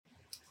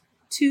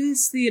To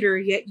this theatre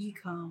yet ye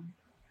come,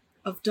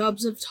 of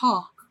dubs of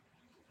talk,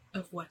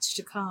 of what's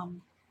to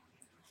come.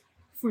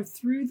 For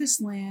through this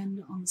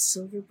land on the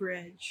silver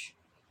bridge,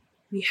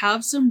 we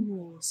have some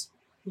rules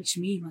which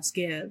me must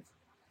give.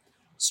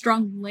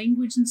 Strong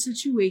language and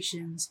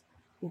situations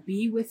will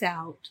be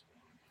without,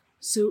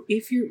 so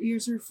if your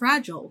ears are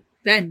fragile,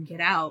 then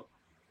get out.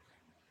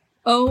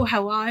 Oh,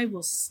 how I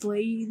will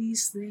slay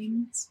these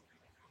things,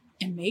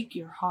 and make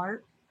your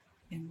heart,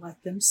 and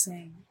let them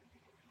sing.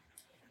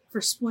 For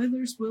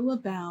spoilers will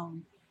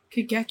abound,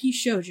 Kageki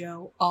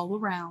Shojo all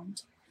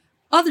around.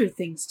 Other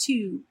things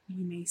too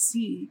you may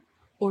see,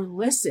 or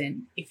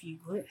listen if you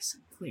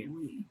listen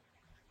clearly.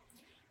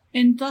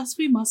 And thus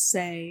we must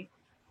say,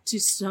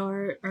 to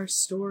start our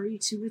story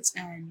to its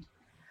end,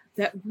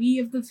 that we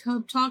of the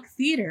Tub Talk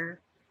Theater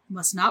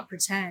must not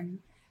pretend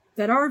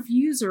that our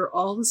views are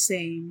all the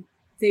same.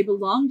 They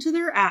belong to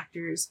their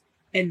actors,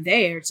 and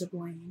they are to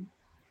blame.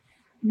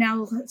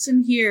 Now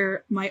listen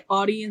here, my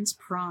audience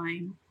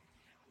prime.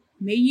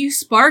 May you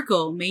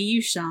sparkle, may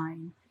you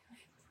shine.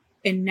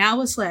 And now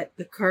let's let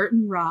the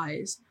curtain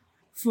rise,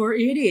 for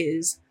it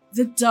is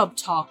the Dub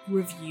Talk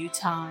review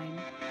time.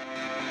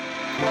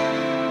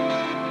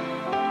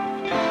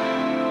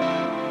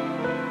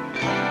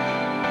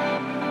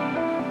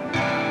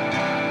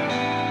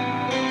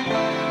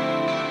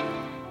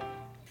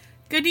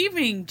 Good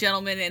evening,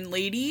 gentlemen and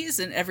ladies,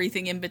 and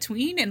everything in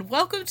between, and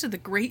welcome to the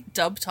Great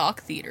Dub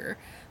Talk Theater,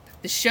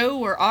 the show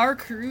where our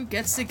crew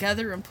gets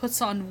together and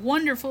puts on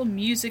wonderful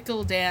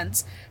musical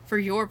dance for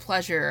your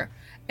pleasure.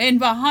 And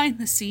behind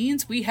the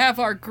scenes, we have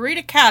our great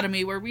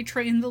academy where we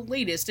train the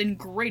latest and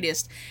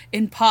greatest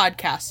in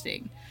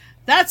podcasting.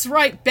 That's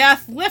right,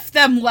 Beth, lift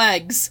them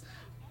legs!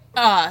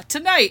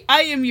 Tonight,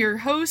 I am your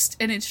host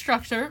and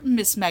instructor,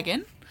 Miss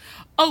Megan,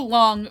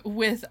 along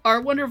with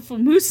our wonderful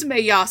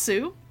Musume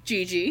Yasu,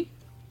 Gigi.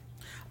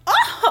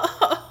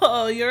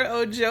 Oh, your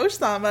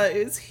Ojo-sama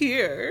is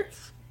here.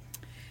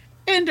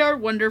 And our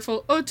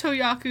wonderful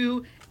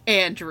Otoyaku,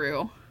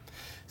 Andrew.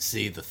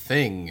 See, the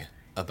thing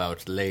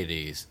about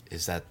ladies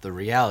is that the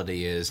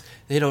reality is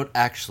they don't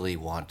actually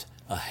want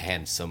a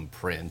handsome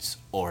prince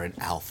or an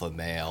alpha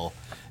male.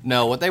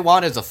 No, what they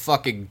want is a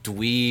fucking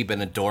dweeb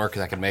and a dork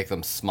that can make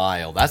them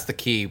smile. That's the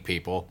key,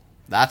 people.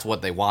 That's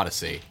what they want to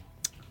see.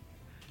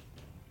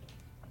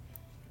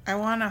 I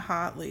want a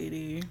hot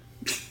lady.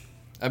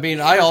 I mean,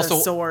 I also...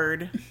 a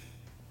sword.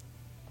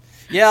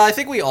 Yeah, I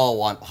think we all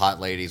want hot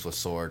ladies with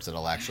swords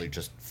that'll actually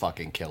just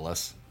fucking kill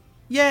us.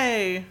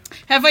 Yay!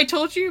 Have I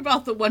told you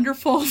about the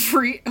wonderful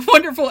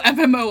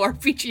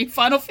MMORPG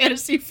Final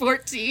Fantasy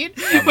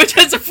XIV, which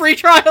has a free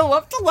trial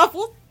up to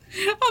level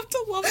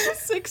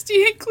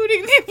 60,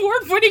 including the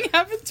award-winning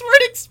Heavensward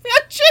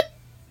expansion?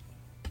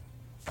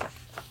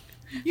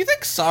 You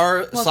think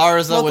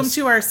Sarasa welcome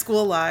to our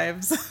school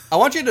lives. I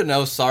want you to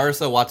know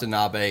Sarasa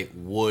Watanabe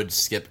would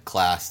skip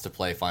class to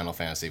play Final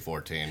Fantasy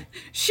XIV.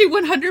 She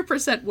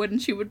 100% would,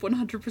 and she would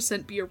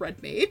 100% be a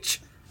red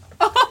mage.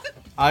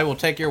 I will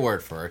take your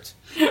word for it.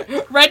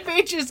 Red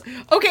mage is...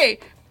 Okay,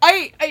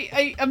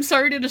 I'm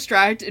sorry to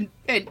distract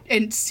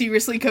and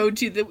seriously go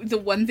to the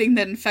one thing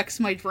that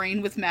infects my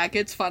brain with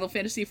maggots, Final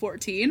Fantasy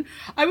XIV.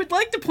 I would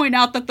like to point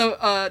out that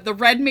the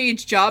red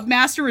mage job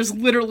master is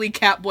literally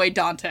Catboy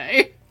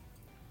Dante.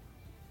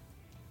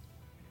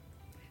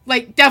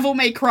 Like, Devil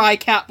May Cry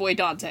Catboy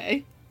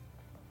Dante.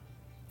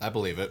 I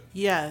believe it.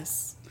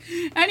 Yes.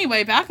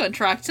 Anyway, back on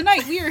track.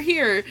 Tonight we are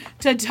here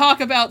to talk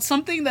about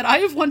something that I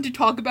have wanted to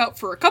talk about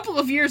for a couple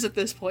of years at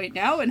this point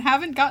now and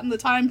haven't gotten the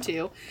time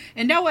to.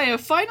 And now I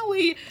have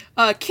finally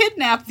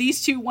kidnapped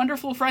these two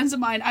wonderful friends of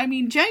mine. I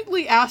mean,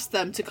 gently asked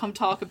them to come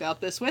talk about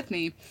this with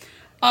me.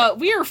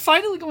 We are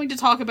finally going to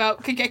talk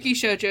about Kageki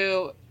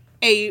Shojo,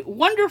 a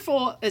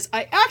wonderful, as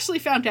I actually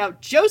found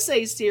out,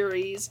 josei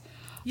series.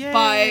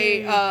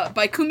 Yay.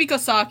 by Kumiko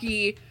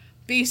Saki,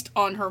 based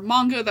on her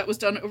manga that was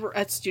done over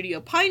at Studio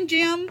Pine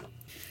Jam.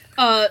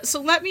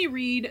 So let me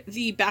read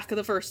the back of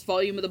the first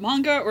volume of the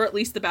manga, or at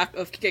least the back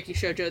of Kageki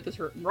Shojo The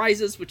Curtain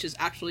Rises, which is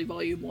actually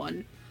volume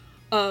 1.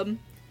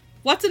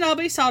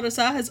 Watanabe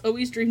Sarasa has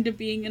always dreamed of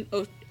being an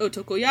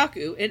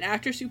otokoyaku, an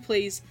actress who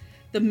plays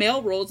the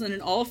male roles in an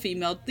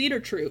all-female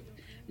theater troupe.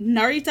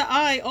 Narita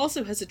Ai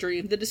also has a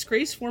dream. The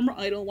disgraced former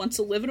idol wants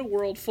to live in a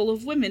world full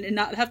of women and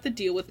not have to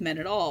deal with men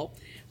at all.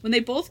 When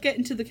they both get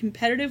into the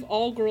competitive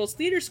all-girls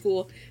theater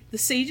school, the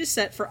stage is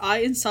set for Ai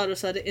and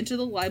Sarasa to enter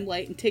the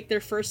limelight and take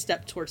their first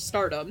step towards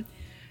stardom.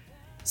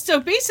 So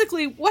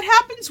basically, what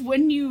happens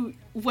when you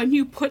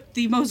put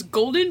the most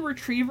golden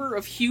retriever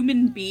of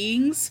human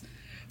beings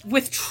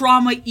with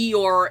trauma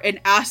Eeyore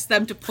and ask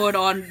them to put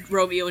on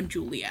Romeo and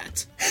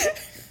Juliet?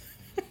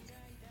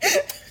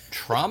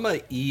 Trauma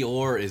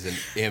Eeyore is an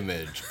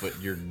image, but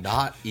you're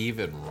not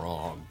even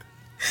wrong.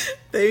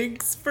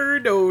 Thanks for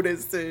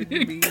noticing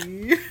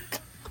me.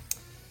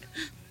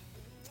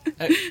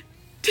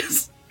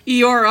 Just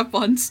Eeyore up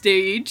on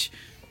stage.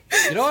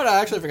 You know what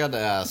I actually forgot to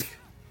ask?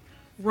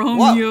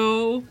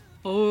 Romeo, what?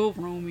 Oh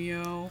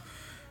Romeo,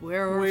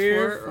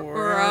 where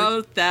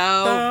art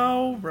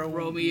thou,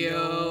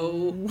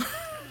 Romeo?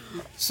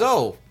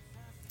 So,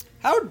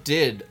 How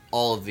did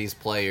all of these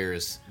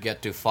players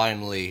get to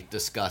finally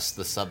discuss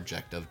the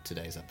subject of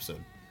today's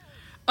episode?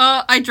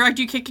 I dragged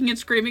you kicking and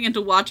screaming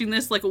into watching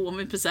this like a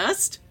woman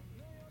possessed.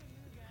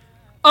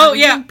 Oh,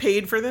 yeah. Getting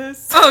paid for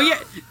this? Oh, yeah.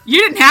 You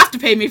didn't have to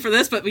pay me for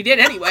this, but we did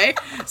anyway.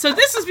 So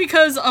this is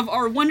because of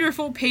our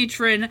wonderful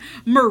patron,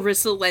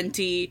 Marissa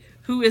Lenti,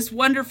 who is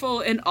wonderful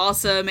and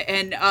awesome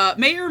and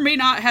may or may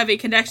not have a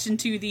connection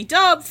to the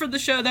dub for the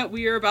show that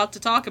we are about to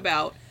talk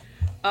about.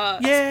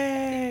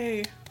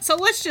 Yay! So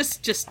let's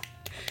just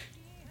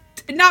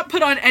not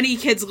put on any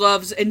kids'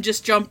 gloves and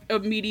just jump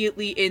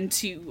immediately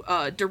into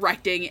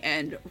directing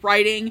and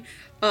writing.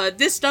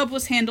 This dub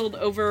was handled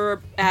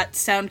over at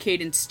Sound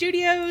Cadence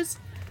Studios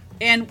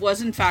and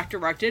was in fact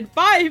directed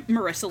by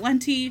Marissa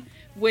Lenti,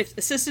 with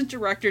assistant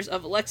directors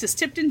of Alexis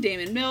Tipton,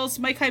 Damon Mills,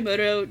 Mike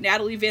Himoto,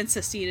 Natalie Van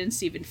Sistine, and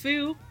Stephen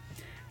Fu,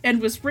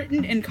 and was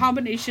written in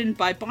combination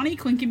by Bonnie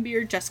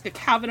Klinkenbeard, Jessica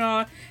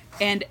Kavanaugh,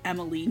 and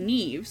Emily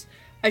Neves.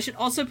 I should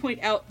also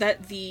point out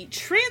that the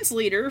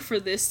translator for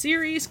this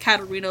series,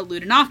 Katerina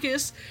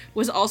Ludinakis,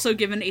 was also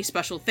given a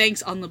special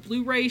thanks on the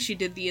Blu-ray. She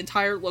did the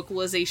entire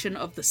localization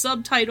of the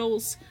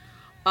subtitles,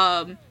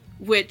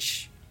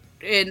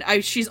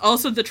 she's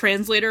also the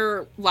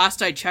translator,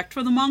 last I checked,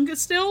 for the manga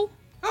still.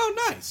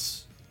 Oh,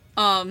 nice.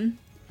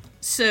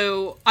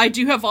 So I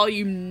do have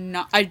volume.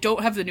 I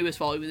don't have the newest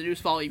volume. The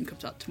newest volume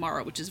comes out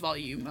tomorrow, which is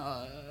volume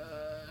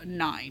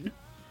 9.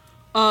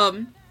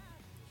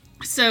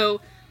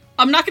 So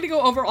I'm not going to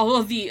go over all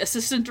of the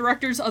assistant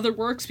directors' other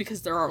works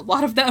because there are a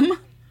lot of them.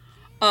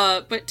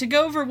 But to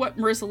go over what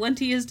Marissa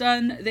Lenti has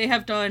done, they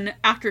have done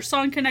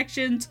Actor-Song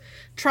Connections,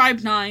 Tribe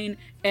 9,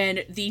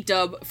 and the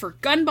dub for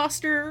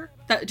Gunbuster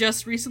that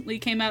just recently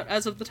came out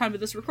as of the time of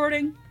this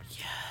recording.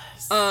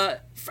 Yes.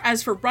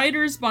 As for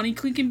writers, Bonnie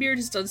Klinkenbeard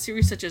has done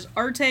series such as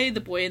Arte, The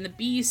Boy and the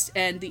Beast,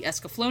 and the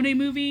Escaflowne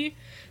movie.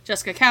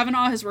 Jessica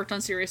Kavanaugh has worked on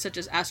series such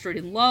as Asteroid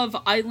in Love,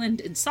 Island,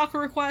 and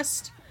Sakura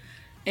Quest.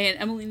 And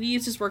Emily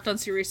Neves has worked on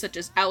series such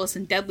as Alice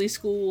in Deadly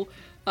School,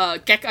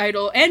 Gek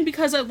Idol, and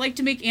because I'd like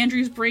to make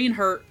Andrew's brain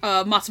hurt,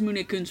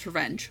 Masamune-kun's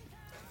Revenge.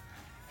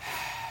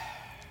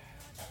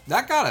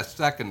 That got a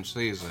second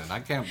season. I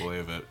can't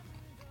believe it.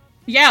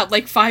 Yeah,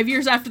 like 5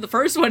 years after the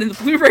first one, and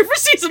the Blu-ray for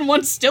season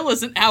 1 still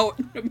isn't out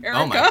in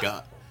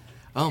America.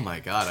 Oh my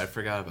god, I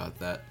forgot about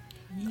that.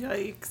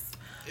 Yikes.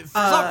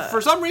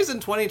 For some reason,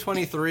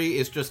 2023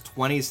 is just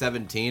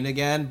 2017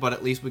 again, but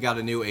at least we got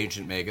a new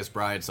Ancient Magus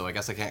Bride, so I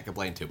guess I can't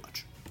complain too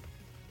much.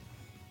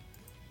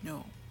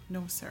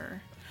 No,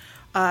 sir.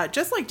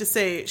 Just like to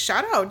say,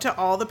 shout out to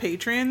all the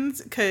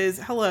patrons, because,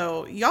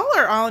 hello, y'all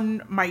are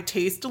on my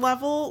taste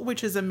level,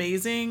 which is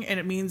amazing, and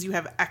it means you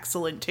have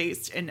excellent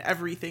taste in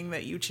everything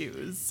that you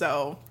choose,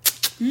 so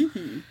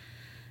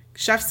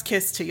chef's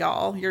kiss to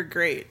y'all. You're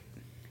great.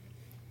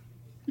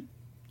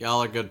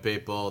 Y'all are good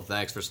people.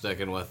 Thanks for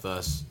sticking with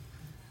us.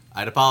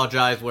 I'd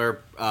apologize we're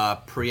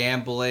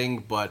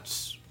preambling,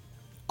 but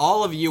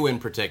all of you in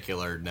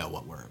particular know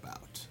what we're about.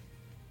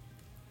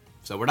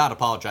 So we're not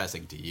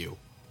apologizing to you.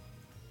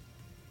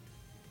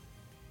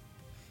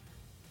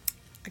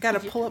 I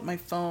gotta pull up my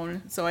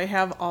phone, so I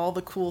have all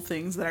the cool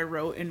things that I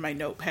wrote in my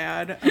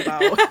notepad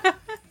about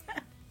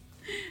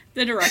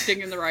the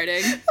directing and the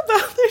writing.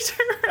 About the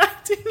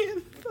directing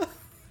and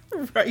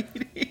the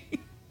writing.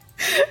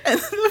 And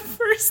the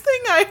first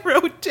thing I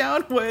wrote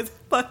down was,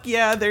 fuck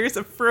yeah, there's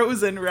a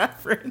Frozen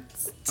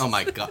reference. Oh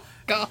my god.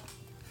 God.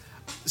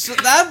 So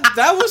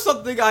that was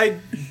something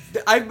I'm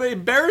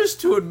embarrassed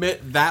to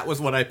admit that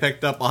was what I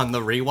picked up on the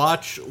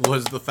rewatch,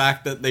 was the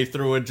fact that they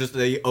threw in just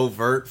a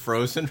overt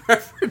Frozen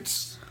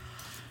reference.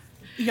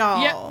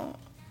 Y'all,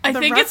 yeah,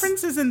 the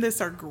references in this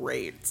are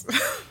great.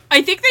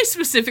 I think they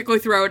specifically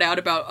throw it out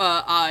about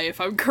if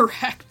I'm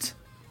correct.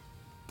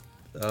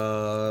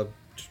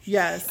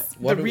 Yes,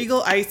 the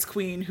Regal Ice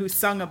Queen who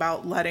sung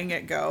about letting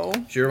it go.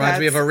 She reminds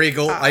me of a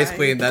Regal Ice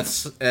Queen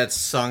that's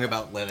sung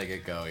about letting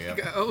it go,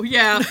 yeah. Oh,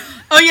 yeah.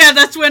 Oh, yeah,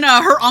 that's when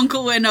her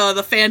uncle and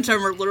the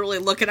Phantom are literally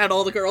looking at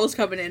all the girls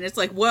coming in. It's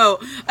like, whoa.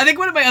 I think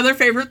one of my other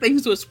favorite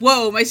things was,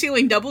 whoa, my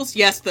ceiling doubles?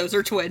 Yes, those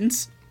are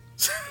twins.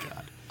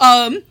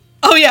 God.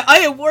 Oh, yeah,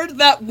 I award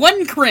that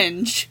one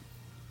cringe.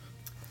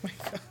 Oh, my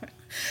God.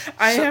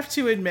 I have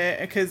to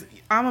admit, because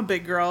I'm a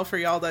big girl for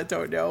y'all that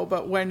don't know,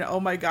 but when, oh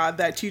my god,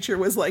 that teacher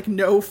was like,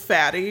 no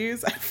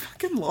fatties, I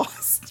fucking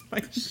lost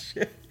my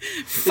shit.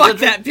 Fuck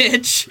that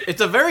bitch.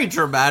 It's a very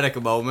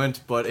dramatic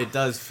moment, but it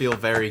does feel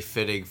very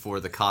fitting for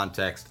the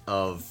context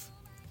of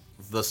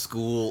the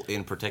school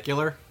in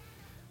particular,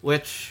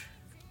 which,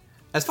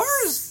 as far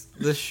as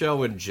the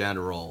show in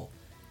general,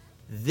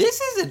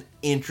 this is an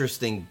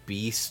interesting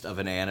beast of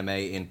an anime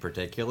in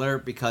particular,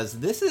 because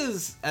this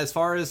is, as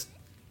far as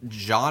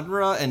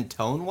genre and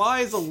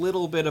tone-wise, a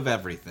little bit of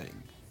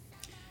everything.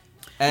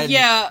 And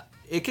yeah,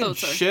 it can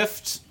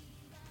shift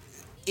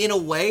in a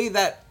way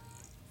that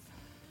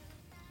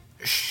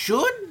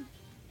should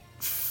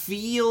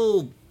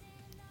feel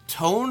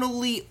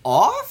tonally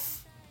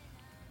off,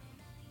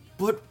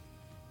 but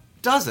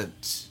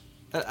doesn't.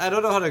 I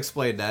don't know how to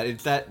explain that.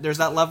 It's that there's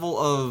that level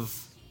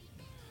of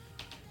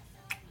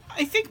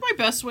I think my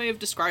best way of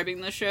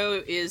describing the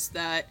show is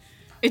that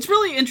it's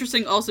really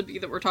interesting also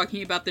that we're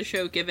talking about the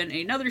show given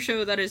another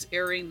show that is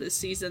airing this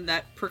season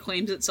that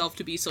proclaims itself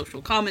to be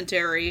social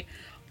commentary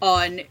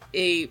on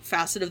a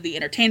facet of the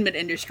entertainment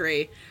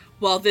industry.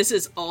 While this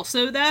is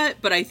also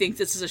that, but I think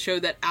this is a show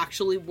that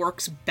actually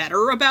works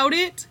better about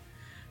it.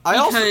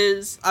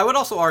 I would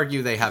also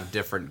argue they have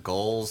different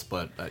goals,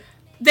 but...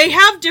 They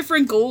have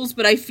different goals,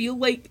 but I feel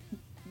like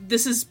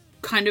this is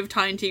kind of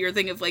tying to your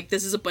thing of, like,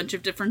 this is a bunch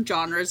of different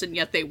genres and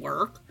yet they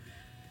work.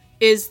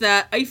 Is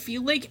that I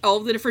feel like all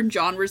the different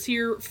genres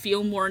here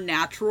feel more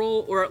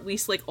natural, or at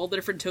least, like, all the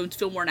different tones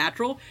feel more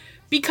natural,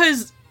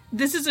 because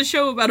this is a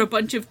show about a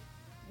bunch of,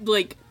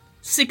 like,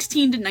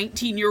 16 to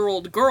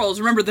 19-year-old girls.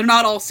 Remember, they're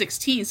not all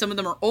 16. Some of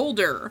them are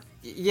older.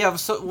 Yeah,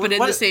 but in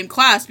the same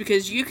class,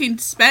 because you can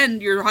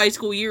spend your high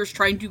school years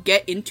trying to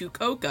get into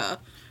Koka,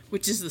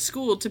 which is the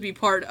school to be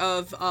part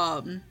of,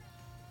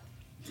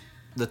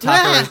 the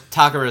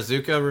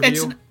Takarazuka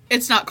review?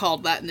 It's not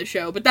called that in the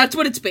show, but that's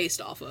what it's based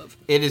off of.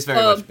 It is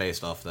very much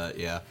based off that,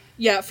 yeah.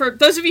 Yeah, for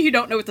those of you who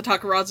don't know what the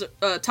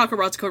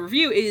Takarazuka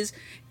review is,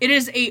 it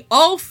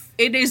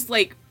is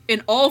like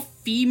an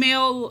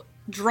all-female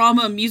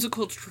drama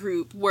musical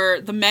troupe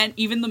where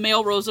even the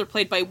male roles are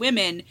played by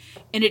women,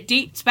 and it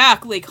dates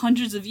back like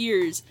hundreds of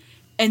years,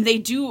 and they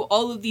do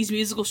all of these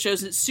musical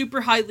shows, and it's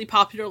super highly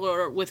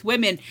popular with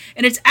women,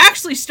 and it's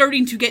actually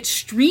starting to get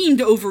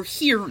streamed over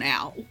here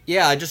now.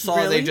 Yeah, I just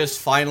saw they just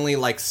finally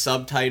like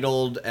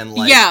subtitled and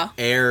like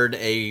aired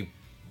a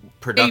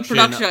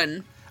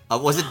production.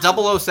 Was it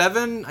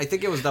 007? I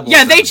think it was 007.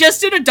 Yeah, they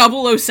just did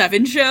a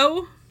 007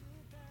 show.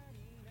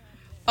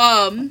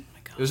 It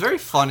was very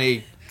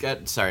funny.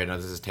 Sorry, no,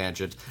 this is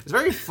tangent. It's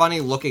very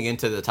funny looking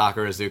into the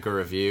Takarazuka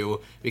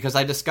review, because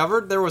I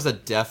discovered there was a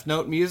Death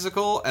Note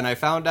musical, and I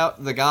found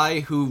out the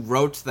guy who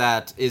wrote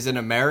that is an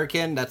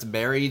American that's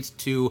married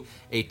to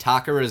a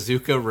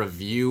Takarazuka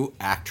review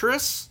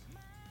actress.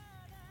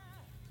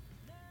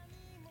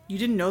 You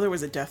didn't know there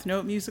was a Death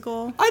Note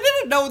musical? I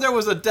didn't know there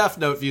was a Death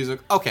Note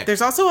musical. Okay.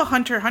 There's also a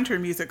Hunter x Hunter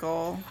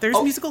musical.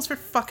 There's musicals for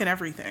fucking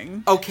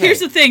everything. Okay. Here's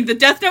the thing. The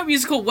Death Note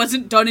musical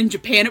wasn't done in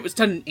Japan. It was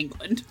done in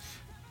England.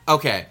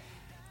 Okay.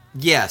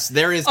 Yes,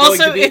 there is also,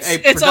 going to be a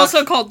production. It's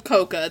also called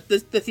Koka.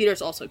 The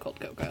theater's also called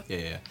Koka.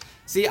 Yeah.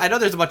 See, I know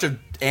there's a bunch of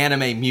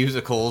anime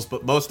musicals,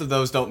 but most of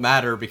those don't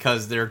matter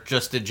because they're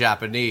just in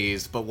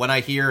Japanese. But when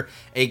I hear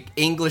a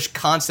English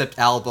concept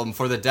album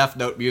for the Death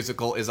Note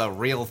musical is a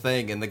real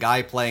thing, and the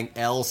guy playing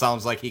L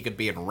sounds like he could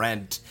be in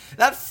Rent,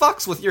 that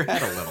fucks with your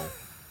head a little.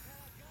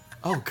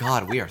 Oh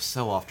god, we are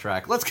so off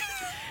track. Let's go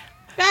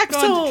back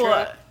on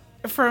track.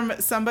 From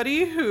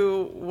somebody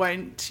who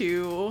went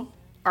to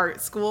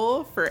art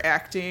school for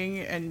acting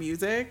and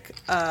music,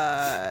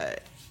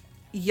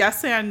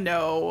 yes and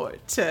no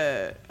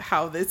to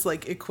how this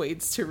like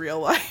equates to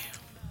real life.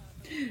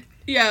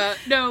 Yeah,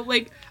 no,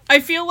 like I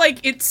feel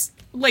like it's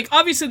like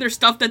obviously there's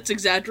stuff that's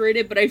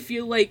exaggerated, but I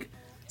feel like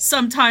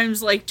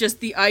sometimes like just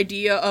the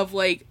idea of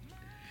like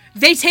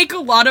they take a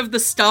lot of the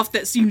stuff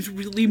that seems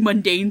really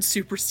mundane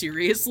super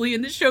seriously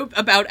in the show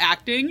about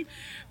acting,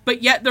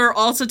 but yet there are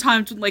also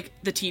times when like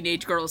the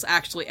teenage girls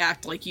actually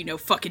act like, you know,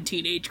 fucking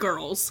teenage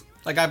girls.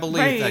 Like, I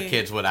believe that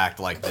kids would act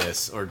like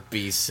this, or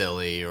be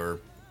silly,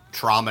 or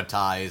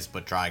traumatized,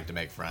 but trying to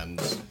make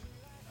friends.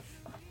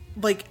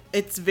 Like,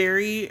 it's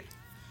very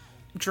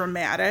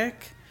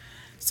dramatic,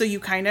 so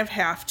you kind of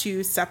have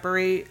to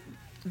separate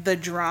the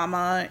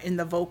drama in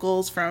the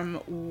vocals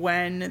from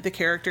when the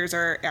characters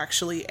are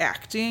actually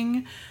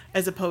acting,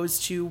 as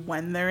opposed to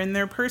when they're in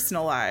their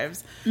personal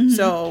lives. Mm-hmm.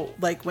 So,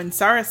 like, when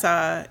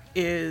Sarasa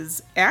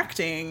is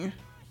acting,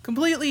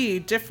 completely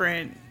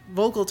different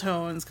vocal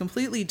tones,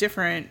 completely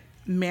different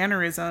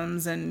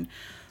mannerisms and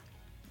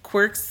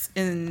quirks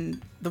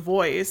in the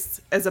voice,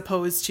 as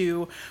opposed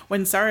to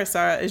when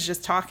Sarasa is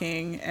just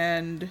talking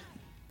and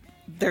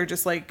they're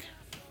just like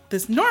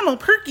this normal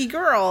perky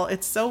girl.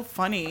 It's so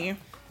funny.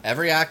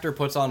 Every actor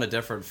puts on a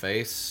different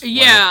face.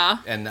 Yeah.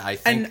 And I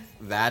think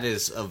that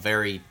is a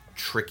very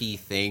tricky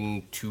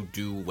thing to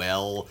do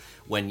well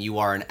when you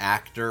are an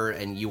actor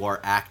and you are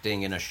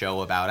acting in a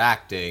show about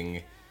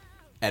acting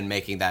and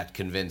making that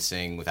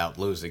convincing without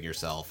losing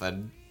yourself.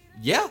 And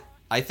yeah,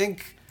 I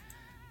think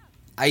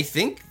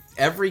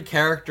every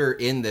character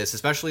in this,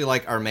 especially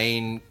like our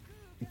main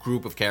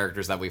group of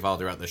characters that we follow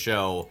throughout the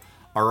show,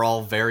 are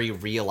all very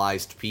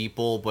realized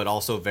people, but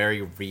also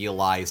very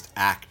realized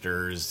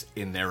actors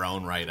in their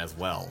own right as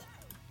well.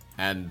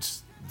 And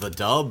the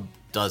dub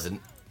does an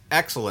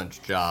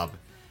excellent job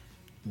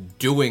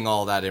doing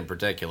all that in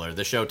particular.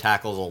 The show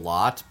tackles a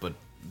lot, but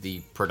the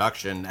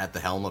production at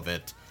the helm of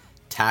it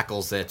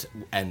tackles it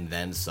and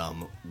then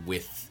some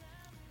with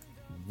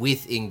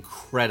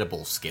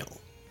incredible skill.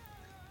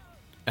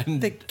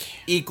 And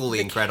equally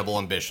incredible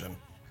ambition.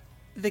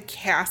 The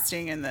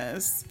casting in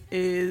this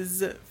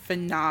is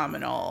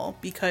phenomenal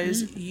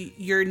because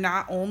you're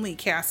not only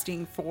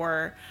casting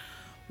for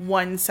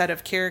one set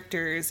of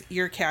characters,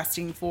 you're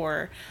casting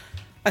for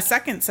a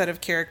second set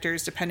of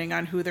characters depending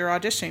on who they're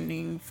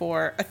auditioning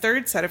for, a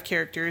third set of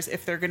characters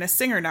if they're going to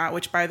sing or not,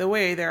 which, by the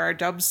way, there are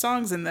dubbed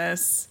songs in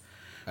this.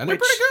 And they're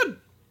pretty good.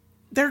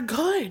 They're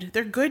good.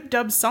 They're good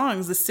dubbed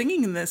songs. The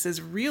singing in this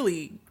is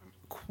really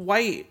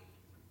quite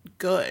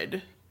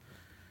good.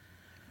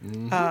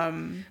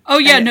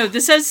 Mm-hmm.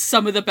 This has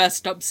some of the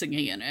best dub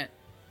singing in it.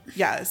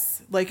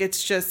 Yes. Like,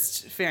 it's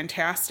just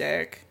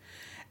fantastic.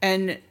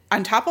 And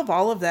on top of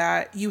all of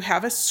that, you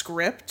have a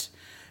script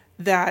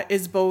that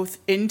is both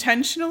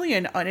intentionally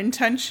and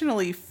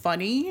unintentionally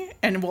funny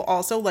and will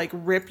also, like,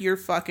 rip your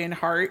fucking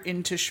heart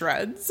into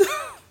shreds.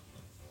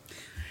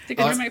 I think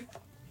one of my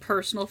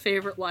personal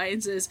favorite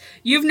lines is,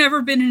 "You've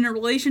never been in a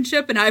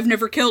relationship and I've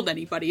never killed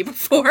anybody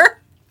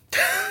before."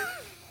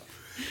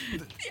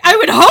 I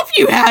would hope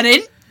you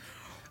hadn't.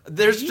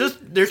 There's just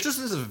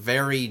this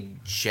very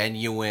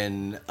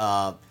genuine,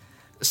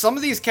 some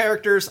of these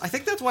characters, I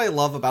think that's what I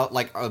love about,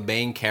 like, a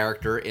main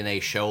character in a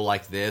show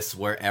like this,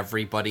 where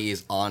everybody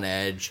is on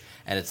edge,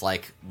 and it's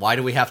like, why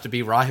do we have to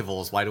be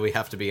rivals? Why do we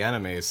have to be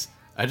enemies?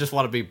 I just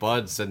want to be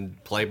buds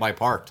and play my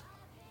part.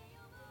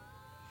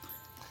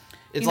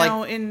 It's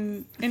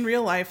in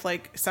real life,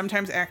 like,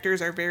 sometimes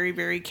actors are very,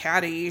 very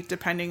catty,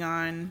 depending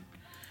on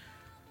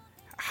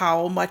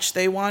how much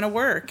they want to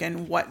work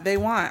and what they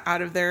want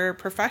out of their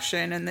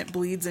profession, and that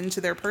bleeds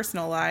into their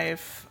personal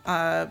life.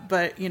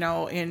 But,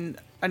 in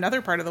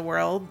another part of the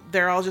world,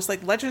 they're all just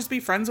like, let's just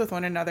be friends with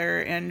one another,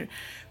 and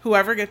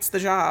whoever gets the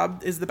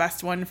job is the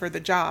best one for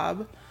the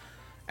job.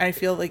 And I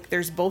feel like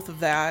there's both of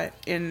that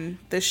in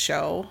this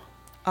show.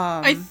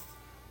 Go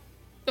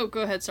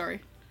ahead,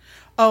 sorry.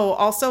 Oh,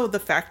 also the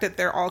fact that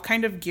they're all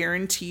kind of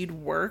guaranteed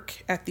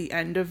work at the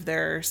end of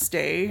their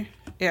stay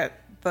at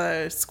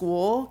the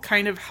school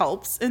kind of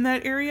helps in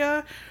that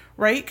area,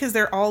 right? Because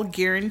they're all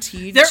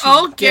guaranteed get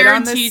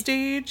on the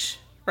stage,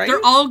 right?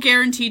 They're all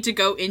guaranteed to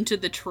go into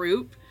the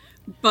troupe,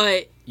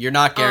 but you're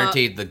not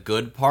guaranteed the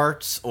good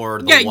parts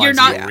or the ones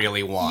you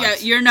really want. Yeah,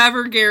 you're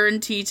never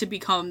guaranteed to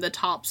become the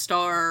top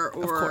star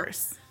or of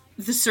course.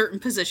 The certain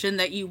position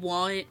that you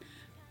want.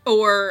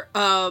 Or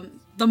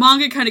the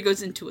manga kind of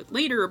goes into it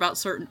later about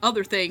certain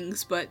other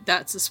things, but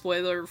that's a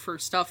spoiler for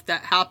stuff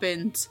that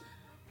happens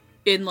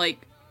in,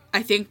 like,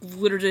 I think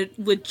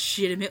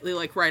legitimately,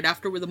 like, right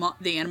after where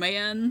the anime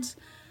ends.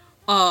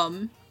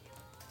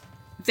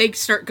 They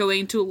start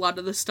going to a lot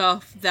of the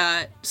stuff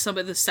that some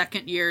of the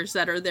second years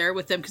that are there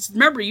with them. Because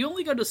remember, you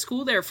only go to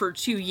school there for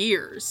 2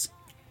 years.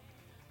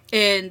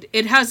 And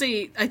it has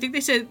I think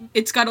they said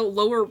it's got a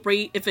lower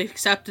rate of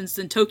acceptance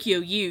than Tokyo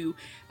U.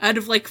 Out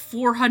of, like,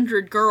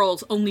 400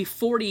 girls, only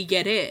 40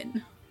 get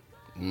in.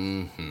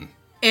 Mm-hmm.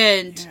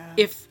 And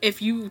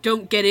if you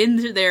don't get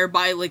into there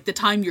by, like, the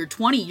time you're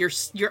 20, you're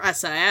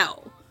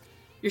SIL.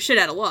 You're shit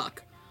out of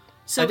luck.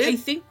 So I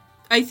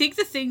think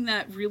the thing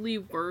that really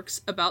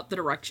works about the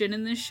direction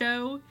in this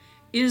show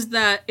is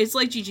that it's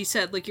like Gigi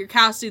said, like, you're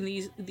casting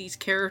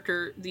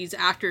these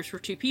actors for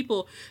two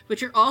people,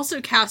 but you're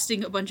also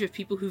casting a bunch of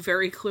people who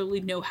very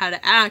clearly know how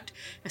to act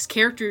as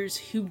characters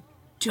who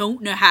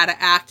don't know how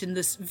to act in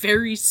this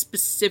very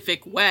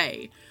specific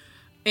way.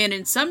 And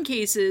in some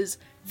cases,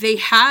 they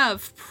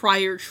have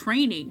prior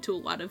training to a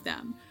lot of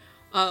them.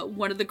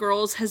 One of the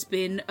girls has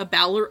been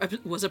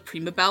was a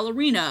prima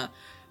ballerina.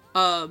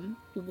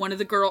 One of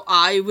the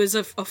I was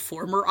a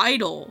former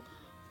idol.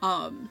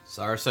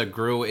 Sarsa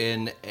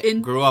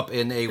grew up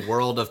in a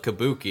world of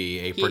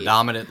kabuki, a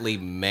predominantly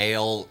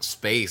male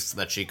space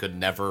that she could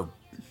never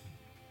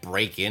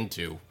break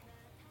into.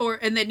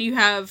 And then you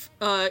have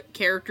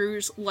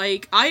characters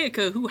like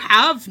Ayaka who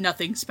have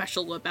nothing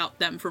special about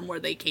them from where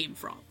they came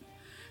from.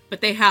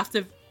 But they have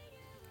to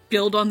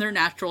build on their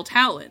natural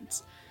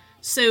talents.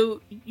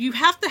 So you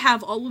have to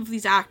have all of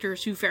these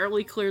actors who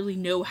fairly clearly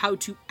know how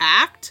to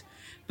act,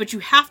 but you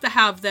have to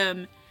have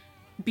them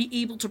be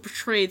able to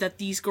portray that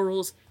these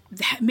girls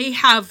may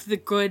have the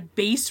good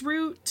base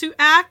route to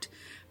act,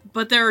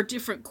 but there are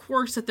different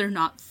quirks that they're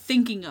not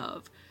thinking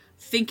of.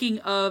 Thinking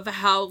of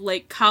how,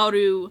 like,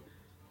 Kaoru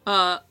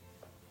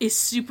is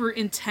super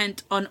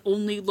intent on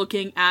only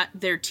looking at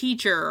their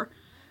teacher,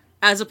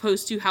 as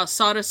opposed to how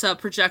Sarasa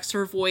projects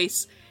her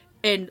voice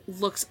and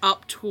looks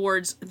up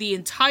towards the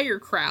entire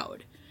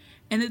crowd.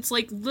 And it's,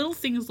 like, little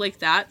things like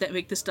that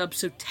make this dub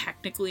so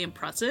technically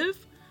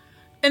impressive.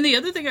 And the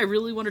other thing I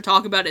really want to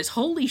talk about is,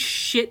 holy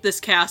shit, this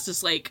cast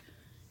is, like,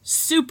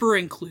 super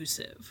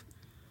inclusive.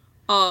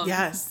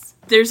 Yes.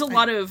 There's a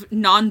lot of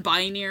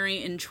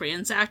non-binary and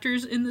trans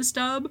actors in this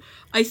dub.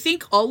 I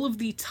think all of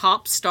the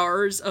top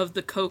stars of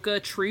the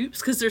Koka troops,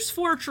 because there's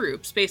 4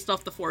 troops based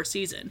off the 4th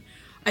season,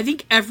 I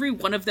think every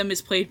one of them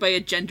is played by a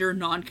gender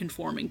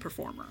non-conforming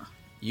performer.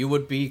 You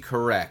would be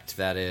correct.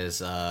 That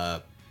is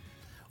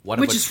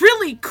which is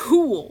really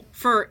cool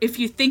for, if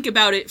you think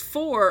about it,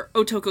 for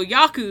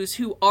otokoyakus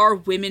who are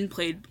women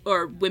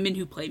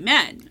who play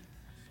men.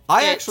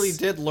 I actually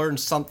did learn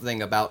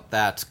something about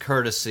that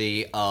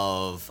courtesy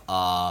of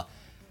a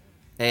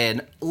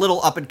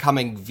little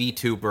up-and-coming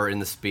VTuber in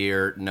the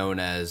sphere known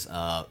as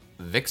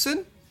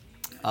Vixen.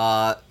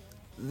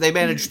 They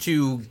managed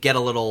to get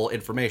a little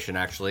information,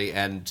 actually,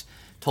 and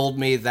told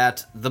me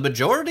that the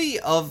majority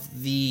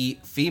of the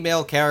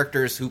female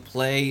characters who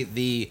play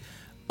the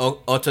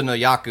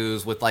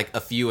Otonoyakus, with like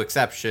a few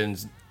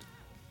exceptions,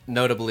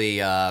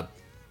 notably, I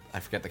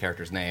forget the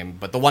character's name,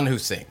 but the one who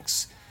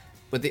sings.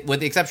 With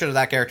the exception of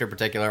that character in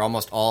particular,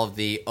 almost all of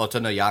the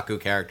Otonoyaku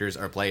characters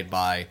are played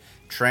by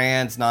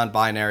trans,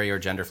 non-binary, or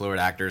gender-fluid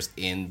actors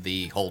in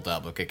the whole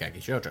dub of Kageki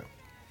Shojo.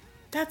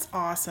 That's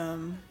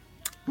awesome.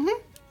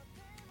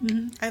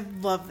 I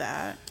love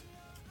that.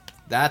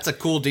 That's a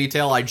cool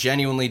detail I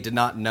genuinely did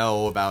not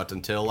know about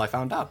until I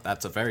found out.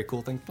 That's a very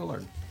cool thing to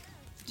learn.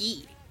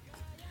 Yeah.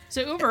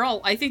 So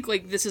overall, I think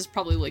like this is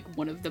probably like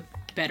one of the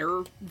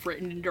better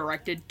written and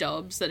directed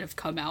dubs that have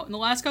come out in the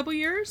last couple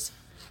years.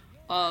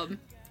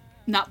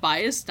 Not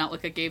biased, not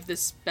like I gave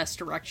this best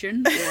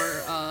direction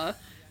or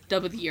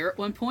dub of the year at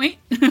one point.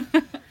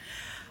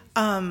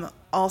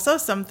 Also,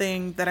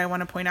 something that I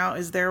want to point out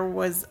is there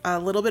was a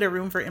little bit of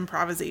room for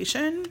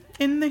improvisation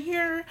in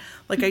here.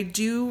 Like, I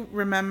do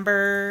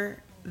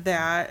remember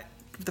that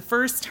the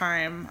first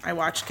time I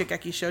watched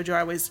Kageki Shojo,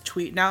 I was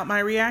tweeting out my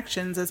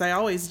reactions, as I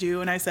always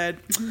do, and I said,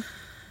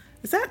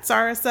 is that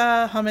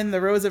Sarasa humming the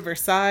Rose of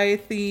Versailles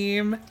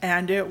theme?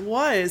 And it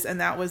was,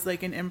 and that was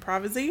like an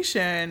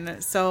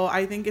improvisation. So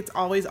I think it's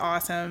always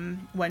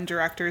awesome when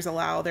directors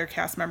allow their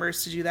cast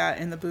members to do that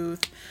in the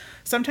booth.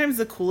 Sometimes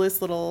the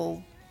coolest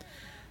little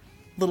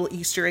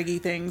Easter eggy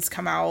things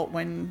come out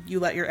when you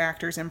let your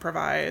actors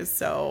improvise.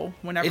 So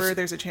whenever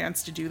there's a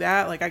chance to do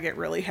that, like, I get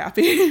really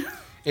happy.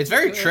 It's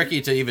very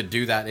tricky to even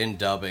do that in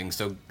dubbing,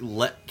 so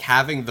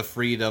having the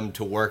freedom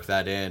to work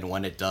that in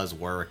when it does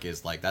work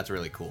is like, that's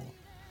really cool.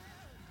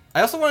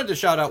 I also wanted to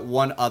shout out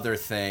one other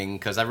thing,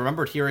 because I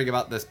remembered hearing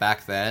about this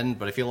back then,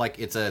 but I feel like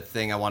it's a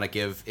thing I want to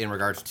give in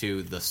regards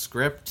to the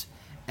script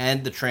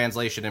and the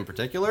translation in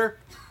particular.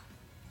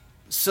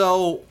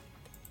 So,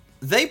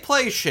 they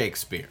play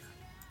Shakespeare.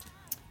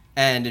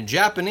 And in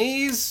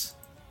Japanese,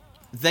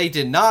 they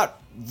did not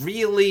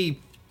really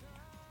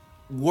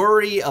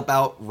worry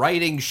about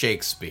writing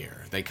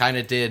Shakespeare. They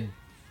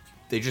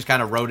just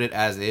kind of wrote it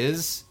as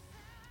is.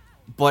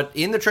 But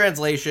in the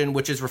translation,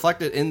 which is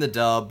reflected in the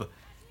dub,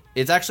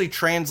 it's actually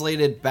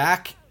translated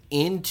back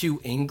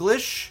into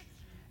English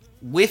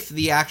with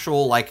the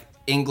actual, like,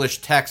 English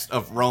text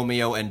of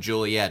Romeo and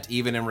Juliet,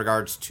 even in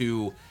regards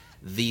to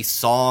the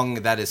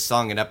song that is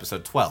sung in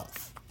episode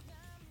 12.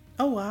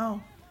 Oh,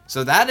 wow.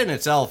 So that in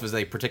itself is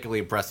a particularly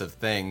impressive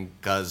thing,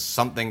 because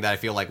something that I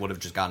feel like would have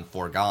just gotten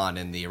foregone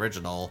in the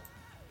original,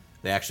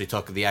 they actually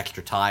took the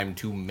extra time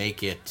to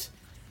make it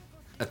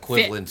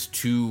equivalent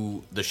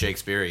to the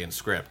Shakespearean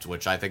script,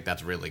 which I think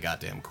that's really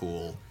goddamn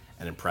cool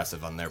and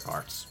impressive on their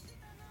parts.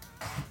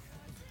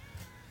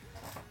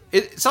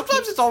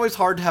 Sometimes it's always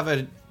hard to have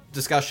a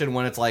discussion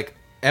when it's like,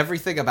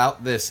 everything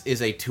about this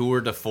is a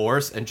tour de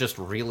force and just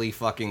really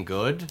fucking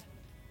good.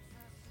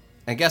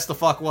 And guess the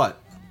fuck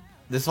what?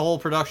 This whole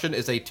production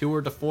is a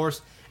tour de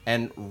force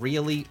and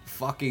really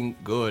fucking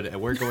good, and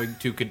we're going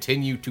to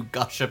continue to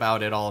gush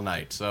about it all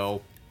night.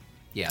 So,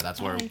 yeah, that's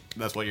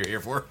what you're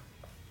here for.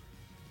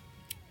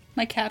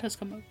 My cat has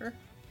come over.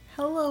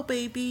 Hello,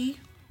 baby.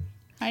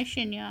 Hi,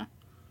 Shinya.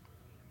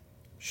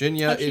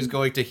 Shinya is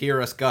going to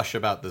hear us gush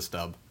about this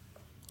dub.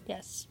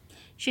 Yes.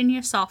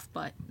 Shinya soft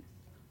butt.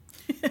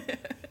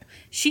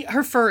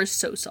 Her fur is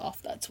so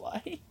soft, that's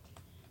why.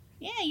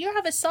 Yeah, you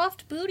have a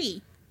soft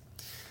booty.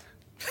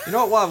 You know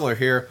what, while we're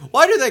here,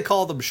 why do they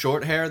call them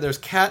short hair? There's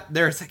cat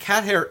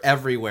hair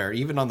everywhere,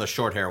 even on the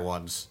short hair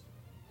ones.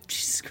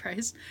 Jesus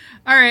Christ.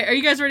 Alright, are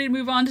you guys ready to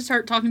move on to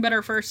start talking about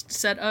our first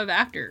set of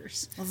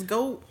actors? Let's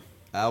go.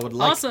 I would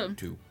like awesome.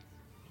 to.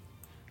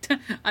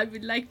 I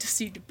would like to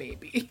see the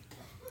baby.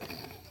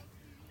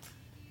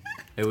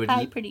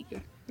 Hi, pretty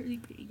girl. Really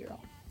pretty girl.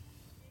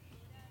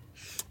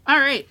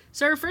 Alright,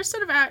 so our first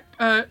set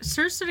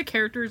of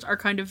characters are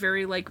kind of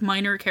very, like,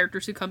 minor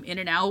characters who come in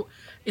and out.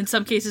 In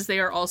some cases,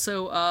 they are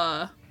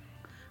also,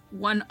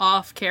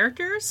 one-off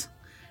characters.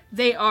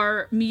 They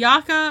are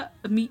Mikaya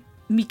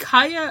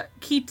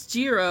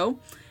Kitajiro.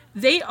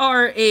 They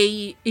are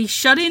a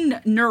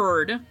shut-in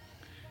nerd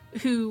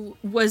who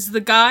was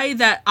the guy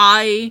that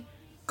I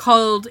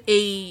called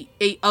a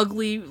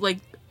ugly, like,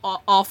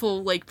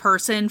 awful, like,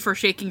 person for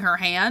shaking her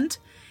hand.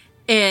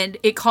 And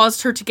it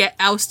caused her to get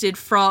ousted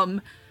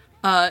from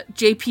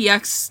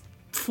JPX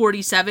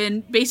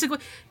 47. Basically,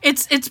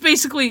 it's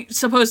basically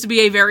supposed to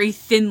be a very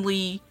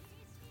thinly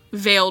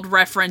veiled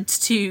reference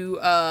to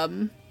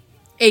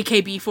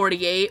AKB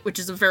 48, which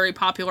is a very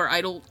popular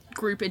idol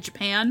group in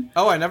Japan.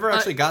 Oh, I never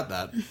actually got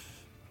that.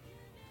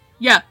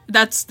 Yeah,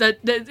 that's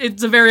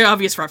it's a very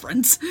obvious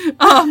reference.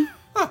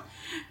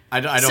 I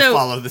don't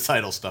follow the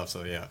title stuff,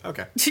 so yeah,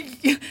 okay.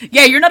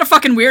 Yeah, you're not a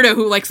fucking weirdo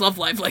who likes Love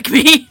Live like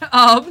me.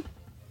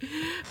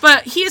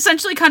 But he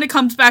essentially kind of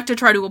comes back to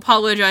try to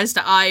apologize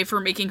to Ai for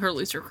making her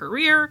lose her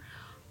career.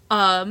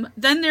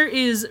 Then there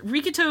is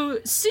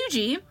Rikito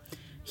Tsuji.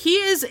 He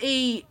is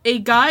a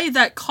guy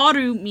that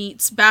Kaoru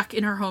meets back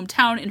in her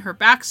hometown in her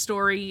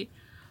backstory.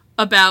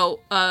 about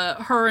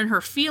her and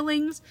her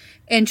feelings,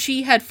 and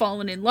she had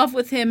fallen in love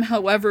with him.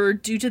 However,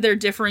 due to their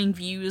differing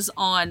views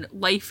on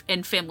life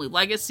and family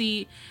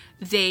legacy,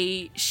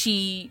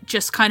 she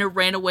just kind of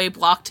ran away,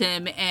 blocked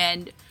him,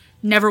 and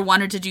never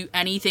wanted to do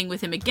anything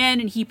with him again.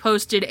 And he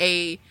posted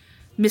a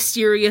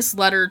mysterious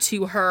letter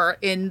to her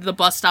in the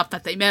bus stop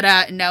that they met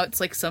at, and now it's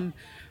like some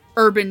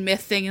urban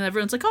myth thing, and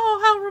everyone's like,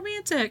 oh, how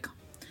romantic.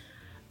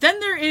 Then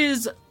there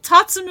is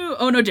Tatsumu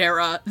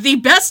Onodera, the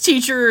best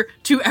teacher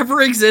to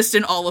ever exist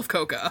in all of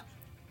Koka.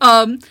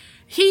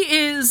 He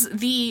is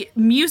the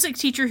music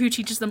teacher who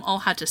teaches them all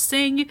how to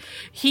sing.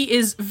 He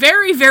is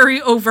very, very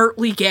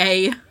overtly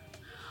gay.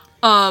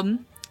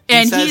 And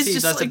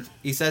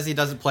he says he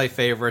doesn't play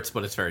favorites,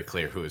 but it's very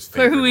clear who his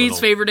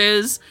favorite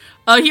is.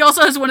 He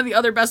also has one of the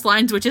other best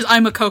lines, which is,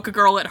 I'm a Koka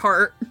girl at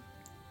heart.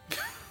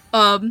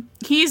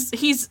 He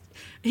is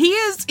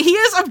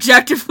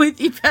objectively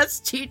the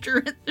best teacher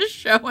in the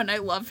show, and I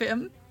love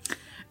him.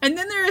 And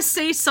then there is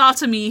Sei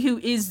Satami, who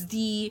is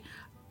the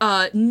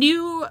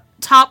new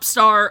top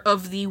star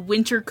of the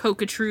Winter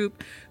Koka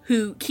troupe,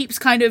 who keeps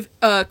kind of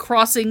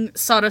crossing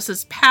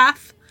Sarasa's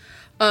path.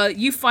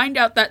 You find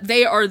out that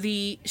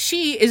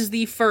she is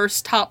the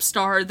first top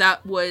star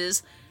that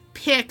was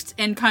picked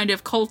and kind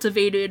of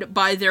cultivated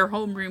by their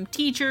homeroom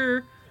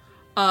teacher,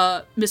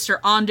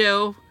 Mr.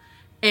 Ando.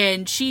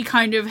 And she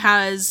kind of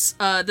has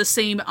the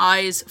same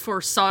eyes for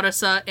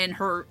Sarasa and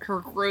her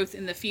growth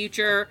in the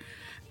future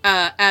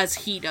as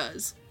he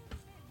does.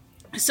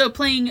 So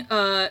playing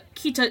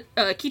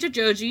Kita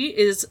Joji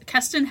is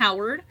Keston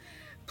Howard.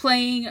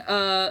 Playing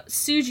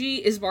Suji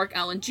is Mark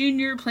Allen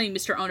Jr. Playing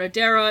Mr.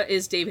 Onodera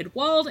is David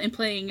Wald. And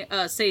playing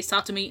Sei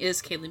Satami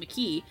is Kaylee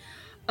McKee.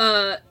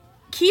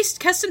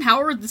 Keston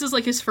Howard, this is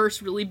like his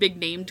first really big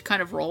named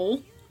kind of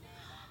role.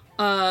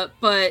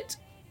 But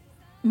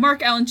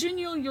Mark Allen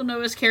Jr., you'll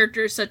know his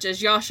characters such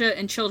as Yasha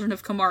in Children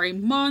of Kamari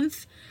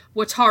Month,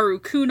 Wataru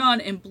Kunan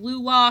in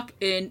Blue Lock,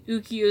 and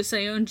Ukiyo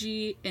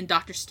Sayonji in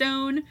Dr.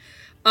 Stone.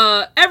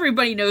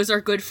 Everybody knows our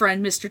good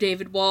friend Mr.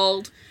 David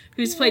Wald,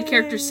 who's played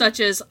characters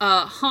such as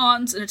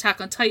Hans in Attack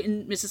on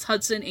Titan, Mrs.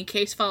 Hudson in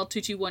Case File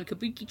 221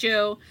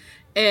 Kabukicho,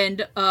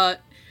 and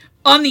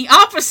on the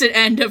opposite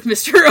end of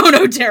Mr.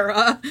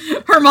 Onodera,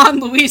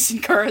 Herman Luis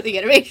in Kura the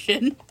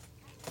Animation.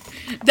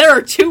 There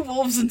are two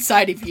wolves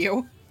inside of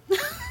you.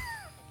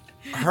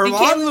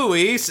 Herman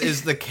Luis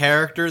is the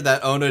character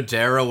that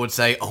Onodera would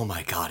say, oh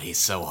my god, he's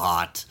so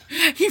hot.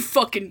 He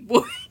fucking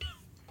would.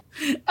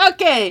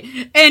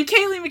 Okay, and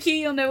Kaylee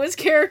McKee, you'll know his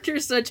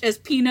characters such as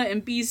Pina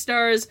and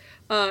Beastars,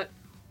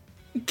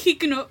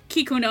 Kikunonjo?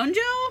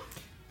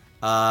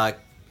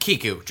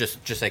 Kiku.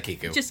 Just say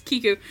Kiku. Just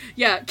Kiku.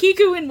 Yeah,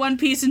 Kiku in One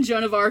Piece and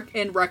Joan of Arc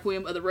and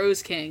Requiem of the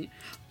Rose King.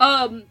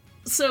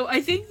 So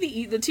I think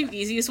the two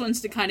easiest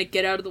ones to kind of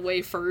get out of the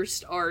way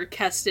first are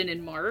Keston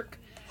and Mark.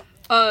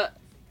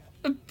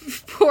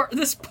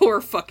 This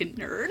poor fucking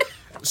nerd.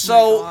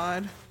 So, oh my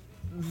God.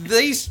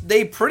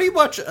 They pretty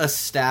much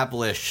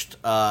established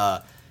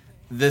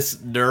this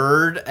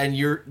nerd, and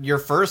your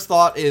first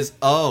thought is,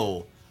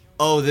 oh,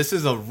 this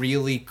is a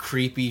really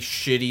creepy,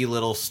 shitty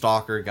little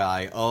stalker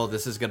guy. Oh,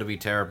 this is going to be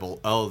terrible.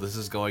 Oh, this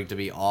is going to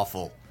be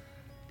awful.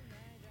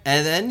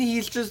 And then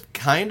he's just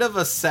kind of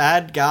a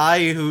sad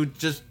guy who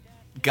just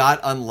got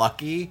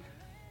unlucky.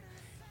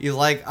 He's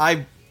like,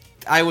 I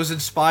was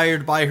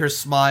inspired by her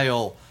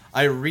smile.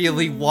 I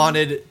really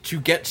wanted to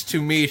get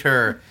to meet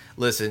her.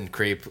 Listen,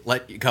 creep,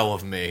 let go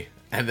of me.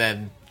 And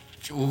then,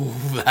 ooh,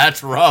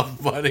 that's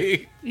rough,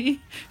 buddy.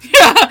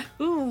 Yeah,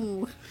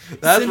 ooh.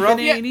 That's rough.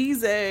 Ain't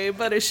easy,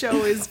 but a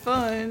show is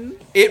fun.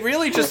 It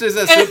really just is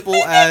as simple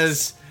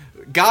as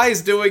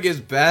guy's doing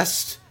his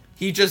best.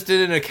 He just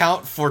didn't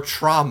account for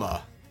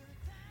trauma.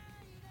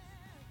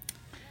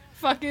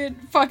 Fucking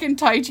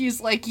Taichi's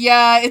like,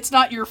 yeah, it's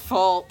not your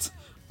fault.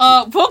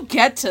 We'll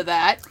get to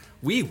that.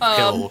 We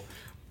will,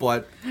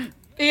 but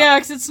yeah,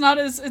 because it's not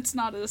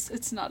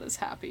as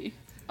happy.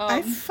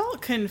 I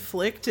felt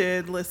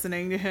conflicted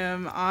listening to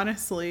him,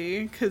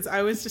 honestly, because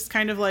I was just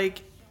kind of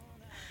like,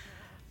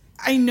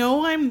 I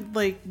know I'm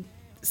like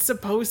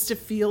supposed to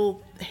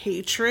feel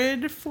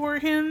hatred for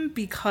him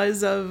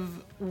because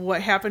of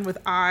what happened with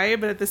I,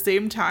 but at the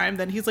same time,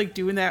 then he's like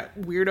doing that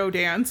weirdo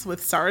dance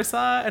with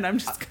Sarasa, and I'm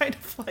just kind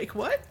of like,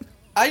 what?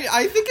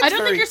 I think it's I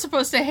don't think you're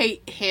supposed to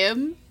hate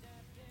him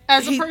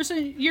as a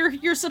person.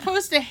 You're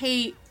supposed to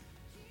hate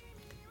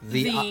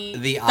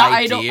the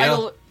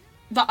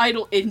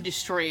idol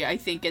industry. I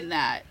think in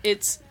that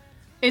it's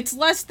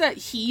less that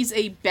he's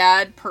a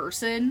bad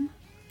person.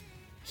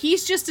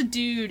 He's just a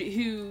dude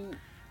who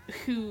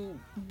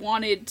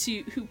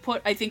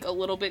put, I think, a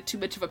little bit too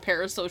much of a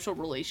parasocial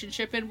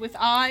relationship in with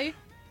I.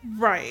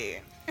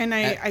 Right. And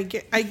I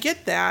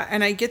get that,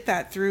 and I get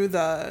that through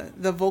the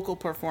vocal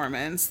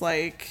performance,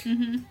 like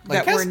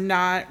that we're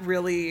not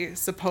really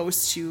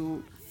supposed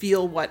to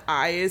feel what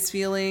I is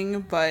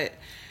feeling, but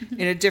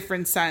in a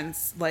different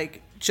sense,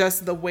 like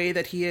just the way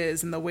that he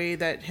is and the way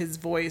that his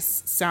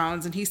voice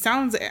sounds, and he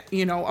sounds,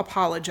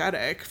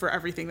 apologetic for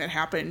everything that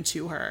happened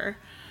to her.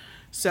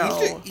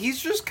 So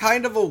he's just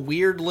kind of a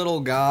weird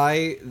little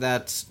guy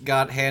that's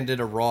got handed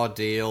a raw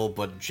deal,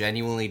 but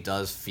genuinely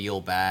does feel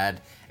bad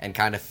and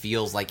kind of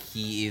feels like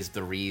he is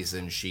the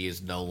reason she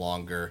is no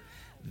longer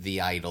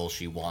the idol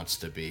she wants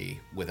to be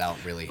without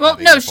really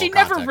having no, the she full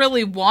never context.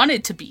 really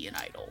wanted to be an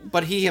idol.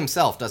 But he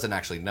himself doesn't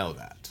actually know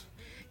that.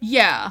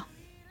 Yeah.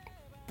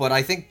 But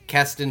I think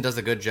Keston does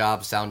a good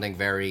job sounding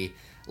very,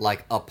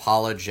 like,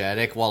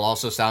 apologetic while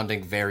also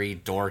sounding very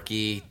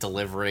dorky,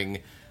 delivering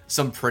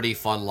some pretty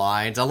fun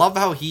lines. I love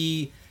how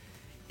he,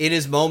 in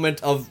his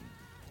moment of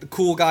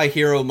cool guy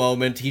hero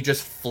moment, he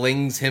just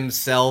flings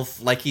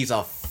himself like he's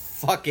a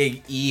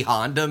fucking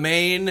E-Honda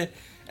main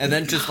and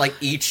then just, like,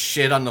 eats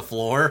shit on the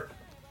floor.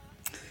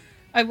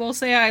 I will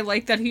say I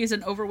like that he is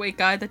an overweight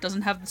guy that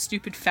doesn't have the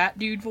stupid fat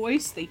dude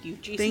voice. Thank you,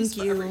 Jesus.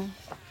 thank you.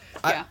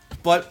 Yeah.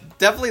 But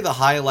definitely the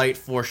highlight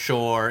for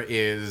sure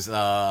is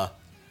the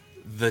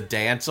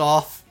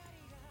dance-off.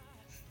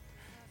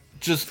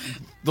 Just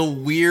the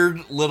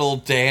weird little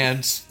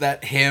dance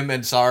that him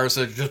and Cyrus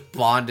are just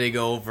bonding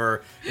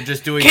over and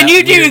just doing Can that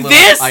you weird do little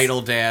this?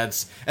 idol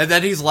dance. And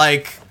then he's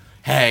like,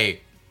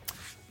 hey,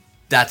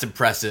 that's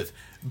impressive.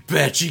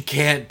 Bet you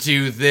can't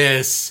do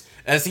this.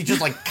 As he just,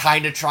 like,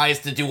 kind of tries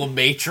to do a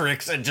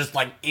Matrix and just,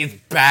 like, his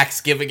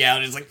back's giving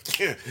out. He's like,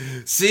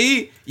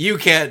 see? You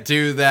can't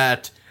do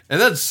that.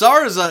 And then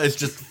Sarza is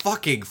just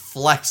fucking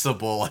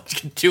flexible and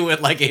can do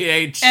it like it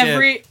ain't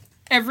shit.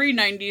 Every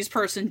 90s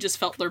person just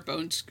felt their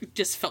bones,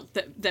 just felt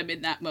them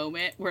in that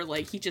moment where,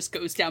 like, he just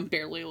goes down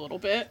barely a little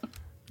bit.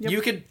 Yep.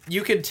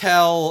 You can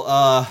tell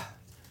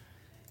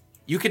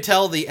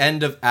the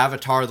end of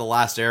Avatar The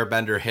Last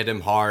Airbender hit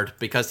him hard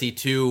because he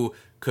too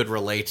could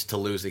relate to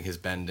losing his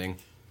bending.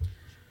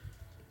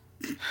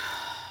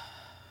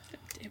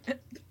 Damn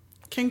it.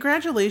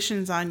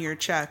 Congratulations on your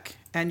check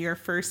and your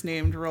first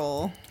named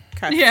role,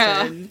 Keston.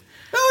 Yeah. No, he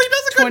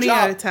does a good 20 job.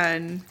 out of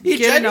 10. He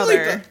Get genuinely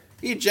another.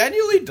 he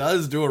genuinely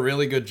does do a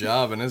really good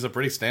job and is a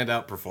pretty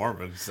standout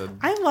performance. And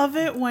I love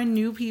it when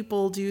new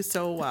people do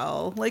so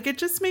well. Like, it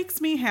just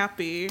makes me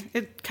happy.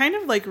 It kind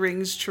of, like,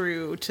 rings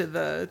true to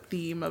the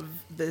theme of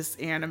this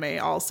anime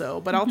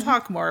also, but I'll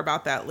talk more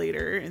about that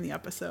later in the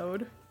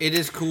episode. it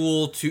is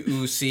cool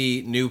to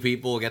see new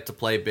people get to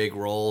play big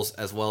roles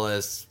as well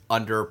as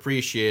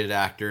underappreciated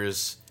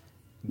actors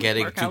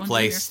getting Mark to Allen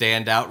play Jr.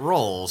 standout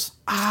roles.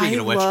 Speaking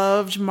I of which,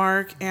 loved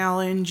Mark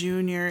Allen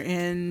Jr.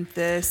 in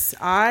this.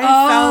 I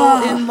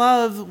fell in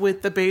love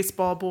with the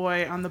baseball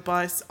boy on the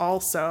bus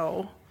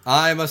also.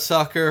 I'm a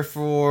sucker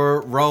for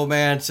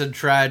romance and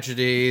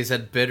tragedies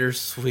and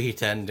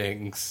bittersweet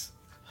endings.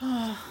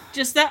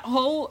 Just that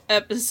whole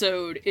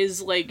episode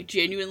is, like,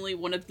 genuinely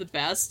one of the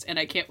best, and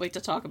I can't wait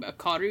to talk about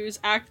Karu's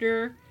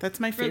actor. That's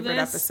my favorite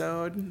this.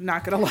 episode,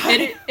 not gonna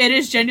lie. It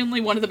is genuinely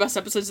one of the best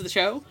episodes of the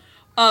show.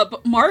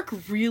 But Mark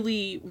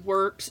really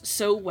works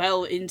so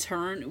well in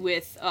turn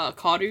with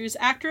Karu's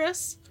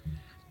actress.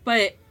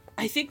 But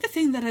I think the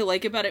thing that I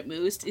like about it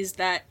most is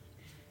that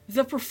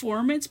the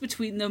performance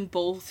between them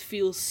both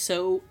feels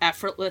so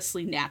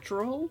effortlessly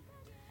natural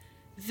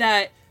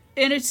that,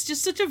 and it's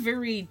just such a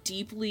very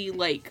deeply,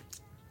 like,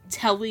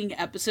 telling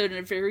episode and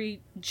a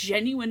very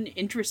genuine,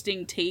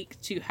 interesting take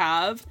to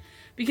have,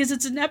 because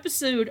it's an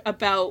episode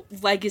about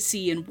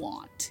legacy and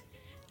want,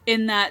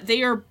 in that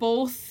they are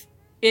both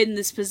in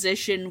this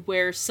position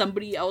where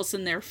somebody else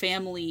in their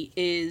family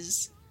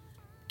is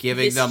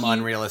Giving them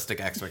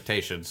unrealistic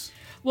expectations.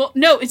 well,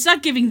 no, it's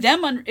not giving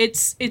them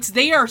it's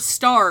they are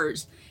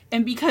stars,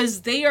 and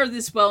because they are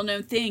this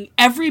well-known thing,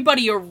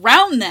 everybody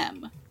around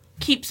them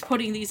keeps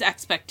putting these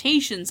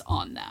expectations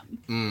on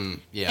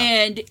them. Yeah.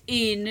 And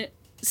in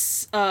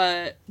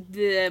let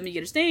me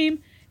get his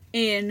name.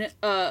 In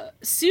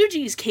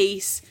Suji's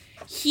case,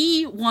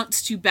 he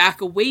wants to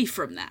back away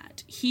from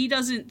that. He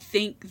doesn't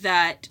think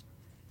that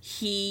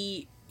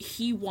he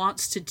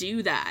wants to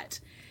do that.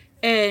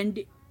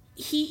 And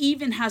he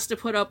even has to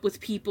put up with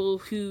people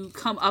who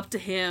come up to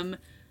him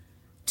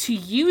to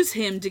use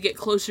him to get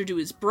closer to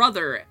his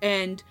brother.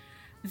 And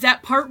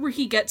that part where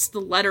he gets the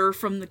letter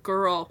from the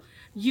girl,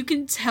 you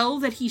can tell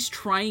that he's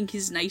trying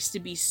his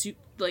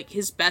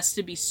his best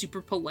to be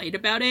super polite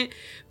about it,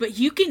 but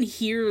you can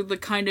hear the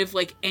kind of,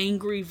 like,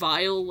 angry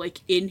vial, like,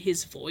 in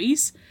his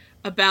voice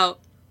about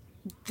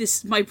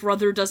this, my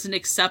brother doesn't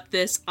accept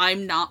this,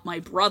 I'm not my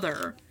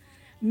brother.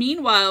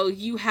 Meanwhile,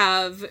 you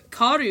have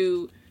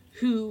Karu,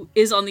 who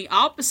is on the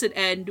opposite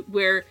end,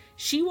 where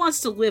she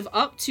wants to live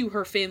up to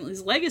her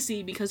family's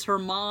legacy because her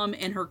mom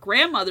and her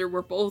grandmother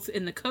were both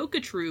in the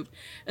Koka troupe,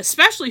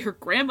 especially her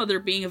grandmother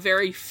being a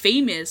very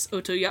famous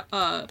musume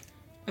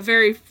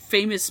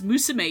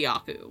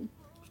yaku.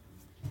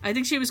 I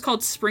think she was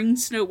called Spring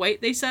Snow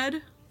White, they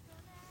said.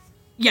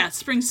 Yeah,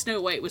 Spring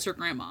Snow White was her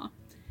grandma.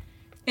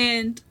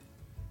 And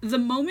the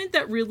moment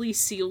that really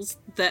seals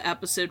the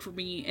episode for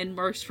me and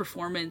Mark's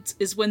performance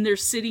is when they're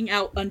sitting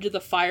out under the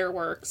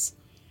fireworks.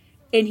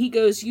 And he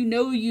goes,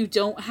 you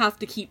don't have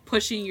to keep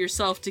pushing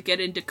yourself to get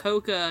into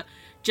Koka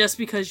just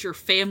because your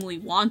family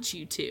wants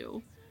you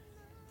to.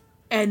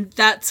 And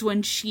that's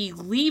when she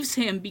leaves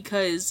him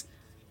because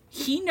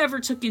he never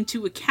took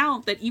into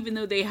account that even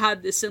though they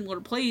had this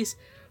similar place,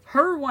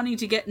 her wanting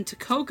to get into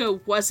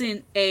Coco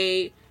wasn't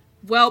a,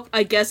 well,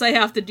 I guess I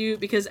have to do it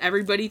because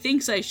everybody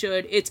thinks I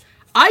should. It's,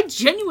 I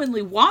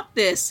genuinely want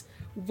this.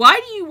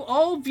 Why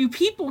do you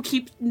people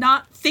keep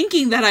not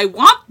thinking that I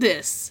want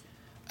this?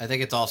 I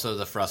think it's also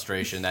the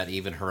frustration that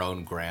even her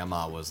own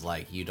grandma was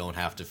like, you don't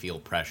have to feel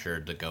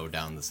pressured to go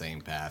down the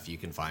same path. You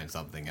can find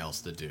something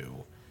else to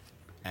do.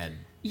 And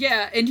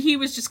yeah, and he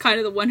was just kind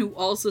of the one who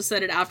also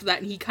said it after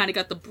that, and he kind of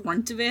got the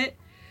brunt of it.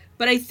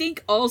 But I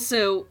think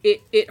also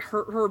it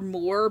hurt her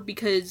more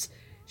because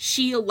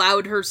she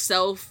allowed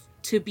herself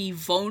to be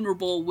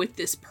vulnerable with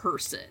this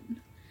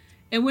person.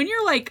 And when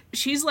you're like,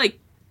 she's like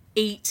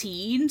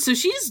 18, so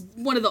she's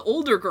one of the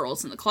older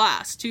girls in the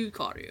class too,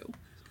 Karu.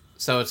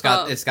 So it's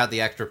got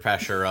the extra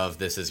pressure of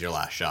this is your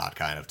last shot,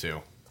 kind of,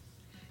 too.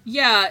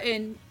 Yeah,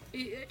 and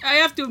I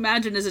have to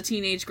imagine as a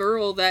teenage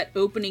girl that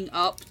opening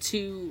up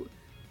to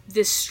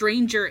this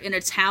stranger in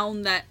a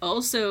town that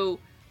also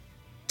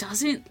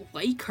doesn't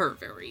like her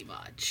very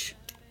much.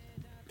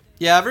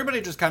 Yeah, everybody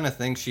just kind of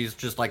thinks she's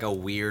just like a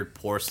weird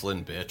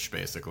porcelain bitch,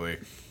 basically.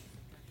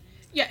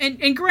 Yeah,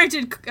 and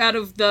granted, out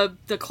of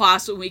the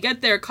class when we get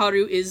there,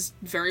 Karu is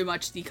very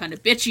much the kind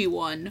of bitchy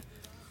one.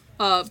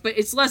 But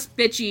it's less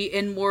bitchy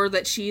and more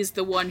that she's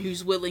the one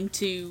who's willing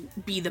to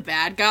be the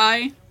bad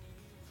guy.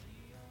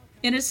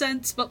 In a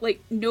sense, but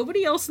like,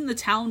 nobody else in the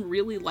town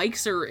really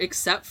likes her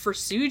except for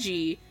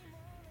Suji.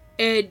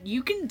 And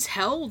you can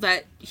tell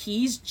that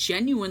he's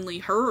genuinely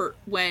hurt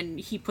when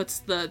he puts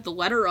the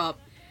letter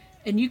up.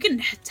 And you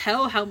can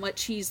tell how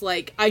much he's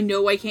like, I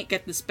know I can't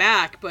get this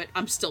back, but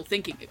I'm still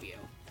thinking of you.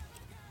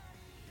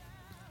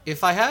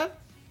 If I had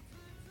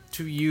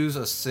to use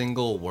a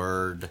single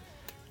word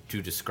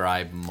to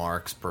describe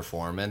Mark's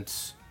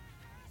performance,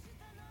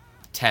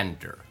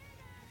 tender.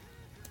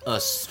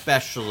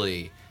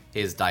 Especially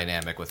his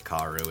dynamic with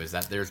Karu is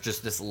that there's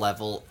just this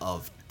level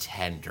of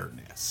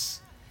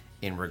tenderness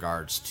in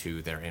regards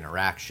to their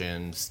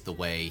interactions, the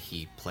way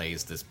he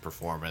plays this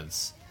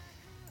performance.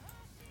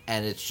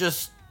 And it's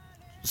just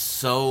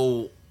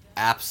so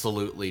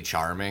absolutely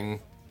charming.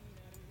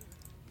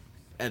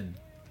 And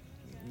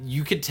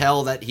you could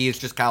tell that he is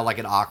just kind of like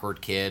an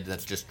awkward kid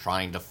that's just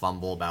trying to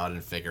fumble about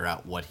and figure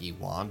out what he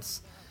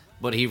wants.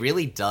 But he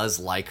really does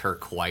like her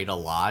quite a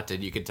lot,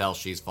 and you can tell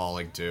she's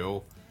falling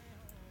too.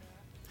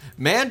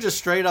 Man just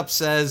straight up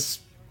says,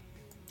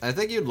 I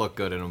think you'd look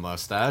good in a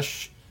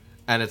mustache.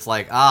 And it's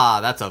like,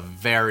 that's a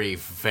very,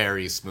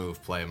 very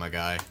smooth play, my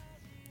guy.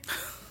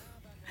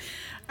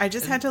 I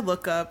just had to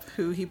look up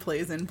who he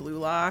plays in Blue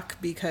Lock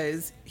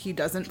because he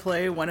doesn't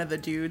play one of the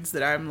dudes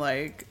that I'm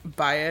like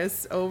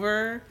biased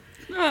over.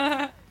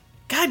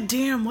 God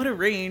damn, what a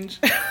range.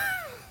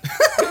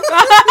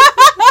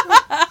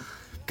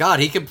 God,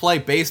 he can play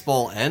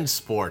baseball and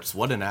sports.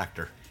 What an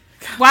actor.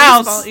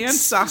 Wow. Baseball and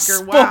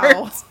soccer,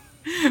 wow.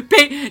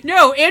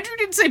 No, Andrew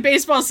didn't say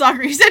baseball and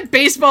soccer. He said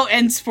baseball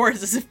and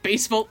sports as if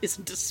baseball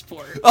isn't a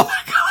sport. Oh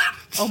my god.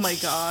 Oh my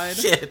god.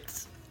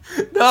 Shit.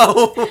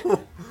 No.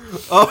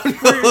 Oh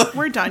no.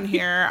 We're done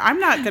here. I'm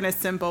not gonna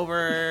simp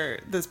over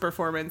this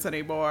performance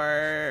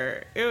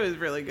anymore. It was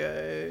really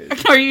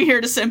good. Are you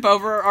here to simp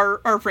over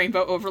our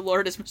rainbow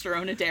overlord as Mr.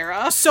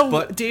 Onodera?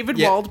 So David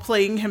Wald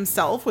playing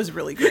himself was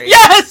really great.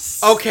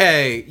 Yes!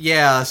 Okay,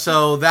 yeah,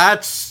 so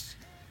that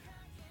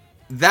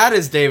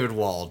is David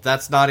Wald.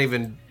 That's not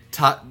even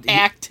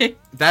acting.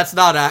 That's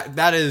not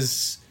that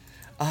is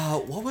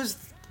what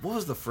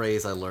was the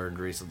phrase I learned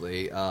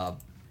recently?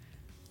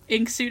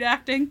 Ink suit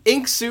acting?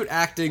 Ink suit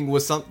acting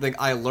was something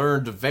I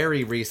learned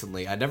very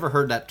recently. I never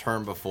heard that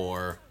term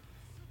before.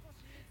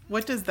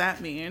 What does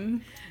that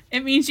mean?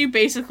 It means you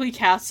basically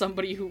cast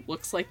somebody who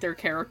looks like their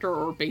character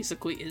or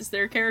basically is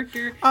their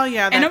character. Oh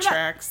yeah, that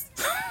tracks.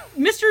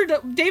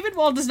 David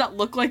Wald does not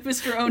look like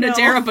Mr.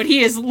 Onodera, but he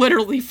is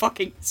literally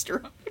fucking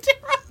Mr.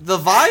 Onodera. The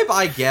vibe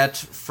I get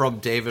from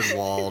David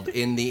Wald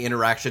in the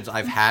interactions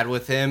I've had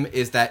with him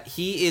is that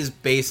he is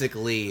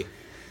basically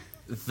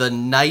the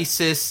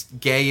nicest,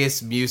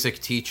 gayest music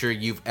teacher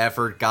you've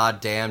ever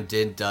goddamn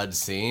did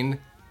seen.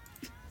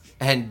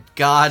 And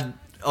God,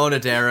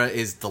 Onodera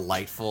is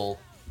delightful.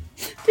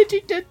 Did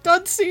you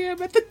see him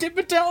at the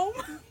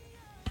Dimmadome?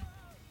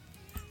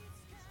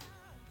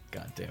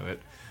 God damn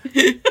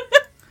it.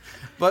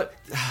 But,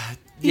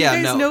 yeah,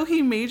 you guys know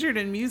he majored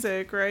in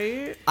music,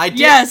 right? I did.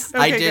 Yes!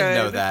 I Okay, did good.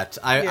 know that.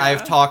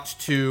 I've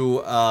talked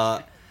to,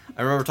 I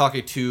remember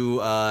talking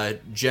to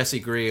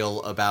Jessie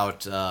Greel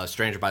about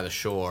Stranger by the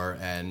Shore,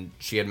 and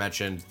she had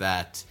mentioned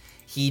that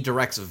he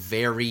directs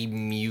very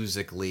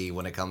musically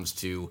when it comes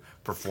to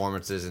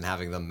performances and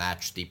having them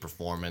match the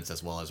performance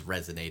as well as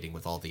resonating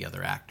with all the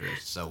other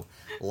actors. So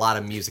a lot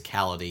of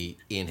musicality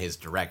in his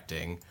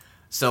directing.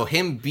 So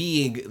him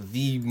being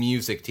the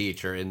music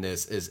teacher in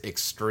this is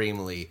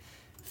extremely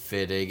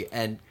fitting.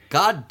 And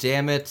god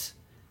damn it,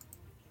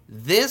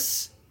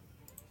 this,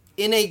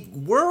 in a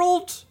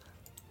world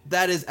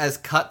that is as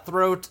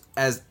cutthroat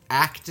as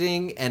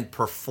acting and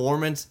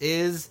performance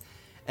is,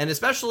 and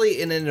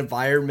especially in an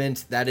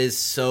environment that is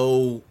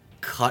so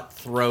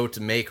cutthroat,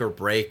 make or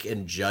break,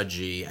 and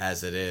judgy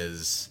as it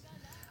is.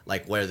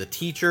 Like, where the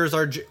teachers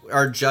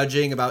are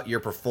judging about your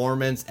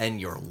performance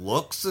and your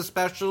looks,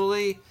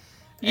 especially.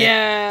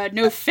 Yeah,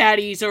 no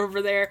fatties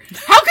over there.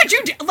 How could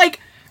you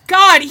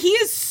God, he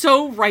is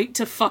so right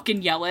to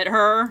fucking yell at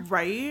her.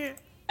 Right?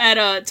 At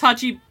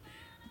Tachi.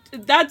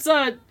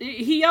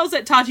 He yells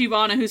at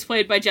Tachibana, who's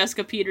played by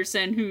Jessica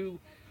Peterson, who,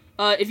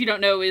 if you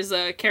don't know, is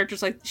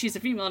characters like, she's a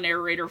female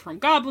narrator from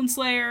Goblin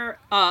Slayer,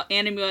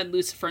 Anima and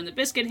Lucifer and the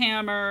Biscuit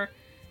Hammer,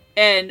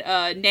 and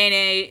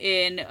Nene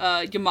in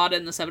Yamada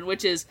and the Seven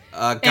Witches.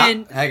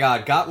 Hang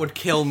on, God would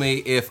kill me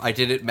if I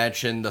didn't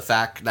mention the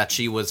fact that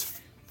she was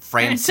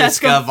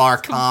Francisca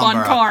von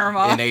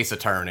Karma in Ace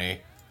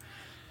Attorney.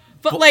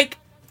 But like,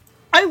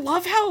 I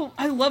love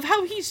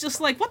how he's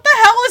just like, what the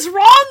hell is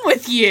wrong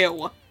with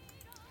you?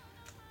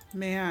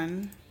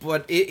 Man.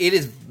 But it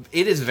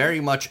is very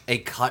much a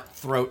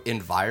cutthroat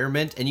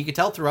environment, and you can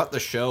tell throughout the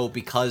show,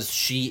 because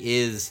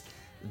she is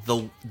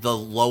the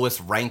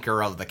lowest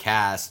ranker of the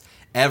cast.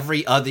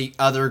 Every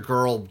other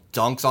girl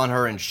dunks on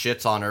her and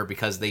shits on her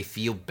because they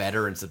feel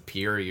better and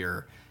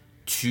superior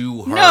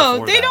to her.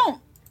 No,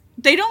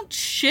 they don't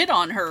shit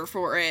on her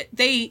for it.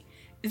 They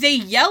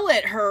yell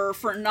at her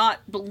for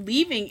not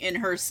believing in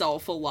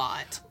herself a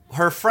lot.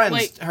 Her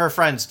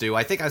friends do.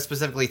 I think I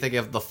specifically think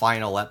of the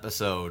final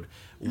episode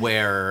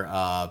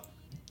where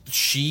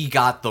she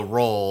got the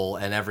role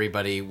and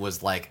everybody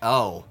was like,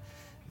 "Oh,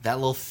 that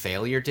little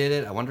failure did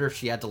it. I wonder if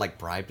she had to like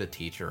bribe the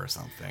teacher or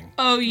something."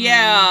 Oh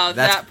yeah,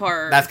 that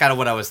part. That's kind of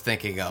what I was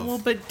thinking of. Well,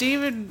 but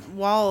David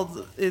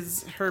Wald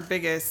is her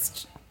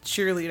biggest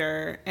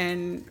cheerleader,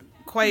 and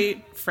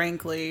quite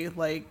frankly,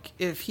 like,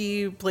 if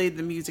he played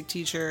the music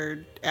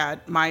teacher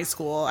at my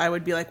school, I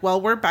would be like, well,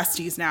 we're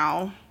besties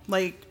now.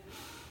 Like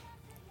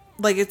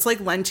it's like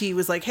Lenti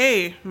was like,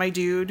 hey, my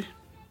dude,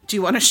 do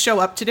you want to show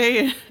up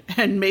today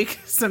and make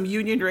some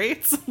union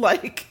rates?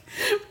 Like,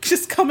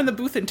 just come in the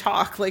booth and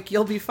talk. Like,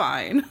 you'll be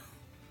fine.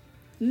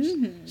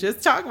 Mm-hmm.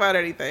 Just talk about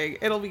anything.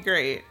 It'll be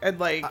great. And,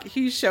 like,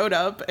 he showed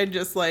up and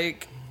just,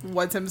 like,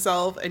 was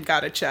himself and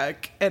got a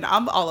check. And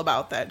I'm all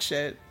about that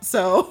shit.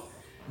 So...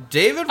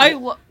 David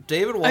Wald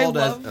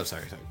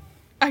sorry.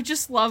 I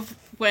just love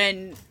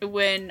when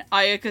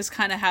Ayaka's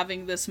kind of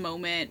having this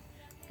moment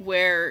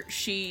where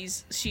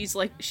she's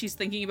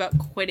thinking about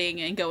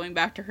quitting and going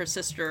back to her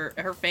sister,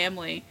 her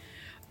family.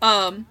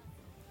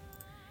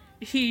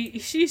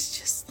 He's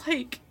just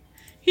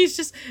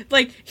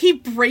like he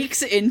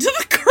breaks into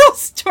the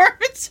girls'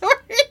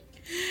 dormitory,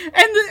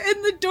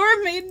 and the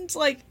dorm maiden's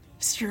like,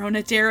 Mr.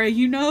 Onodera,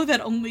 you know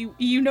that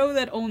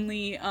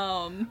only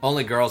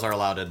girls are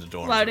allowed in the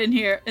dorms. Allowed in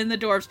here in the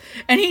dorms,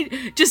 and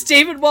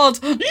David Wald.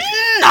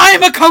 I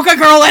am a Coca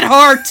girl at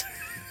heart.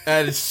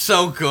 And it's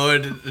so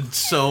good, it's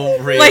so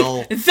real.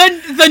 Like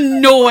the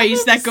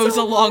noise that goes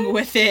along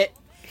with it.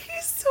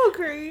 He's so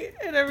great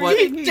at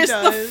everything he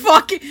does.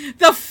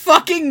 The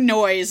fucking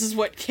noise is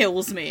what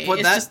kills me. But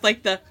it's just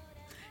like the.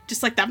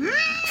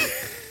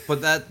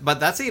 But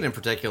that scene in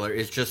particular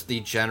is just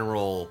the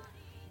general.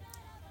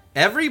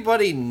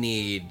 Everybody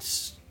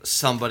needs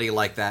somebody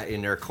like that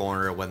in their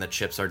corner when the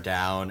chips are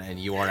down and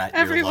you are at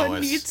your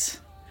lowest.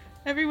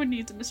 Everyone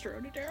needs a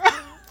Mr. Onodera.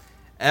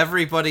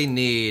 Everybody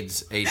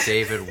needs a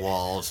David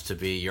Walls to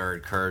be your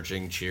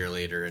encouraging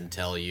cheerleader and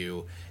tell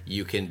you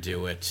can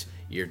do it.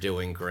 You're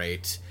doing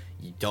great.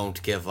 You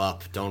don't give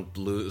up. Don't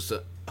lose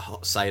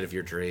sight of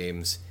your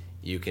dreams.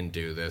 You can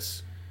do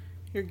this.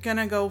 You're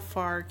gonna go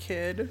far,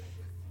 kid.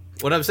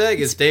 What I'm saying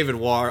is, David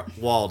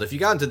Wald, if you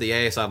got into the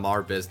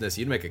ASMR business,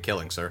 you'd make a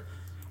killing, sir.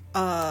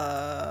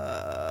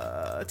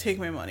 Take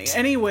my money.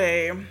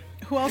 Anyway,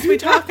 who else are we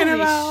talking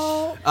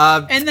about?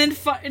 And then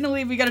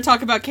finally, we gotta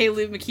talk about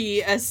Kaylee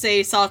McKee as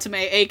Sei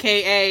Satame,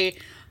 a.k.a.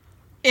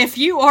 if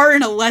you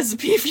aren't a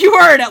lesbian, if you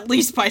aren't at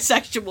least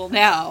bisexual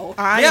now.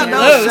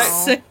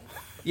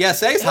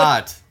 Sei's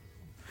hot.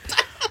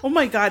 Oh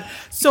my god.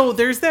 So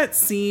there's that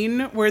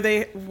scene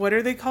where what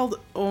are they called?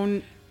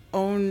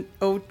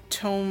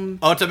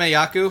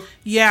 Otomeyaku?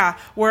 Yeah,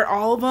 where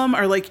all of them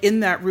are like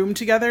in that room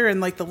together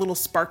and like the little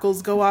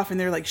sparkles go off and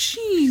they're like,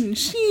 sheen.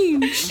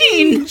 And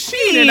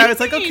I was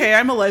like, okay,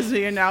 I'm a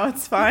lesbian now,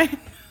 it's fine.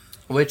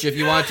 Which, if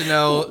you want to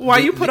know... Why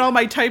you put all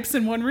my types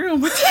in one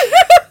room?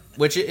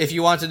 Which, if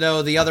you want to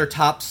know, the other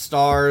top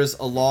stars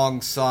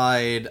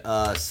alongside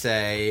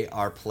Sei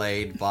are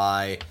played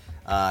by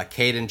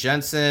Kaden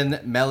Jensen,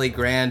 Melly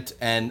Grant,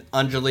 and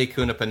Anjali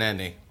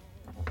Kunapaneni.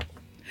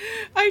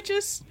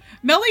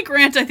 Melly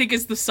Grant, I think,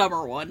 is the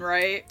summer one,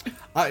 right?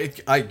 I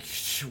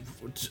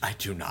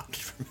do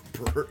not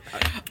remember.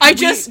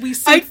 We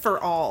sing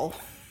for all.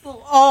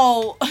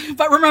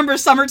 But remember,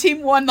 Summer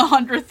Team won the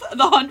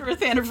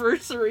 100th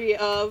anniversary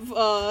of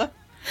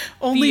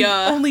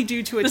only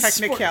due to a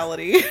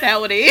technicality.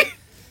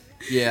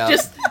 Yeah.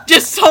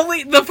 Just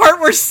only the part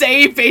where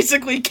Sei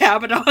basically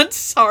cabinons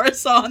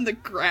Sarasa on the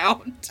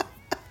ground.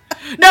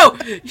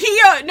 She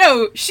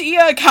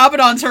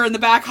cabinons her in the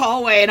back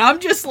hallway, and I'm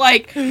just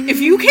like, if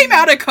you came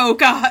out of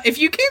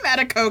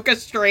Coca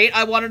straight,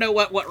 I want to know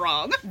what went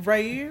wrong.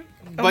 Right?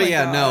 But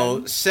yeah, God.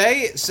 no,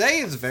 Sei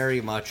is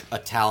very much a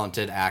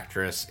talented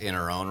actress in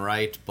her own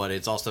right, but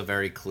it's also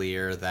very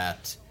clear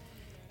that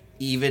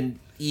even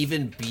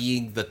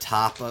being the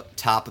top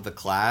of the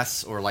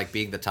class, or like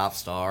being the top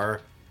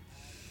star,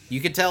 you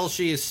can tell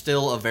she is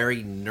still a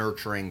very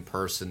nurturing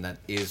person that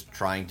is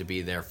trying to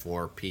be there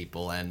for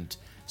people, and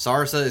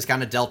Sarasa is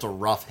kind of dealt a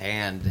rough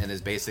hand and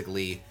is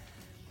basically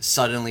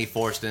suddenly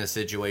forced in a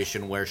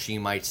situation where she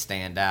might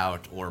stand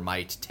out or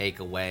might take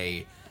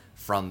away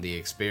from the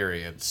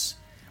experience,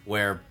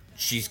 where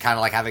she's kind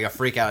of like having a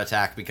freak out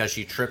attack because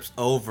she trips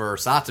over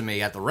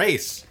Satami at the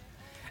race,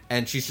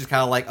 and she's just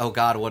kind of like, oh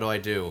god, what do I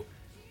do?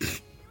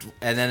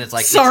 And then it's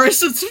like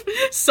Saras's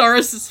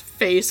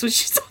face when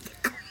she's on the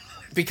ground.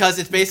 Because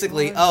it's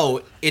basically,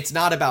 it's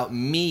not about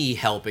me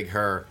helping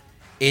her,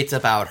 it's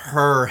about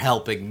her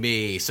helping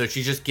me. So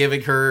she's just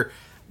giving her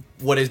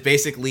what is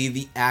basically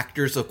the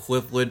actor's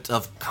equivalent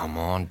of, come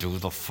on, do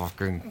the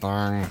fucking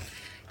thing.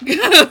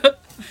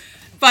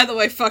 By the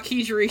way, fuck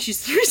Hijiri,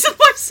 she's the reason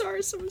why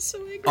Sarasa was so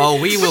angry. Oh,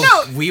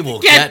 we will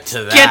get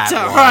to that. Get to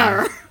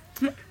her.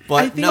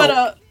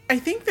 But I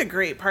think the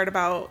great part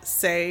about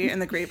Sei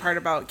and the great part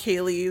about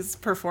Kaylee's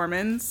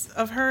performance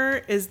of her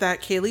is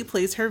that Kaylee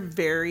plays her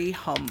very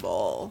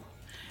humble.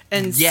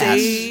 And yes.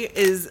 Sei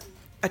is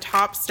a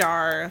top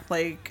star,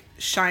 like,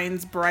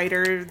 shines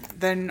brighter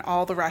than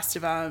all the rest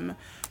of them.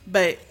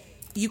 But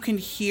you can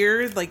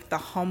hear, like, the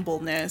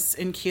humbleness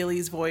in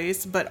Kaylee's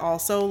voice, but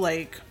also,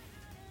 like,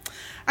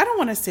 I don't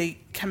want to say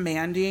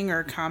commanding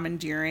or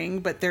commandeering,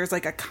 but there's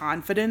like a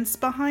confidence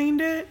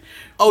behind it.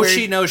 Oh,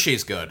 she knows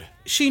she's good.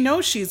 She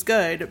knows she's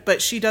good,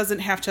 but she doesn't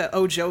have to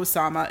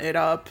Ojo-sama it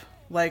up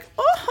like,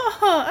 oh, ha,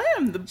 ha, I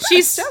am the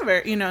best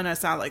ever. You know, no,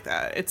 it's not like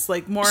that. It's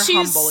like more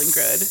humble and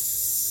good.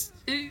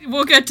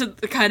 We'll get to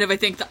kind of, I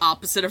think, the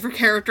opposite of her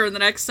character in the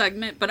next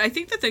segment, but I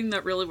think the thing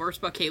that really works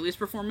about Kaylee's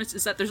performance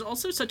is that there's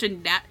also such a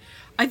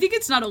I think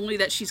it's not only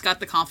that she's got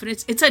the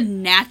confidence, it's a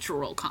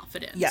natural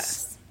confidence.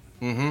 Yes.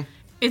 Mm-hmm.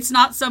 It's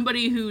not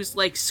somebody who's,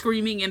 like,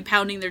 screaming and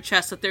pounding their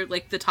chest that they're,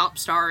 like, the top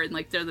star and,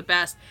 like, they're the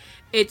best.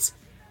 It's,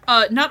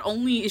 not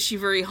only is she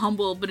very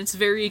humble, but it's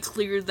very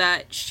clear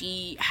that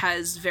she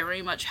has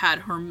very much had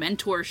her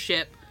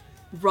mentorship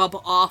rub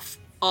off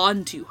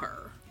onto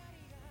her.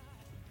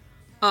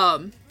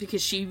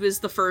 Because she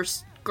was the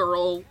first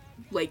girl,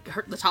 like,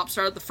 the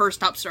first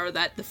top star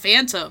that the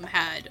Phantom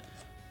had,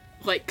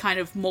 like, kind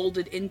of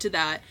molded into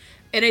that.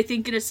 And I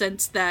think in a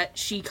sense that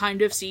she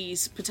kind of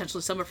sees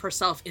potentially some of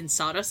herself in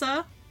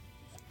Sarasa.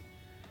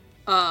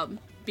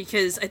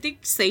 Because I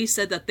think Sei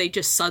said that they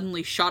just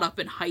suddenly shot up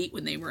in height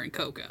when they were in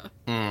Koga.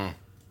 Mm.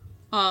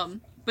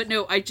 But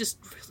no, I just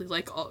really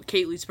like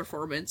Kaylee's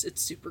performance. It's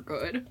super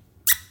good.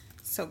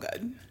 So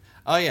good.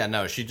 Oh yeah,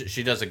 no,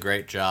 she does a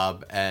great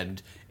job,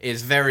 and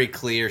it's very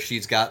clear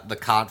she's got the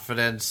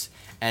confidence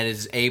and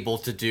is able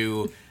to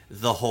do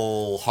the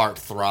whole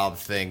heartthrob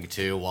thing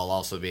too, while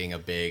also being a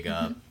big,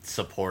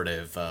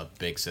 supportive,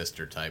 big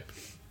sister type.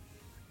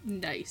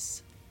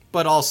 Nice.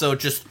 But also,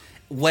 just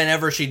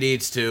whenever she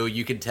needs to,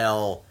 you can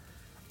tell,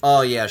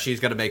 oh yeah, she's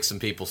gonna make some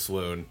people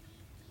swoon.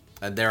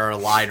 And there are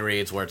line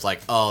reads where it's like,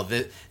 oh,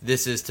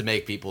 this is to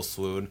make people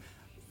swoon.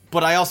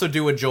 But I also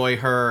do enjoy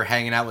her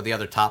hanging out with the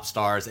other top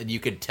stars, and you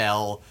can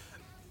tell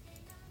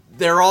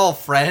they're all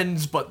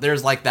friends, but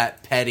there's like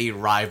that petty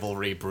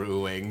rivalry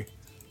brewing.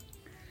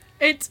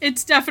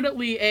 It's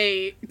definitely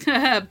a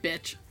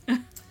bitch.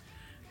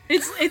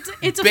 It's a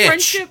bitch,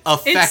 friendship.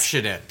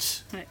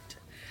 Affectionate.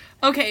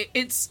 Okay,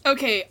 it's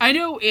okay. I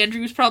know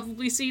Andrew's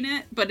probably seen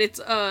it, but it's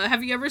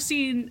have you ever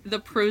seen the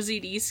Pro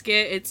ZD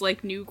skit? It's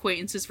like new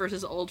acquaintances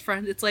versus old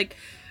friends. It's like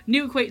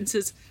new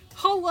acquaintances.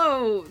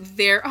 Hello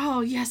there.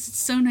 Oh yes, it's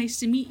so nice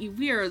to meet you.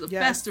 We are the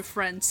best of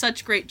friends.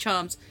 Such great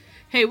chums.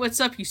 Hey,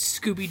 what's up, you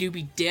Scooby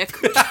Dooby dick?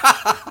 It's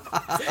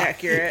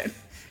accurate.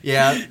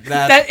 Yeah,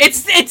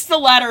 it's the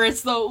latter.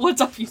 It's the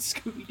what's up, you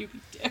Scooby Dooby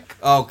dick.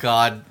 Oh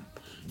God,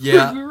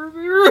 yeah. You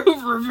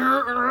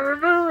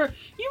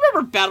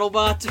remember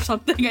BattleBots or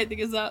something? I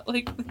think is that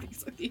like.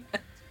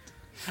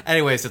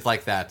 Anyways, it's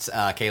like that.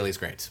 Kaylee's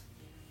great.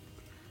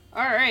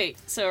 All right,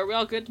 so are we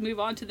all good to move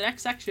on to the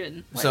next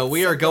section? So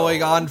we are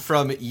going on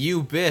from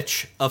you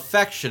bitch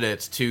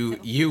affectionate to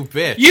you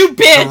bitch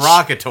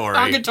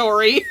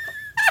derogatory.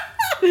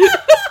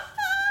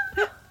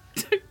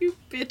 You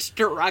bitch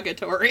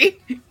derogatory.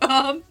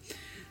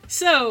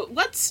 So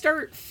let's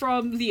start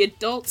from the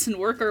adults and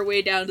work our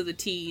way down to the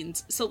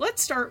teens. So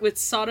let's start with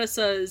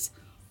Sarasa's,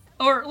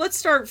 or let's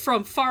start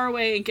from far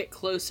away and get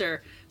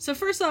closer. So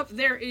first up,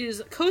 there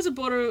is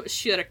Kozaburo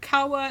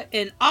Shirakawa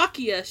and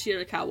Akiya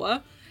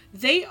Shirakawa.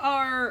 They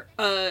are,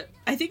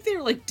 I think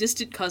they're like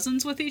distant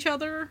cousins with each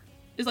other,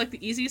 is like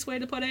the easiest way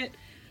to put it.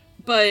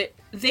 But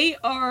they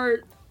are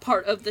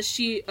part of the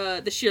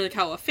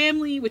Shirakawa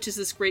family, which is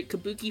this great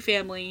Kabuki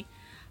family.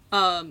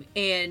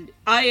 And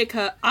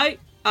Akaya,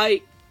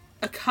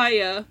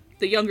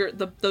 the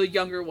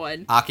younger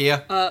one.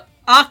 Akiya?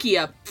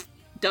 Akiya.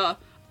 Duh.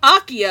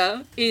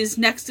 Akiya is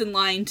next in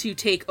line to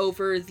take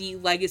over the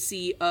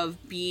legacy of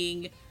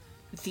being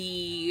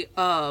the,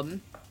 oh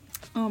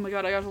my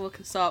god, I gotta look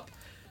this up.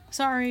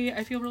 Sorry,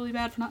 I feel really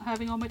bad for not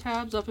having all my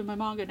tabs up in my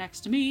manga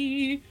next to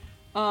me.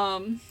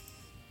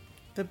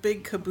 The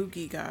big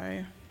kabuki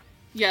guy.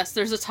 Yes,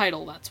 there's a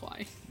title, that's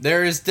why.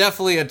 There is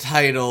definitely a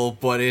title,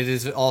 but it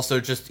is also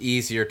just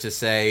easier to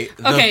say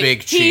the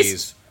big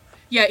cheese.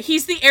 Yeah,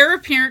 he's the heir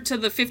apparent to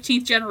the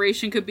 15th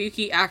generation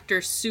kabuki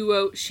actor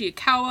Suo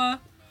Shikawa.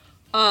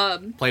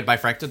 Played by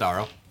Frank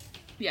Tadaro.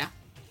 Yeah.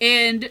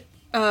 And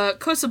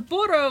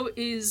Kosaburo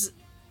is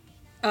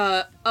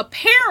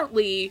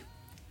apparently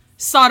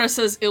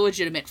Sarasa's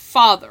illegitimate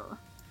father.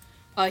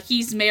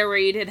 He's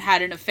married and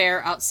had an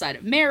affair outside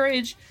of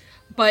marriage,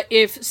 but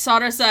if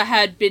Sarasa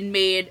had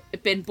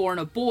been born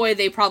a boy,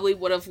 they probably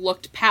would have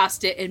looked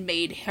past it and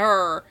made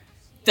her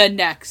the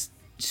next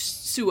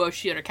Suo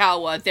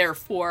Shirakawa,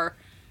 therefore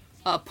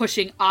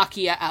pushing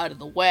Akiya out of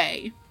the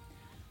way.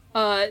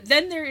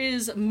 Then there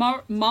is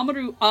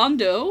Mamoru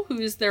Ando, who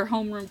is their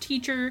homeroom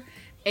teacher,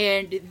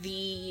 and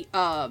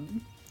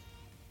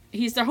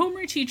he's their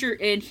homeroom teacher,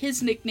 and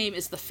his nickname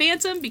is the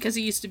Phantom, because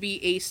he used to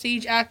be a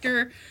stage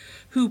actor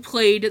who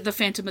played the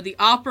Phantom of the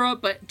Opera,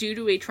 but due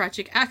to a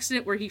tragic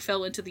accident where he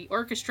fell into the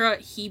orchestra,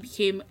 he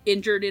became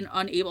injured and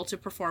unable to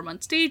perform on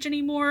stage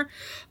anymore.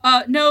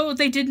 No,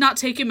 they did not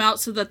take him out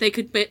so that they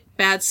could bit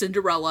Bad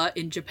Cinderella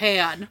in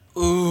Japan.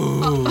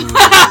 Ooh,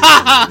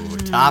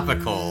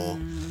 topical.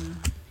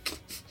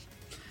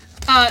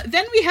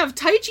 Then we have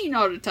Taiji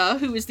Naruta,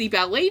 who is the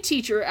ballet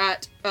teacher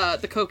at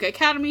the Koka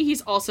Academy.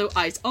 He's also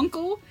Ai's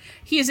uncle.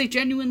 He is a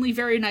genuinely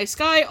very nice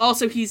guy.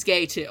 Also, he's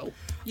gay, too.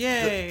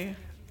 Yay.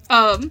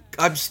 I'm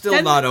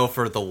still not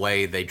over the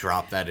way they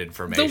drop that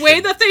information. The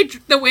way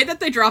that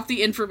they drop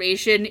the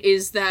information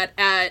is that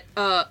at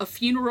a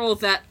funeral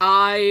that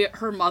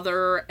her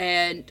mother,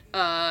 and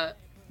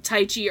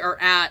Taichi are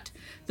at,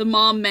 the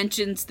mom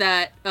mentions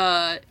that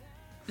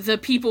the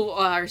people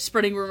are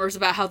spreading rumors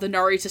about how the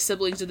Narita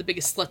siblings are the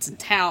biggest sluts in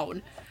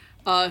town,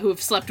 who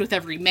have slept with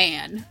every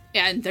man,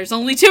 and there's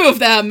only 2 of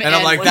them, and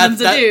I'm like, one of them's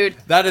a dude.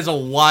 That is a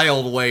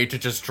wild way to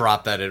just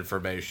drop that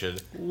information.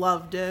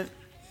 Loved it.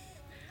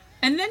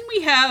 And then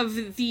we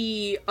have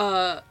the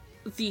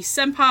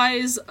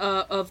senpais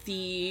of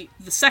the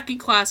second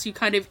class, who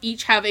kind of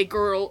each have a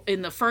girl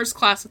in the first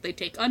class that they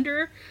take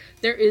under.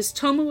 There is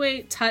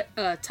Tomoe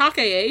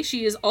Takae.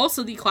 She is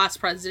also the class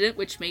president,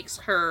 which makes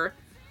her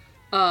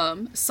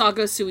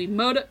Saga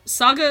Sugimoto's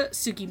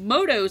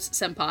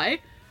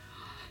senpai.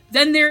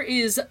 Then there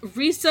is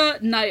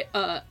Risa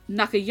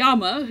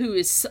Nakayama, who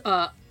is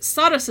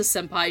Sarasa's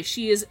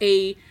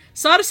senpai.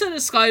 Sarasa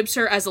describes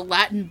her as a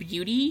Latin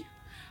beauty.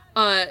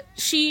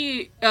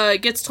 She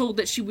gets told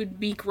that she would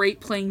be great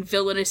playing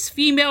villainous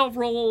female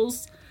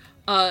roles,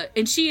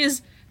 and she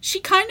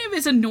kind of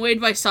is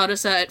annoyed by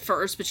Sarasa at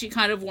first, but she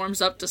kind of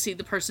warms up to see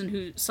the person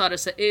who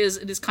Sarasa is.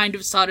 It is kind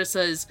of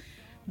Sarasa's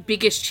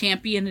biggest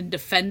champion and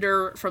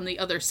defender from the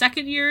other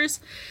second years.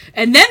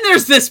 And then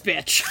there's this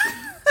bitch.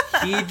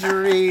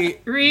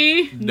 Hidori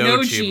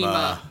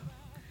Nojima.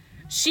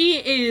 She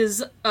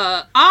is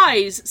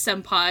Ai's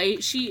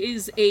senpai. She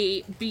is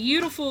a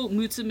beautiful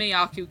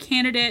Mutsumeyaku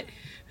candidate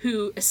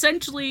who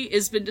essentially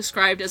has been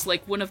described as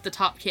like one of the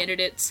top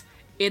candidates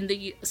in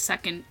the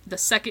second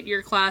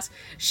year class.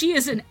 She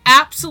is an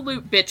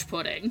absolute bitch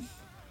pudding.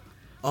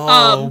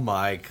 Oh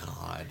my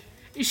god.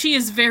 She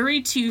is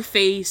very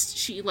two-faced.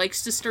 She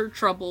likes to stir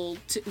trouble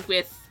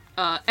with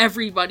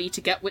everybody to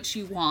get what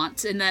she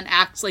wants, and then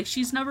acts like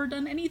she's never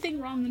done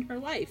anything wrong in her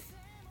life.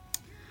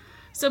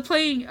 So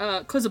playing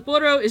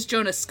Kozaburo is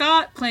Jonah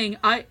Scott. Playing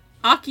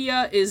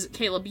Akiya is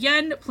Caleb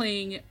Yen.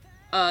 Playing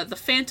the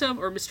Phantom,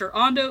 or Mr.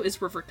 Ando,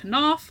 is River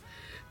Knopf.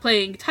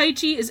 Playing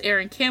Taichi is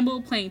Aaron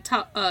Campbell. Playing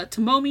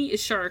Tomomi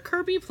is Shara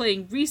Kirby.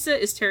 Playing Risa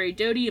is Terry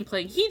Doty. And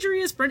playing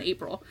Hidori is Brent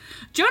April.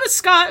 Jonah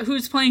Scott,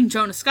 who's playing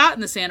Jonah Scott in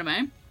this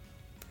anime,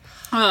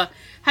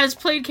 has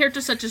played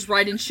characters such as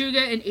Raiden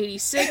Shuga in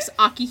 86,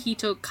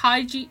 Akihito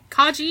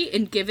Kaji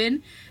in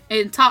Given,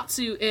 and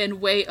Tatsu in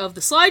Way of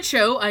the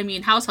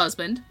Slideshow, House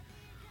Husband.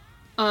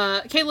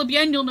 Caleb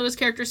Yen, you'll know his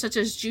characters such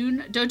as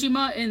Jun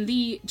Dojima in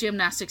The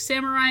Gymnastic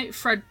Samurai,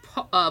 Fred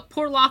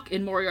Porlock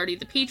in Moriarty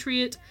the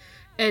Patriot,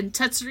 and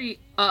Tetsuri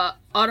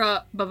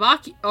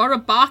Arabaki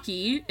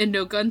in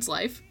No Guns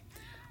Life.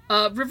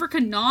 River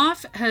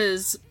Knopf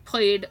has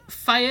played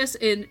Fias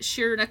in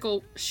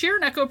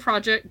Shiraneko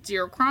Project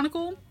Zero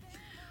Chronicle.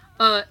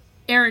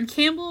 Aaron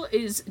Campbell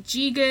is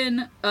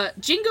Jingo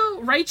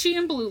Raichi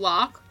in Blue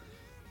Lock.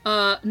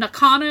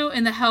 Nakano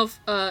in the Help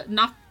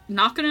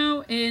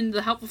Nakano in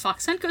The Help of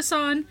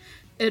Foxenko-san.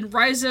 And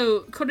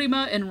Raizo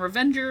Korima in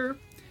Revenger.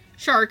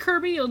 Shara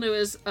Kirby, you'll know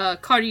as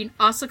Karin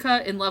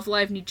Asaka in Love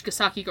Live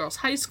Nijigasaki Girls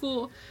High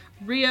School.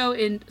 Ryo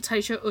in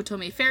Taisho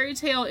Otome Fairy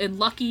Tale, and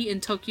Lucky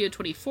in Tokyo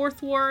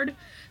 24th Ward.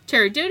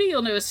 Terry Doty,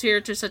 you'll know as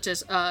characters such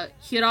as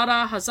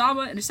Hirata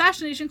Hazama in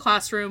Assassination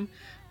Classroom,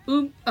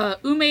 Ume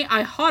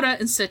Aihara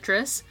in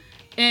Citrus,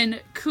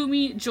 and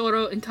Kumi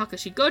Joro in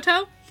Kakashi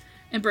Goto.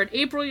 And Brent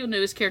April, you'll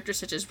know as characters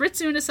such as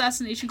Ritsu in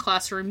Assassination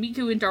Classroom,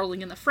 Miku in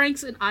Darling in the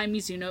Franxx, and Ai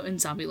Mizuno in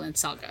Zombieland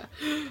Saga.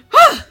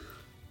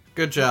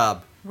 Good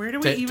job. Where do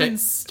we even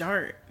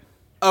start?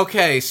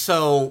 Okay,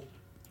 so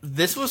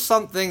this was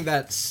something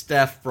that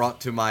Steph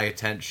brought to my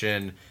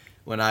attention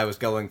when I was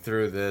going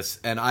through this,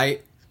 and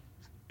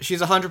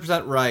she's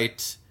 100%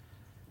 right.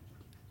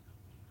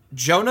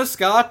 Jonah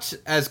Scott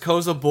as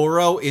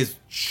Kozaburo is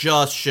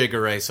just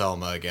Shigure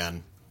Soma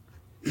again.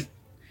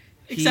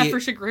 Except for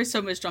Shigure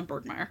Soma is John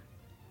Bergmeyer.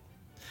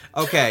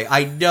 Okay,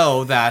 I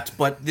know that,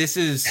 but this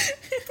is...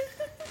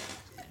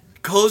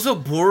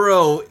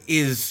 Kozaburo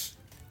is...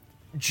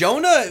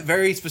 Jonah,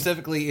 very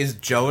specifically, is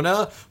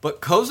Jonah,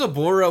 but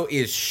Kozaburo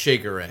is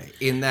Shigure,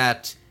 in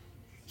that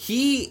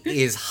he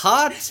is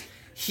hot,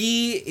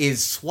 he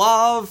is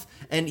suave,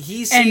 and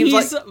he seems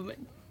like...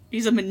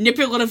 He's a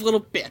manipulative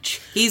little bitch.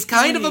 He's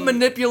kind of a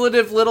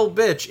manipulative little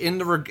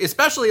bitch,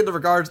 especially in the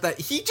regards that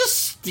he just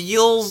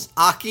steals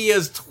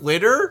Akia's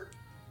Twitter.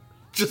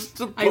 Just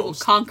to post. I will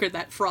conquer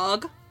that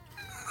frog.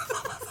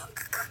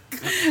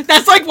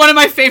 That's like one of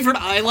my favorite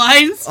eye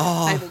lines.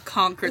 Oh. I will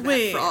conquer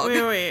that frog.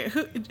 Wait.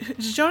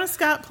 Is Jonah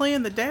Scott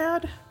playing the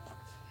dad?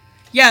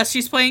 Yeah,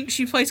 she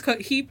plays.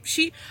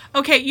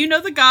 Okay, you know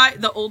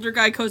the older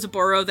guy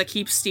Kozaburo that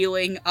keeps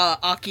stealing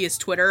Akia's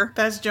Twitter.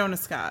 That's Jonah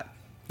Scott.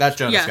 That's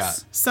Jonah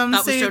Scott. Some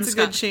say it's a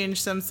good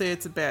change. Some say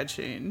it's a bad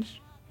change.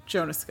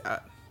 Jonah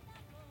Scott.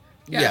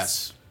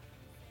 Yes.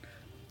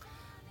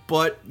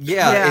 But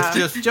it's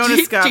just Jonah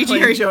Scott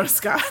playing Jonah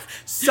Scott.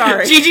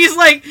 Sorry,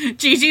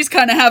 Gigi's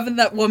kind of having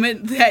that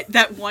woman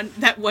that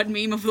one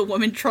meme of the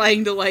woman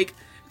trying to like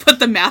put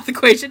the math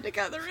equation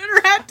together in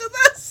her head to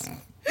this.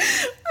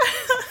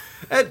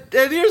 and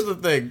here's the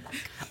thing,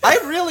 I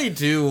really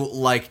do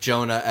like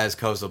Jonah as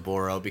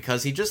Kozaburo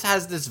because he just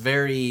has this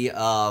very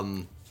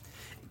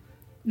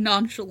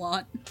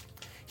nonchalant.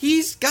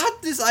 He's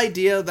got this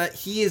idea that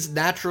he is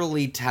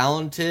naturally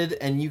talented,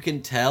 and you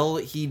can tell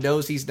he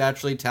knows he's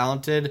naturally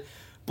talented,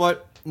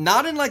 but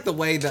not in, like, the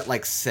way that,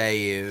 like,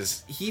 Sei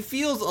is. He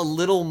feels a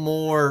little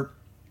more...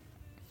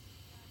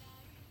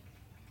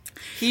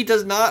 He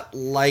does not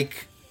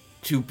like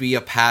to be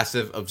a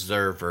passive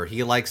observer.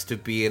 He likes to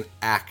be an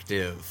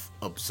active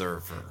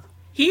observer.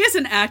 He is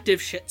an active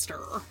shit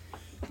stirrer.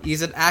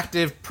 He's an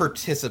active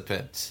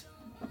participant.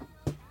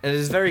 And it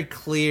is very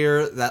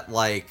clear that,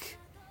 like...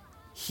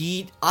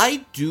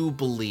 I do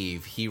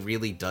believe he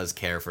really does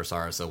care for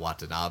Sarasa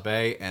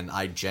Watanabe, and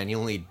I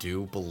genuinely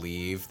do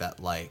believe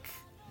that, like,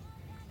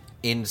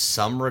 in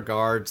some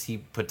regards, he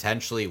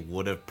potentially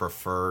would have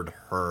preferred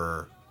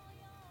her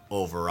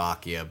over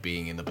Akia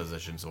being in the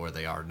positions where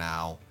they are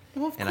now.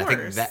 Well, of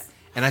course.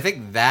 I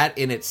think that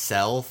in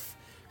itself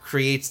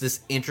creates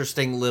this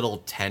interesting little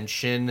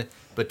tension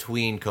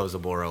between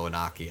Kozaburo and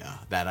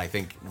Akia that I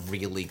think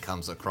really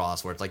comes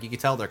across, where it's like you can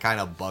tell they're kind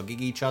of bugging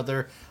each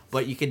other,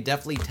 but you can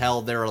definitely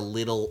tell they're a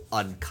little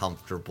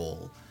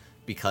uncomfortable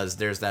because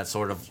there's that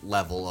sort of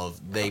level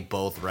of they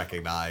both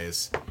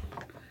recognize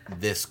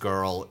this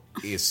girl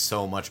is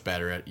so much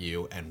better at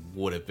you and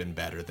would have been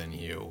better than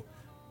you,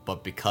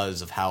 but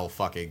because of how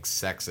fucking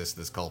sexist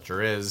this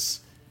culture is,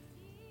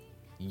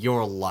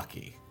 you're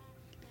lucky.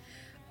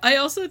 I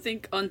also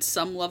think on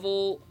some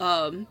level,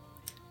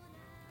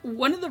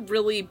 one of the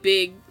really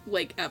big,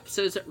 like,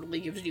 episodes that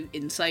really gives you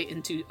insight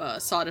into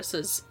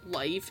Sadasa's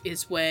life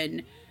is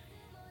when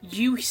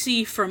you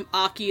see from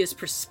Akia's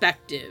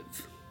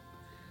perspective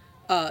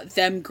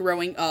them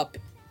growing up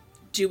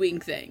doing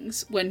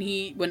things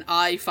when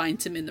I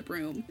finds him in the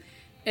room.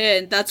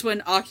 And that's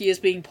when Aki is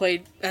being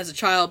played as a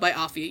child by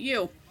Afia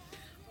Yu.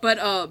 But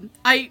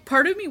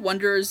part of me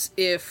wonders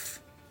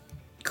if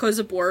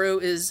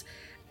Kozaburo is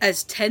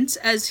as tense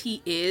as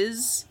he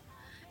is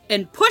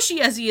and pushy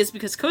as he is,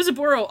 because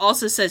Kozaburo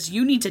also says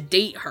you need to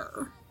date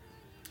her.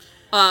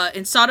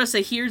 And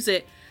Sadasa hears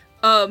it.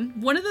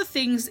 One of the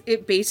things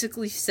it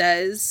basically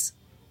says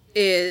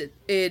in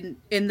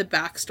the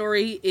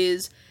backstory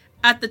is,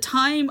 at the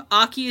time,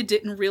 Akia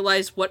didn't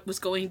realize what was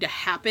going to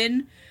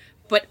happen,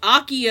 but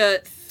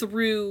Akia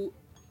threw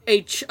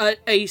a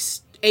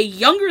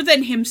younger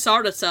than him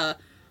Sadasa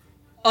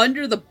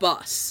under the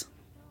bus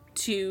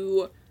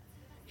to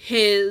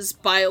his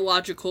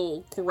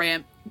biological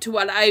to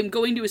what I'm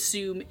going to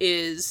assume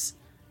is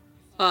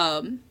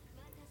not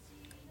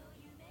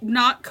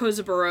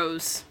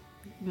Kozaburo's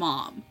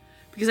mom.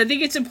 Because I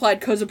think it's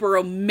implied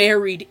Kozaburo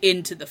married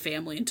into the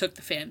family and took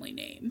the family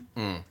name.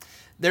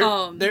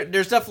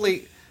 There's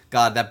definitely...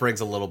 God, that brings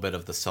a little bit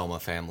of the Soma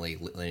family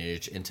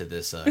lineage into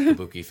this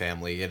Kabuki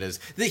family. It is...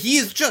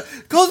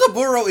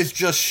 Kozaburo is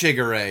just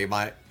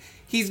Shigure.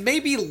 He's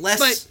maybe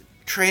less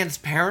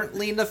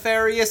transparently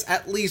nefarious,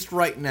 at least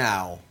right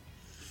now.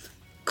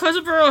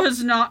 Kozaburo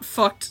has not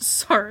fucked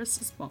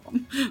Saras's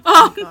mom.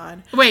 Oh,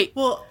 God. Wait.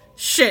 Well...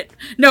 Shit.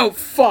 No,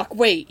 fuck,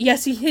 wait.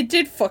 Yes, he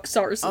did fuck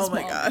Saras's mom. Oh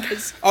my God.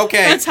 Okay.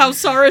 That's how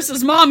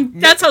Saras's mom...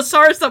 That's how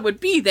Sarasa would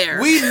be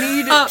there. We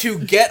need to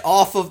get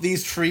off of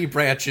these tree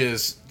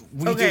branches.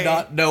 We do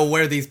not know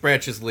where these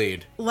branches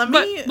lead.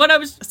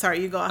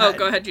 Sorry, you go ahead. Oh,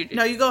 go ahead, Gigi.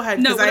 No, you go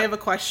ahead, because I have a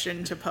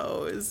question to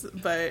pose,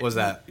 but... What's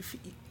that?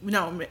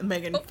 No,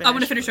 Megan, finish. I'm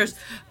gonna finish first.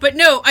 But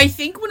no, I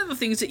think one of the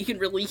things that you can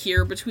really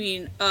hear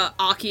between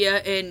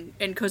Akia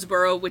and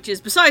Kozaburo, which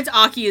is, besides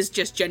Akia's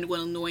just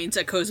genuine annoyance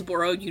at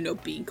Kozaburo,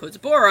 being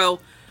Kozaburo,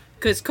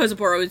 because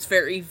Kozaburo is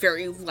very,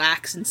 very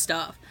lax and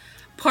stuff.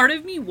 Part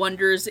of me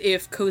wonders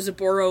if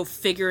Kozaburo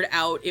figured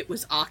out it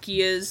was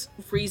Akia's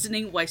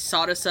reasoning why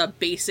Sarasa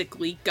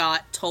basically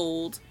got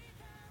told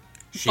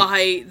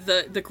by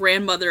the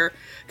grandmother.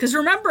 Because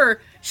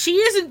remember, she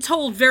isn't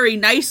told very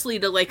nicely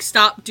to, like,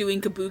 stop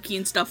doing kabuki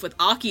and stuff with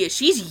Akiya.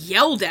 She's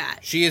yelled at.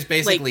 She is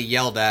basically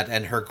yelled at,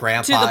 and her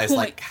grandpa is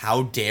like,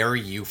 how dare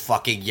you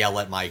fucking yell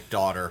at my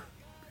daughter?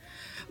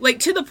 Like,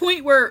 to the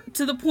point where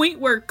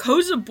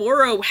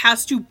Kozaburo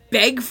has to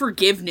beg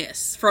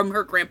forgiveness from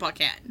her grandpa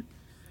Ken.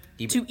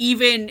 To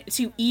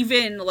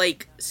even,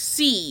 like,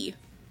 see,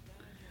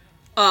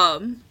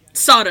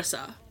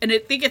 Sarasa. And I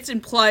think it's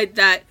implied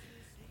that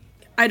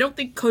I don't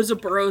think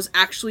Kozaburo's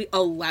actually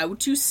allowed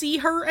to see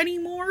her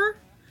anymore,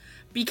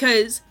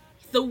 because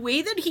the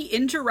way that he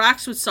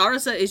interacts with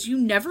Sarasa is you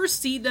never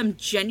see them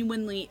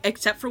genuinely,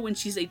 except for when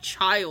she's a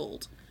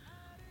child,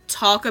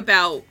 talk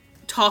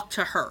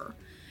to her.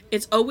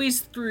 It's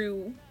always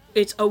through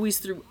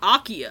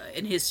Akiya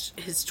and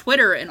his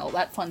Twitter and all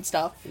that fun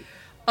stuff.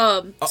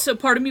 So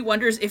part of me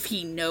wonders if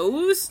he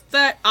knows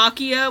that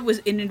Akiya was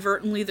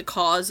inadvertently the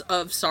cause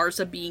of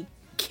Sarasa being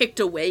kicked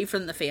away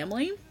from the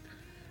family.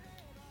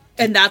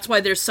 And that's why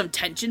there's some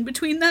tension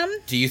between them.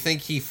 Do you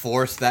think he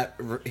pushed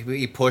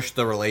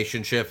the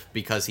relationship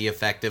because he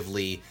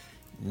effectively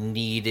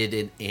needed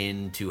an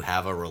in to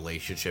have a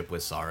relationship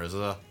with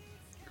Sarasa?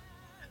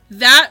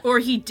 That, or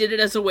he did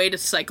it as a way to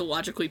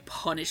psychologically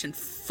punish and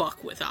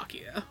fuck with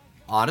Akiya.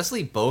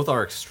 Honestly, both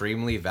are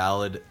extremely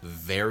valid,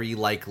 very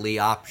likely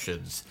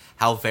options.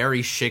 How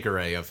very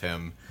Shigure of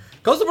him.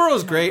 Kozaburo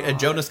is great, and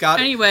Jonah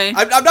Scott... Anyway.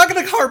 I'm not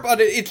going to harp on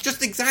it. It's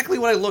just exactly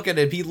when I look at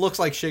him. He looks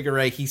like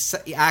Shigure,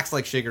 he acts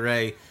like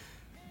Shigure,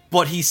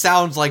 but he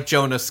sounds like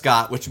Jonah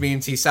Scott, which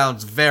means he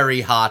sounds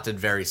very hot and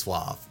very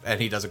suave, and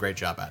he does a great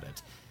job at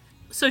it.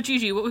 So,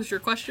 Gigi, what was your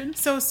question?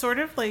 So, sort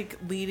of, like,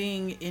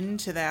 leading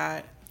into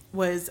that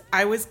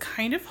I was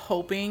kind of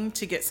hoping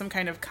to get some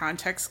kind of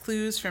context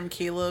clues from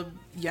Caleb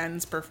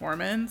Yen's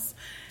performance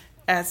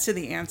as to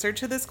the answer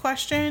to this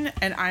question,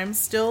 and I'm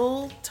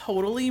still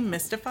totally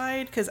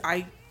mystified because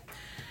I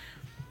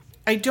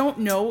don't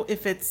know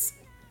if it's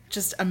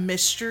just a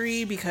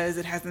mystery because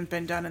it hasn't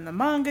been done in the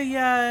manga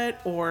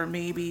yet, or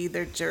maybe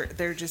there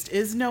just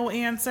is no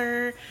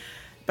answer.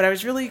 But I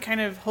was really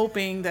kind of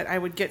hoping that I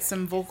would get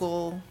some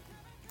vocal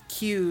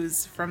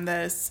cues from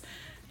this.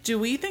 Do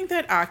we think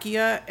that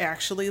Akiya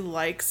actually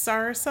likes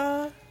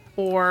Sarasa,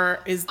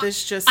 or is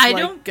this just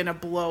gonna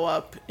blow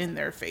up in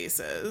their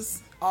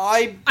faces?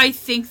 I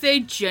think they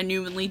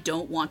genuinely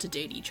don't want to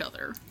date each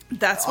other.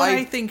 That's what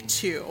I think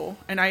too,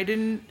 and I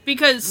didn't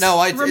because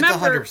no,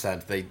 remember, it's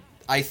 100%.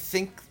 I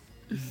think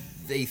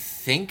they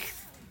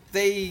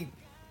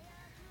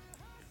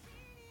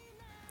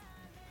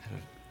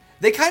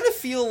kind of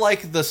feel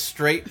like the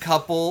straight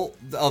couple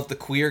of the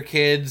queer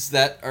kids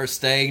that are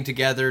staying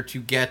together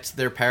to get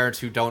their parents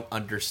who don't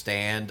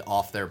understand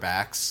off their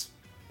backs.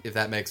 If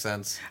that makes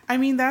sense. I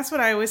mean, that's what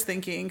I was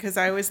thinking, because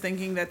I was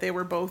thinking that they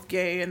were both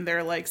gay and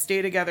they're like,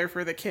 stay together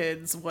for the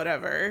kids,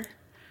 whatever.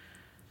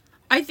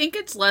 I think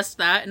it's less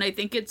that, and I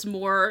think it's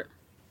more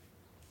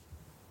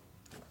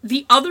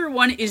the other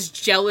one is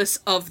jealous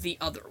of the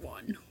other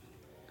one.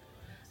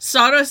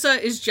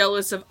 Sarasa is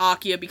jealous of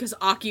Akiya because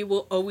Akiya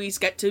will always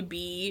get to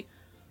be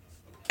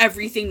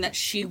everything that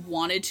she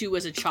wanted to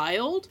as a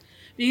child.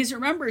 Because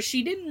remember,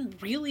 she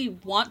didn't really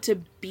want to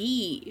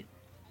be...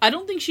 I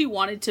don't think she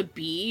wanted to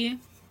be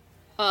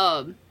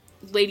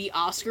Lady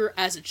Oscar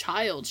as a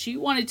child. She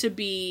wanted to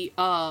be...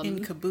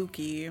 in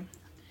Kabuki.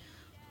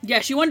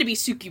 Yeah, she wanted to be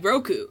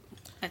Sukiroku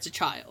as a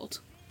child.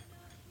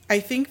 I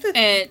think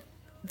that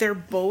they're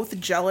both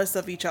jealous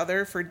of each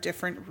other for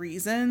different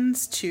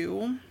reasons,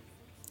 too.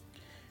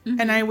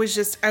 Mm-hmm. And I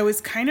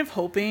was kind of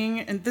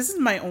hoping, and this is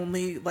my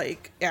only,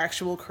 like,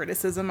 actual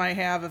criticism I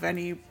have of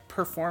any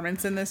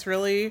performance in this,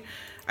 really.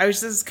 I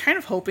was just kind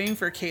of hoping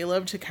for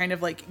Caleb to kind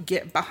of, like,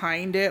 get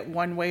behind it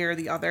one way or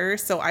the other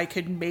so I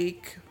could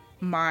make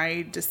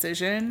my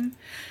decision.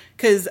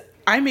 Because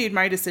I made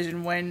my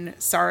decision when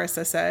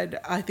Sarasa said,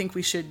 I think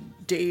we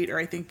should date, or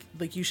I think,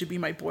 like, you should be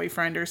my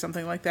boyfriend or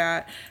something like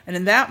that. And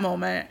in that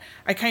moment,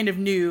 I kind of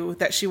knew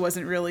that she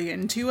wasn't really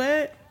into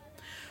it.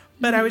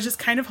 But I was just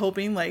kind of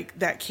hoping, like,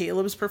 that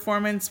Caleb's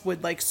performance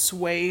would, like,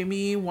 sway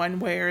me one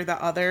way or the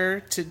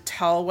other to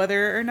tell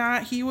whether or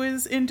not he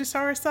was into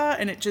Sarasa,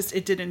 and it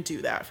didn't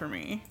do that for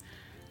me.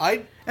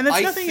 And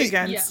that's nothing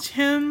against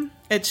him.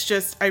 It's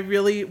just, I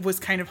really was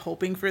kind of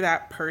hoping for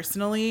that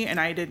personally, and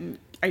I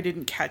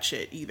didn't catch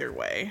it either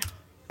way.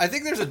 I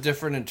think there's a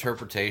different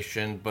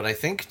interpretation, but I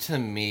think to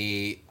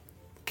me,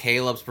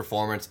 Caleb's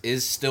performance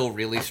is still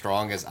really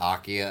strong as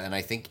Akiya, and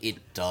I think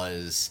it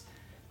does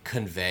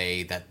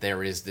convey that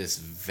there is this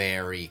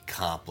very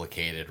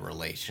complicated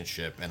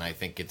relationship, and I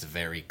think it's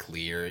very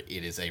clear it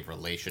is a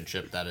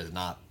relationship that is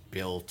not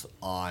built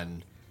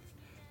on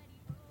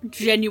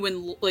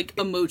genuine, like,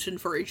 emotion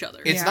for each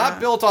other. It's not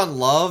built on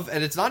love,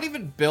 and it's not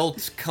even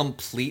built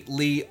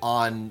completely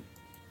on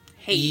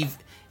hate.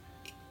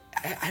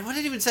 I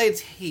wouldn't even say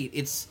it's hate.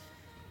 It's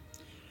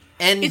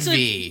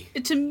envy.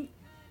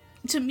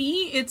 to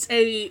me it's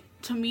a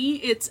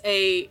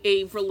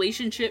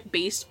relationship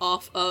based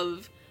off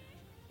of,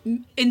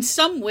 in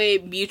some way,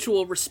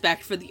 mutual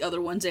respect for the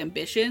other one's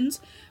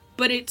ambitions,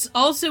 but it's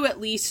also, at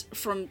least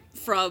from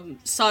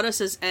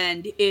Sadasa's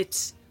end,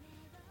 it's,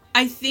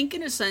 I think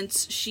in a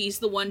sense she's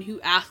the one who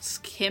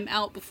asks him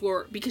out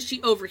before, because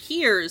she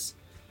overhears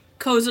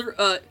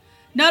Koza.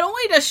 Not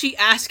only does she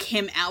ask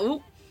him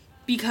out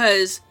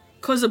because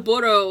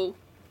Kozaburo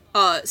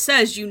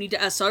says you need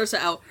to ask Sadasa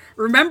out,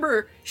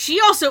 remember,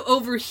 she also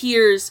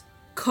overhears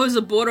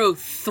Kozaburo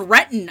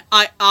threaten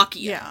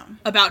Akiya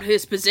about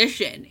his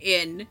position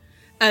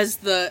as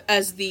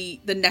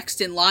the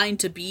next in line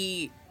to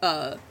be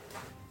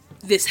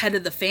this head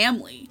of the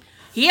family.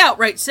 He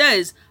outright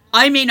says,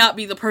 I may not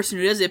be the person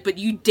who does it, but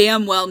you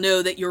damn well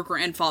know that your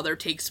grandfather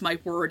takes my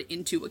word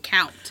into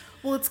account.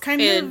 Well, it's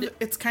kind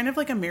of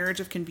like a marriage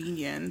of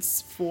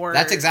convenience for.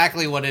 That's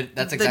exactly what what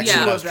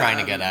I was trying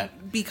to get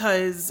at.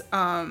 Because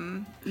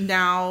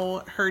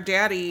now her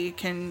daddy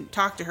can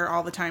talk to her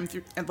all the time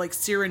through, like,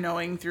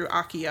 Cyranoing through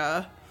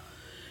Akiya,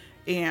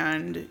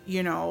 and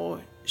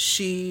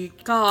she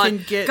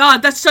can get.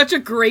 God, that's such a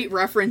great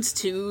reference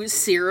to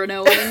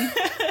Cyranoing,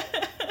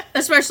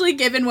 especially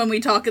given when we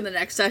talk in the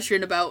next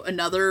session about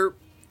another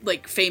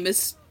like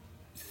famous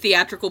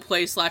theatrical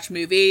play /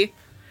 movie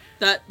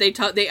that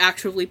they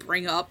actually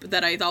bring up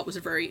that I thought was a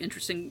very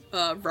interesting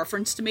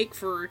reference to make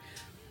for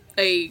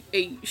a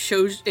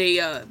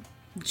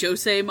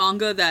josei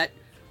manga that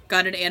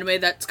got an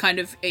anime that's kind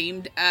of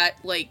aimed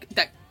at, like,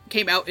 that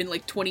came out in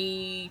like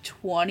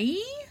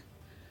 2020.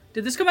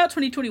 Did this come out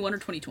 2021 or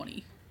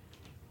 2020?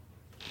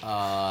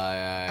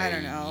 I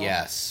don't know.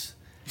 Yes,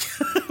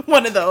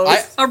 one of those.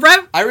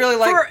 I really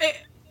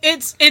like.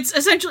 It's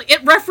essentially,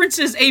 it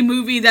references a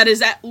movie that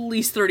is at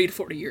least 30 to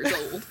 40 years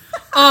old.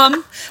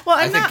 Well,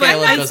 I'm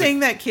not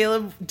saying that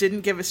Caleb didn't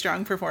give a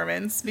strong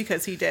performance,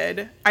 because he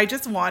did. I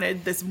just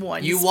wanted this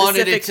one. You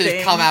wanted it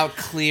to come out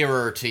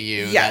clearer to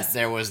you that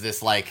there was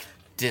this like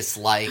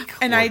dislike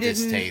and or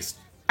distaste.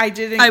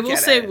 I will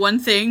say one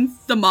thing: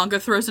 the manga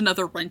throws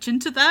another wrench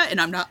into that,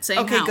 and I'm not saying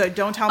okay, how. good.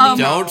 Don't tell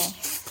me.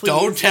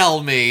 Don't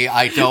tell me.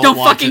 I don't. Don't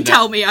want fucking to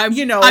tell me. I'm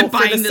for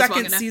buying the this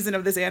second manga season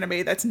of this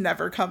anime that's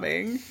never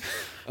coming.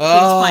 Please,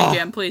 my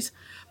jam, please.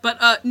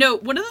 But no,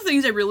 one of the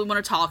things I really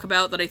want to talk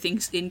about that I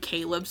think's in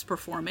Caleb's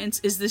performance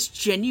is this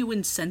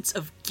genuine sense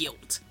of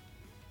guilt.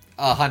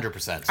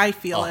 100%. I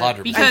feel it. I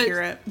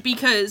hear it.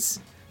 Because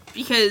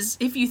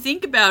if you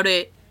think about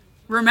it,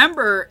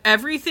 remember,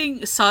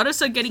 everything,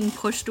 Sadasa getting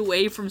pushed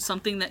away from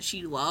something that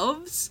she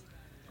loves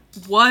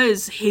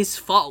was his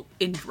fault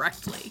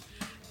indirectly.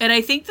 And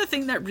I think the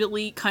thing that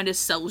really kind of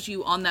sells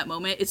you on that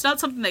moment, it's not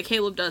something that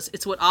Caleb does,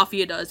 it's what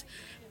Afia does.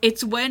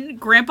 It's when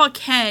Grandpa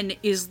Ken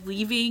is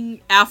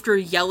leaving after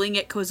yelling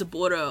at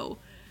Kozaburo,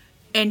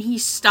 and he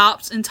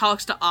stops and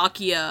talks to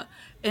Akiya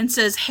and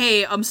says,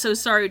 hey, I'm so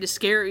sorry to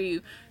scare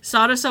you.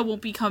 Sadasa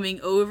won't be coming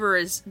over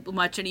as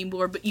much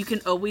anymore, but you can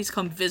always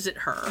come visit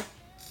her.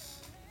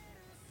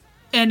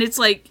 And it's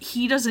like,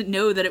 he doesn't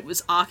know that it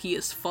was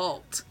Akiya's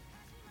fault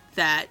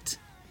that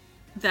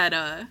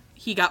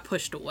he got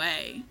pushed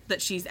away, that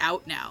she's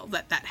out now,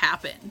 that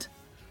happened.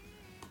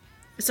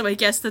 So I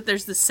guess that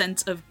there's this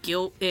sense of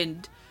guilt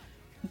and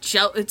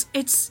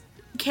it's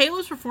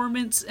Caleb's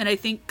performance, and I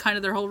think kind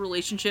of their whole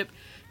relationship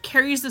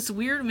carries this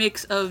weird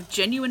mix of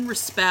genuine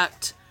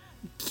respect,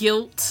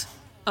 guilt,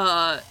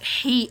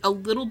 hate, a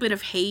little bit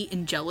of hate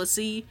and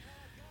jealousy.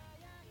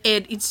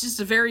 And it's just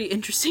very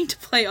interesting to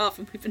play off,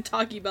 and we've been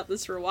talking about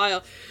this for a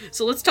while.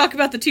 So let's talk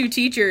about the two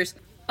teachers.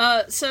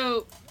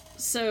 So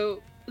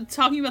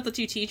talking about the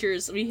two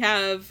teachers, we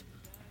have,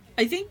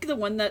 I think the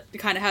one that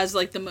kind of has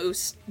like the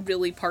most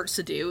really parts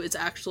to do is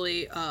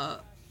actually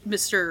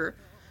Mr.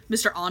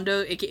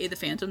 Ando, aka the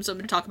Phantom. So I'm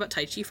going to talk about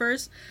Taichi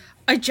first.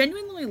 I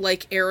genuinely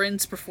like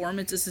Aaron's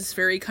performance as this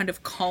very kind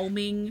of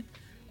calming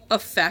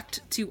effect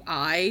to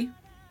Ai.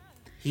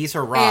 He's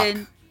her rock.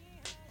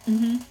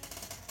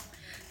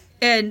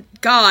 And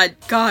God,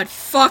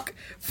 fuck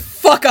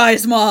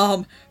Ai's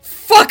mom.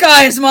 Fuck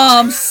Ai's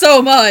mom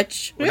so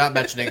much. We're not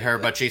mentioning her,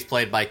 but she's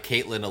played by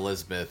Caitlin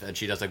Elizabeth, and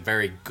she does a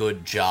very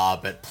good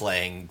job at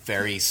playing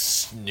very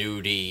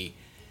snooty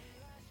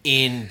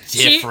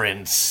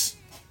indifference.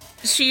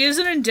 She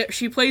is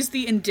she plays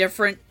the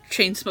indifferent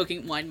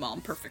chain-smoking wine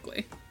mom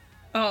perfectly.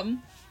 But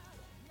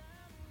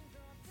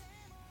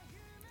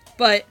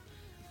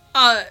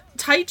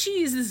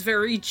Taichi is this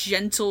very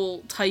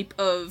gentle type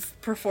of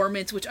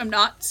performance, which I'm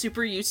not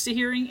super used to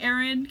hearing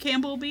Aaron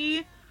Campbell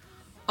be.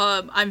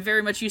 I'm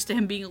very much used to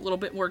him being a little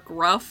bit more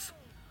gruff.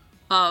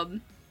 I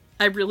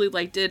really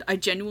liked it. I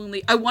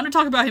want to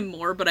talk about him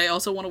more, but I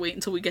also want to wait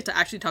until we get to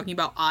actually talking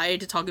about Ai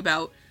to talk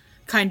about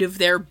kind of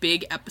their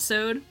big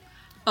episode.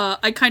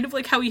 I kind of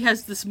like how he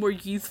has this more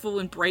youthful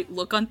and bright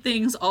look on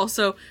things.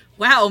 Also,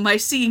 wow, am I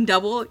seeing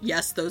double?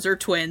 Yes, those are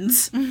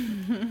twins.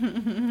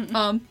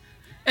 And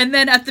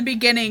then at the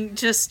beginning,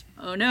 just,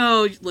 oh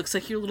no, looks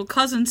like your little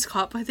cousin's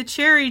caught by the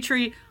cherry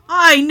tree.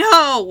 I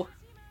know!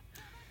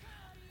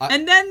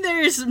 And then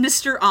there's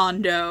Mr.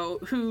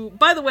 Ando, who,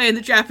 by the way, in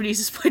the Japanese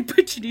is played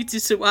by Junichi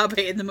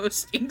Suwabe in the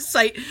most ink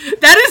site.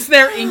 That is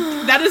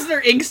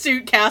their ink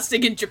suit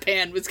casting in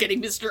Japan, was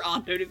getting Mr.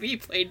 Ando to be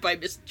played by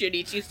Miss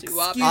Junichi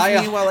Suwabe.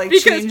 Excuse me while I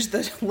change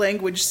the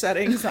language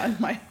settings on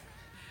my...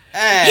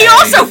 He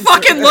also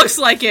fucking looks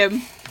like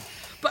him.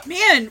 But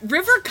man,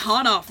 River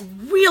Kanoff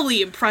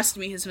really impressed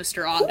me as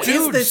Mr. Ando.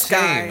 Who is this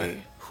guy?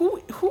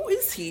 Who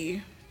is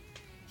he?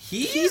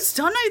 He's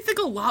done, I think,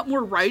 a lot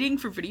more writing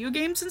for video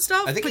games and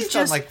stuff. I think he's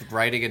done, like,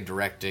 writing and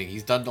directing.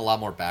 He's done a lot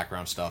more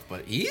background stuff,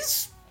 but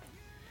he's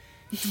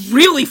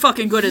really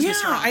fucking good as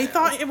Mr. Ando. I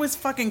thought it was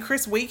fucking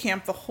Chris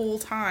Wakamp the whole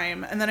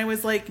time, and then I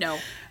was like... No.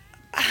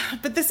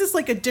 But this is,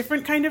 like, a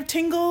different kind of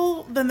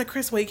Tingle than the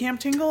Chris Wakamp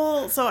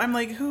Tingle, so I'm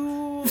like,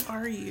 who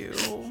are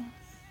you?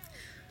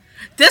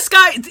 This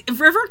guy,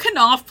 River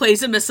Kanoff,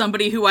 plays him as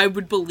somebody who I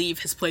would believe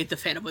has played the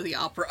Phantom of the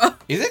Opera.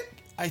 Is it?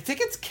 I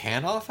think it's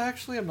Kanoff,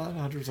 actually. I'm not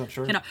 100%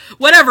 sure.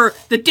 Whatever.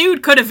 The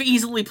dude could have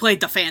easily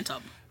played the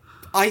Phantom.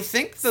 I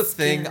think the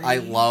thing I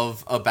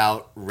love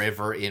about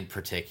River in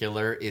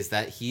particular is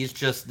that he's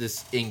just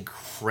this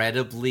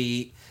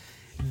incredibly...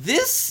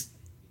 This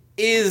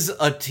is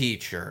a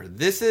teacher.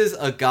 This is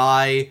a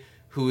guy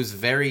who's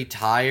very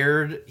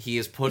tired. He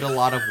has put a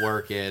lot of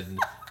work in,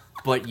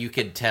 but you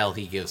can tell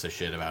he gives a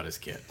shit about his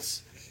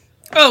kids.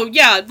 Oh,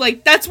 yeah.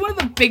 Like, that's one of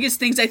the biggest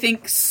things I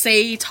think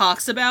Sei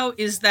talks about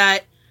is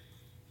that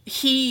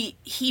I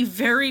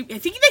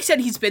think they said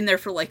he's been there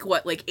for, like,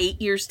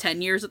 8 years,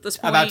 10 years at this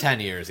point? About 10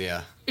 years,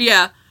 yeah.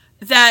 Yeah.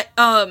 That,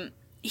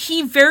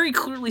 he very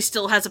clearly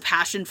still has a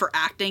passion for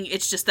acting.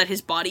 It's just that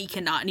his body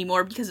cannot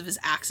anymore because of his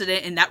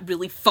accident, and that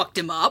really fucked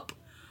him up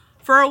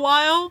for a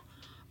while.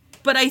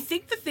 But I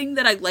think the thing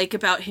that I like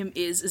about him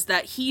is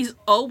that he's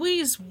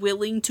always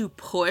willing to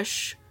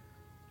push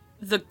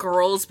the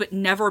girls, but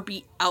never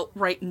be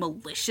outright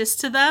malicious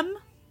to them.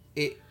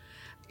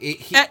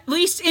 At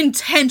least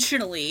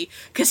intentionally,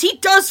 because he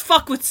does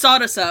fuck with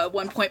Sarasa at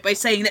one point by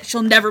saying that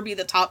she'll never be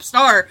the top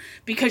star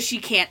because she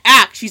can't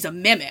act, she's a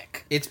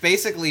mimic. It's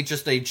basically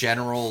just a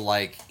general,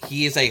 like,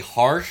 he is a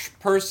harsh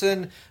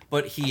person,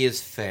 but he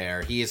is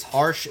fair. He is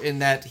harsh in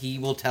that he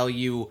will tell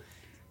you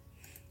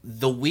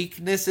the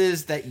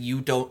weaknesses that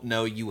you don't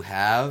know you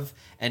have,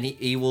 and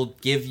he will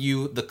give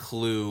you the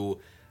clue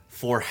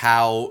for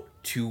how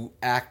to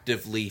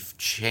actively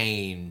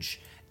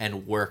change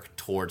and work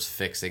towards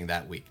fixing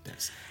that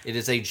weakness. It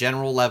is a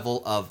general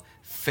level of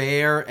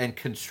fair and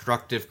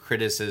constructive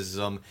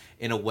criticism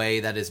in a way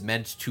that is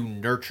meant to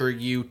nurture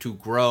you to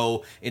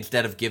grow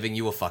instead of giving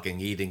you a fucking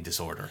eating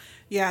disorder.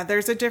 Yeah,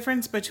 there's a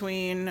difference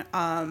between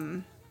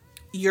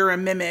you're a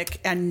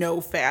mimic and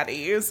no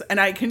fatties. And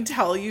I can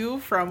tell you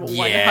from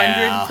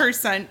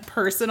 100%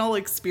 personal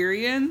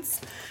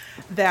experience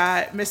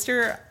that it's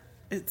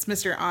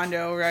Mr.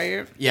 Ando,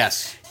 right?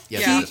 Yes.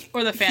 Yeah,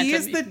 or the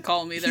Phantom, you can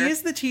call him either. He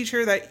is the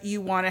teacher that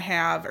you want to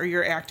have, or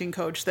your acting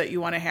coach that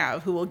you want to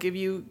have, who will give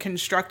you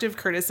constructive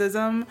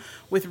criticism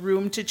with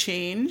room to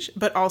change,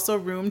 but also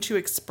room to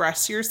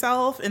express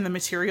yourself in the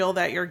material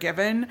that you're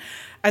given,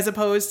 as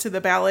opposed to the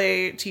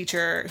ballet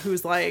teacher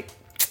who's like,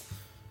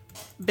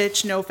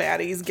 bitch, no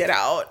fatties, get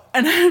out.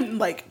 And I'm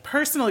like,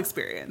 personal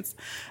experience.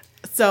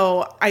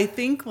 So I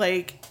think,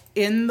 like,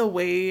 in the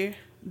way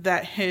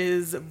that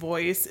his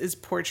voice is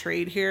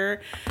portrayed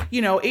here,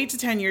 8 to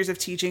 10 years of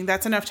teaching,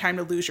 that's enough time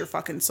to lose your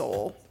fucking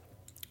soul.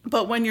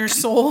 But when your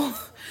soul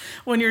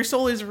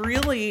is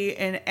really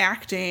in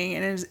acting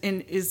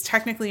and is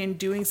technically in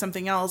doing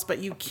something else, but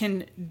you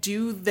can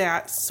do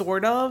that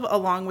sort of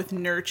along with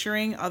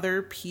nurturing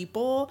other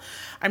people.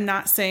 I'm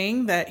not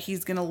saying that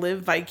he's going to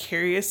live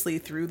vicariously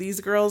through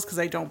these girls, because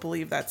I don't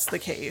believe that's the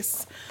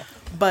case.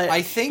 But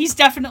I think he's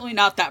definitely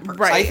not that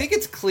person. Right. I think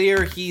it's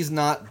clear he's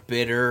not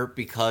bitter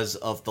because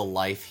of the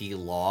life he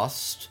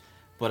lost,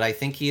 but I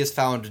think he has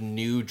found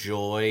new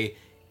joy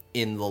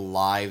in the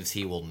lives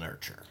he will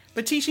nurture.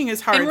 But teaching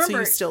is hard, so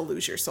you still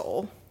lose your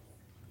soul.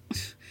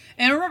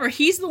 And remember,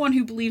 he's the one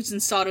who believes in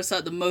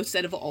Sarasa the most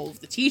out of all of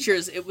the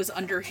teachers. It was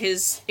under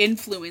his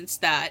influence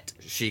that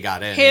she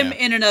got in. Him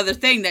in another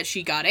thing that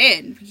she got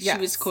in. Yes.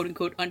 She was quote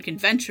unquote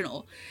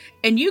unconventional.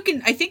 And you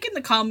can, I think in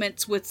the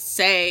comments with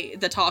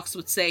the talks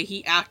with Sei,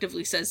 he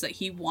actively says that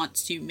he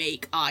wants to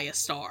make Ai a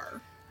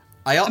star.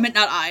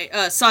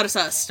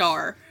 Sarasa a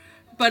star.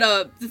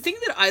 But the thing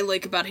that I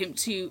like about him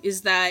too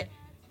is that,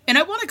 and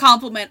I want to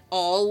compliment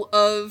all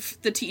of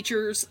the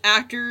teachers'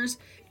 actors,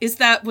 is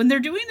that when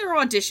they're doing their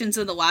auditions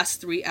in the last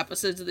 3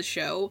 episodes of the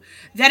show,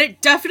 that it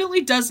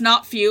definitely does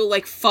not feel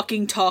like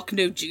fucking talk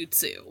no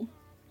jutsu.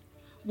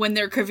 When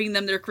they're giving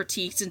them their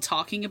critiques and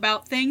talking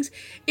about things,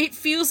 it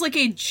feels like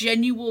a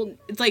genuine,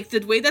 like the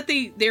way that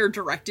they're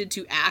directed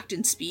to act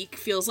and speak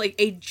feels like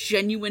a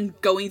genuine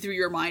going through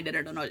your mind at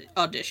an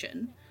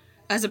audition.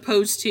 As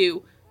opposed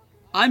to,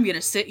 I'm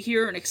gonna sit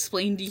here and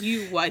explain to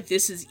you why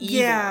this is evil.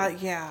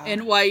 Yeah.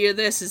 And why you're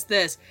this is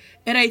this.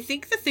 And I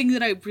think the thing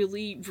that I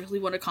really, really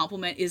want to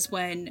compliment is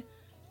when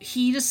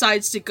he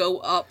decides to go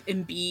up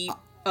and be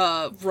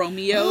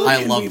Romeo.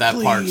 I love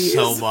that part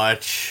so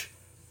much.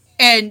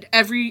 And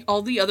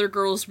all the other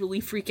girls really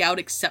freak out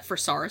except for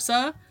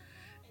Sarasa.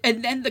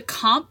 And then the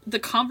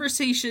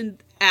conversation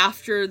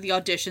after the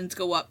auditions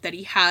go up that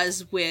he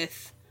has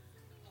with,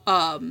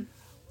 oh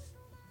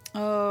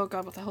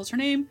god, what the hell's her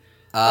name?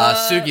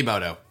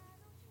 Sugimoto.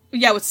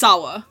 Yeah, with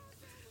Sawa.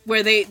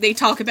 Where they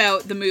talk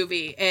about the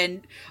movie.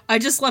 And I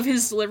just love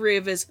his delivery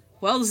of his,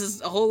 well, this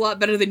is a whole lot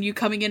better than you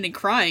coming in and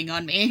crying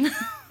on me.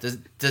 Do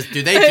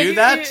they do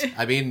that?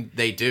 I mean,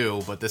 they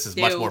do, but this is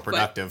much more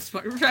productive. It's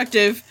more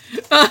productive.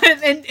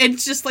 And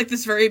it's just like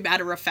this very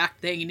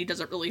matter-of-fact thing, and he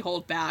doesn't really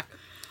hold back.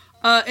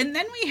 And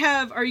then we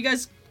have,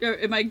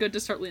 am I good to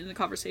start leading the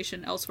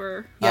conversation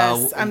elsewhere?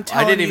 Yes, I'm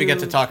telling you. I didn't even get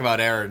to talk about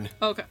Aaron.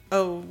 Okay.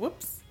 Oh,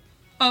 whoops.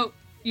 Oh,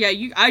 yeah,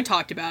 I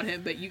talked about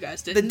him, but you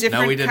guys didn't. The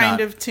different we did kind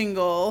not. of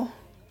tingle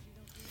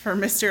for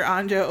Mr.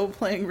 Anjo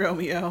playing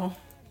Romeo.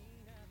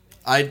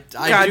 I do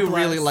bless.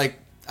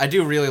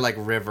 really like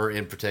River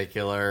in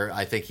particular.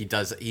 I think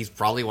he's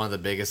probably one of the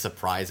biggest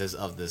surprises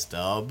of this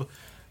dub.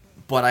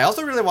 But I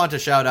also really want to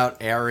shout out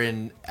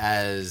Aaron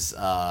as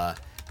Uncle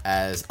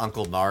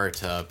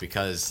Naruto,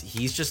 because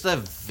he's just a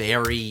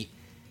very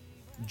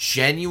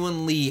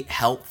genuinely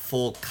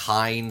helpful,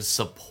 kind,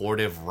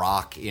 supportive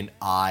rock in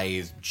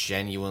Ai's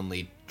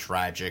genuinely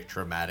tragic,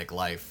 traumatic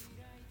life.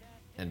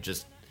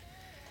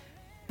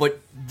 But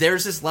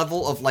there's this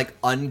level of, like,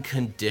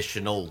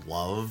 unconditional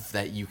love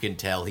that you can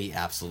tell he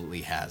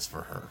absolutely has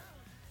for her.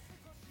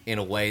 In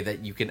a way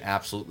that you can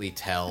absolutely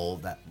tell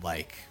that,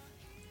 like,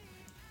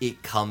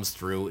 it comes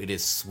through. It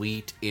is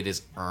sweet, it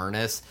is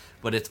earnest,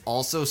 but it's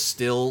also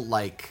still,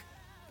 like,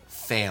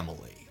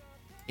 family.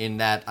 In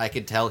that I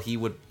could tell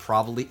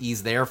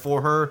he's there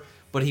for her,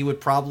 but he would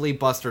probably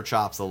bust her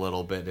chops a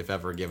little bit if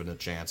ever given a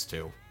chance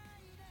to.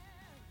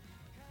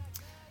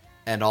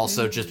 And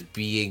also just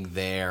being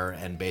there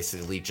and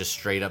basically just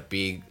straight up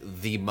being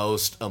the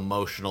most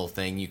emotional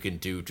thing you can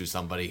do to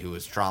somebody who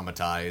is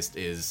traumatized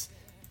is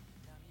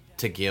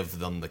to give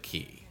them the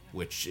key,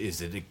 which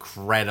is an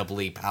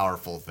incredibly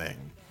powerful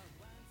thing.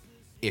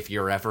 If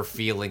you're ever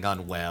feeling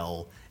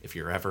unwell, if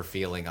you're ever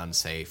feeling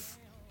unsafe,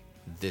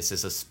 this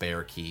is a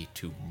spare key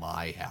to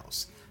my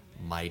house.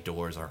 My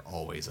doors are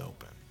always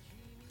open.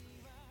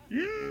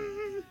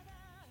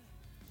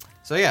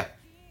 So yeah.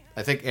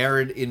 I think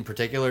Aaron, in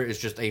particular, is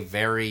just a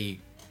very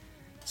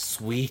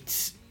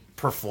sweet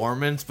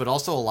performance, but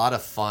also a lot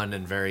of fun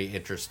and very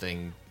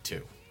interesting,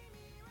 too.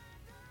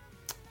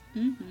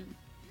 Mm-hmm.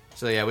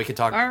 So, yeah, we could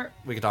talk about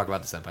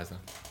the senpais now.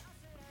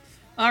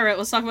 Alright,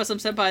 let's talk about some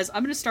senpais.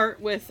 I'm going to start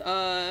with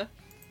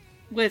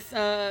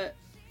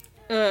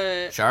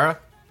Shara?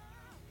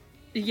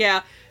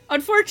 Yeah.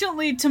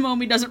 Unfortunately,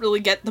 Tomomi doesn't really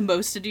get the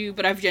most to do,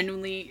 but I've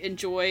genuinely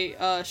enjoy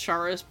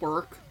Shara's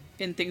work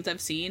in things I've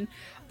seen.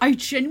 I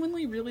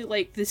genuinely really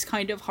like this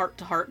kind of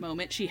heart-to-heart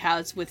moment she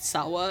has with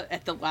Sawa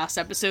at the last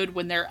episode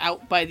when they're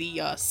out by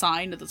the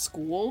sign of the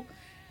school.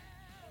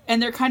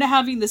 And they're kind of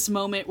having this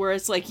moment where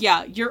it's like,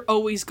 yeah, you're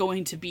always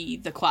going to be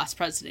the class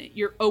president.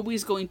 You're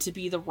always going to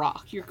be the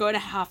rock. You're going to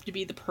have to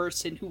be the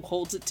person who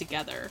holds it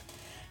together.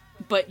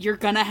 But you're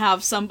going to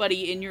have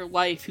somebody in your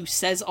life who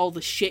says all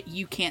the shit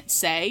you can't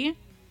say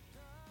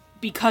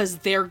because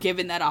they're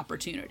given that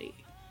opportunity.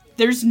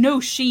 There's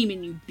no shame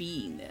in you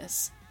being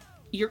this.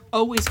 You're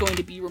always going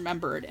to be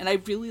remembered. And I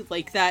really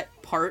like that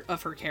part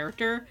of her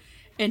character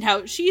and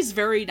how she's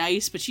very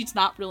nice, but she's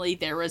not really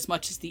there as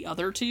much as the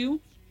other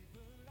two.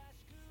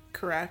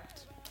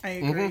 Correct. I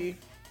agree. Mm-hmm.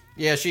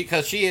 Yeah,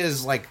 because she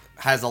is, like,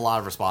 has a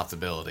lot of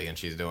responsibility and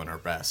she's doing her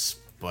best,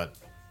 but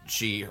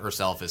she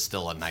herself is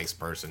still a nice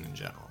person in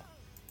general.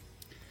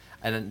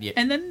 And then, yeah.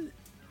 And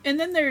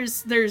then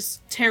there's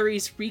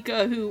Terry's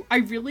Rika, who I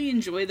really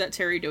enjoy that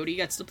Terry Doty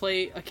gets to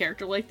play a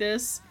character like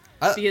this.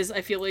 Because I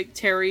feel like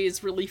Terry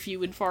is really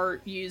few and far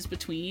used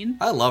between.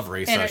 I love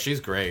Risa. She's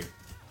great.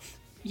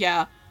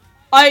 Yeah.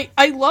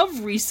 I love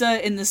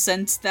Risa in the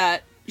sense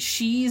that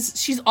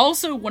she's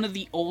also one of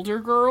the older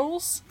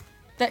girls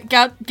that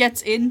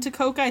gets into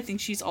Koka. I think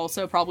she's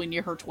also probably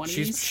near her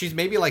 20s. She's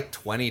maybe like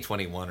 20,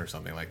 21 or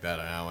something like that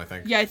now, I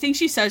think. Yeah, I think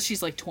she says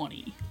she's like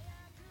 20.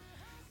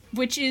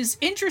 Which is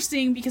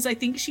interesting because I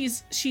think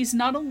she's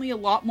not only a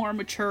lot more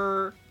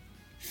mature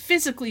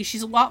physically,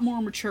 she's a lot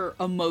more mature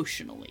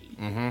emotionally.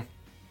 Mm-hmm.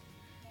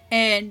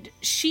 And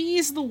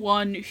she's the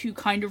one who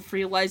kind of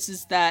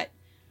realizes that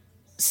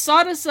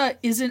Sadasa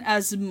isn't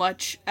as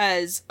much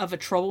as of a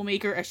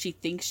troublemaker as she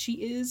thinks she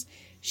is.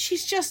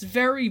 She's just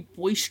very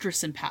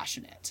boisterous and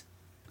passionate.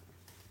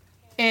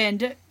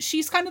 And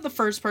she's kind of the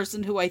first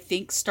person who I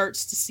think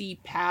starts to see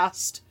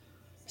past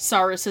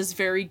Sarasa's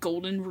very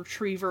golden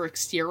retriever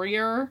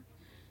exterior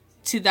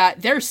to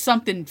that there's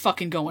something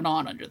fucking going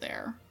on under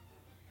there.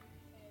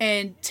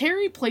 And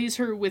Terry plays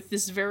her with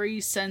this very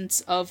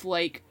sense of,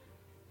 like,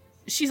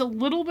 she's a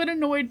little bit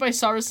annoyed by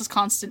Sarasa's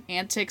constant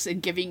antics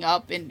and giving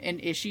up and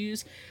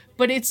issues,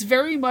 but it's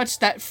very much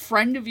that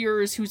friend of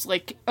yours who's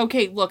like,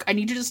 okay, look, I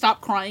need you to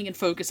stop crying and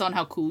focus on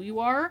how cool you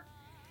are.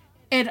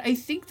 And I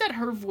think that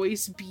her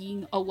voice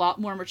being a lot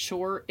more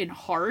mature and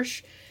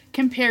harsh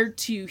compared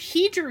to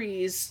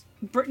Hijiri's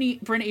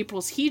Bryn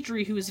April's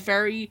Hidri, who is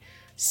very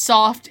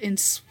soft and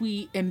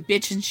sweet, and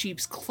bitch in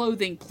sheep's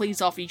clothing,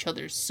 plays off each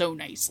other so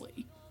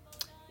nicely.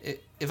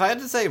 If I had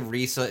to say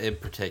Risa in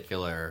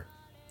particular,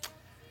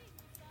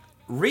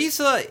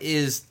 Risa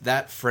is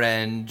that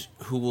friend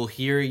who will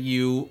hear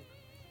you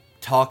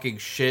talking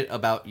shit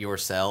about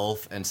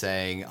yourself and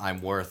saying,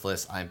 I'm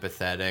worthless, I'm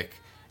pathetic,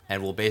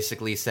 and will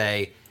basically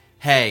say,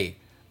 hey,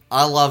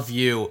 I love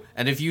you,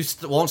 and if you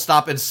won't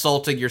stop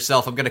insulting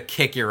yourself, I'm gonna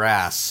kick your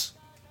ass.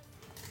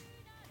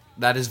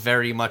 That is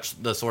very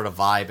much the sort of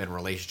vibe and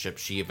relationship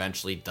she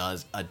eventually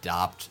does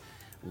adopt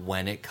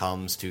when it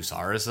comes to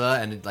Sarasa,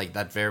 and like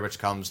that very much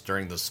comes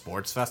during the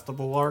sports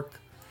festival arc,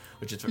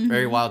 which is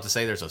very wild to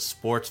say there's a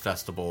sports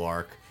festival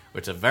arc,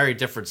 which is a very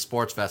different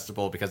sports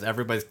festival because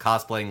everybody's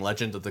cosplaying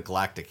Legend of the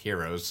Galactic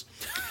Heroes.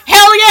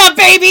 Hell yeah,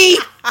 baby!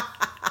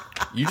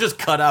 You just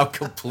cut out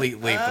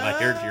completely, but I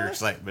heard your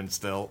excitement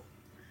still.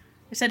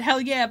 I said,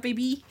 hell yeah,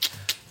 baby.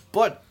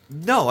 But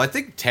no, I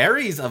think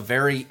Terry's a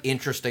very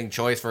interesting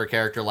choice for a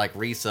character like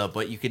Risa,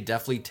 but you could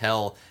definitely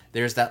tell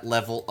there's that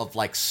level of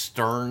like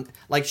stern,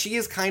 like she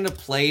has kind of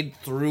played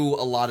through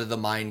a lot of the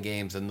mind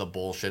games and the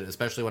bullshit,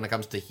 especially when it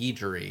comes to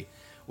Hijiri,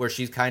 where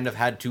she's kind of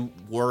had to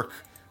work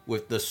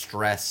with the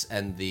stress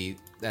and the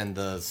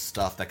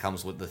stuff that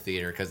comes with the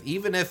theater. Because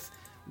even if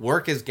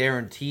work is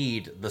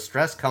guaranteed, the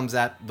stress comes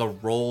at the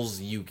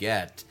roles you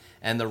get,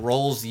 and the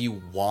roles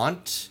you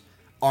want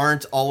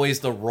aren't always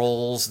the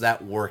roles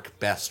that work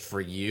best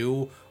for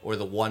you or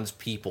the ones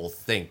people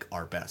think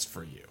are best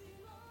for you.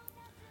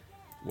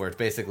 Where it's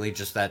basically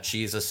just that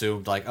she's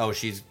assumed, like, oh,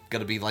 she's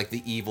gonna be like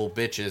the evil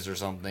bitches or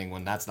something,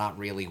 when that's not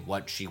really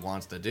what she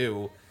wants to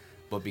do.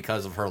 But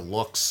because of her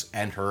looks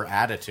and her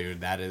attitude,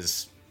 that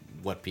is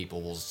what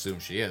people will assume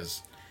she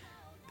is.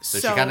 So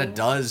she kind of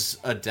does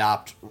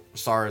adopt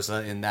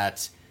Sarasa in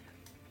that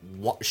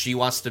she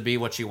wants to be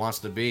what she wants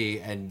to be,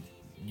 and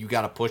you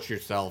gotta push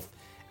yourself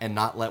and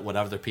not let what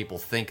other people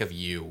think of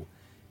you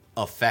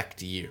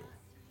affect you.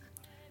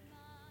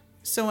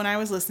 So when I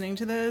was listening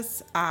to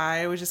this,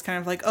 I was just kind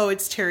of like, oh,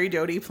 it's Terry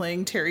Doty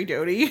playing Terry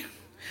Doty.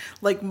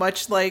 Like,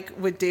 much like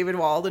with David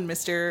Wald and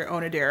Mr.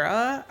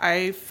 Onodera,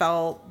 I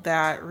felt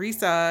that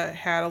Risa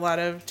had a lot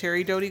of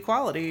Terry Doty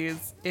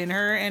qualities in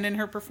her and in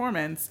her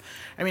performance.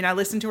 I mean, I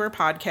listened to her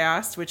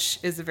podcast, which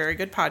is a very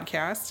good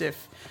podcast.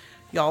 If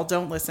y'all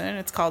don't listen,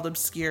 it's called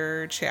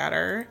Obscure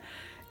Chatter.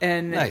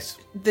 And nice.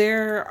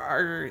 There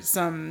are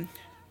some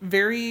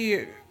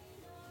very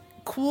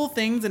cool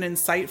things and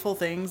insightful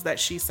things that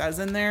she says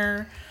in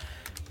there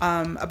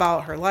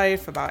about her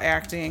life, about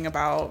acting,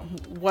 about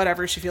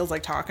whatever she feels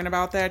like talking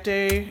about that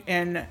day.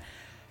 And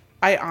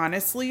I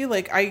honestly,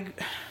 like,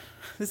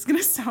 this is going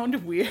to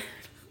sound weird,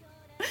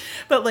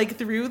 but like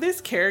through this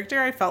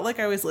character, I felt like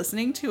I was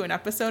listening to an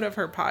episode of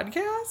her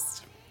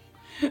podcast.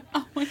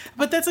 Oh my God.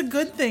 But that's a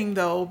good thing,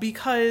 though,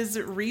 because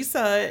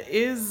Risa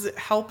is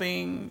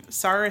helping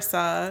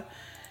Sarasa,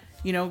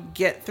 you know,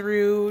 get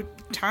through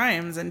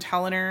times and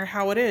telling her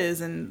how it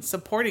is and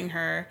supporting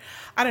her.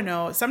 I don't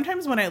know.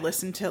 Sometimes when I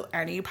listen to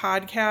any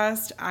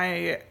podcast,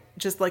 I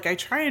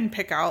try and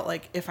pick out,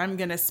 like, if I'm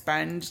going to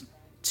spend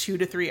 2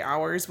 to 3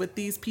 hours with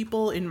these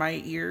people in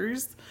my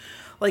ears,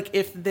 like,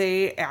 if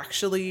they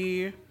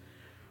actually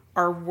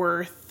are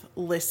worth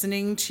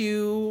listening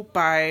to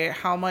by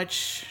how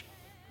much,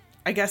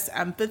 I guess,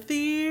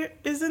 empathy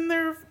is in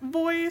their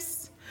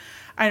voice.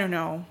 I don't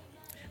know.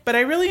 But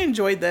I really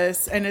enjoyed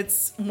this, and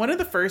it's one of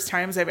the first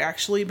times I've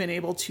actually been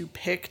able to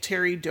pick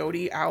Terry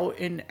Doty out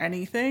in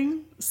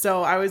anything.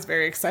 So I was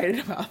very excited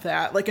about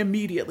that. Like,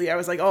 immediately, I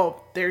was like,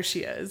 oh, there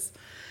she is.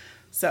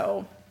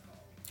 So,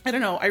 I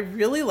don't know. I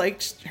really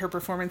liked her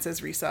performance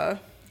as Risa,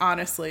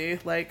 honestly.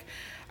 Like,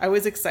 I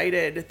was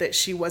excited that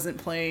she wasn't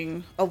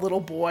playing a little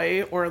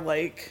boy or,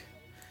 like,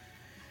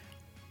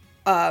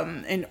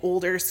 an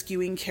older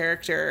skewing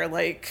character,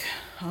 like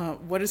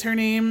what is her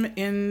name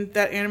in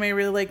that anime I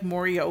really like,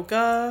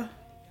 Morioka,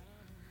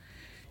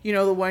 you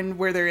know, the one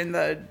where they're in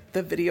the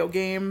video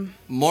game,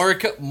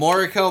 Morioka.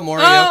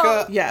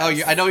 Oh, yes.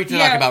 Oh, I know what you're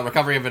talking about.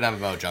 Recovery of an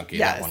MMO Junkie.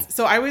 Yes. That one.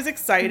 So I was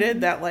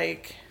excited that,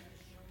 like,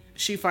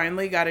 she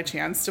finally got a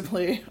chance to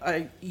play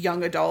a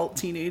young adult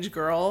teenage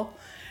girl,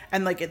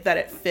 and like that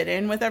it fit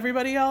in with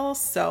everybody else.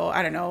 So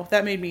I don't know,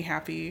 that made me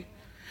happy.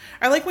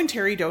 I like when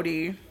Terry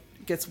Doty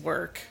gets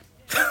work.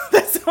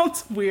 That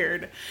sounds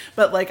weird,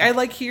 but like I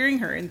like hearing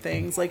her in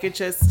things. Like, it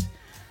just,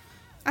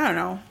 I don't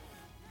know,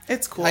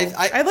 it's cool.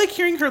 I like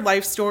hearing her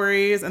life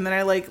stories, and then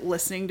I like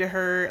listening to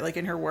her, like,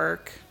 in her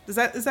work. Is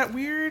that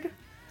weird?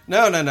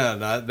 No,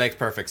 it makes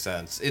perfect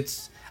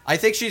sense. I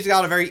think she's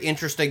got a very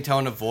interesting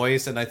tone of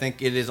voice, and I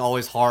think it is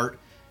always hard.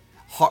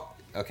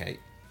 Okay,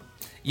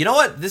 you know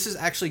what? This is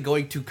actually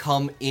going to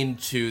come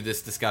into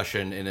this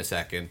discussion in a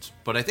second,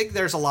 but I think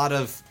there's a lot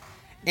of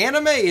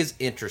anime is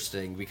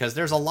interesting because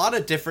there's a lot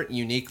of different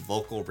unique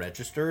vocal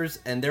registers,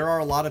 and there are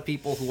a lot of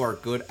people who are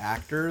good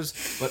actors,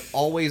 but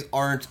always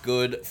aren't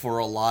good for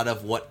a lot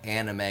of what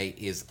anime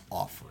is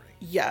offering.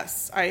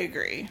 Yes, I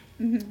agree.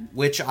 Mm-hmm.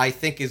 Which I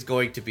think is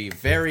going to be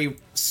very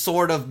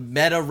sort of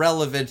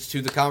meta-relevant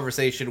to the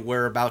conversation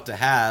we're about to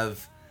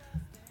have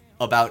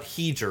about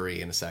Hijiri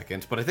in a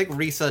second, but I think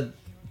Risa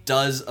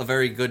does a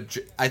very good...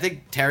 I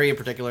think Terry in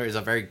particular is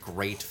a very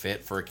great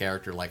fit for a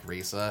character like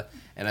Risa,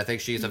 and I think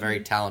she's a very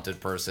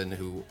talented person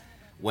who,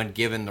 when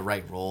given the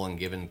right role and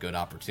given good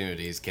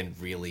opportunities, can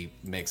really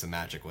make some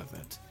magic with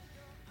it.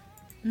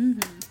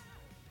 Mm-hmm.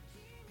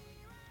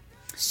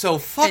 So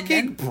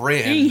fucking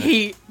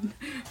Bryn.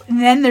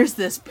 And then there's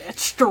this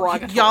bitch,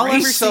 derogatory. Y'all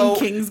ever So-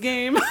 seen King's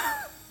Game?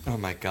 Oh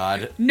my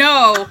god.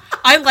 No,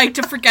 I like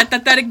to forget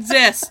that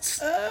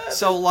exists.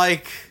 So,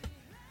 like,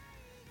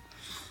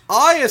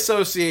 I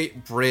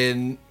associate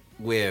Bryn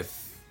with...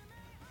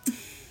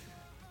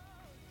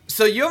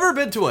 So, you ever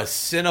been to a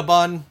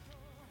Cinnabon?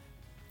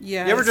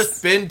 Yes. You ever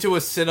just been to a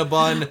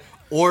Cinnabon,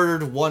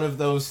 ordered one of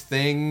those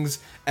things,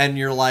 and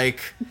you're like,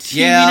 Do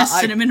you yeah, mean a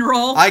cinnamon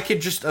roll? I could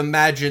just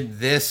imagine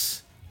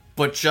this,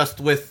 but just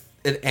with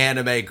an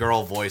anime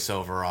girl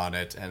voiceover on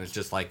it, and it's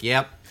just like,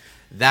 yep,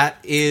 that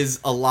is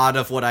a lot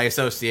of what I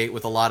associate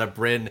with a lot of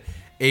Bryn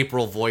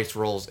April voice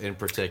roles in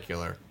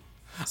particular.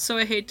 So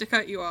I hate to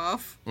cut you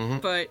off,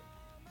 but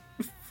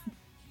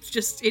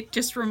it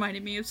just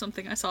reminded me of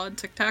something I saw on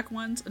TikTok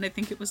once, and I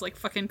think it was like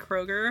fucking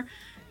Kroger,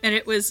 and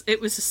it was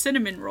a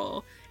cinnamon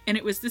roll, and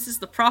it was, this is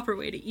the proper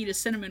way to eat a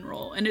cinnamon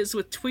roll, and it was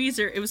with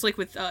tweezer, it was like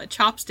with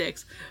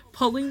chopsticks,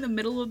 pulling the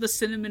middle of the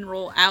cinnamon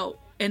roll out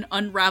and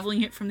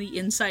unraveling it from the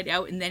inside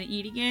out and then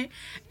eating it.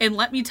 And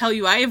let me tell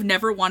you, I have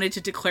never wanted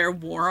to declare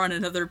war on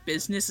another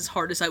business as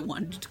hard as I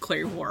wanted to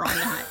declare war on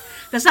that.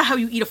 That's not how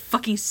you eat a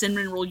fucking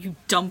cinnamon roll, you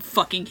dumb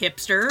fucking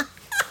hipster.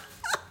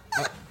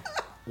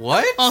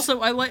 What?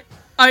 Also,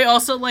 I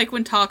also like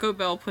when Taco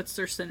Bell puts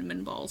their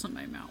cinnamon balls in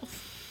my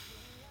mouth.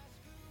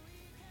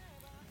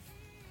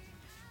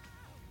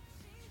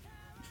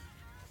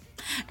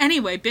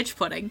 Anyway, bitch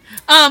pudding.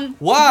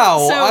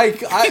 Wow,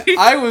 so-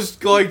 I was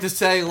going to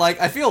say, like,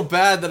 I feel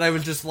bad that I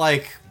was just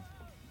like,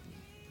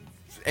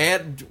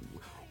 and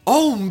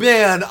oh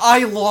man,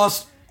 I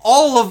lost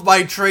all of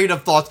my train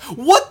of thoughts.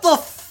 What the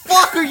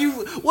fuck are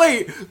you?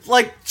 Wait,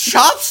 like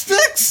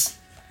chopsticks?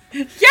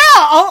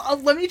 Yeah,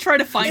 let me try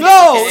to find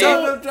No, it.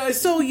 Okay?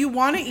 So you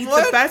want to eat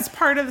What? the best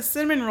part of the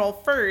cinnamon roll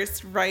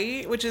first,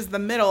 right? Which is the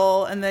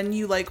middle, and then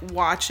you like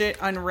watch it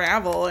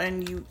unravel,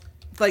 and you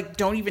like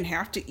don't even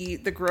have to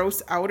eat the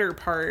gross outer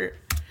part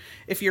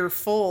if you're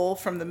full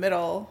from the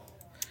middle.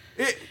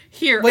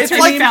 Here, What's I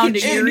her name? found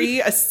it.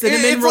 Hijiri, a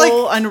cinnamon it's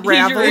roll like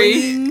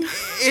unraveling.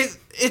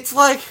 It's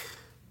like,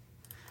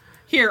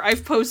 Here,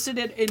 I've posted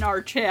it in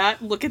our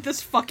chat. Look at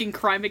this fucking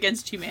crime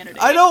against humanity.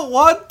 I don't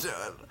want.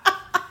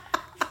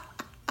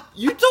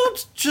 You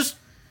don't just.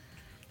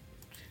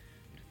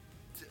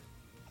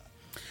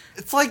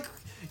 It's like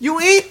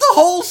you eat the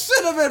whole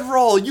cinnamon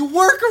roll. You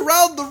work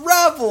around the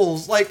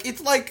ravels. Like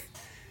it's like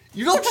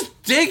you don't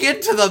just dig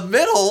into the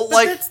middle. But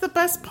like that's the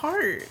best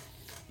part.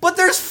 But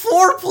there's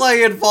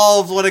foreplay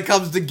involved when it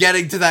comes to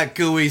getting to that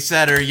gooey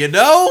center. You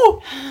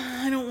know.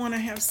 I don't want to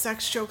have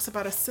sex jokes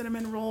about a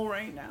cinnamon roll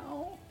right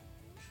now.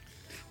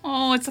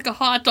 Oh, it's like a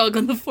hot dog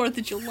on the 4th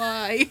of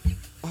July.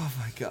 Oh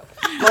my god.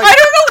 I don't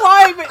know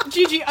why, but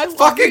Gigi, I love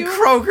Fucking you.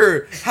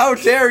 Kroger, how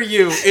dare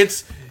you?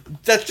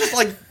 That's just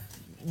like,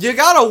 you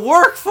gotta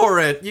work for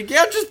it. You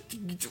can't just,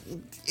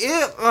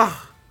 ugh.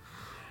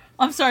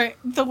 I'm sorry,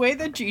 the way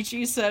that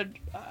Gigi said,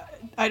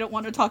 I don't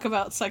want to talk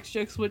about sex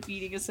jokes when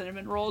eating a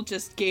cinnamon roll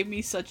just gave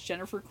me such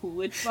Jennifer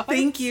Coolidge vibes.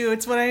 Thank you.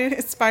 It's what I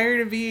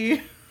aspire to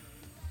be.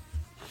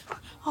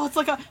 Oh,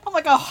 I'm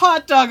like a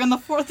hot dog on the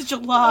 4th of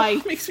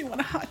July. Makes me want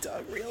a hot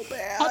dog real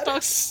bad. Hot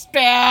dog's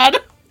bad.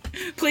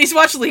 Please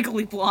watch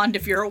Legally Blonde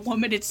if you're a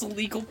woman. It's a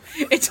legal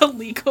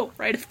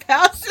rite of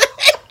passage.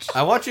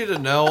 I want you to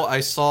know I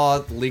saw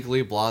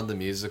Legally Blonde the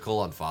musical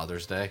on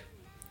Father's Day.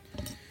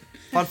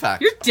 Fun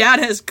fact. Your dad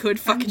has good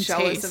I'm fucking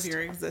jealous taste. of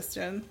your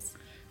existence.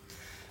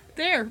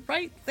 There,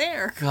 right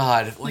there.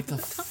 God, like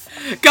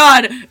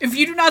God, if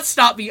you do not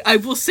stop me, I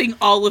will sing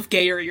all of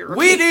Gay or Europe.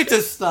 we need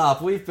to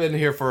stop. We've been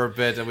here for a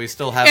bit and we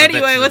still haven't.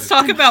 Anyway, let's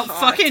talk about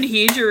fucking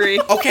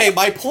Hijiri. Okay,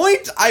 my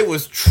point I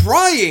was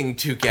trying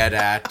to get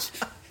at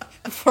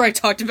Before I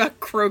talked about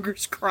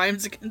Kroger's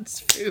crimes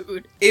against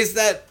food. is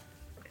that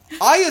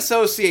I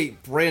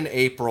associate Bryn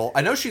April.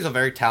 I know she's a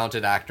very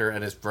talented actor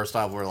and is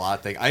versatile for a lot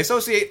of things. I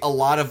associate a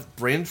lot of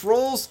Bryn's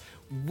roles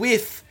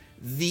with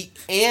the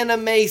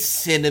anime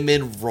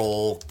cinnamon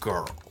roll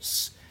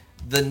girls.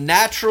 The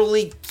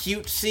naturally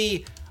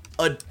cutesy,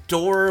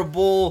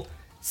 adorable,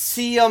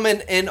 see them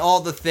in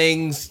all the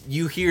things.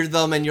 You hear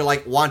them and you're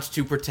like, want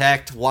to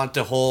protect, want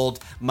to hold,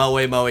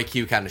 moe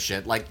cute kind of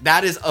shit. Like,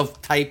 that is a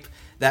type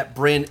that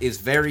Bryn is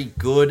very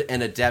good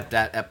and adept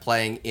at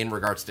playing in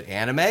regards to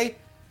anime.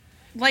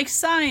 Like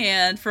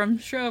Cyan from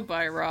Show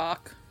by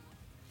Rock.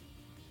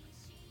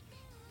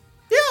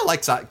 Yeah,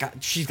 like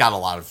she's got a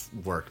lot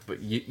of work,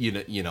 but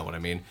you know what I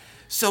mean.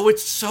 So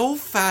it's so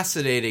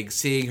fascinating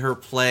seeing her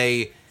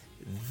play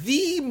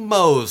the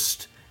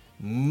most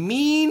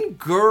mean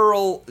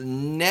girl,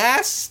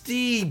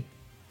 nasty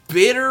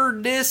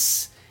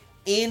bitterness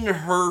in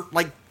her,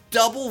 like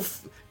double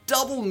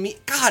me.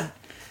 God,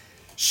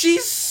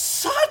 she's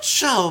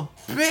such a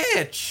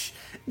bitch,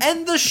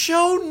 and the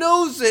show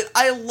knows it.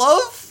 I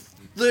love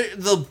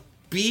the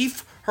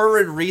beef her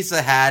and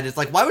Risa had. It's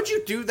like, why would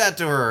you do that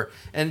to her?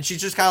 And she's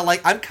just kind of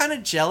like, I'm kind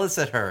of jealous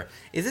at her.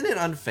 Isn't it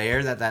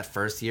unfair that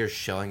first year is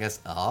showing us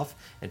off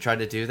and trying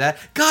to do that?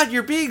 God,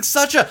 you're being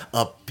such a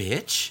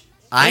bitch.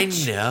 I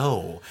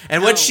know.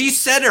 And when she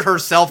said it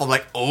herself, I'm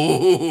like,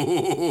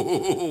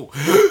 oh,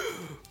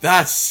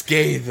 that's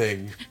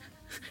scathing.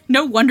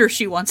 No wonder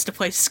she wants to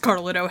play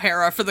Scarlett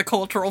O'Hara for the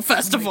cultural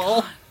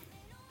festival.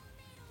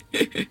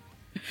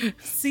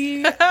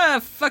 See,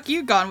 fuck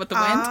you, Gone with the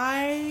Wind.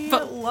 I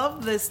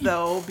love this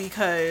though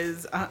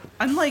because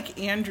unlike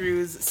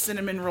Andrew's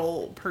cinnamon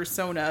roll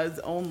personas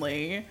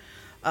only,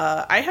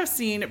 I have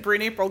seen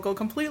Bryn April go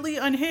completely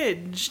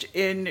unhinged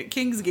in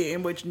King's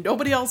Game, which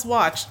nobody else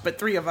watched but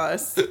 3 of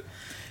us.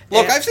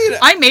 Look, And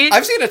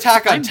I've seen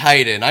Attack on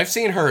Titan. I've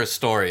seen her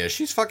Historia.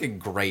 She's fucking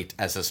great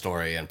as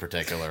Historia in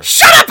particular.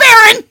 Shut up,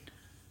 Aaron!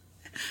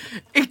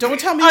 Don't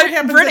tell me what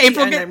happens Bryn at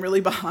April the end. I'm really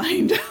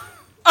behind.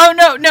 Oh,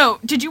 no.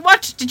 Did you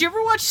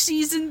ever watch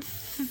season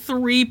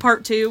 3,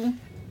 part 2?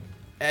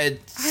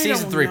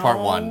 Season 3, part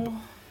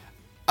 1.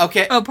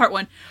 Okay. Oh, part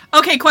 1.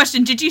 Okay,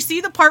 question. Did you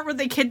see the part where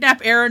they kidnap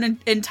Aaron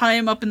and tie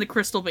him up in the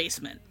crystal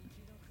basement?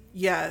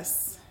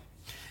 Yes.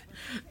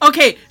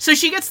 Okay, so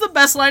she gets the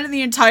best line in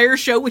the entire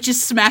show, which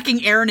is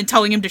smacking Aaron and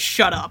telling him to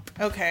shut up.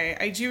 Okay,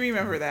 I do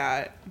remember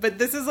that. But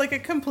this is like a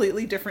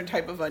completely different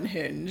type of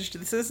unhinged.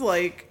 This is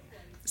like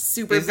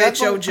super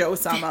bitch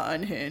Joe-sama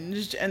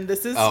unhinged, and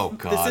this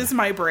is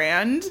my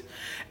brand,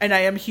 and I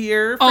am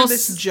here for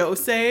this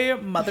Josei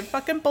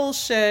motherfucking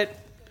bullshit.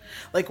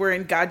 Like, we're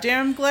in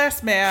goddamn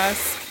Glass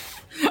Mask.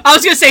 I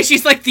was gonna say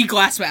she's like the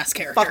Glass Mask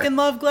character. Fucking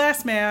love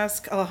Glass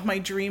Mask. Oh, my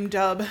dream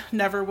dub.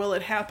 Never will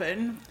it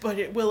happen, but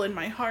it will in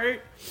my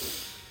heart.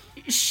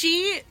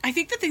 I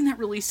think the thing that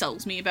really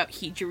sells me about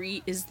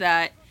Hijiri is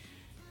that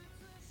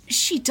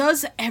she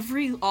does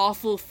every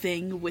awful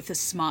thing with a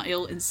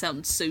smile and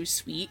sounds so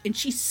sweet, and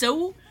she's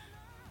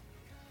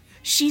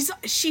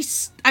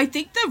I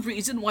think the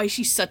reason why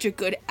she's such a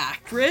good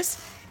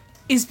actress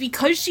is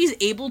because she's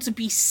able to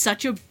be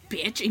such a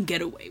bitch and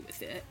get away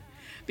with it.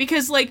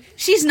 Because, like,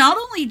 she's not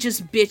only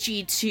just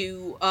bitchy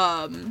to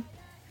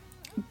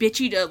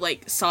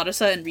like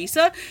Sadasa and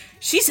Risa,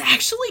 she's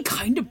actually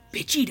kind of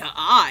bitchy to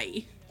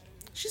Ai.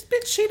 She's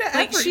bitchy to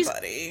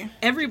everybody.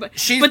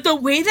 Everybody. But the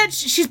way that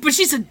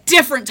she's a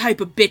different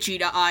type of bitchy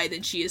to Ai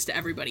than she is to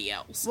everybody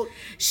else. Well,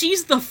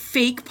 she's the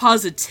fake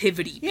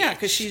positivity bitch. Yeah,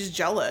 because she's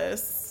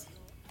jealous.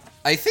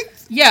 I think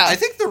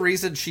the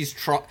reason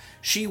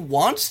she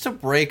wants to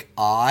break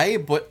Ai,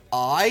 but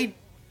Ai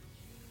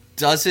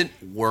doesn't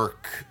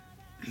work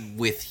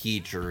with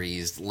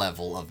Hijiri's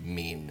level of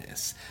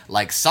meanness.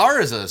 Like,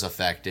 Sarza is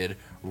affected,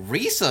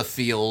 Risa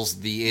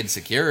feels the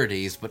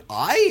insecurities, but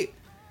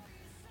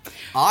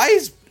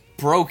Ai's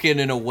broken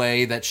in a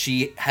way that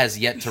she has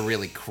yet to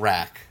really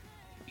crack.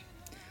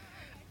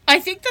 I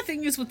think the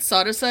thing is with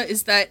Sadasa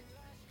is that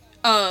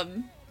a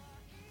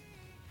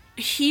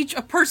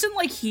person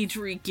like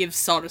Hijiri gives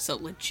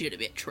Sadasa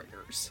legitimate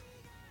triggers.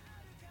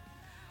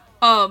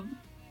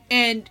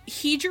 And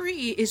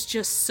Hijiri is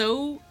just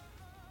so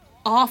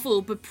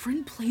awful, but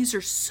Bryn plays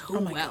her so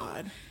well.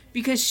 God.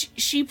 Because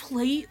she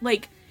play,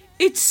 like,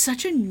 it's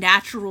such a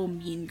natural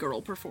Mean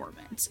Girl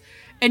performance.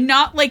 And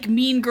not like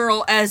Mean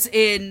Girl as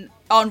in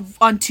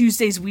on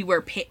Tuesdays we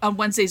wear pink, on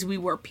Wednesdays we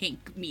wear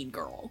pink Mean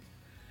Girl.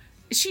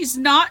 She's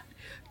not.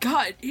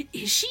 God,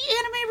 is she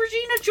anime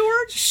Regina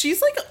George?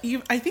 She's like,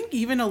 I think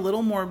even a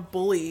little more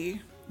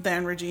bully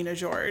than Regina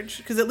George,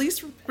 because at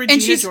least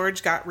Regina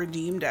George got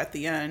redeemed at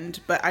the end,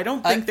 but I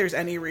don't think there's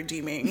any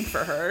redeeming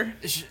for her.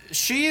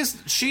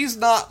 She's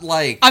not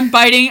like. I'm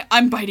biting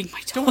my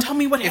tongue. Don't tell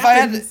me what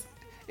happens.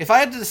 If I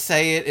had to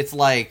say it, it's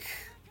like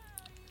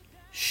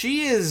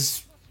she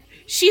is.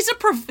 She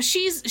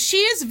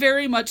is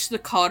very much the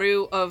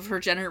Karu of her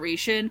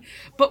generation,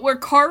 but where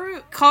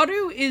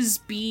Karu is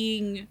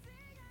being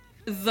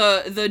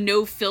the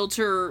no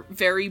filter,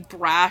 very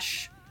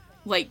brash,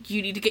 like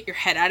you need to get your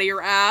head out of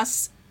your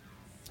ass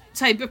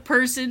type of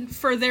person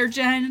for their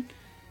gen,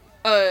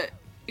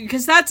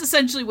 because that's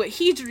essentially what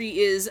Hijiri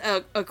is,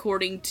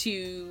 according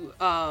to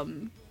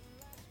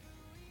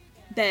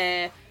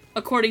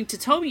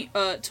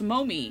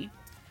Tomomi,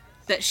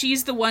 that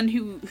she's the one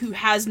who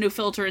has no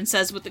filter and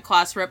says what the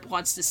class rep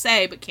wants to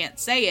say but can't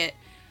say it.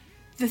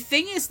 The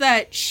thing is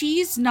that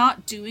she's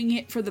not doing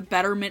it for the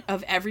betterment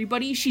of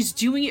everybody. She's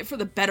doing it for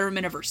the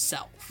betterment of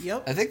herself.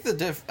 Yep. I think the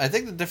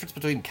difference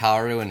between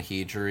Karu and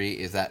Hijiri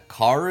is that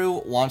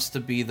Karu wants to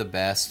be the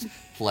best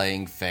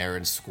playing fair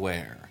and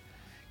square.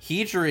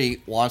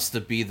 Hijiri wants to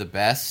be the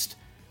best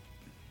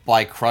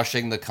by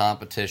crushing the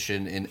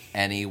competition in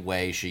any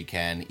way she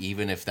can,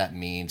 even if that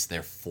means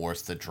they're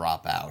forced to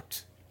drop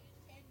out.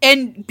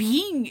 And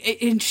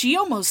she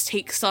almost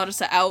takes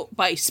Sadasa out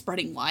by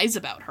spreading lies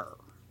about her.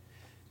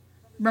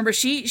 Remember,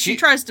 she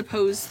tries to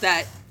pose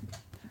that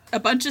a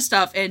bunch of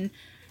stuff, and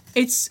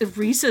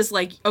Risa's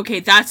like, okay,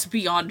 that's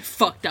beyond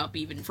fucked up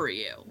even for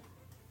you.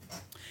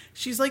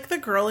 She's like the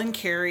girl in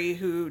Carrie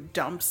who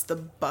dumps the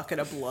bucket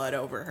of blood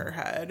over her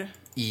head.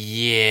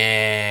 Yeah.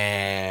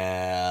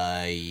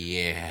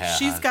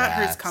 She's got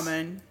hers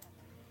coming.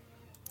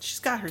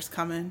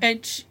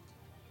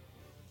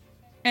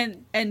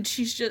 And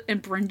she's just,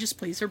 and Bryn just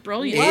plays her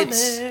brilliant.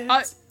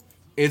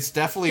 It's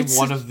definitely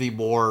one of the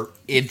more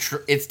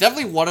it's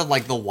definitely one of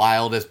like the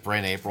wildest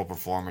Bryn April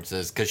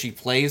performances, because she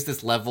plays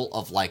this level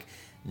of like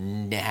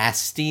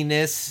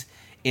nastiness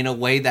in a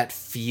way that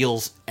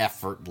feels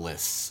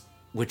effortless,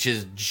 which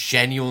is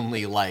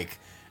genuinely like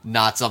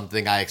not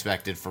something I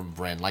expected from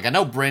Bryn. Like, I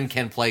know Bryn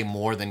can play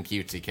more than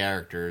cutesy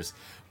characters,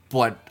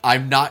 but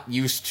I'm not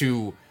used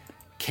to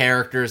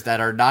characters that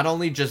are not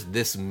only just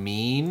this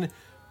mean,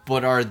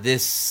 but are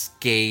this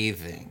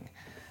scathing.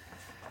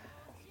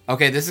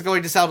 Okay, this is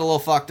going to sound a little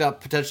fucked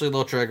up, potentially a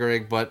little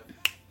triggering, but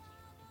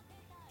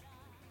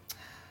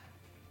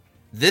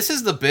this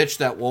is the bitch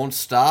that won't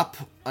stop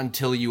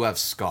until you have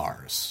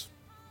scars.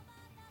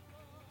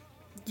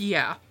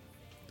 Yeah.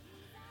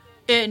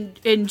 And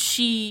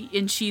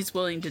she's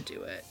willing to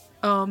do it.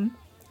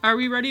 Are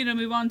we ready to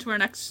move on to our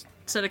next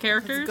set of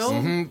characters? Let's go.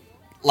 Mm-hmm.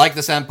 Like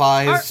the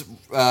senpais,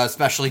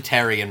 especially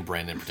Terry and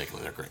Bryn in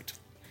particular, they're great.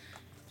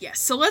 Yes,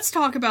 so let's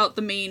talk about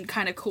the main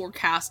kind of core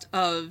cast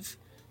of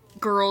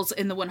girls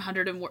in the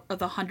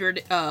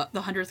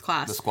 100th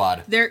class. The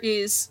squad. There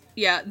is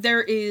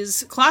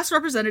class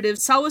representative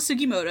Sawa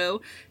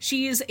Sugimoto.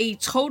 She is a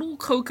total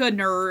Koka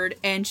nerd,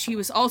 and she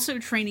was also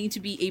training to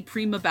be a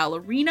prima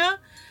ballerina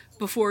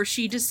before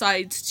she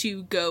decides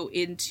to go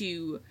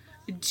into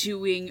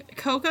doing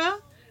Koka.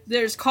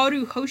 There's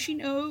Kaoru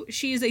Hoshino.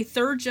 She is a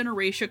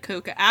third-generation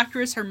Koka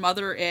actress. Her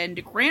mother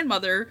and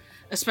grandmother,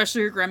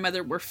 especially her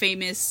grandmother, were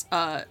famous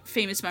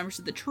members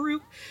of the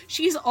troupe.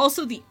 She's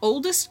also the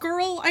oldest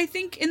girl, I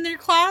think, in their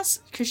class,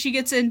 because she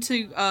gets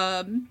into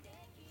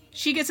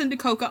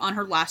Koka on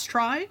her last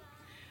try.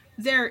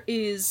 There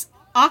is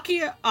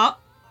Ayako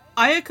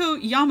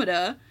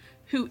Yamada,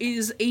 who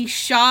is a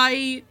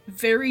shy,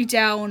 very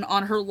down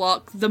on her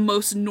luck, the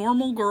most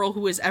normal girl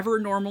who has ever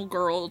normal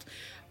girled.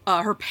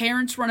 Her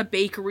parents run a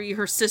bakery,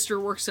 her sister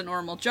works a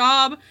normal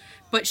job,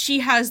 but she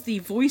has the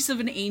voice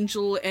of an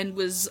angel and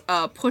was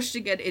pushed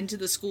to get into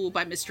the school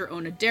by Mr.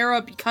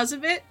 Onodera because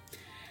of it.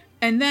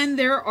 And then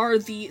there are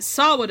the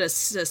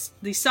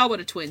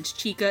Sawada twins,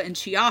 Chika and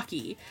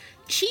Chiaki.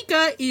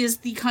 Chika is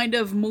the kind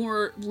of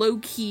more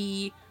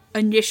low-key,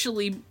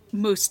 initially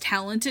most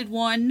talented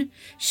one.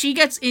 She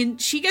gets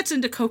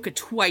into Koka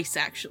twice,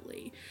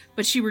 actually,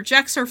 but she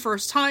rejects her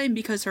first time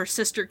because her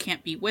sister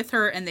can't be with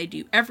her and they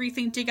do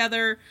everything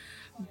together.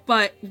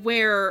 But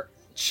where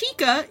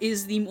Chika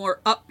is the more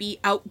upbeat,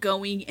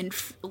 outgoing, and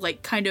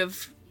like kind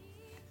of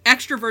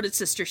extroverted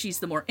sister, she's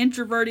the more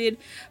introverted.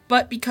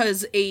 But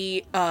because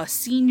a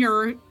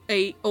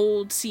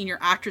old senior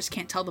actress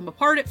can't tell them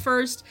apart at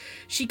first,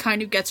 she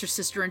kind of gets her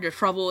sister into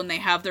trouble, and they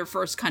have their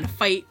first kind of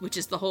fight, which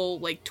is the whole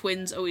like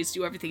twins always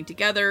do everything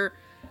together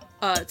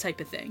type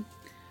of thing.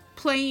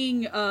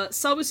 Playing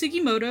Sawa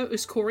Sugimoto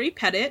is Corey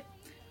Pettit.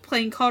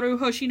 Playing Kaoru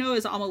Hoshino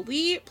is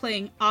Amelie.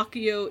 Playing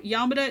Akio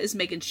Yamada is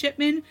Megan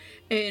Shipman.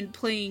 And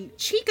playing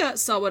Chika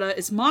Sawada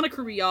is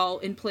Monica Rial.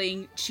 And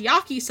playing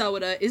Chiaki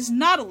Sawada is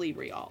Natalie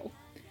Rial.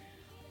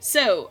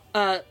 So,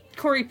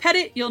 Corey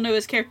Pettit, you'll know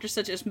his characters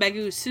such as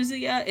Megu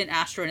Suzuya in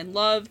Asteroid in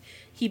Love,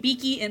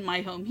 Hibiki in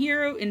My Home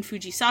Hero, and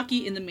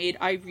Fujisaki in The Maid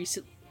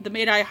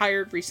I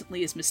Hired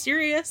Recently is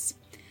Mysterious.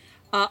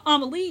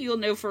 Amelie, you'll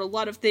know for a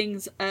lot of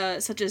things,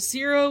 such as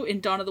Zero in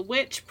Dawn of the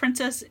Witch,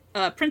 Princess,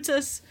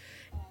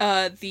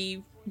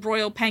 the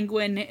Royal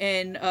Penguin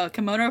in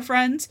Kimono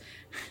Friends.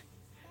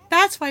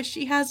 That's why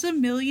she has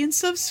 1 million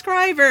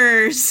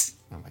subscribers.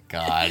 Oh my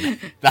god.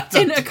 That's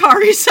in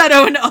Akari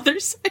Seto and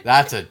others.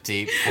 That's a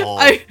deep pull.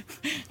 I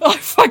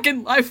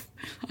fucking life.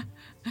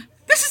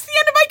 This is the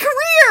end of my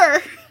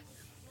career.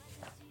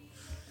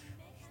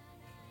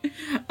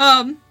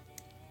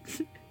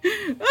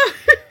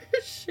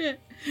 Shit.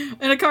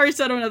 And Akari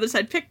Seto and Other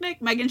Side Picnic.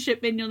 Megan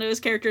Shipman, you'll know his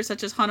characters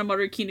such as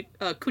Hanamaru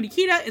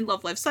Kunikita in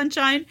Love Live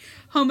Sunshine,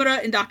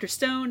 Homura in Dr.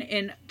 Stone,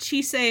 and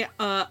Chise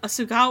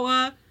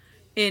Asugawa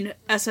in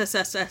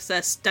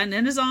SSSSS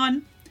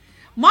Denizon.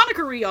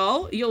 Monica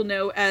Rial, you'll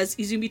know as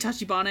Izumi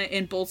Tachibana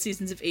in both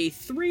seasons of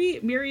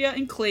A3, Miria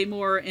and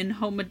Claymore in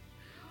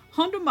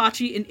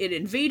Hondomachi in It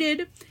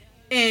Invaded,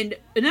 and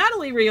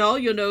Natalie Rial,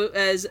 you'll know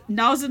as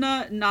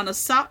Nazuna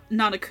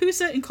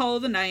Nanakusa in Call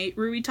of the Night,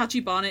 Rui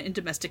Tachibana in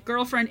Domestic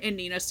Girlfriend, and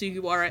Nina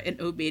Sugawara in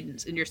O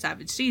Maidens in Your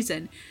Savage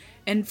Season.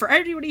 And for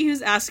everybody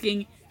who's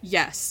asking,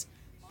 yes,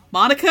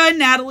 Monica and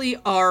Natalie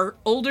are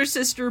older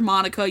sister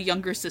Monica,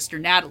 younger sister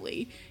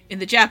Natalie. In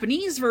the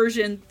Japanese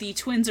version, the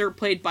twins are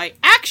played by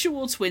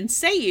actual twin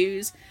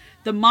seiyus,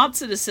 the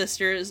Matsuda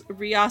sisters,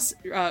 Rise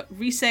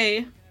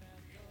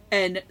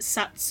and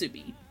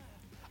Satsubi.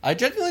 I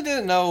genuinely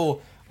didn't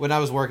know when I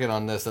was working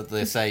on this that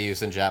the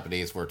seiyus in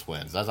Japanese were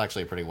twins. That's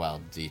actually a pretty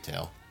wild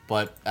detail.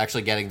 But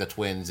actually getting the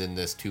twins in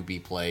this to be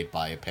played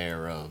by a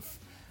pair of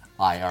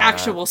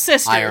actual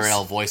sisters,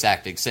 IRL voice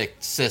acting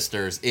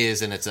sisters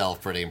is in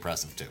itself pretty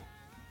impressive too.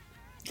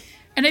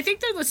 And I think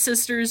they're the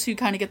sisters who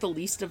kind of get the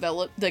least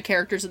developed, the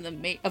characters in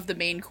the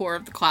main core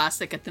of the class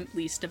that get the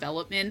least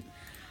development.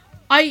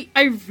 I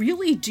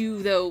really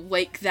do, though,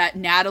 like that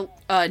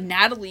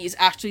Natalie is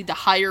actually the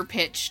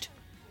higher-pitched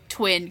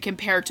twin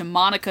compared to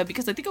Monica,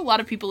 because I think a lot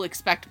of people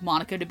expect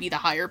Monica to be the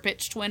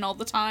higher-pitched twin all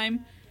the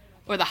time,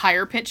 or the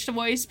higher-pitched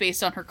voice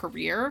based on her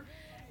career.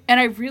 And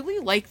I really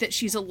like that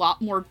she's a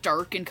lot more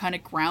dark and kind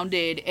of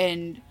grounded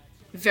and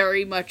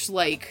very much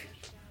like...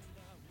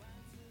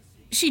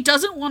 She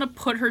doesn't want to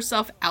put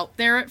herself out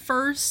there at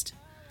first,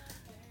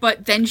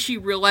 but then she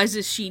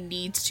realizes she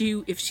needs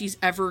to if she's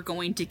ever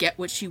going to get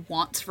what she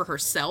wants for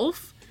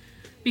herself.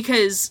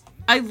 Because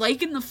I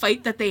like in the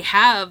fight that they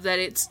have that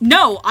it's,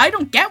 no, I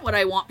don't get what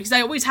I want because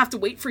I always have to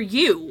wait for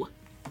you.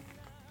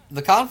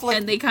 The conflict,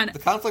 and they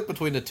the conflict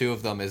between the two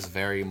of them is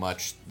very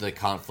much the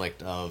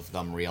conflict of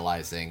them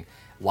realizing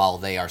while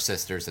they are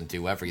sisters and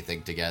do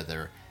everything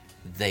together,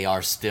 they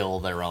are still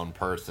their own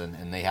person,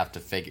 and they have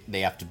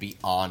to be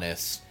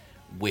honest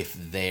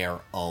with their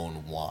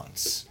own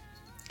wants.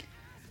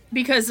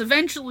 Because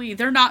eventually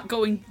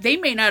they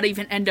may not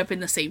even end up in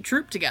the same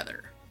troop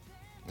together.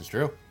 It's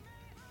true.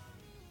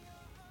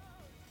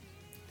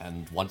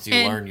 And once you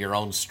learn your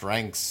own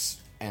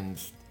strengths, and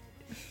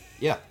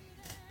yeah.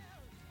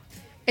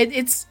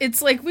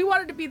 It's like, we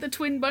wanted to be the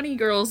twin bunny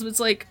girls, but it's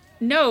like,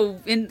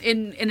 no,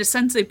 in a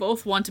sense they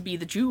both want to be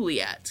the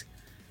Juliet.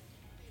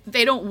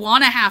 They don't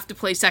want to have to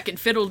play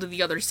second fiddle to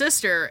the other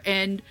sister,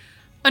 and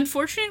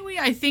unfortunately,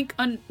 I think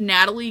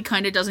Natalie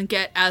kind of doesn't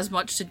get as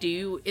much to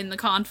do in the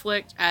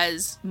conflict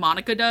as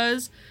Monica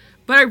does.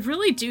 But I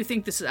really do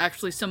think this is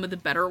actually some of the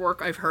better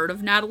work I've heard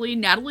of Natalie.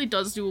 Natalie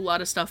does do a lot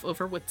of stuff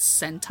over with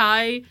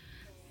Sentai.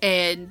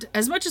 And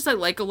as much as I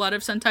like a lot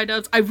of Sentai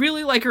dubs, I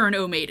really like her in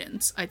O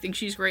Maidens. I think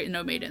she's great in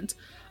O Maidens.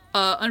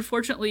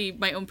 Unfortunately,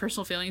 my own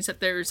personal feeling is that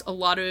there's a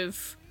lot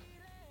of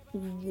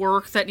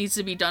work that needs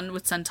to be done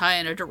with Sentai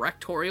in a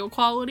directorial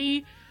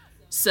quality.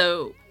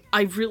 So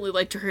I really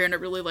liked her and I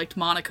really liked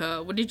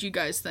Monica. What did you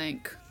guys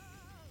think?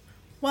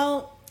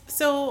 Well,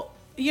 so,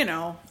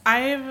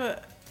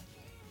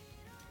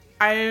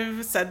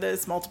 I've said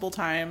this multiple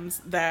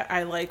times that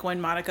I like when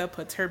Monica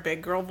puts her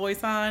big girl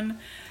voice on.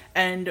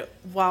 And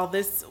while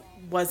this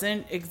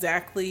wasn't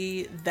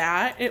exactly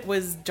that, it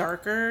was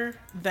darker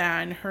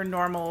than her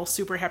normal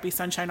super happy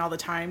sunshine all the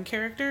time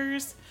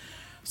characters.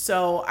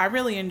 So I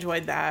really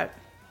enjoyed that.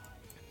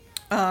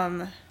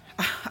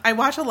 I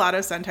watch a lot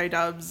of Sentai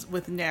dubs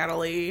with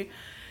Natalie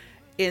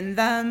in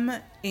them,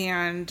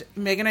 and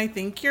Megan, I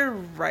think you're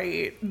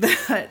right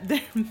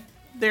that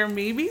there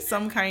may be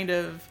some kind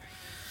of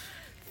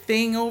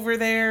thing over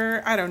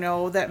there, I don't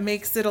know, that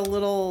makes it a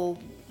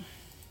little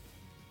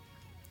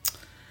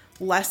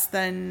less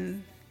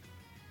than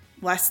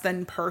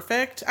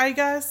perfect, I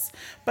guess.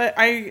 But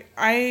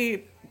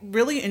I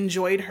really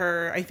enjoyed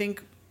her, I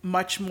think,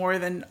 much more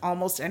than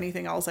almost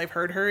anything else I've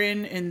heard her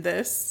in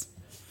this.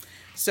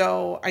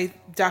 So I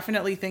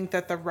definitely think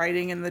that the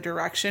writing and the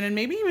direction, and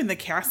maybe even the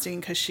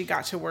casting, because she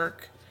got to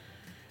work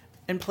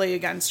and play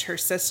against her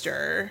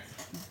sister,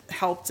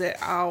 helped it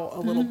out a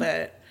little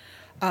bit.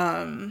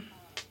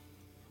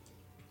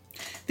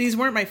 These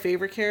weren't my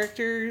favorite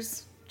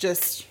characters.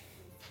 Just,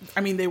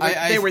 I mean, they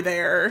were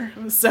there.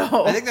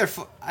 So I think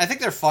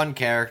they're fun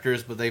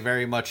characters, but they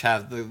very much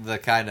have the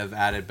kind of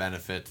added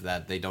benefit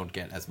that they don't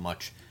get as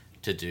much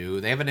to do.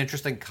 They have an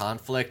interesting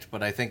conflict,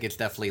 but I think it's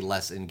definitely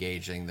less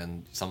engaging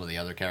than some of the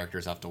other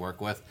characters I have to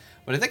work with.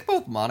 But I think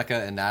both Monica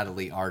and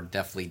Natalie are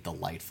definitely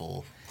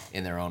delightful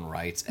in their own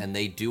rights, and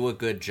they do a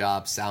good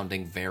job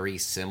sounding very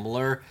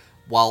similar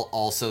while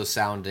also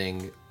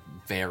sounding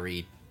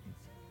very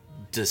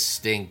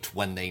distinct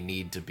when they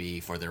need to be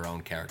for their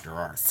own character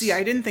arcs. See,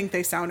 I didn't think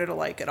they sounded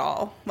alike at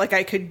all. Like,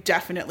 I could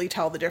definitely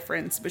tell the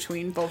difference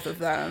between both of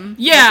them.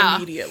 Yeah.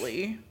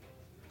 Immediately.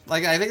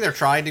 Like, I think they're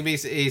trying to be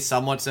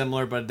somewhat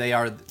similar, but they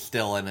are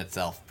still in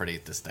itself pretty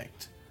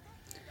distinct.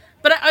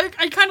 But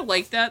I kind of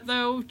like that,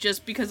 though,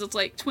 just because it's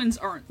like, twins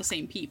aren't the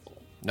same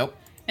people. Nope.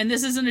 And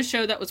this isn't a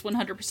show that was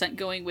 100%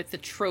 going with the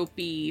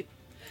tropey...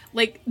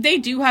 Like, they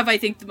do have, I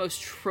think, the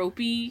most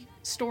tropey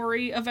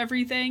story of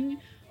everything,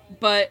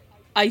 but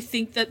I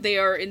think that they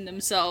are in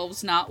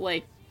themselves not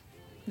like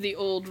the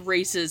old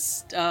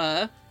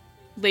racist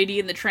Lady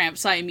and the Tramp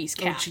Siamese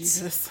cats. Oh,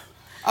 Jesus.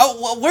 Oh,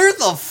 well, where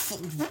the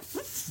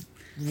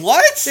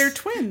what? They're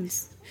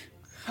twins.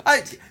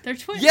 They're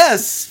twins.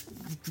 Yes.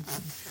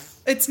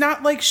 It's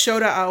not like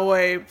Shota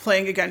Aoi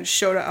playing against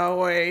Shota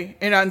Aoi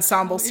in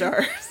Ensemble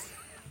Stars.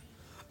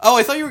 Oh,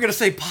 I thought you were going to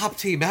say Pop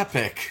Team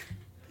Epic.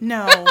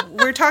 No,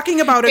 we're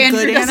talking about a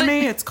Andrew good doesn't-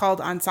 anime. It's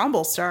called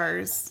Ensemble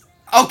Stars.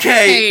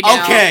 Okay, Hey,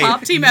 now, okay.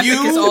 Pop Team Epic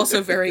is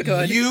also very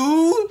good.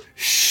 You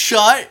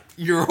shut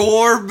your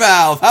whore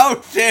mouth. How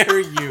dare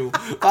you?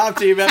 Pop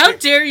Team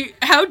Epic.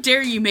 How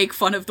dare you make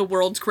fun of the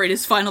world's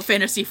greatest Final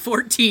Fantasy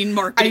XIV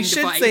marketing I should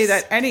device? say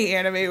that any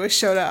anime with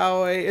Shota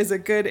Aoi is a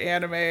good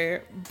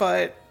anime,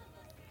 but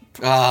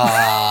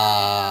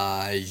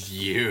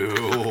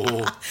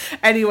You.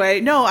 Anyway,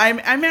 no, I'm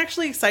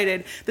actually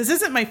excited. This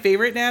isn't my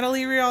favorite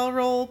Natalie Rial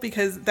role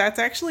because that's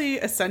actually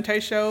a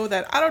Sentai show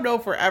that I don't know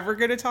if we're ever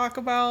going to talk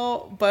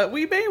about, but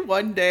we may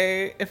one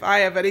day if I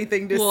have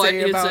anything to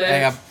say about it.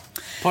 Hey,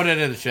 put it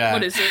in the chat.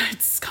 What is it?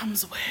 It's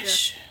Scum's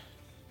Wish.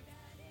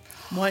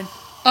 Yeah. One.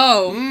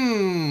 Oh.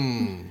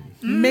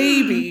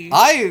 Maybe.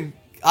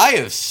 I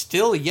have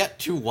still yet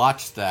to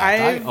watch that.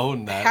 I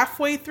own that.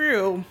 Halfway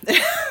through.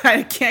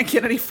 I can't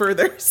get any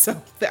further,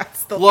 so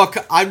that's the... Look,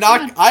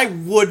 I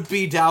would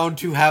be down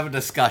to have a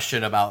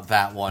discussion about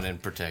that one in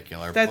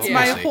particular. That's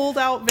my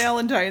holdout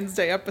Valentine's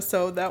Day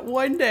episode that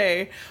one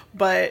day.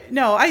 But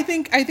no, I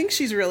think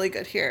she's really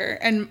good here.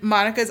 And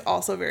Monica's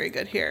also very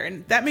good here.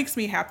 And that makes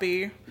me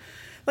happy.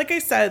 Like I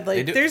said,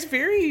 there's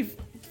very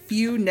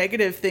few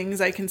negative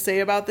things I can say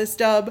about this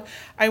dub.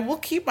 I will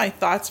keep my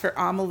thoughts for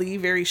Amelie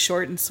very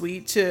short and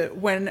sweet to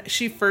when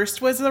she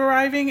first was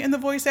arriving in the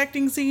voice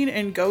acting scene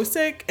in Go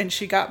Sick, and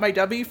she got my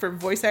dubby for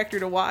voice actor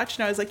to watch,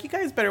 and I was like, you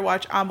guys better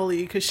watch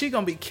Amelie because she's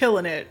gonna be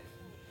killing it.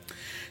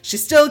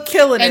 She's still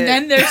killing it. And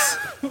then there's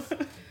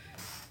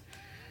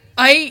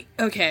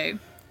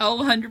I'll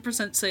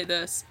 100% say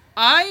this.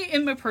 I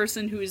am a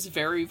person who is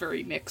very,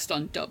 very mixed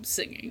on dub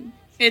singing.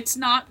 It's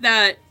not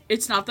that I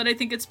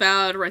think it's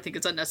bad or I think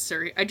it's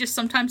unnecessary. I just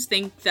sometimes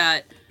think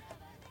that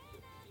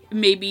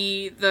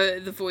maybe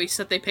the voice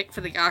that they pick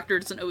for the actor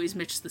doesn't always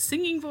match the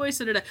singing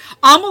voice.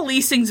 Amelie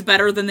sings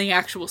better than the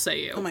actual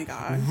Seiyu. Oh my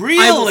god.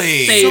 Really? I will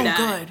say So that.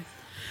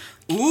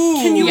 good. Ooh.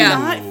 Can you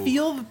not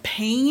feel the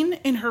pain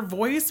in her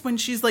voice when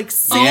she's like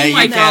singing Yeah,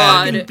 my that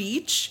God. fucking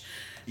beach?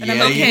 And Yeah, I'm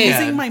like you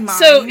losing can. my mind.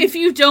 So if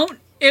you don't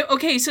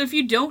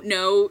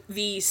know,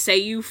 the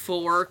Seiyu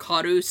for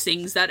Karu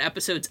sings that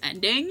episode's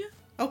ending.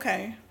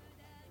 Okay.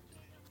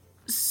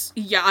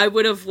 Yeah, I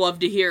would have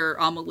loved to hear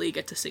Amelie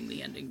get to sing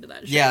the ending to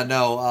that show. Yeah,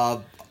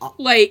 no,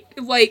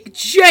 Like,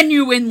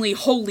 genuinely,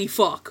 holy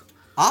fuck.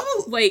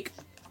 Amelie...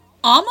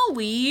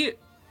 Amelie,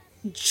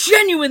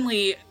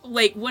 genuinely,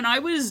 when I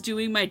was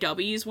doing my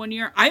W's one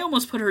year, I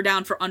almost put her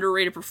down for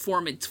underrated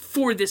performance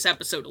for this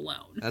episode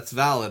alone. That's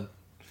valid.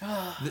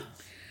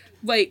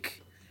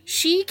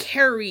 She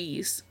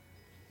carries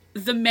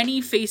the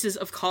many faces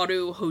of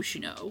Karu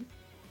Hoshino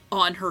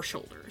on her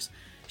shoulders.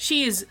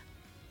 She is,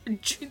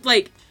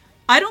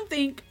 I don't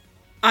think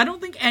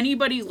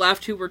anybody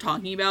left who we're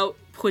talking about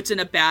puts in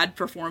a bad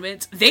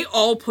performance. They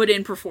all put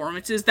in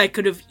performances that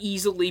could have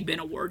easily been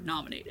award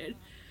nominated.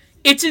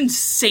 It's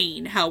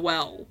insane how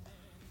well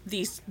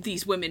these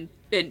women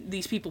and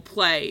these people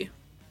play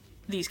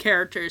these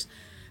characters.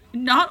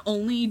 Not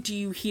only do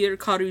you hear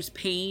Karu's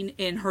pain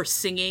in her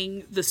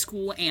singing the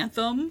school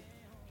anthem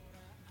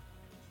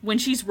when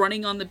she's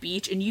running on the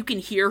beach and you can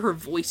hear her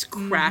voice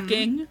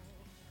cracking. Mm-hmm.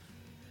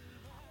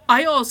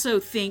 I also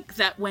think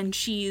that when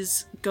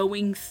she's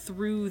going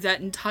through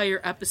that entire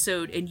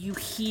episode and you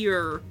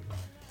hear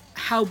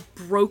how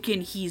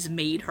broken he's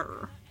made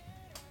her,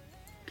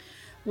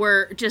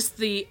 where just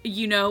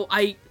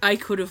I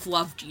could have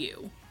loved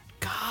you.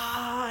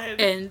 God.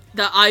 And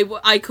that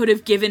I could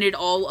have given it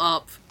all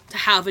up to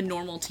have a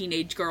normal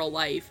teenage girl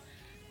life.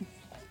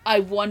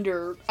 I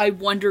wondered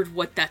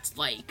what that's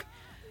like.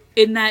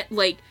 In that,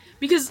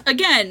 because,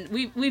 again,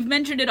 we've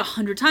mentioned it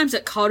 100 times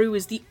that Karu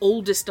is the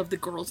oldest of the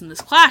girls in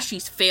this class.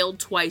 She's failed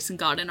twice and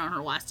got in on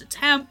her last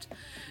attempt.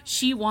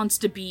 She wants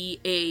to be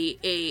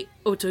a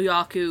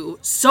otoyaku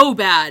so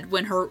bad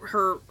when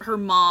her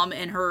mom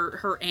and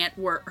her aunt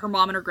were, her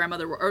mom and her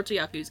grandmother were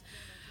otoyakus.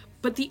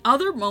 But the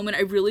other moment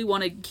I really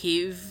want to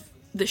give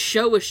the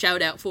show a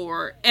shout out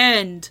for,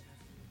 and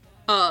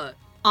on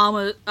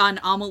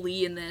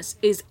Amelie in this,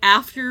 is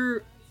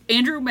after,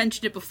 Andrew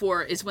mentioned it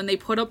before, is when they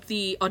put up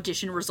the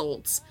audition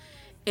results.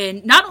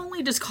 And not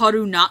only does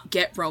Karu not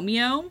get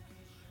Romeo,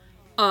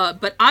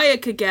 but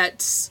Ayaka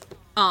gets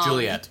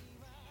Juliet.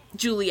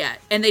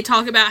 And they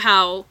talk about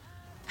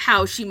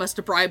how she must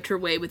have bribed her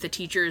way with the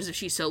teachers if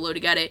she's so low to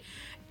get it.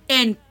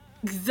 And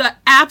the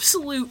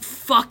absolute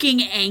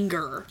fucking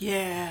anger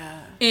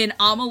in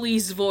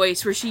Amelie's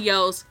voice where she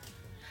yells,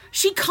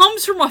 "She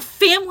comes from a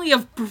family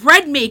of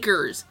bread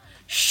makers!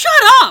 Shut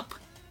up!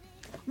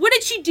 What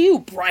did she do?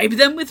 Bribe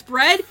them with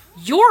bread?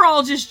 You're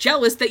all just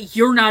jealous that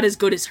you're not as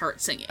good as her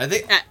at singing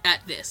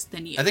at this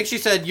than you." I think she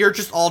said, "You're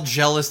just all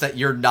jealous that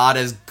you're not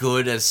as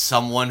good as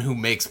someone who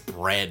makes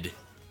bread."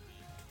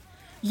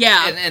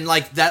 Yeah. And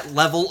that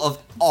level of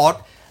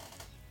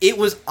it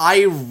was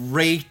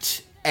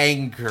irate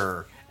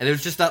anger. And it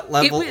was just that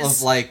level of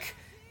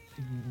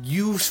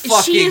you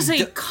fucking... She is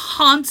a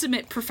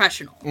consummate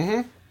professional.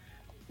 Mm-hmm.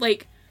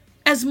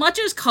 As much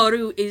as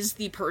Karu is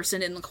the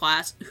person in the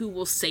class who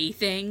will say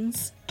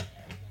things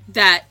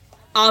that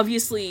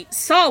obviously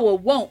Sawa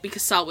won't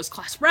because Sawa's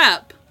class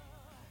rep.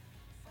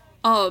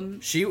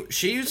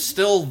 She's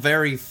still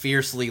very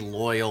fiercely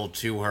loyal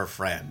to her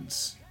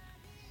friends.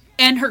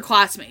 And her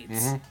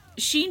classmates. Mm-hmm.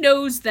 She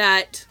knows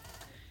that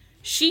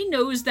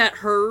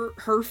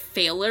her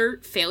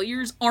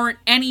failures aren't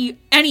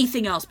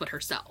anything else but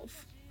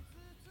herself.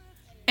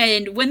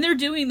 And when they're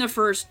doing the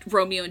first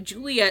Romeo and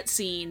Juliet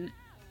scene,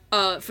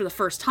 for the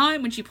first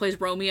time when she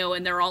plays Romeo,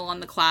 and they're all on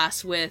the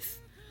class with,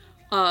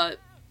 I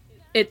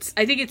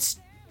think it's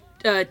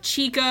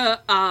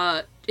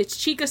Chika, it's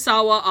Chika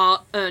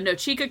Sawa,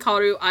 Chika,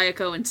 Kaoru,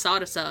 Ayako, and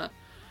Sadasa.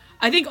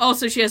 I think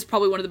also she has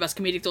probably one of the best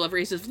comedic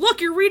deliveries is, look,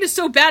 your read is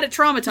so bad it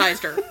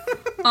traumatized her.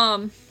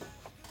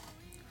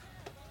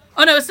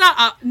 Oh, no, it's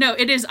not, no,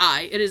 it is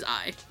I. It's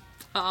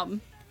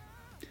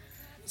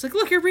like,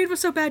 look, your read was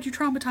so bad you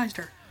traumatized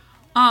her.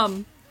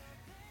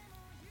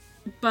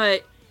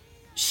 But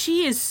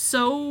she is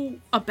so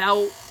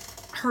about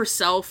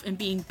herself and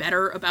being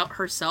better about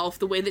herself,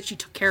 the way that she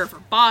took care of her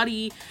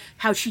body,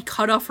 how she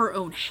cut off her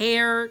own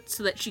hair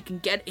so that she can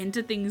get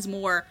into things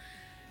more.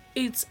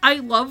 I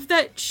love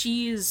that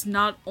she is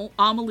not,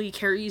 Amelie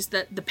carries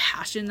the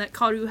passion that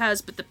Kaoru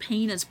has, but the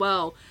pain as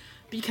well,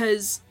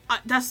 because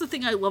that's the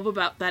thing I love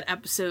about that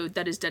episode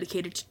that is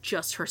dedicated to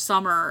just her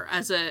summer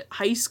as a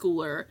high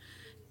schooler,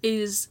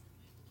 is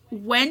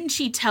when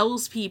she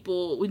tells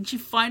people, when she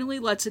finally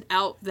lets it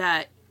out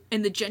that,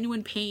 and the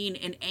genuine pain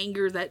and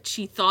anger that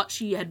she thought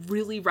she had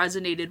really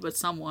resonated with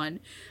someone,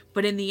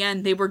 but in the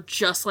end they were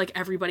just like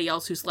everybody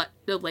else who's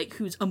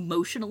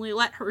emotionally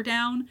let her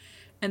down,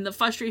 and the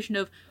frustration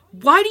of,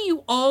 why do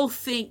you all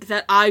think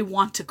that I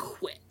want to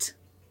quit?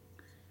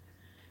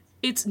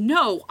 It's,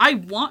 no, I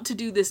want to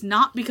do this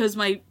not because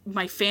my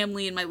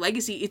family and my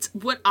legacy, it's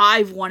what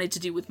I've wanted to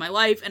do with my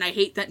life, and I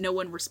hate that no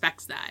one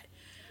respects that.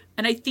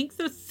 And I think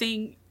the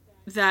thing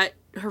that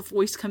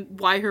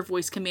why her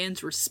voice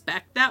commands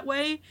respect that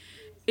way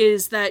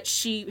is that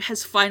she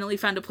has finally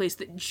found a place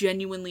that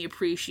genuinely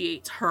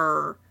appreciates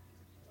her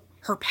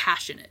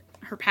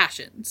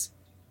passions.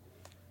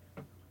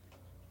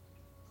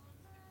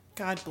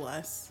 God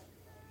bless.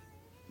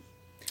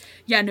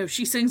 Yeah, no,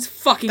 she sings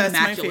fucking That's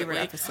immaculately. my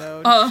favorite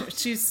episode.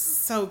 She's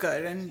so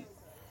good, and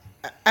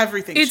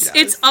everything she does.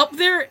 It's up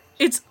there.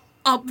 It's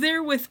up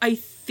there with, I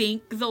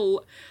think,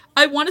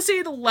 I want to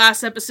say the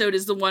last episode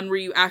is the one where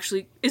you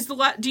actually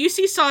do you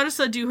see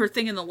Sadasa do her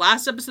thing in the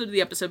last episode or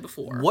the episode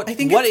before? I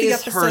think what it's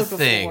is the her episode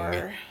thing?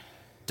 before.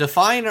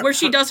 Define where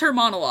she does her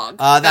monologue.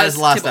 That is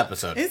the last Tybalt.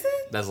 episode. Is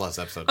it? That's the last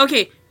episode.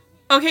 Okay,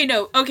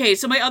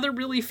 so my other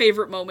really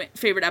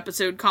favorite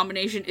episode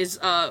combination is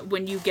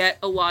when you get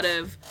a lot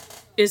of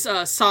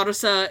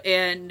Sadasa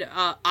and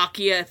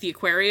Akia at the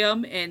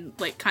aquarium, and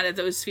like kind of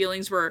those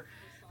feelings where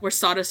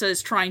Sadasa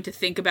is trying to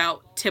think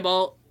about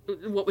Tybalt,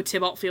 what would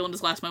Tybalt feel in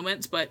his last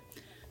moments, but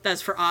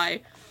that's for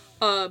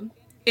Andrew,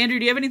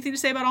 do you have anything to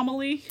say about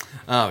Amelie?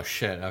 Oh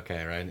shit,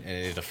 okay, right. I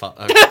need to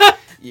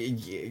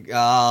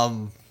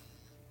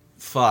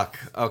fuck.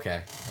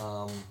 Okay.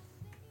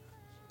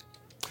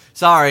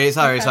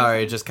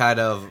 Sorry, just kind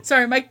of...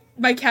 Sorry,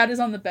 my cat is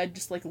on the bed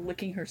just, like,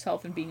 licking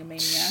herself and being a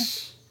maniac.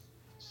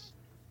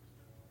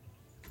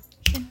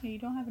 You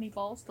don't have any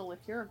balls to lick,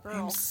 you're a girl.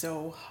 I'm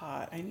so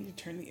hot. I need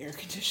to turn the air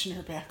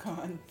conditioner back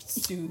on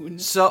soon.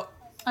 So...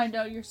 I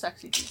know, you're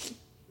sexy, Gigi.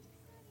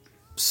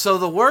 So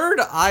the word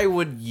I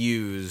would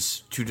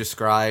use to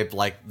describe,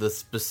 like, the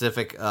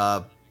specific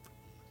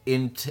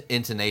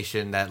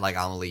intonation that, like,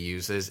 Amelie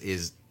uses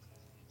is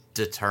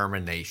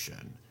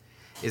determination.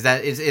 Is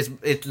that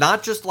it's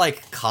not just,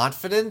 like,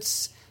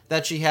 confidence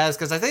that she has,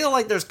 because I think,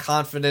 like, there's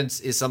confidence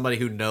is somebody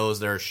who knows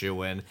they're a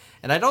shoo-in,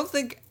 and I don't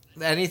think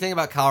anything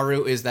about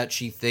Kaoru is that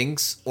she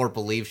thinks or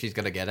believes she's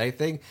gonna get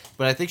anything,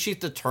 but I think she's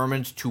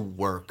determined to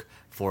work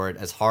for it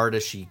as hard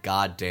as she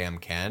goddamn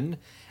can.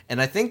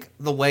 And I think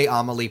the way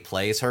Amelie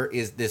plays her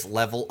is this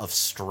level of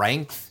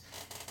strength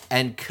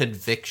and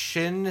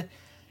conviction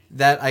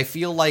that I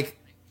feel like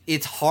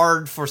it's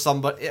hard for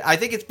somebody... I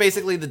think it's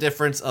basically the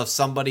difference of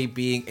somebody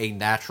being a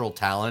natural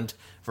talent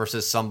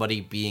versus somebody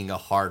being a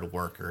hard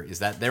worker, is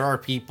that there are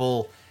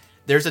people...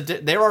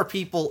 There are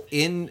people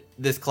in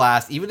this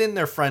class, even in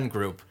their friend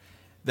group,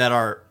 that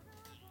are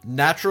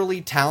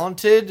naturally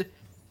talented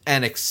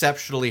and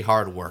exceptionally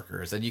hard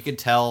workers. And you can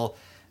tell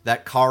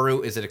that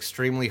Kaoru is an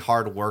extremely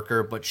hard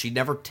worker, but she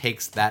never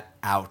takes that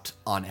out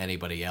on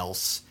anybody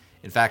else.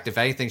 In fact, if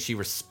anything, she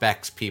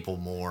respects people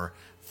more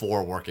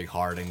for working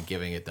hard and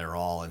giving it their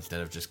all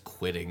instead of just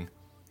quitting.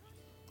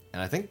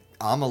 And I think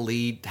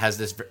Amelie has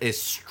this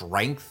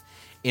strength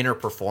in her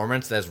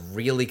performance that's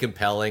really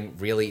compelling,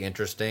 really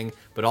interesting,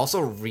 but also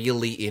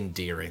really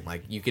endearing.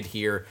 Like, you could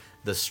hear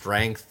the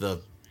strength,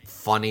 the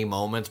funny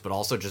moments, but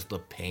also just the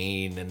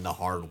pain and the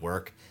hard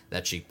work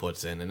that she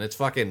puts in, and it's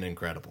fucking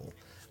incredible.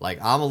 Like,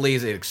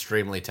 Amelie's an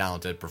extremely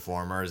talented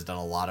performer, has done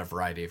a lot of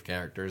variety of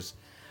characters.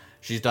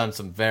 She's done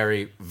some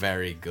very,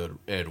 very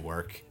good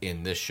work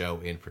in this show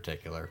in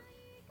particular.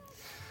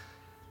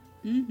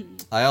 Mm-hmm.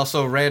 I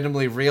also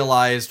randomly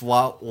realized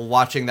while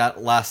watching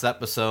that last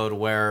episode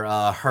where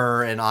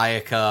her and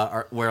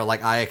Ayaka where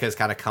like Ayaka's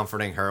kind of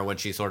comforting her when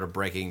she's sort of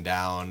breaking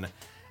down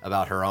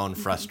about her own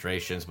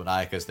frustrations, but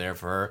Ayaka's there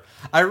for her.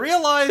 I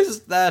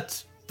realized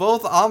that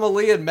both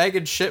Amelie and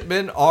Megan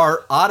Shipman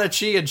are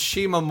Adachi and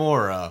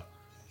Shimamura.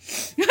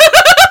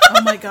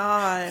 Oh my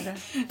god.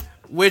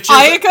 Which is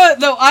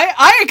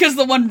Ayaka's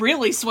the one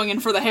really swinging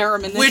for the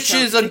harem in this which show.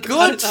 is a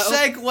good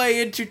segue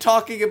into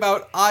talking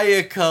about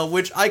Ayaka,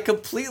 which I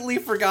completely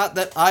forgot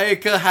that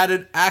Ayaka had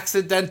an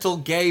accidental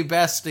gay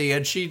bestie,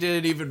 and she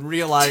didn't even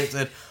realize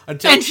it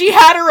until... And she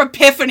had her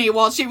epiphany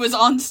while she was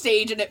on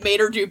stage, and it made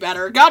her do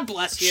better. God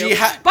bless you.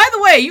 By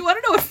the way, you want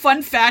to know a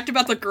fun fact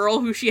about the girl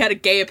who she had a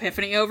gay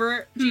epiphany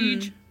over,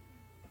 Jeej?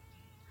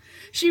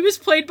 She was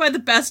played by the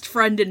best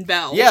friend in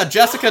Belle. Yeah,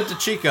 Jessica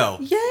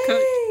DeChico.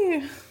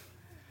 Yay!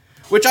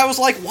 Which I was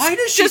like, why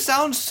does she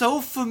sound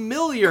so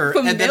familiar?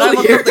 And then I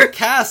looked at the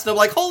cast, and I'm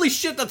like, holy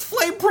shit, that's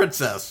Flame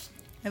Princess!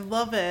 I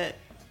love it.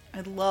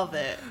 I love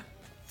it.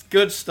 It's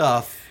good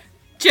stuff.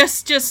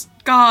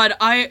 God,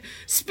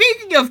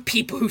 speaking of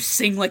people who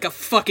sing like a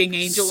fucking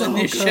angel in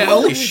this show.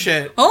 Holy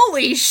shit.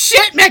 Holy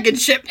shit, Megan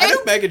Shipman! I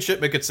know Megan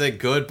Shipman could sing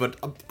good, but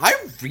I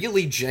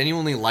really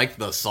genuinely like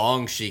the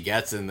songs she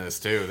gets in this,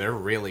 too. They're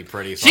really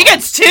pretty songs. She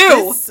gets two!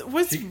 This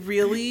was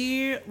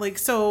really, like,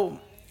 so...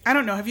 I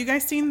don't know. Have you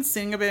guys seen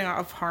Sing a Bit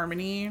of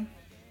Harmony?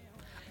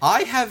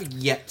 I have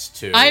yet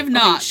to. I have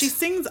not. Okay, she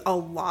sings a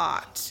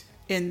lot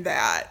in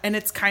that, and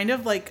it's kind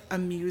of like a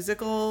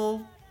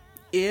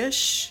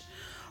musical-ish,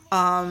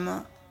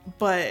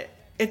 but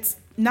it's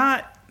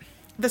not...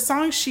 The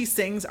songs she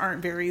sings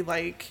aren't very,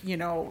 like, you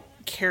know,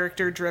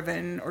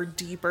 character-driven or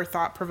deep or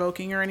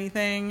thought-provoking or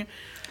anything.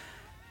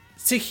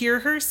 To hear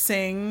her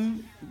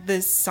sing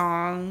this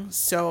song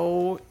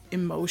so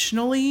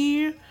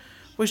emotionally...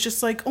 was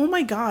just like, oh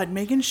my god,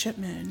 Megan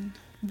Shipman,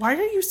 why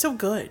are you so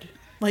good?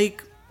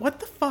 Like, what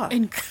the fuck?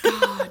 And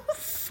god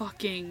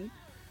fucking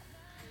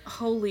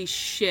holy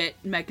shit,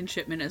 Megan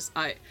Shipman is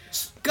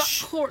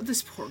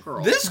this poor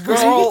girl. This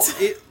girl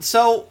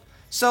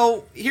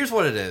so here's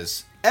what it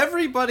is.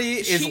 Everybody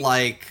is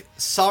like,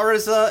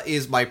 Sarasa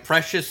is my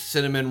precious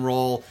cinnamon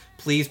roll.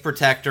 Please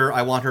protect her.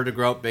 I want her to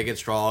grow up big and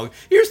strong.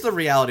 Here's the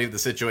reality of the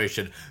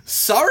situation.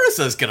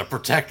 Sarasa's gonna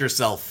protect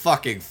herself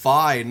fucking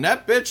fine.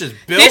 That bitch is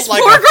built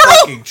like a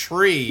fucking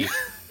tree.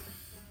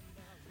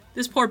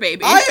 This poor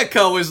baby.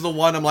 Ayako is the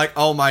one I'm like,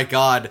 oh my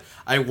god,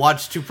 I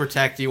want to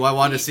protect you. I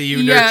want to see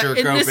you nurture,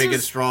 grow big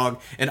and strong.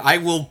 And I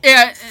will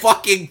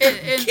fucking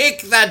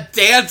kick that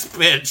dance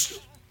bitch.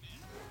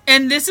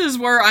 And this is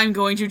where I'm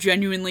going to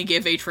genuinely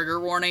give a trigger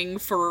warning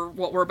for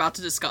what we're about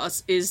to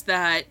discuss, is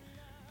that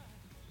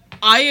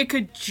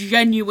Ayaka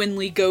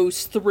genuinely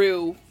goes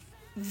through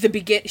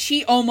the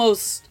she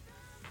almost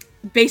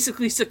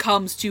basically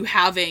succumbs to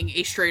having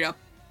a straight up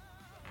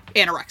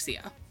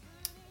anorexia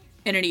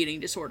and an eating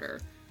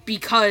disorder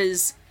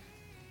because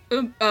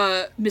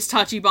Miss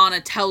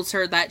Tachibana tells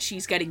her that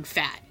she's getting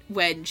fat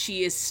when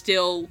she is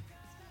still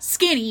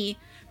skinny,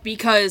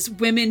 because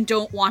women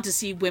don't want to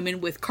see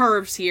women with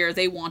curves here.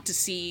 They want to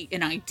see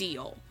an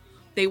ideal.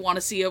 They want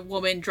to see a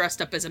woman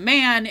dressed up as a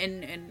man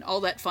and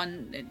all that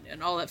fun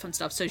and all that fun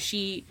stuff. So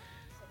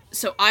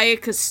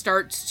Ayaka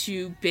starts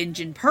to binge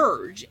and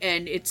purge,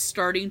 and it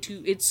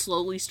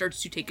slowly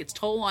starts to take its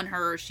toll on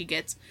her. She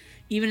gets,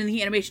 even in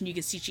the animation, you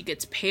can see she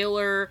gets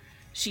paler.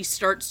 She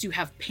starts to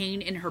have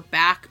pain in her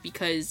back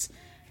because,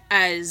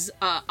 as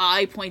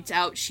Ai points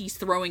out, she's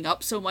throwing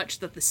up so much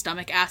that the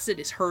stomach acid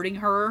is hurting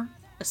her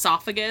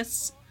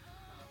esophagus.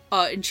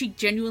 And she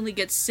genuinely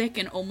gets sick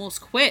and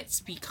almost quits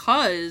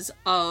because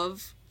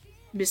of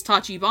Miss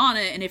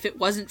Tachibana, and if it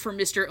wasn't for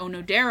Mr.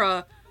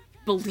 Onodera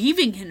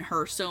believing in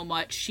her so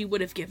much, she would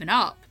have given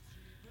up.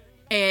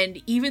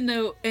 And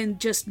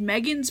just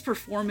Megan's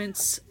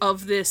performance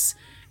of this,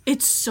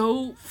 it's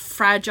so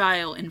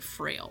fragile and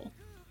frail.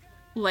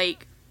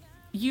 Like,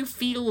 you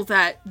feel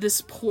that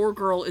this poor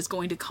girl is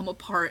going to come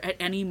apart at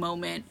any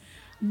moment,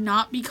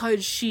 not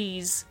because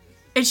she's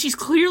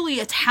clearly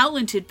a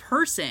talented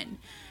person.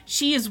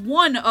 She is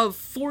one of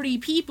 40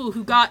 people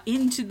who got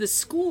into the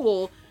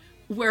school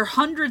where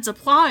hundreds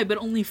apply, but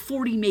only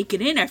 40 make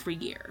it in every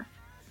year.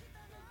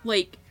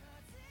 Like,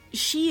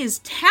 she is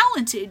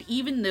talented,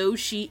 even though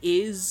she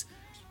is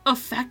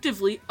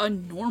effectively a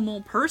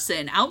normal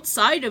person.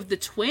 Outside of the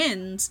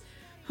twins,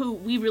 who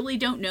we really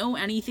don't know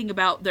anything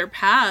about their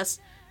past,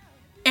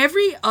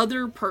 every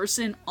other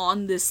person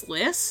on this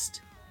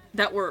list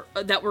that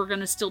we're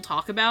gonna still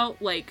talk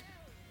about, like,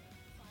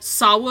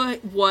 Sawa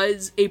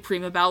was a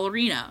prima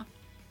ballerina.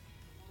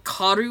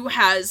 Karu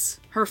has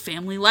her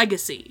family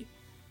legacy.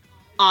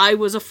 I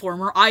was a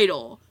former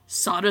idol.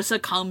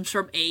 Sadasa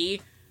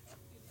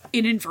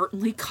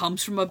inadvertently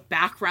comes from a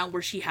background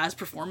where she has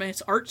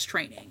performance arts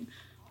training.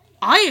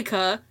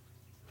 Ayaka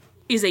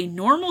is a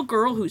normal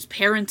girl whose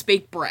parents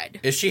bake bread.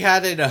 If she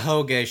had a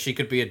Hoge, she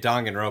could be a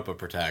Danganronpa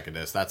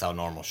protagonist. That's how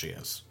normal she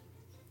is.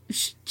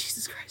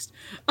 Jesus Christ.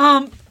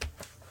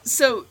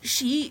 So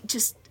she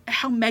just...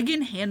 how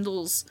Megan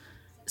handles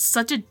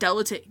such a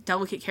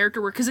delicate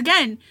character work. Because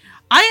again,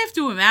 I have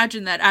to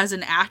imagine that as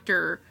an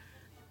actor,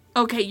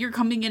 okay, you're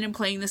coming in and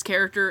playing this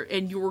character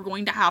and you're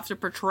going to have to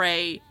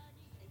portray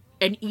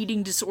an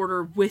eating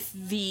disorder with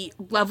the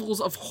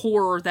levels of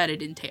horror that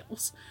it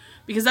entails.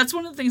 Because that's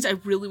one of the things I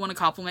really want to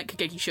compliment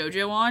Kageki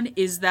Shojo on,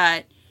 is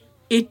that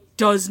it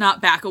does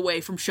not back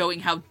away from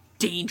showing how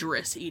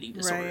dangerous eating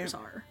disorders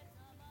are.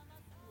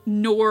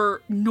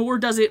 nor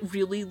does it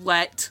really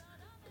let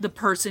the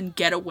person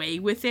get away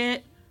with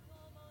it.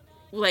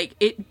 Like,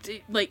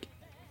 like,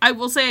 I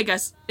will say, I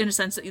guess, in a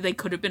sense, that they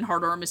could have been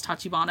harder on Miss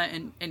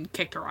Tachibana and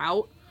kicked her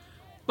out,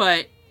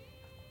 but,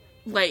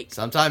 like...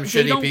 Sometimes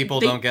shitty people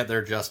don't get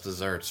their just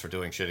desserts for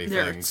doing shitty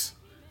things.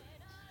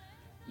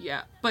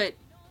 Yeah, but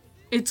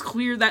it's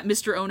clear that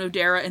Mr.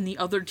 Onodera and the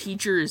other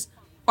teachers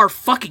are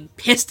fucking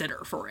pissed at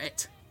her for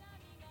it.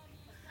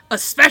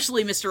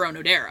 Especially Mr.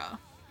 Onodera.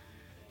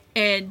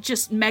 And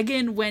just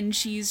Megan, when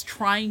she's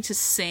trying to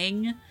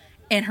sing,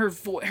 and her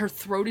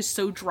throat is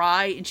so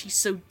dry, and she's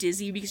so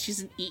dizzy because she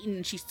hasn't eaten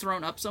and she's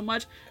thrown up so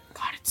much.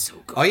 God, it's so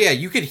good. Oh yeah,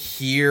 you could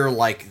hear,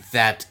 like,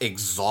 that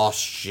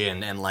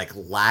exhaustion and, like,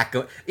 lack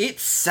of... It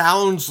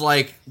sounds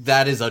like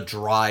that is a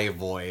dry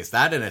voice.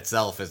 That in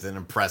itself is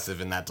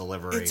impressive in that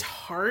delivery. It's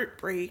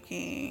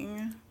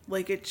heartbreaking.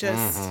 Like, it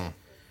just...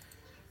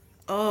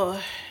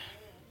 Oh.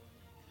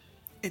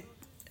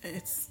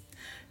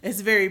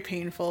 It's very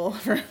painful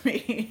for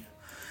me.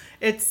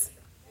 It's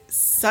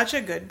such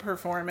a good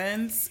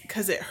performance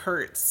because it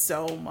hurts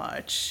so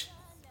much.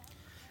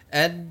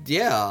 And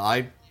yeah,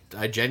 I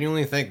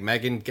genuinely think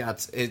Megan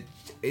gets it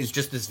is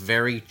just this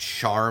very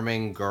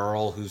charming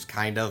girl who's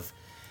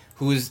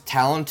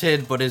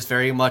talented but is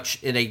very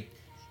much in a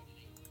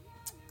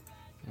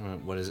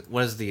what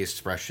is the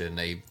expression,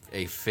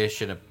 a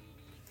fish in a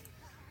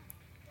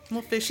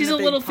She's a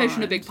little fish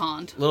in a big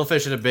pond. Little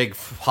fish in a big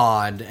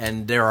pond,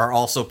 and there are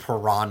also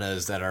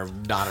piranhas that are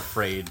not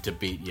afraid to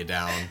beat you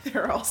down.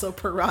 There are also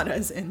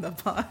piranhas in the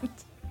pond.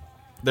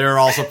 There are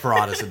also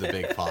piranhas in the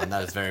big pond.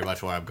 That is very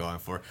much what I'm going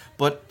for.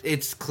 But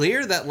it's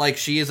clear that, like,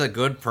 she is a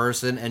good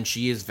person, and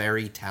she is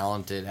very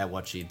talented at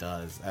what she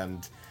does.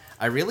 And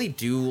I really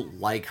do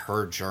like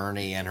her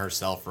journey and her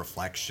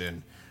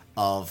self-reflection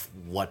of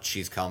what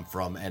she's come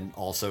from, and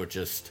also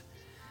just...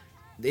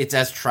 It's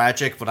as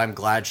tragic, but I'm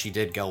glad she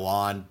did go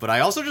on. But I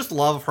also just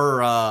love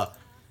her,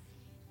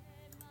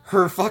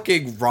 her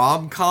fucking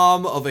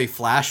rom-com of a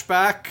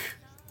flashback.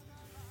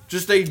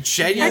 Just a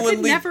genuinely... I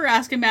could never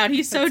ask him out.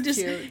 He's so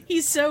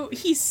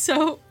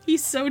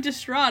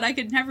distraught. I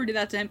could never do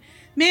that to him.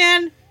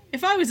 Man,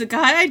 if I was a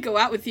guy, I'd go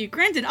out with you.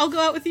 Granted, I'll go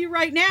out with you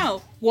right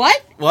now.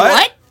 What?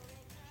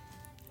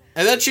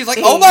 And then she's like,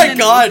 oh my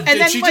god,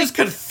 did she just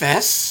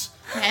confess?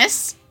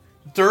 Yes.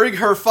 During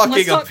her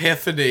fucking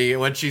epiphany,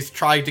 when she's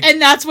trying to...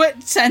 And that's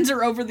what sends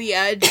her over the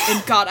edge.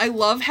 And God, I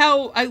love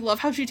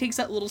how she takes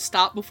that little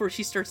stop before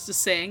she starts to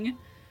sing.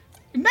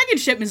 Megan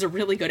Shipman's a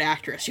really good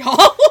actress,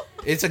 y'all.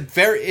 It's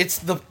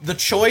the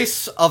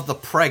choice of the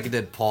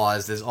pregnant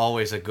pause is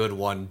always a good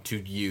one to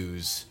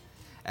use.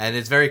 And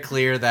it's very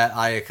clear that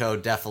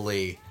Ayako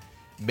definitely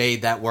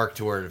made that work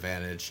to her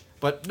advantage.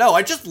 But no,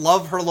 I just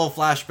love her little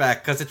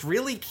flashback because it's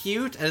really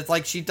cute, and it's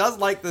like she does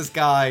like this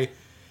guy,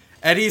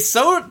 and he's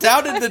so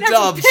down in the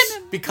dumps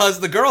because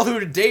the girl who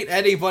would date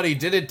anybody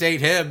didn't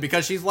date him,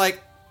 because she's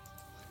like,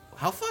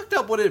 how fucked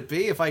up would it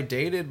be if I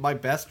dated my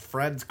best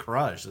friend's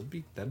crush?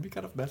 That'd be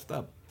kind of messed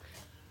up.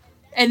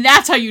 And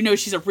that's how you know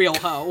she's a real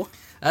hoe.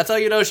 That's how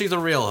you know she's a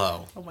real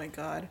hoe. Oh my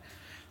god.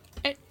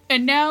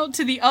 And now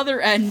to the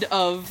other end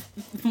of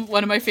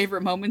one of my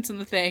favorite moments in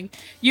the thing.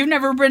 You've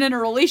never been in a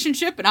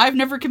relationship, and I've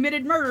never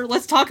committed murder.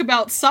 Let's talk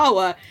about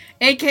Sawa,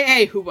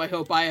 a.k.a. who I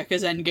hope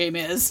Ayaka's endgame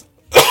is.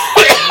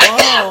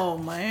 Oh,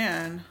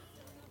 man.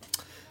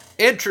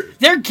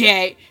 They're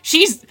gay.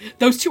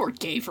 Those two are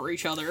gay for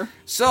each other.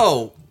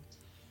 So,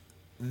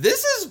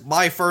 this is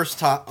my first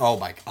time...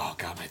 Oh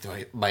god,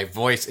 my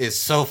voice is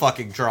so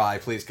fucking dry.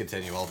 Please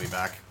continue, I'll be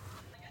back.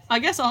 I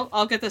guess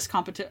I'll get this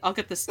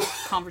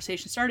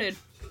conversation started.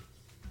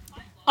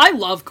 I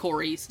love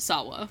Corey's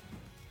Sawa.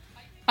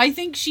 I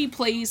think she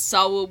plays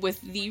Sawa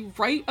with the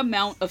right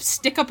amount of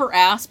stick up her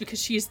ass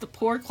because she is the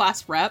poor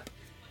class rep,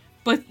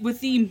 but with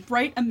the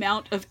right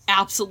amount of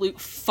absolute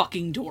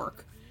fucking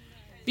dork.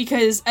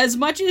 Because as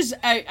much as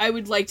I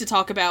would like to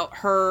talk about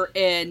her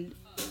and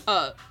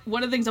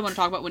one of the things I want to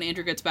talk about when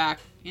Andrew gets back,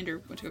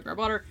 Andrew went to go grab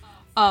water,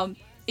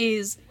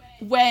 is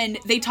when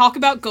they talk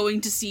about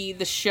going to see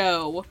the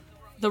show,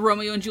 the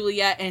Romeo and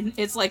Juliet, and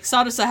it's like,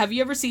 Sadasa, have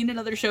you ever seen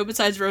another show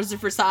besides Rose of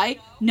Versailles?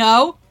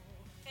 No?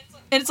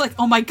 And it's like,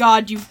 oh my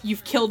god,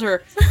 you've killed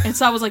her. And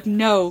so I was like,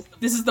 no,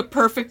 this is the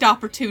perfect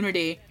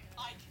opportunity.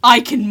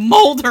 I can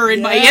mold her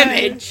in my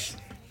image.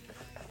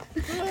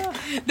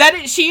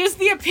 She is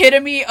the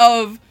epitome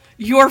of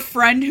your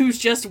friend who's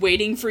just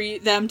waiting for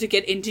them to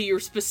get into your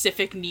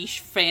specific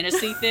niche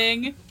fantasy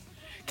thing.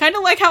 Kind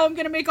of like how I'm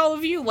going to make all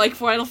of you like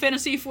Final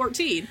Fantasy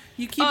XIV.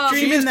 You keep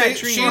dreaming that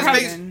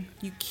dream.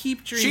 You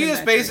keep dreaming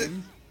that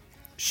dream.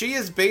 She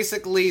is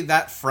basically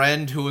that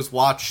friend who has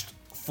watched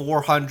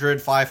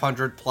 400,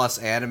 500 plus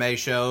anime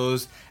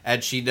shows,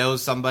 and she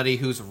knows somebody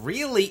who's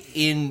really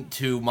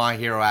into My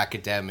Hero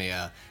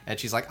Academia, and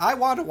she's like, I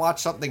want to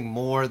watch something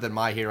more than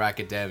My Hero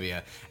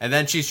Academia. And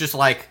then she's just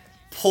like,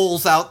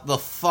 pulls out the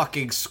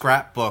fucking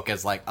scrapbook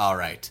as like,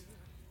 alright,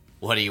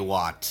 what do you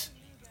want?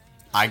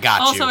 I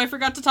got Also, you. I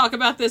forgot to talk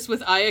about this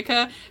with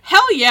Ayaka.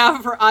 Hell yeah,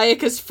 for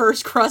Ayaka's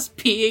first crush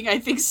being, I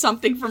think,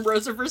 something from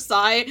Rosa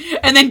Versailles,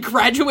 and then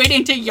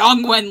graduating to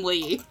Yang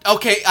Wen-li.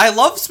 Okay, I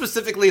love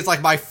specifically, it's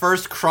like my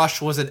first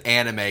crush was an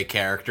anime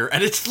character,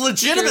 and it's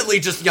legitimately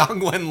just Yang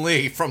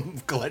Wen-li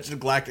from Legend of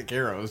Galactic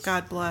Heroes.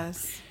 God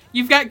bless.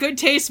 You've got good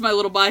taste, my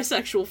little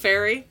bisexual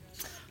fairy.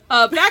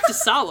 Back to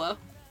Sawa.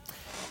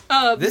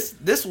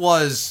 This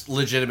was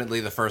legitimately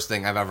the first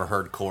thing I've ever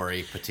heard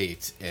Corey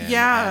Petite in.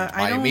 Yeah, and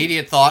my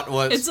immediate thought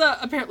was... It's,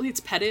 apparently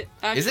it's Pettit,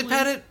 actually. Is it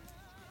Pettit?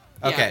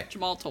 Okay. Yeah,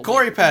 Jamal told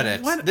Corey me.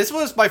 Pettit. What? This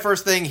was my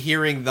first thing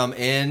hearing them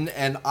in,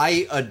 and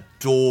I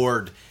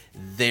adored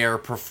their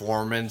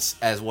performance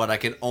as what I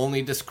can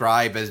only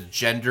describe as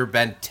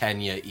gender-bent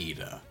Tenya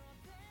Ida.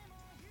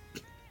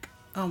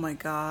 Oh my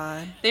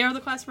god. They are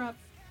the class rep.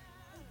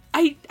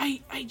 I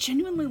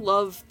genuinely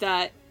love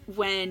that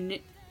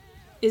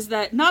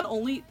not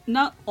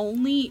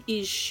only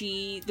is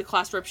she the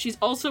class rep, she's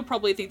also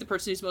probably, I think, the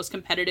person who's most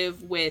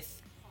competitive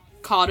with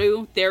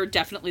Karu. They're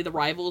definitely the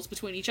rivals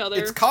between each other.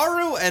 It's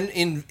Karu and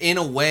in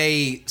a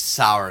way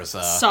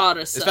Sarasa.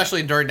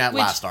 Especially during that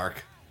last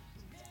arc.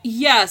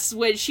 Yes,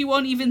 when she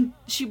won't even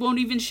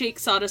shake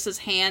Sadasa's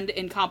hand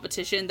in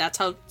competition. That's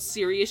how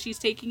serious she's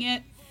taking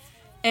it.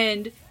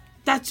 And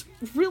that's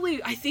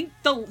really, I think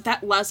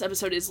that last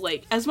episode is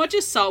like, as much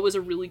as Saw was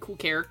a really cool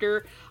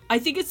character, I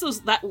think it's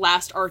that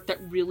last arc that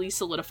really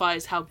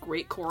solidifies how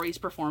great Corey's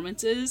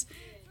performance is.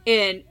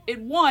 And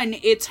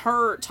it's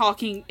her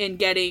talking and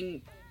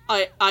getting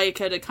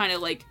Ayaka to kind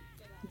of like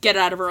get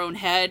out of her own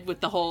head with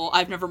the whole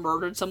 "I've never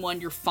murdered someone,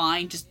 you're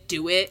fine, just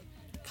do it"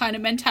 kind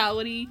of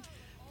mentality.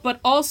 But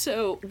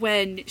also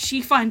when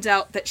she finds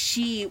out that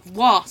she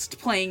lost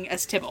playing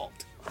as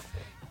Tybalt.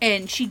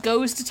 And she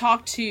goes to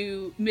talk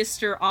to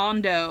Mr.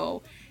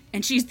 Ando,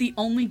 and she's the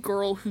only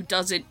girl who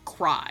doesn't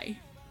cry.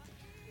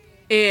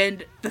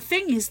 And the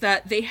thing is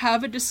that they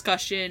have a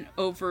discussion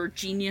over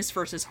genius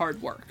versus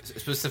hard work.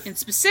 And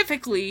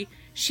specifically,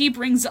 she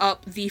brings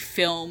up the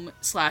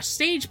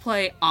film/stage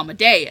play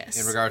Amadeus.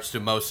 In regards to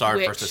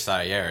Mozart versus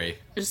Salieri.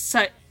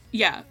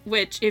 Yeah,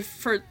 which, if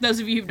for those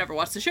of you who've never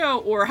watched the show,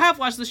 or have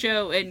watched the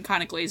show and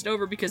kind of glazed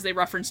over because they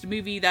referenced a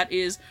movie that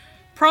is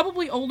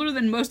probably older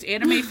than most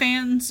anime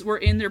fans were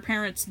in their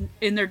dad's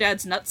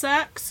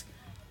nutsacks.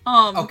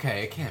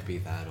 Okay, it can't be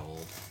that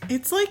old.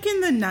 It's like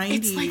in the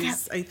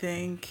 90s, I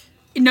think.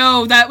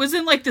 No, that was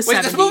in like the 70s.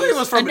 Wait, this movie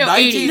was from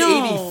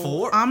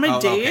 1984? No,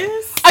 Amadeus? Oh, okay.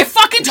 I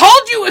fucking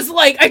told you it was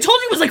like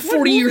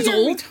 40 years What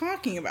movie are we old.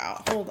 talking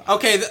about? Hold on.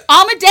 Okay.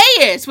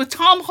 Amadeus with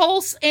Tom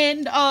Hulce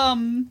and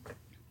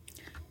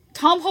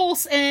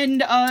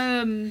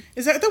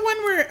Is that the one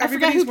where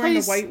everybody's wearing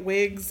the white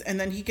wigs and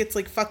then he gets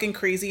like fucking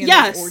crazy in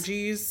those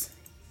orgies?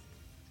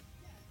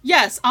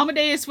 Yes,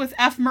 Amadeus with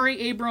F. Murray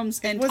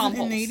Abrams and Tom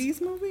Hulce. Was it an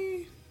 80s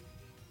movie?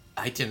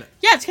 I didn't.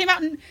 Yeah, it came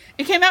out in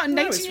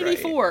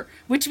 1984, right.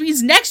 Which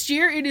means next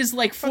year it is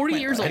like 40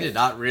 years old. I did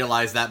not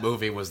realize that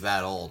movie was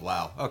that old.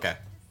 Wow. Okay.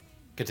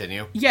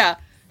 Continue. Yeah.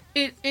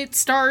 It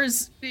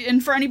stars,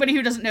 and for anybody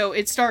who doesn't know,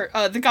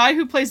 the guy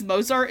who plays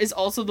Mozart is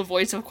also the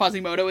voice of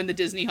Quasimodo in the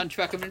Disney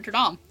Hunchback of Notre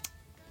Dame.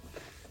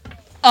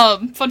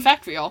 Fun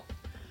fact for y'all.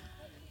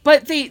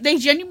 But they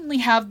genuinely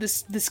have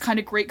this kind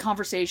of great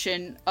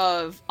conversation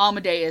of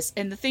Amadeus,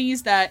 and the thing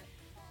is that,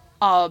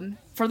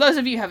 for those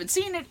of you who haven't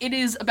seen it, it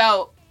is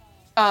about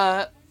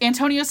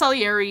Antonio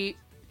Salieri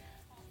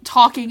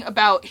talking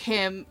about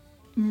him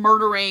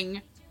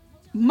murdering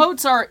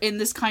Mozart in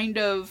this kind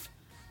of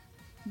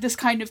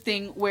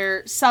thing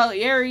where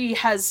Salieri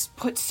has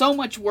put so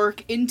much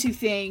work into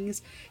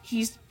things,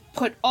 he's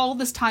put all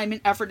this time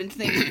and effort into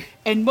things,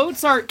 and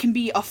Mozart can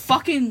be a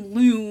fucking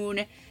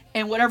loon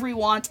and whatever he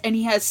wants, and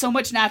he has so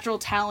much natural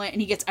talent,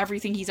 and he gets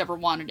everything he's ever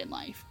wanted in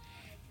life.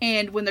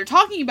 And when they're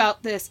talking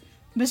about this,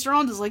 Mr.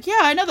 Onda's like, yeah,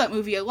 I know that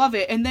movie, I love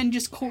it, and then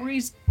just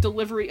Corey's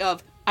delivery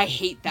of, I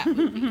hate that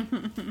movie.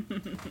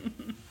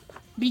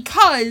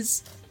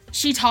 Because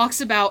she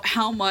talks about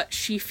how much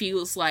she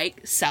feels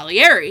like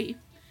Salieri.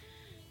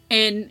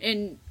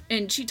 And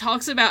she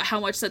talks about how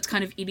much that's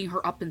kind of eating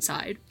her up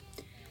inside.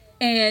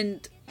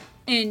 And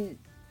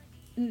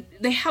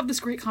they have this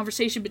great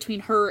conversation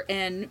between her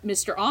and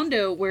Mr.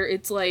 Ando where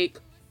it's like,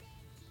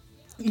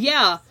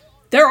 yeah,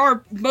 there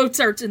are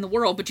Mozarts in the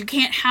world, but you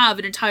can't have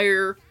an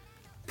entire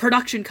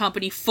production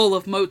company full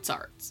of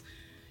Mozarts.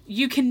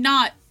 You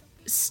cannot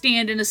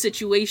stand in a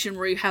situation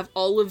where you have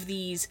all of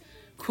these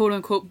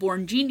quote-unquote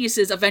born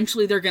geniuses.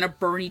 Eventually they're going to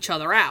burn each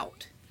other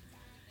out.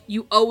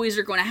 You always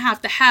are going to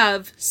have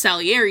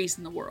Salieris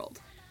in the world.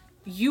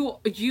 You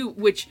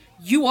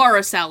are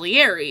a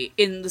Salieri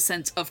in the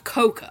sense of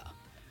Coca.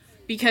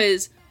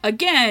 Because,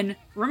 again,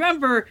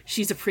 remember,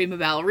 she's a prima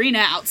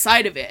ballerina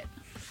outside of it.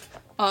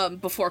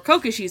 Before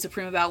Coca, she's a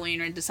prima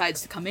ballerina and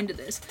decides to come into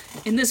this.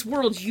 In this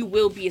world, you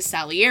will be a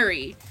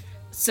Salieri.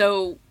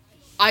 So,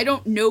 I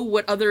don't know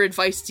what other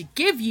advice to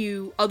give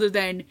you other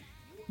than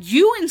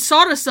you and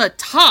Sarasa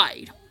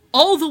tied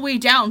all the way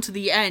down to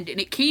the end, and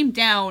it came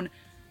down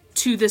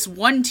to this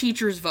one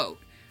teacher's vote.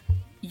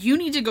 You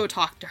need to go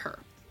talk to her.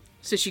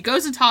 So she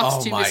goes and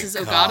talks to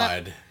Mrs.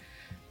 Ogata.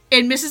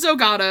 And Mrs.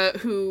 Ogata,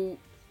 who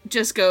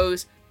just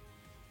goes,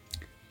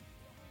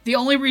 the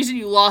only reason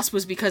you lost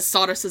was because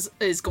Sawdust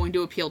is going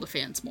to appeal to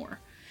fans more.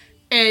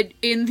 And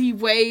in the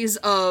ways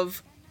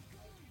of,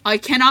 I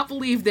cannot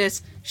believe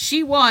this,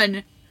 she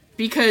won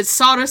because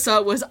Sawdust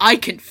was, I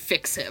can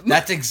fix him.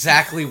 That's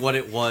exactly what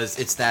it was.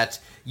 It's that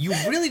you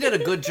really did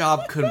a good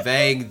job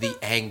conveying the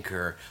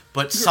anger,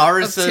 but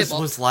Sarsa's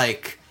was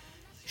like,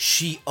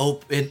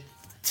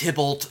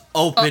 Tybalt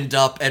opened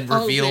up and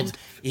revealed...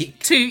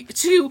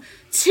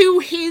 To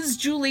his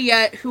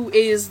Juliet, who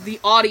is the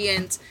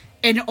audience,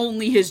 and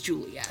only his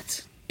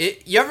Juliet.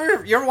 You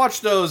ever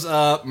watch those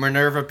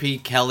Minerva P.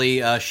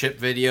 Kelly ship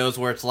videos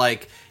where it's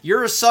like,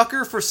 you're a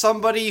sucker for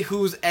somebody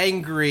who's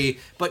angry,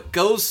 but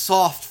goes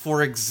soft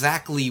for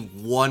exactly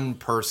one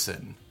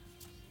person?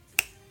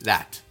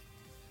 That.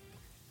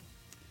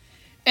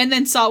 And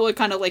then Sawa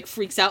kind of like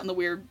freaks out in the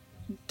weird,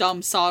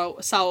 dumb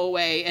Sawa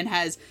way and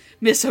has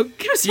Miss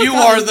Ogata. You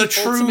are the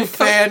true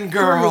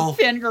fangirl.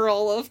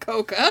 Fangirl of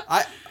Coca.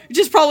 Which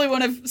is probably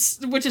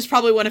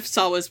one of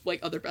Sawa's like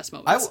other best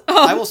moments.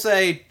 I will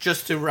say,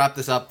 just to wrap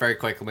this up very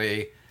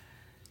quickly,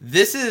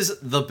 this is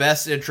the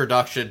best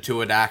introduction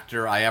to an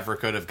actor I ever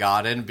could have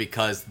gotten,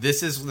 because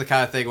this is the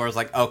kind of thing where it's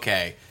like,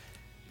 okay,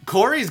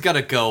 Corey's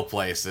gonna go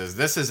places.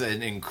 This is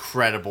an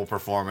incredible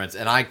performance,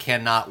 and I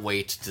cannot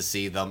wait to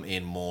see them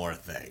in more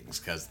things,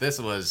 because this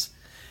was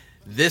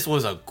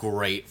a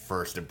great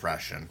first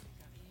impression.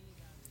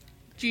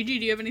 Gigi,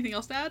 do you have anything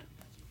else to add?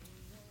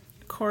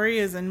 Corey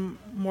is in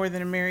More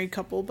Than a Married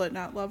Couple But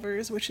Not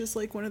Lovers, which is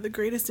like one of the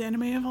greatest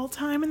anime of all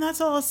time, and that's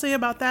all I'll say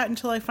about that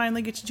until I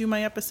finally get to do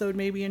my episode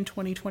maybe in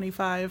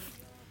 2025.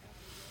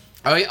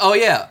 Oh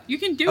yeah. You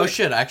can do it. Oh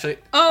shit, actually,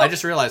 I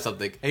just realized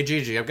something. Hey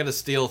Gigi, I'm gonna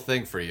steal a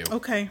thing for you.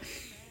 Okay.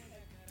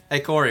 Hey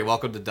Corey,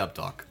 welcome to Dub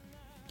Talk.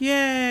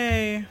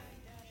 Yay.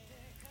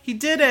 He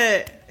did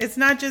it. It's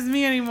not just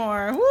me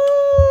anymore.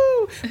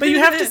 Woo! But you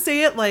have to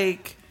say it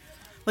like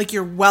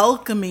you're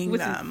welcoming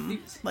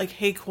them. Like,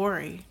 hey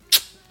Corey,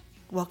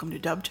 welcome to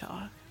Dub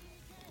Talk.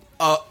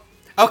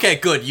 Okay,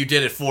 good. You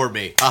did it for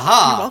me.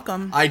 Aha! You're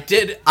welcome. I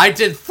did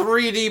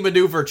 3D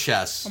maneuver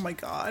chess. Oh my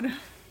god.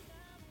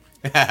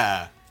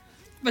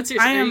 But seriously,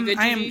 are you good,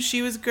 Gigi?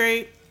 She was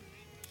great.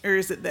 Or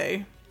is it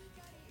they?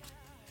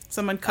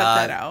 Someone cut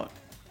that out.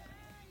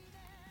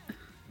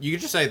 You can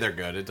just say they're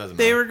good. It doesn't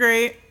matter. They were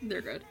great.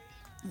 They're good.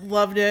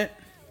 Loved it.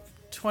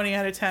 20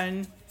 out of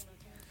 10.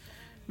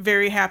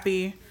 Very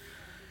happy.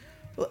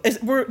 This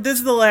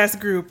is the last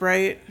group,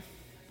 right?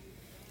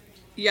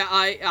 Yeah,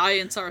 I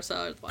and Sarsa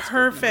are the last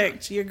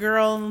Perfect. Your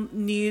girl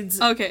needs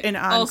an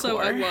encore. Also,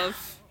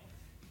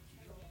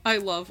 I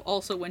love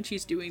also when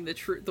she's doing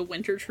the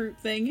winter troop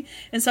thing,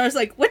 and Sarah's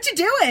like, "What you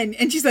doing?"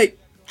 And she's like,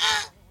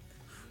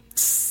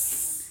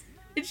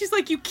 and she's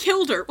like, "You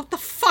killed her. What the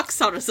fuck,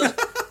 Sarasa?"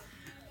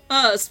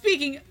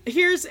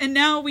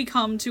 Now we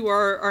come to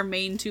our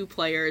main two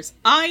players,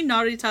 Ai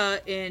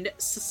Narita and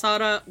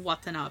Sasara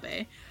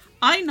Watanabe.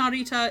 Ai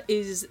Narita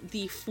is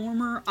the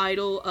former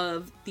idol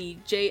of the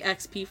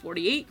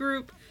JXP48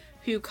 group,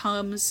 who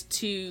comes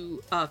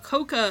to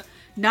Coca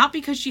not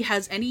because she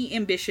has any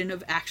ambition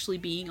of actually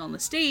being on the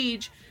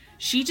stage.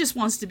 She just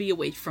wants to be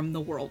away from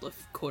the world of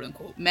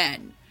quote-unquote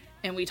men.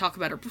 And we talk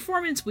about her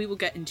performance, we will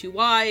get into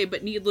why,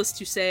 but needless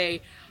to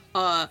say,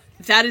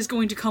 that is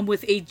going to come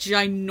with a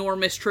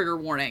ginormous trigger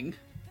warning.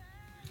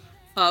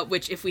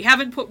 Which, if we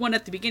haven't put one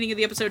at the beginning of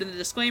the episode in the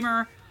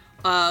disclaimer,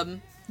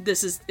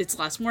 this is its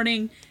last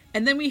warning.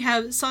 And then we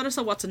have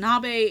Sarasa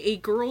Watanabe, a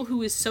girl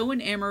who is so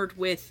enamored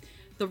with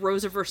the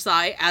Rose of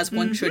Versailles, as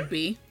one should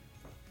be.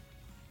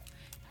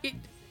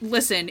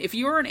 Listen, if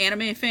you are an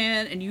anime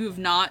fan and you have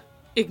not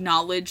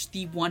acknowledged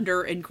the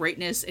wonder and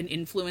greatness and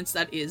influence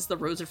that is the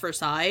Rose of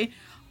Versailles,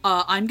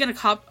 I'm gonna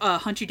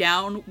hunt you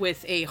down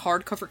with a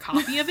hardcover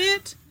copy of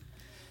it.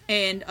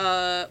 And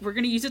we're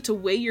going to use it to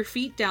weigh your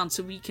feet down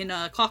so we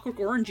can Clockwork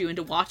Orange you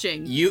into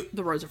watching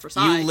The Rose of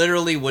Versailles. You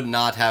literally would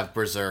not have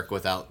Berserk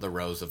without The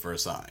Rose of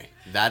Versailles.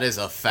 That is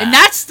a fact. And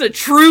that's the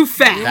true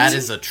fact. That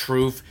is a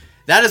truth.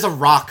 That is a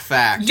rock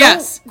fact.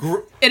 Yes.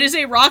 It is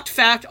a rock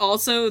fact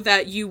also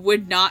that you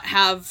would not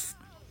have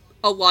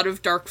a lot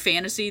of dark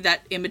fantasy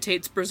that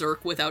imitates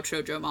Berserk without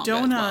shoujo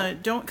manga.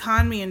 Don't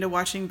con me into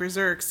watching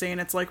Berserk saying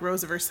it's like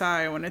Rose of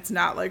Versailles when it's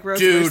not like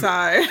Rose of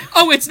Versailles.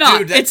 Oh, it's not.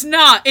 Dude, it's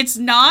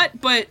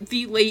not. But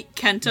the late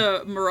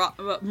Kenta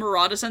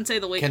Murata sensei,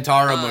 the late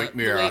Kentaro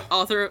Miura, the late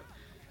author,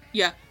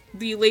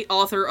 the late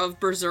author of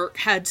Berserk,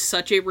 had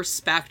such a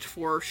respect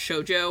for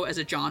shoujo as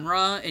a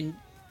genre and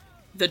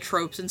the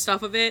tropes and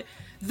stuff of it.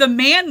 The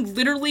man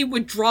literally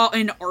would draw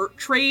in art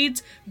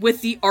trades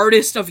with the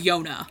artist of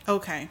Yona.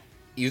 Okay.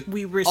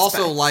 We respect.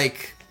 Also,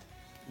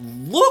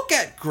 look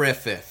at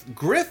Griffith.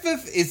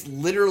 Griffith is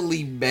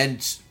literally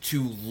meant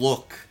to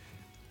look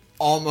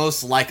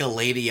almost like a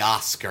Lady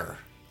Oscar.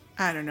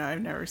 I don't know.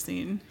 I've never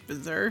seen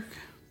Berserk.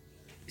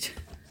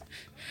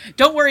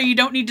 Don't worry, you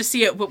don't need to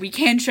see it, but we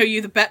can show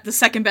you the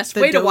second best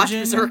way to watch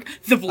Berserk,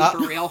 the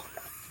blooper reel.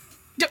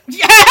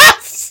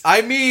 Yes!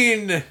 I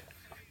mean...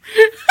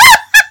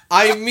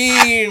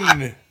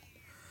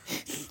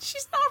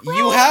 She's not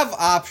You have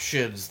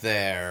options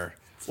there.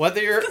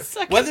 Whether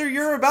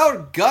you're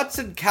about Guts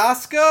and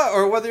Casca,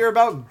 or whether you're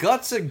about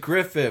Guts and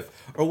Griffith,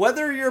 or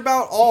whether you're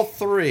about all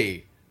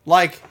three.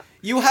 Like,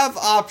 you have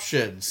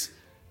options.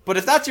 But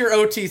if that's your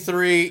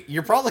OT3,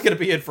 you're probably going to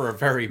be in for a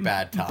very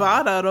bad time.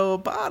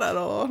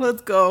 Bararo.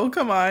 Let's go.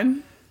 Come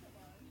on.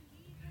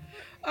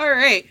 All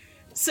right.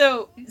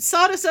 So,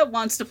 Sadasa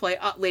wants to play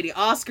Lady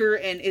Oscar,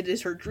 and it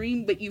is her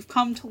dream, but you've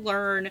come to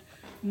learn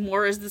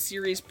more as the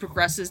series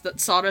progresses that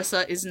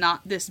Sadasa is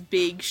not this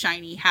big,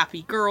 shiny,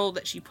 happy girl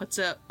that she puts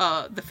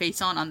the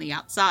face on the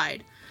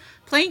outside.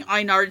 Playing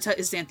Ai Narita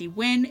is Xanthi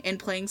Win, and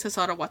playing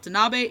Sasada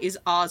Watanabe is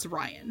Oz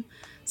Ryan.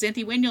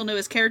 Xanthi Win you'll know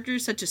as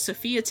characters such as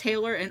Sophia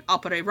Taylor in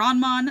Appare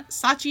Ranman,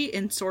 Sachi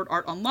in Sword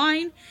Art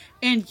Online,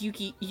 and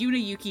Yuna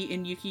Yuki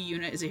in Yuki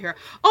Yuna is a hero.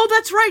 Oh,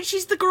 that's right!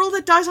 She's the girl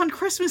that dies on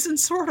Christmas in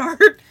Sword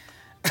Art!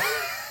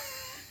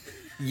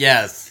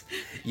 Yes.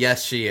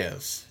 Yes, she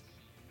is.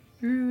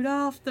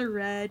 Rudolph the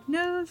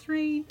Red-Nosed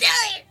Reindeer.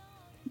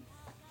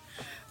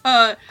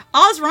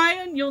 Oz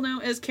Ryan, you'll know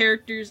as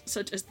characters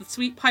such as the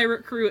Sweet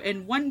Pirate Crew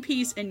in One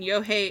Piece and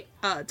Yohei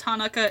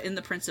Tanaka in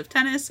The Prince of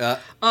Tennis.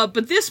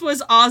 But this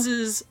was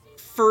Oz's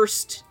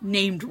first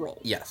named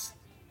role. Yes.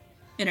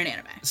 In an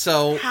anime.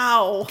 So,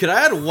 how? Could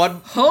I add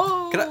one?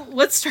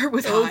 Let's start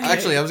with Ai.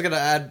 Actually, I was gonna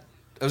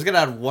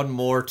add one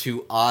more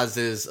to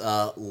Oz's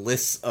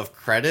list of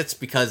credits,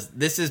 because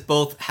this is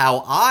both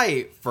how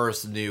I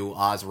first knew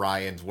Oz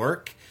Ryan's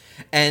work,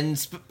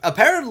 and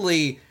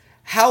apparently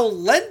how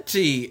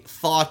Lenti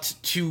thought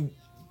to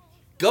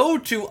go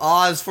to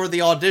Oz for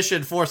the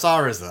audition for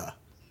Sarasa.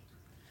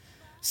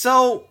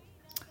 So,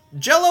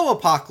 Jello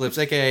Apocalypse,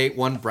 aka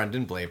one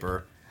Brendan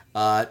Blaber,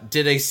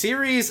 did a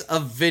series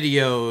of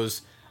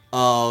videos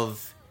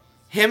of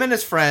him and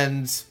his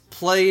friends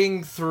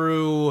playing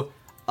through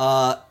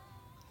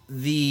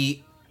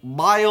the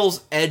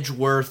Miles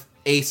Edgeworth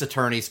Ace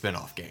Attorney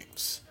spin-off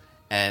games,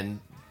 and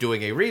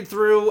doing a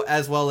read-through,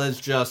 as well as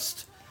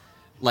just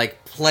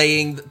like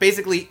playing,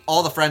 basically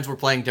all the friends were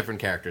playing different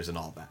characters and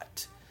all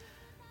that.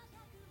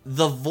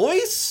 The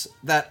voice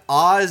that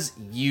Oz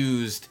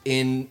used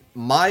in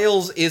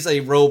Miles is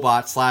a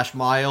Robot /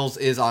 Miles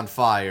is on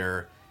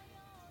Fire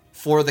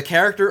for the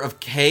character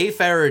of Kay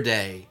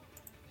Faraday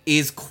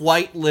is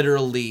quite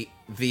literally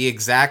the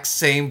exact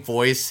same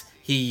voice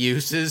he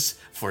uses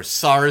for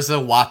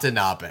Sarasa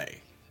Watanabe.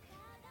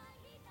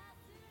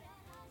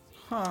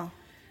 Huh.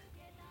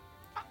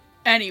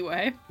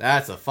 Anyway.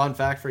 That's a fun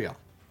fact for y'all.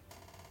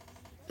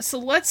 So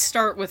let's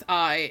start with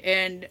Ai,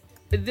 and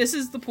this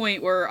is the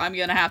point where I'm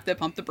gonna have to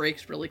pump the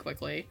brakes really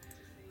quickly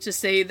to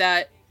say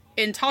that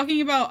in talking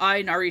about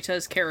Ai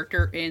Narita's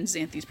character in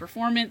Xanthi's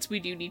performance,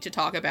 we do need to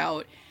talk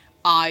about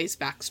Ai's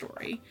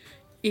backstory.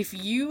 If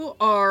you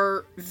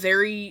are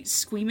very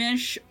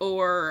squeamish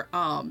or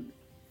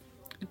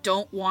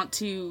don't want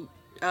to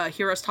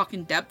hear us talk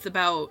in depth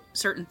about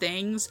certain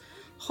things,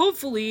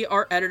 hopefully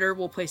our editor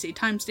will place a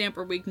timestamp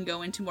where we can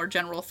go into more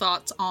general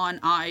thoughts on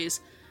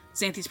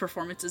Xanthi's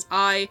performance as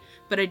Ai,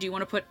 but I do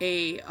want to put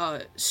a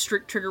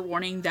strict trigger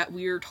warning that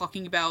we're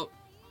talking about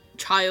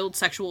child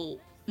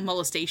sexual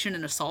molestation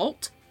and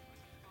assault.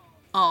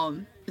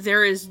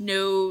 There is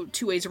no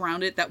two ways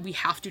around it that we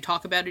have to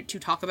talk about it to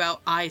talk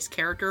about Ai's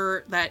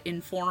character that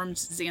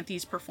informs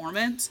Xanthi's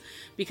performance,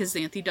 because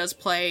Xanthi does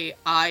play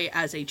Ai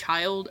as a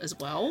child as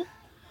well.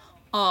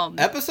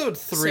 Episode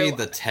 3,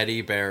 the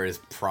teddy bear, is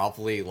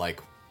probably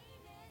like...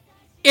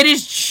 It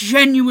is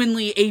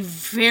genuinely a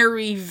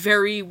very,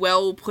 very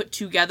well put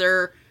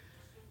together,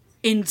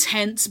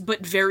 intense,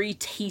 but very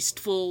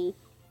tasteful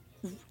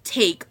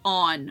take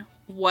on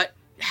what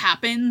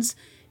happens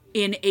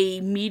in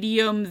a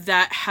medium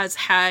that has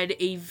had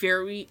a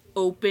very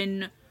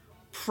open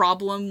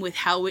problem with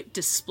how it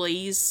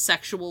displays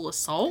sexual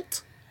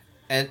assault.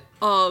 And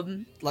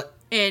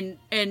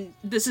and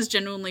this is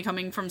genuinely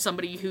coming from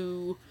somebody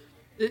who...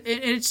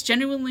 It's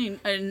genuinely,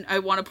 and I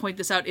want to point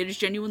this out, it is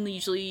genuinely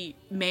usually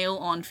male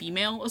on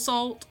female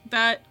assault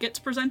that gets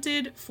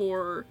presented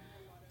for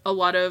a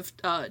lot of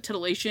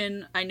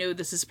titillation. I know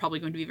this is probably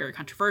going to be very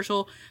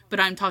controversial,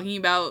 but I'm talking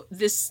about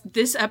this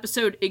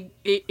episode.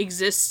 It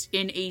exists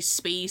in a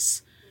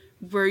space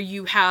where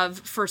you have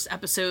first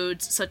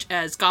episodes such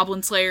as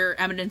Goblin Slayer,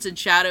 Eminence in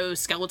Shadow,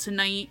 Skeleton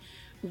Knight,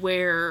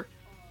 where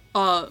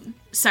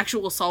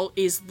sexual assault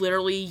is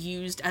literally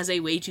used as a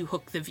way to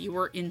hook the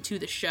viewer into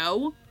the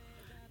show.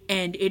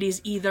 And it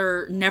is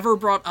either never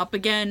brought up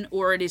again,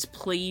 or it is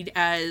played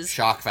as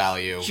shock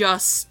value.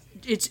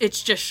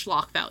 It's just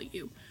schlock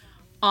value.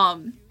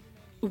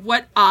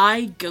 What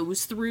Ai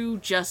goes through,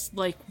 just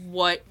like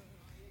what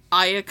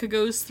Ayaka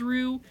goes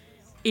through,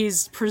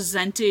 is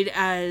presented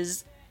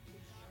as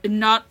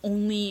not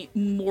only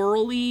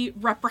morally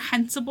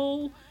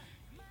reprehensible,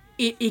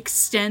 it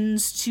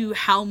extends to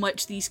how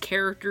much these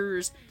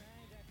characters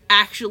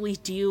actually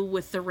deal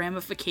with the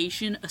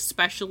ramification,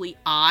 especially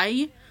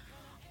Ai.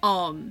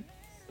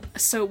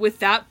 So with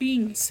that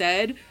being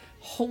said,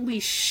 holy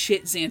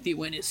shit, Xanthi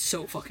Win is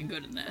so fucking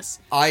good in this.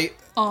 I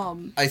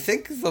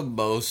think the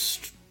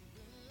most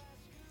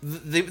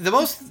the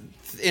most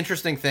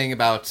interesting thing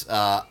about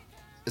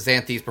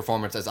Xanthi's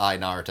performance as Ai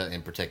Naruto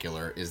in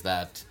particular is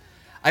that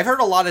I've heard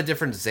a lot of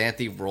different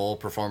Xanthi role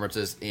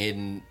performances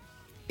in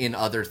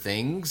other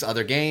things,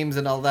 other games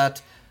and all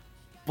that,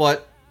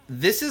 but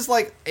this is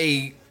like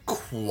a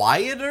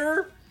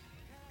quieter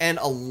and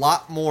a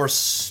lot more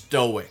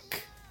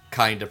stoic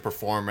kind of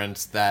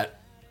performance that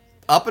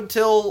up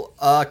until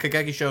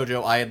Kageki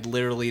Shojo I had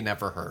literally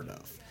never heard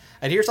of.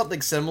 I'd hear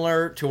something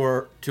similar to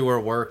her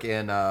work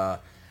in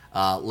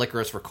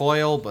Licorice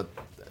Recoil, but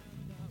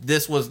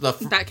this was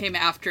that came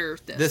after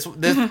this.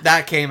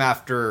 That came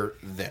after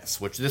this,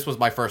 which this was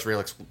my first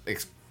real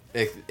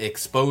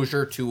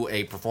exposure to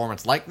a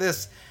performance like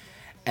this,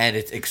 and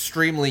it's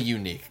extremely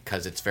unique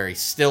because it's very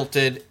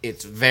stilted,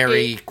 it's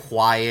very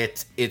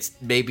quiet, it's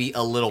maybe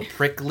a little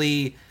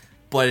prickly,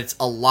 but it's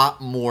a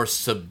lot more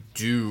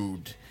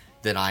subdued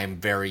than I'm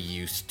very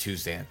used to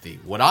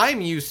Xanthi. What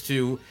I'm used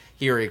to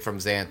hearing from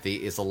Xanthi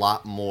is a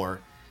lot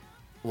more,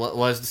 what I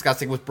was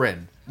discussing with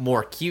Bryn,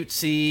 more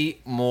cutesy,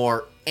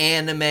 more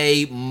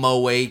anime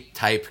moe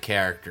type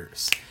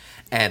characters.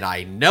 And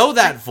I know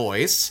that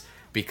voice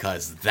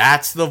because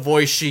that's the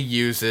voice she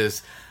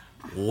uses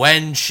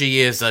when she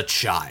is a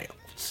child.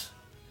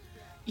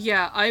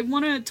 Yeah, I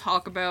want to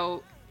talk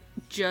about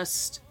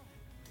just...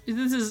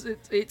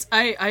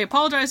 I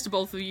apologize to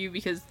both of you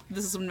because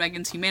this is when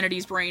Megan's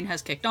humanities brain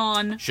has kicked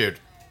on. Shoot.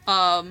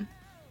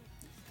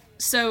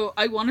 So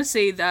I want to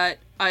say that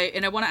I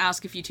want to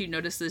ask if you two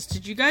noticed this.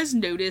 Did you guys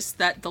notice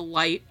that the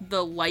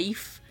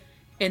life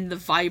and the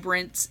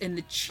vibrance and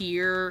the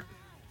cheer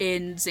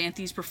in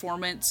Xanthi's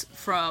performance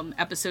from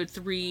episode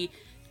 3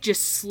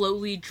 just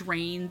slowly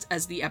drains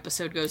as the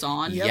episode goes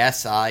on? Yep.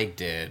 Yes, I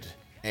did.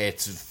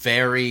 It's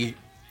very,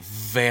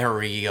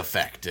 very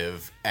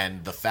effective,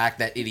 and the fact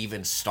that it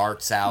even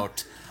starts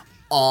out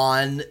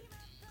on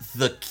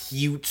the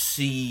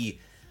cutesy,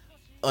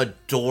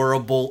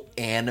 adorable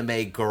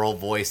anime girl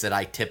voice that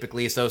I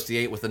typically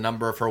associate with a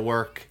number of her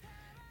work,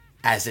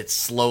 as it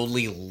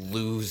slowly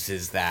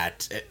loses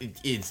that,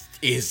 it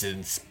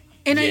isn't.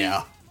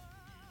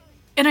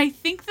 And I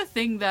think the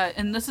thing that,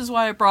 and this is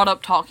why I brought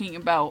up talking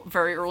about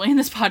very early in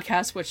this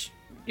podcast, which,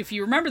 if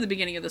you remember the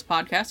beginning of this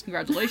podcast,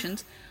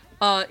 congratulations,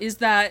 is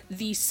that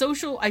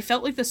I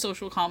felt like the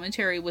social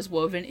commentary was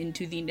woven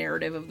into the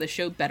narrative of the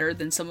show better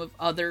than some of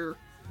other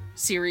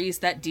series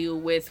that deal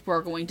with,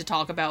 we're going to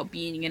talk about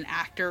being an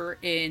actor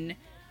in,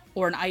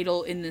 or an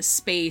idol in this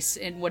space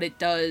and what it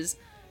does.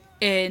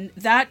 And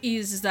that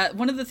is that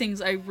one of the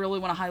things I really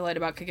want to highlight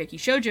about Kageki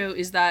Shojo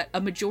is that a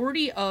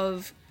majority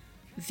of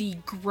the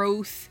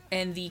growth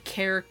and the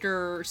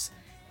characters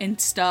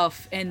and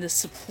stuff and the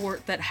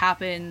support that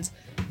happens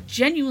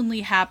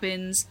genuinely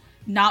happens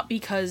not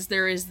because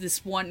there is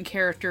this one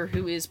character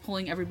who is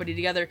pulling everybody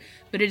together,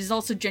 but it is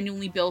also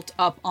genuinely built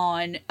up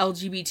on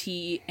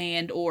LGBT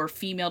and or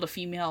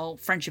female-to-female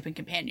friendship and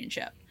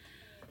companionship.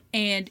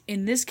 And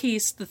in this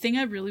case, the thing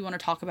I really want to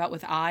talk about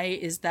with Ai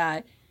is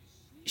that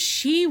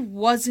she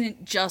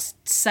wasn't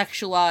just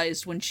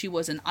sexualized when she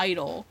was an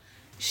idol.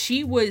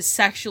 She was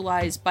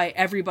sexualized by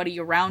everybody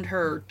around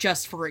her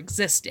just for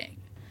existing.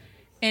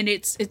 And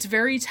it's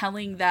very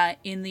telling that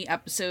in the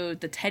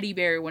episode, the teddy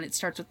bear, when it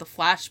starts with the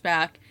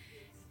flashback,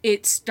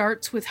 it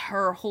starts with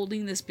her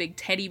holding this big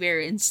teddy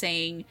bear and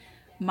saying,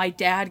 "My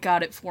dad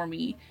got it for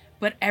me."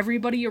 But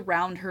everybody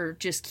around her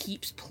just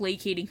keeps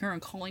placating her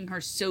and calling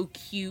her so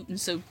cute and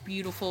so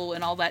beautiful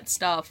and all that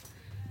stuff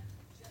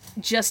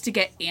just to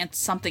get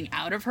something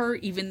out of her,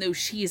 even though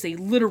she is a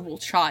literal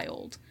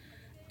child.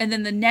 And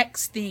then the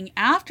next thing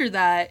after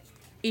that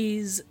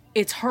is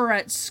it's her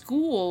at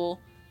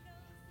school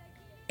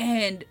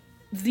and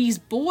these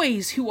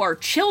boys who are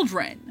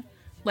children.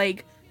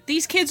 Like,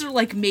 these kids are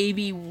like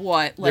maybe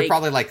what? Like, they're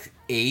probably like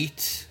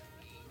 8.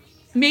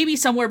 Maybe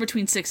somewhere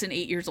between 6 and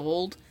 8 years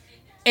old.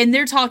 And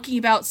they're talking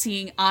about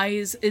seeing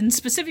eyes, and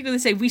specifically they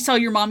say, "We saw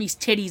your mommy's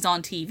titties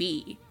on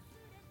TV."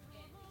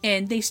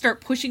 And they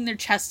start pushing their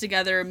chests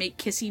together and make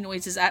kissy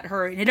noises at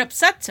her, and it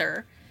upsets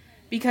her.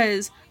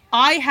 Because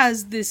Ai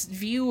has this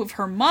view of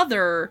her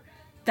mother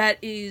that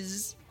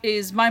is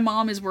my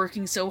mom is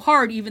working so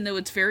hard, even though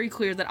it's very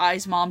clear that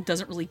Ai's mom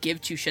doesn't really give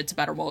two shits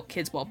about her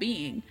kids'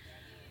 well-being.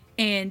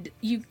 And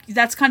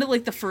that's kind of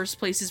like the first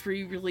places where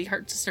you really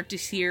start to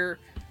hear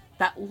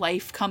that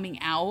life coming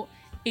out.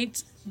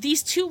 It's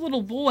these two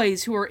little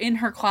boys who are in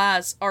her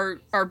class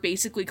are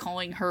basically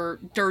calling her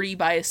dirty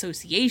by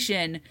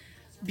association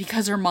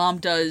because her mom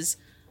does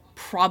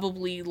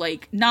probably,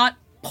 like, not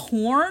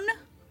porn,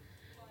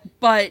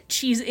 but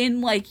she's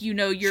in, like,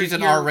 she's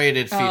an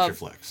R-rated feature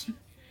flicks.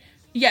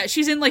 Yeah,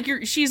 she's in, like,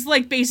 she's,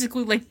 like,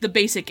 basically, like, the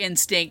Basic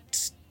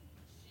Instinct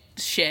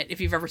shit, if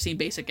you've ever seen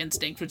Basic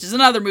Instinct, which is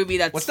another movie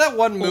that's What's that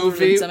one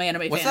movie? Some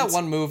anime What's fans. that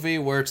one movie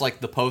where it's,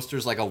 like, the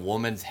poster's, like, a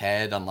woman's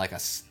head on, like,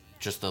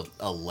 just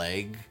a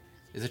leg?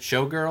 Is it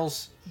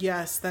Showgirls?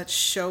 Yes, that's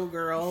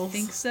Showgirls. I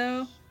think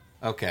so.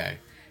 Okay.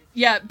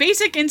 Yeah,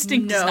 Basic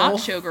Instinct is not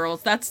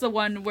Showgirls. That's the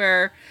one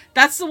where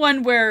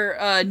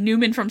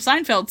Newman from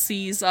Seinfeld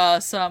sees a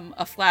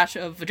flash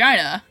of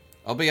vagina.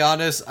 I'll be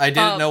honest, I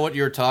didn't know what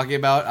you were talking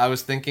about. I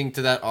was thinking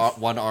to that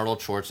one Arnold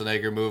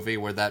Schwarzenegger movie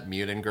where that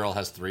mutant girl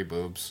has 3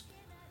 boobs.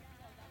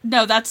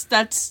 No, that's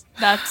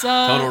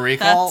Total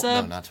Recall?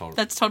 No, not Total.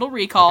 That's Total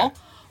Recall.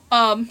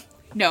 Okay.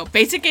 No,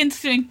 Basic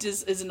Instinct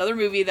is another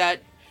movie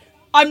that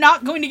I'm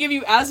not going to give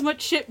you as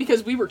much shit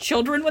because we were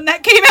children when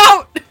that came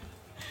out.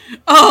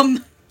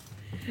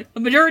 The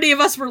majority of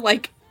us were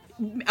like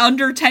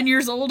under 10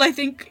 years old, I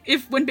think,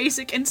 when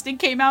Basic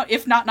Instinct came out,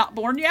 if not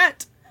born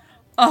yet.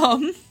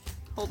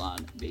 Hold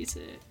on,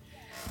 Basic.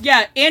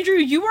 Yeah, Andrew,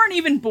 you weren't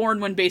even born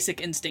when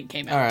Basic Instinct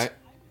came out. All right.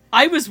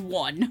 I was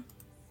 1.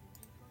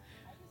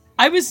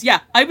 I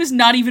was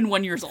not even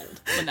 1 years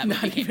old when that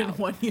movie came out.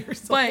 1 year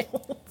But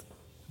old.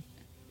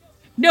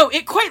 no,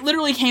 it quite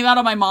literally came out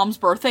on my mom's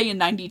birthday in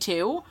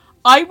 92.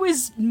 I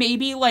was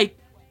maybe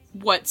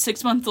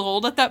 6 months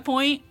old at that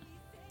point?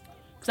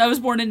 Because I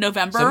was born in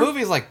November. So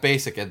movies like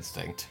Basic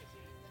Instinct.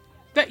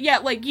 But yeah,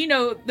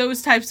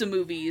 those types of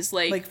movies,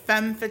 like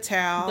Femme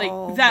Fatale,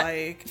 like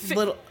that,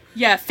 little,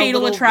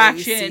 Fatal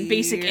Attraction, racy,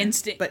 Basic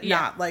Instinct, but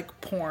not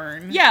like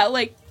porn. Yeah,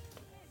 like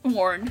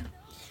porn.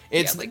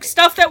 It's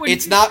stuff that would.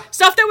 It's not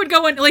stuff that would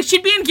go in.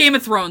 She'd be in Game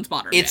of Thrones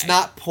modern. It's day.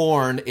 not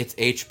porn. It's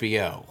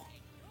HBO.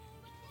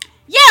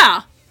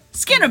 Yeah,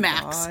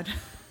 Skinamax.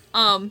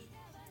 God.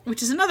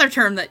 Which is another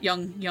term that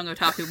young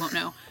otaku won't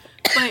know.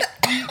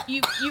 But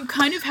you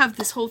kind of have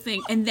this whole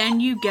thing, and then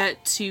you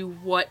get to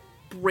what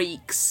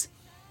breaks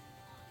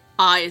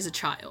I as a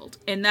child,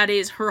 and that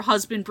is her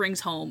husband brings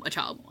home a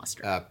child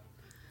molester.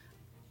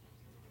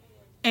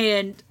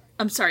 And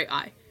I'm sorry,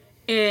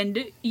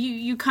 and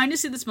you kind of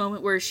see this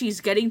moment where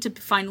she's getting to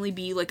finally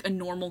be a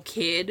normal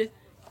kid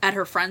at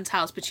her friend's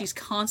house, but she's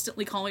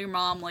constantly calling her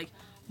mom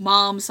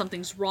Mom,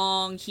 something's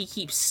wrong. He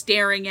keeps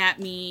staring at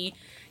me.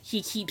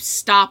 He keeps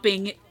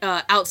stopping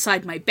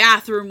outside my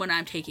bathroom when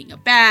I'm taking a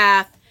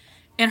bath.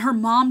 And her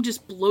mom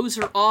just blows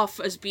her off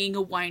as being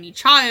a whiny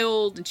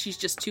child, and she's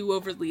just too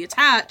overly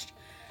attached.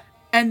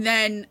 And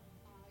then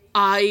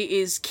I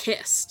is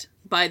kissed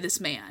by this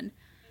man.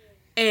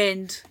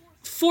 And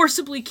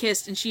forcibly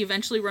kissed, and she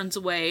eventually runs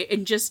away.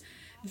 And just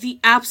the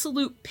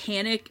absolute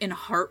panic and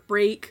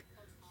heartbreak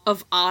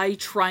of I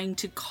trying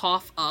to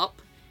cough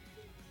up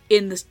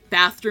in this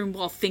bathroom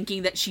while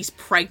thinking that she's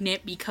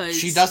pregnant because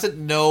she doesn't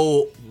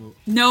know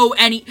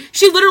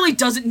she literally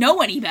doesn't know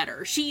any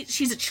better.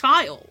 She's a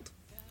child.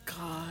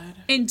 God.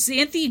 And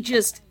Xanthi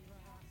just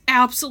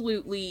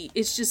absolutely,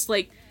 it's just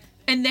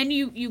and then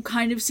you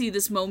kind of see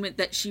this moment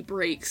that she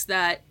breaks,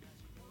 that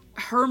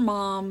her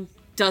mom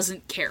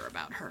doesn't care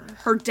about her.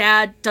 Her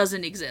dad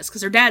doesn't exist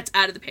because her dad's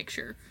out of the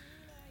picture.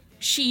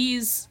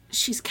 She's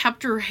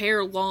kept her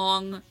hair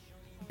long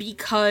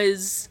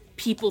because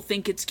people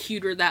think it's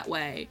cuter that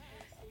way.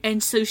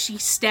 And so she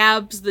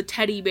stabs the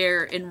teddy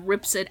bear and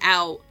rips it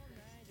out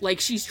like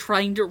she's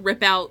trying to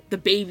rip out the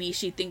baby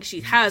she thinks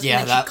she has,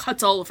 and then she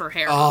cuts all of her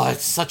hair off. Oh,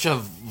 it's such a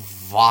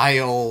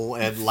vile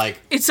and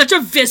it's such a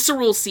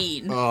visceral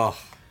scene. Oh.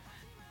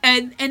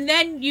 And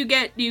then you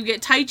get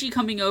Taichi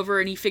coming over,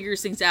 and he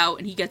figures things out,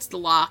 and he gets the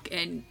lock,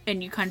 and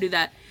you kind of do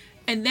that.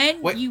 And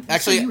then hang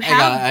on,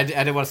 I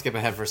didn't want to skip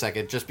ahead for a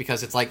second, just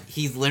because it's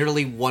he's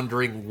literally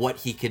wondering what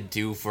he could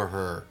do for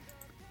her.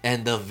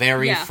 And the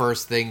very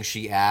first thing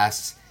she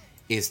asks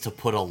is to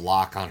put a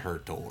lock on her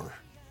door.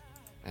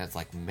 And it's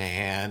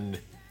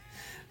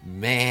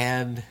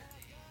man.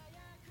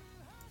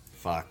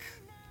 Fuck.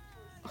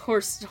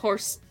 Horse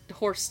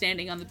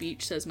standing on the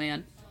beach, says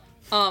man.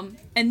 And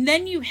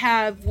then you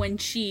have when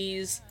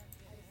she's,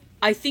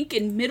 I think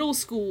in middle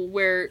school,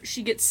 where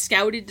she gets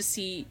scouted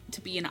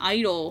to be an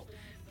idol,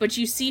 but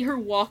you see her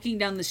walking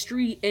down the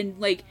street,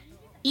 and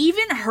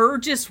even her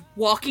just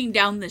walking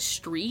down the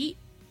street,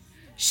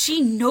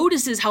 she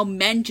notices how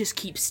men just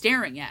keep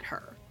staring at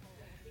her.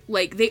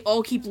 They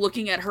all keep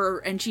looking at her,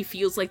 and she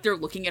feels like they're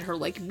looking at her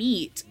like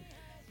meat.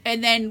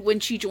 And then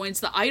when she joins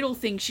the idol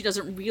thing, she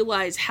doesn't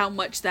realize how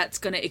much that's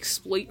going to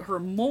exploit her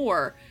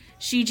more.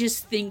 She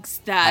just thinks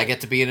that I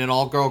get to be in an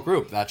all-girl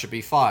group. That should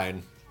be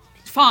fine.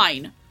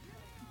 Fine.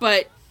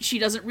 But she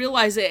doesn't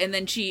realize it, and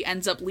then she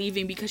ends up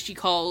leaving because she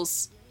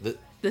calls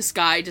this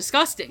guy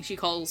disgusting. She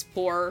calls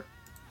good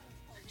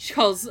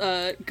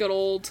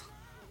old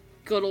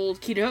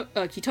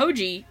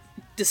Kitoji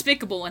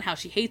despicable in how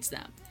she hates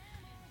them.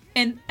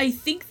 And I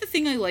think the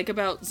thing I like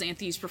about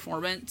Xanthi's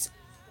performance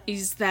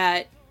is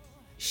that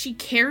she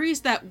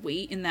carries that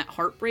weight and that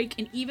heartbreak,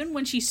 and even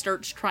when she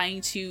starts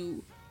trying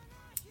to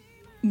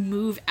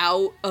move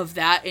out of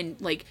that, and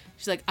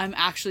she's I'm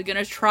actually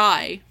gonna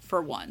try for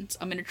once.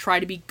 I'm gonna try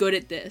to be good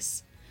at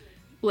this.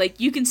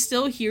 You can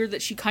still hear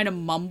that she kind of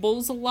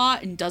mumbles a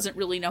lot and doesn't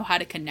really know how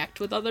to connect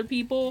with other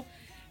people.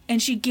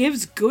 And she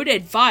gives good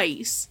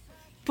advice,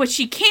 but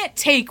she can't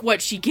take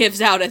what she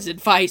gives out as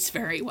advice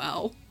very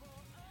well.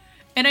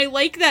 And I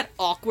like that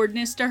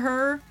awkwardness to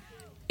her,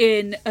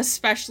 in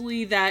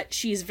especially that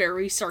she's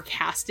very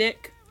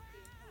sarcastic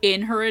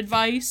in her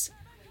advice.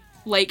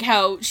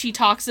 How she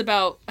talks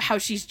about how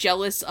she's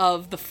jealous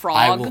of the frog.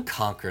 I will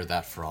conquer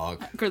that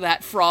frog. Conquer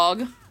that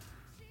frog.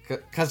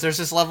 Because there's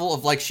this level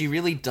of, she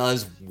really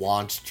does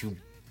want to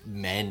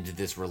mend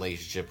this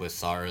relationship with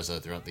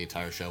Sarasa throughout the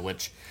entire show,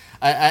 which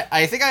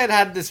I think I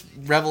had this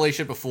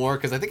revelation before,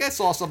 because I think I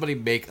saw somebody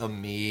make a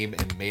meme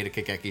and made a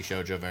Kageki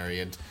Shojo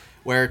variant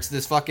where it's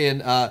this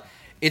fucking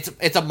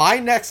it's a My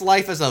Next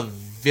Life as a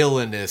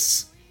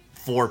villainous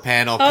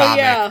 4-panel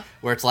comic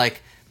where it's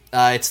like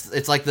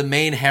it's like the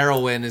main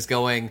heroine is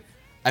going,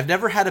 I've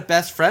never had a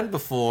best friend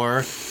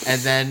before,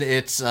 and then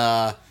it's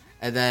oh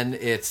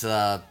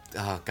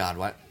god,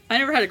 what? I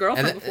never had a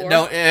girlfriend before.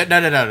 No.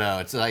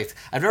 It's like,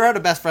 I've never had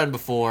a best friend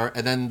before,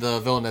 and then the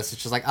villainess is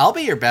just like, I'll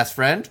be your best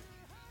friend.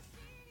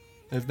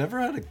 I've never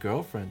had a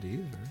girlfriend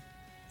either.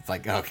 It's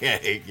like,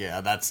 okay,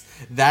 yeah,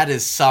 that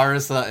is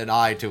Sarasa and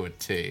I to a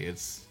T.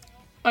 It's.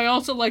 I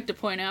also like to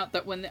point out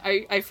that when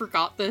I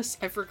forgot this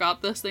thing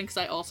because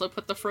I also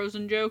put the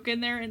Frozen joke in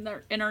there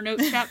in our note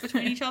chat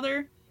between each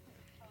other.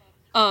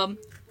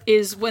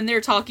 Is when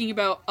they're talking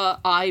about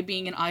I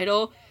being an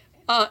idol,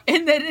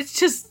 and then it's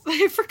just,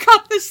 I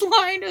forgot this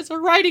line as a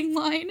writing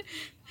line.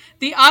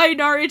 The I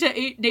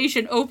Narita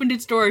Nation opened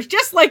its doors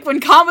just like when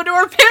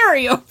Commodore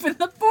Perry opened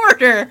the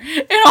border,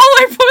 and all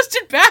I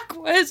posted back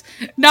was,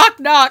 knock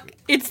knock,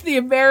 it's the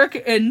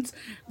Americans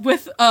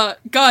with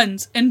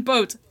guns and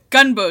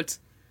gunboats.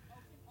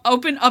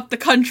 Open up the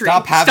country.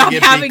 Stop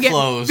having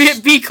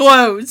it be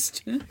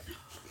closed.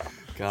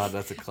 God,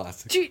 that's a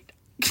classic.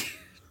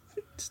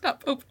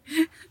 Stop open.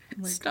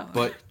 Stop.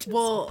 But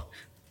Well,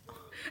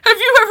 have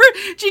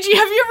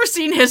you ever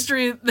seen the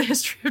history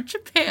of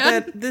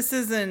Japan? this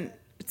isn't.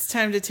 It's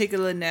time to take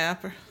a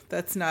nap.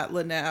 That's not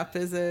nap,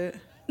 is it?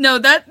 No,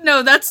 that's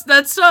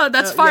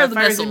fire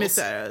the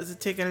missiles.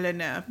 Take a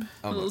nap.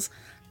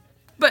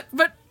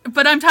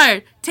 But I'm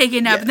tired. Take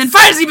a nap and then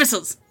fire the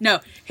missiles. No,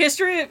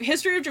 history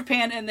of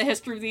Japan and the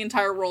history of the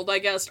entire world, I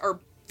guess, are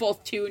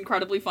both two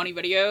incredibly funny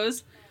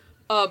videos.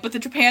 But the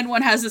Japan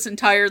one has this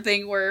entire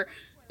thing where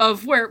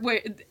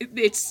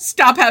it's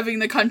stop having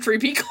the country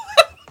be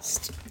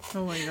closed.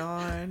 Oh my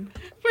god.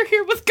 We're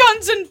here with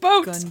guns and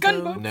boats.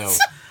 Gunboats. no.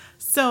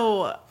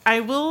 So I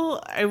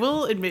will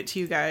admit to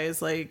you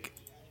guys, like,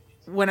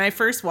 when I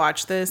first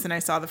watched this and I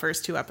saw the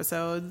first 2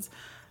 episodes,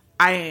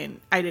 I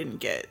didn't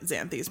get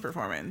Xanthi's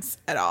performance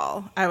at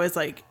all. I was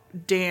like,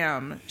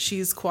 damn,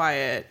 she's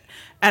quiet.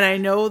 And I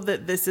know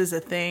that this is a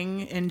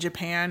thing in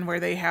Japan where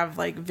they have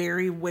like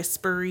very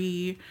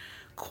whispery,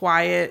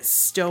 quiet,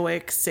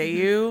 stoic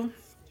seiyuu.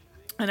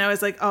 And I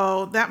was like,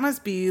 oh, that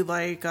must be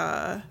like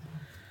an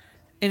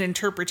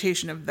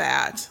interpretation of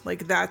that.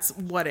 Like, that's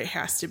what it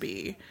has to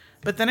be.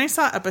 But then I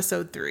saw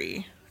episode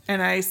 3,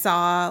 and I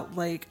saw,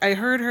 like, I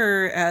heard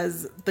her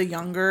as the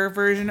younger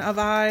version of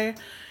I,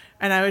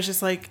 and I was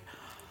just like,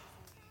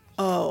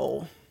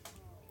 oh,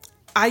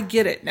 I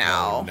get it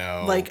now. Oh,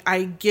 no. Like,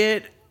 I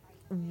get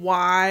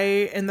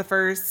why in the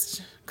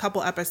first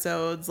couple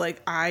episodes, like,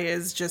 I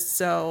is just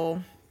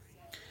so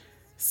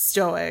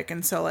stoic,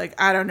 and so, like,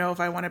 I don't know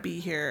if I want to be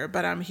here,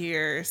 but I'm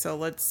here, so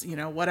let's,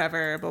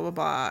 whatever, blah, blah,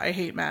 blah. I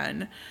hate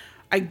men.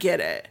 I get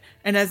it.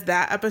 And as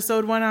that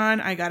episode went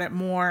on, I got it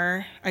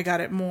more.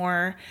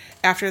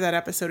 After that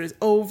episode is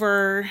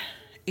over,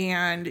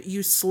 and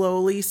you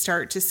slowly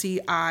start to see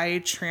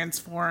I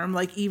transform.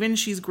 Like, even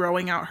she's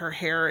growing out her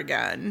hair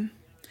again.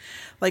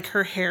 Like,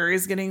 her hair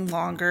is getting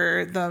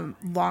longer the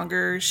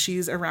longer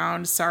she's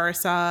around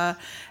Sarasa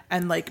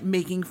and, like,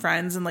 making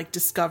friends and, like,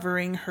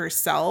 discovering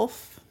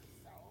herself.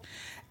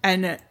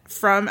 And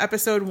from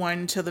episode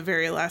 1 to the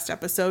very last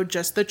episode,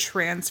 just the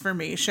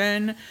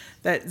transformation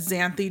that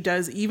Xanthi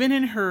does, even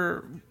in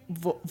her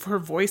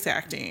voice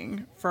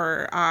acting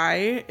for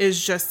I,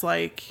 is just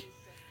like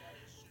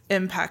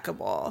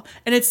impeccable.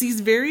 And it's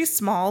these very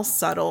small,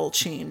 subtle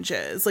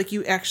changes. Like,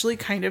 you actually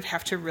kind of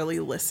have to really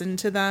listen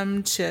to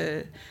them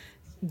to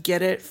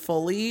get it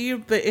fully.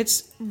 But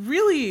it's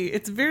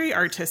very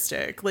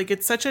artistic. Like,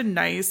 it's such a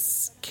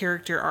nice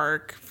character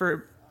arc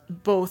for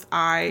both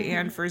I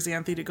and for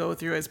Xanthi to go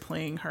through as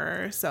playing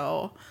her.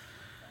 So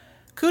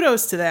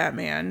kudos to that,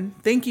 man.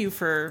 Thank you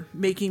for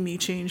making me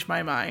change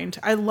my mind.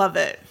 I love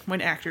it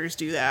when actors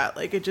do that.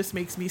 Like, it just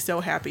makes me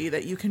so happy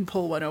that you can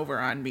pull one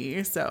over on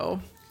me. So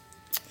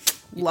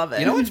love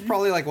it. It's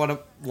probably like one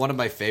of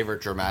my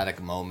favorite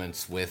dramatic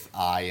moments with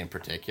I in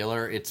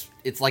particular. It's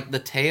like the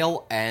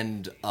tail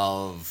end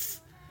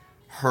of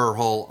her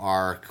whole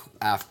arc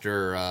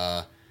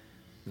after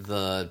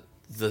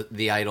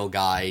the idol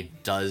guy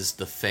does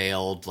the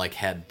failed, like,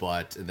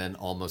 headbutt and then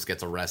almost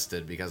gets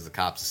arrested because the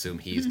cops assume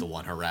he's the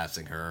one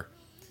harassing her.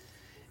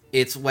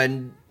 It's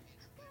when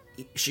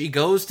she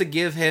goes to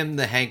give him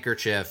the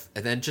handkerchief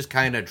and then just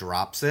kind of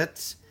drops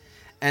it.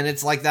 And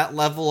it's like that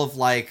level of,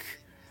 like,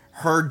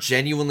 her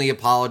genuinely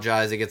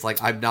apologizing. It's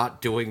like, I'm not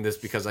doing this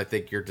because I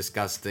think you're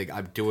disgusting.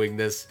 I'm doing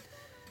this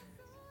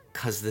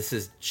because this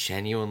is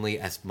genuinely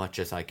as much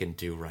as I can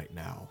do right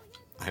now.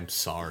 I'm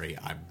sorry.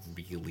 I'm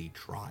really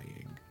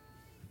trying.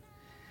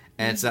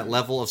 And it's that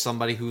level of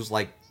somebody who's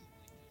like,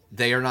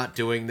 they are not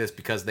doing this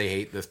because they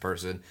hate this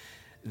person.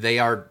 They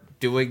are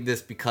doing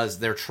this because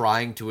they're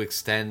trying to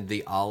extend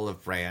the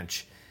olive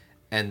branch.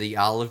 And the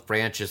olive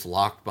branch is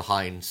locked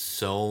behind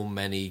so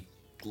many,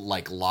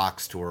 like,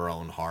 locks to her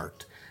own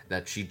heart.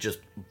 that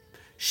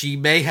she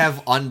may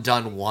have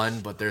undone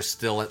one, but there's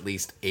still at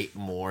least 8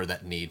 more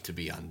that need to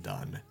be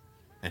undone.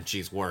 And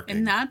she's working.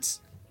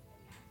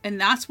 And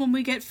that's when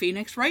we get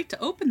Phoenix Wright to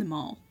open them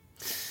all.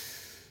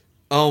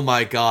 Oh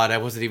my god, I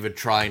wasn't even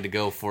trying to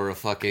go for a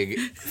fucking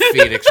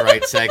Phoenix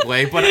Wright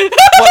segue, but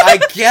I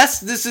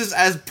guess this is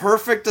as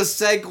perfect a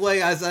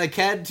segue as I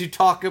can to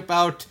talk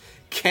about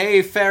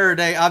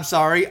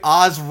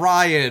Oz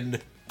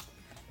Ryan.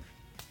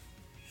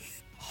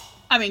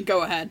 I mean,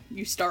 go ahead.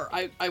 You start.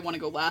 I want to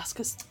go last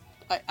because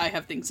I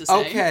have things to say.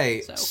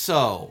 Okay,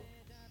 so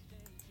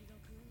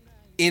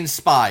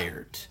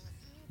inspired.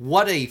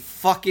 What a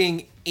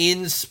fucking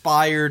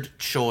inspired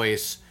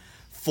choice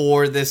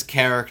for this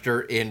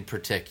character in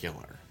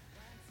particular.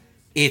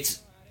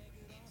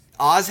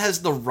 Oz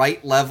has the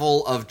right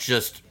level of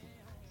just...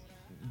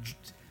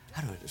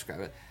 How do I describe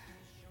it?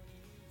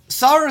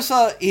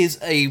 Sarasa is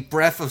a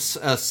breath of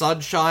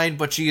sunshine,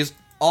 but she is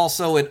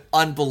also an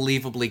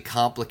unbelievably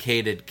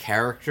complicated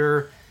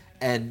character,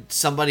 and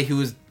somebody who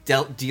is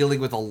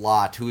dealing with a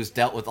lot, who has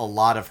dealt with a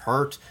lot of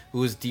hurt,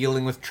 who is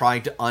dealing with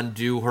trying to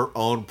undo her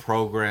own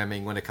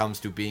programming when it comes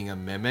to being a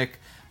mimic,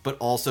 but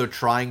also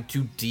trying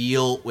to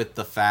deal with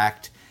the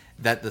fact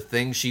that the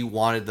thing she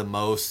wanted the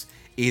most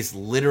is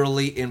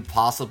literally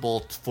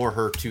impossible for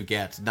her to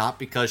get. Not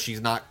because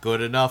she's not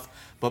good enough,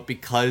 but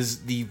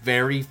because the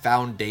very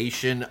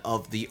foundation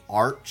of the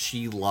art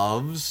she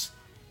loves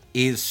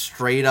is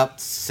straight up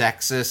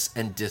sexist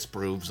and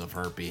disapproves of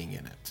her being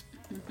in it.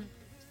 Mm-hmm.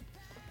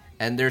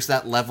 And there's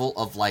that level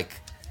of,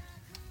 like,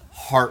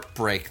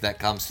 heartbreak that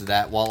comes to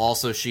that, while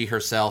also she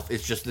herself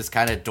is just this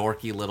kind of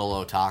dorky little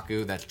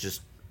otaku that's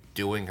just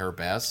doing her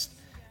best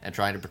and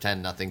trying to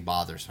pretend nothing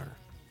bothers her.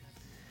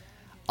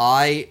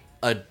 I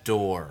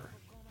adore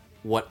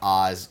what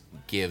Oz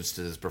gives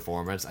to this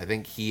performance. I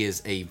think he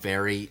is a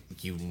very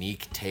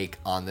unique take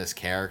on this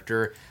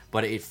character,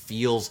 but it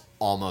feels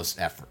almost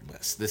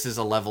effortless. This is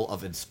a level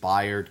of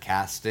inspired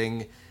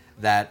casting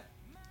that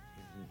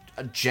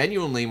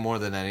genuinely, more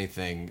than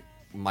anything,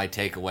 my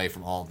takeaway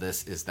from all of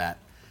this is that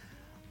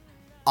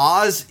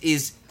Oz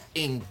is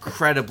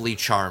incredibly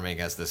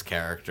charming as this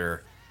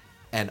character,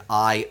 and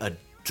I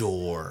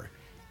adore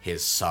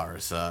his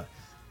Sarasa.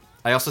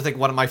 I also think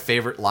one of my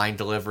favorite line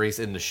deliveries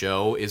in the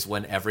show is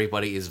when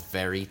everybody is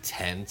very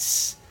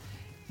tense.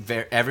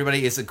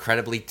 Everybody is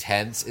incredibly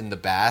tense in the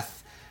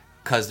bath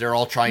because they're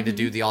all trying to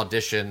do the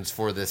auditions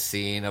for this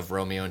scene of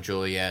Romeo and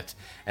Juliet.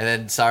 And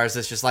then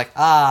Sarasa's just like,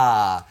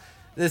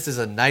 this is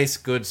a nice,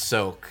 good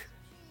soak.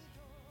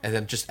 And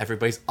then just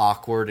everybody's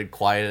awkward and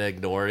quiet and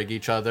ignoring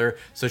each other.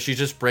 So she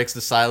just breaks the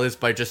silence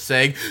by just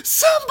saying,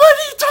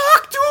 "Somebody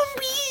talk to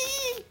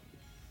me!"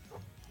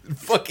 It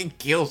fucking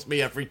kills me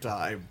every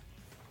time.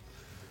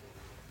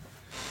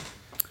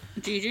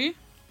 Gigi?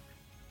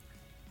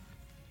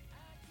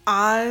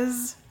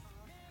 Oz,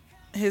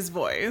 his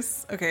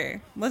voice. Okay,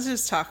 let's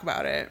just talk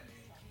about it.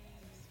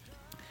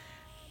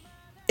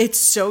 It's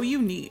so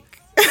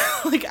unique.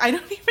 Like, I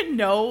don't even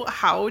know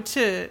how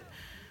to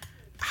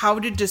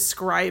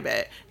describe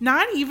it.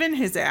 Not even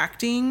his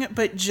acting,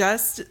 but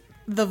just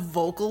the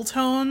vocal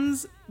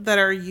tones that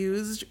are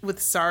used with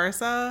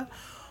Sarasa.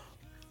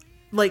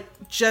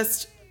 Like,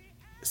 just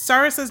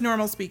Sarasa's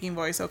normal speaking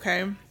voice,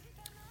 okay?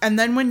 And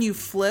then when you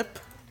flip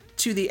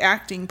to the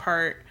acting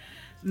part,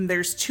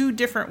 there's 2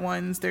 different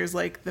ones. There's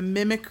like the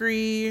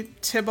mimicry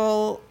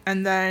Tybalt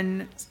and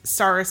then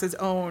Sarasa's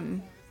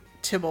own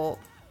Tybalt.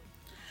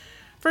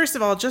 First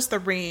of all, just the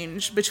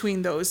range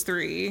between those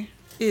 3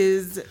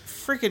 is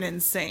freaking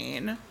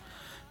insane.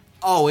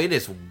 Oh, it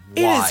is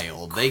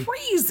wild. It is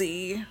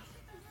crazy.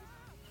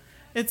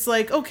 It's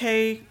like,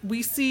 okay,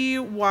 we see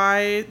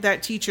why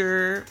that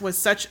teacher was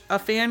such a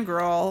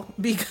fangirl,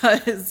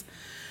 because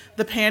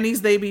the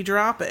panties they be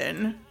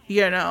dropping,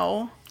 you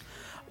know?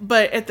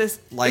 But at this,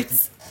 like,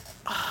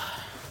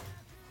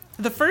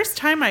 the first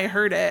time I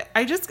heard it,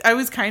 I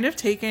was kind of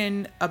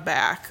taken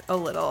aback a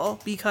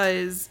little,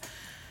 because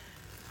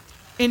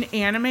in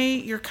anime,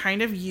 you're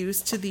kind of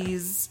used to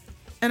these,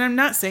 and I'm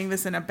not saying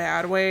this in a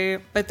bad way,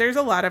 but there's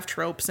a lot of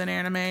tropes in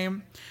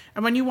anime.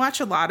 And when you watch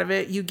a lot of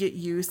it, you get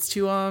used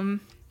to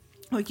them.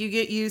 Like, you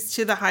get used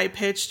to the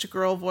high-pitched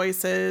girl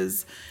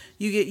voices.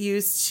 You get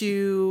used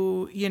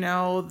to, you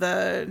know,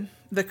 the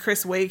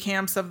Chris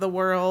Waycamps of the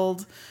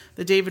world,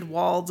 the David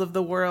Walds of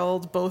the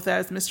world, both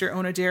as Mr.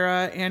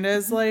 Onodera and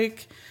as,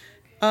 like,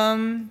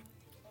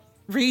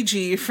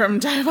 Reiji from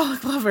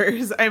Diabolic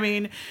Lovers. I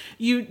mean,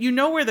 you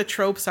know where the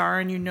tropes are,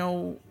 and you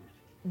know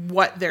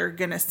what they're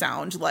gonna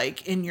sound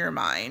like in your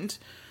mind.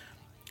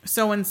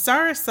 So when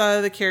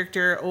Sarasa, the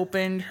character,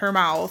 opened her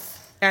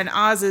mouth and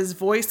Oz's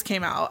voice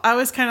came out, I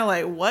was kind of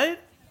like, what?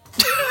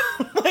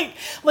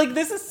 like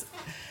this is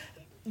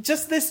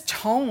just this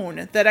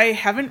tone that I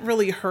haven't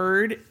really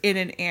heard in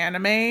an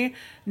anime.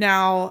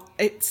 Now,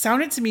 it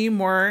sounded to me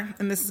more,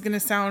 and this is going to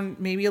sound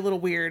maybe a little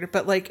weird,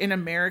 but like an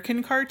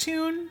American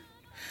cartoon.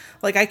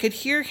 Like, I could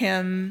hear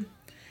him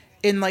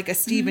in like a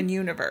Steven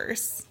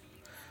Universe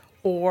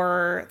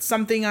or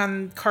something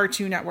on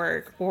Cartoon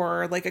Network,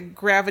 or like a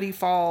Gravity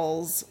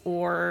Falls,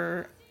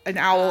 or an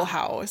owl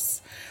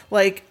house.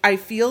 Like, I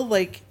feel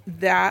like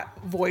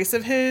that voice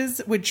of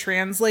his would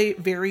translate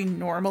very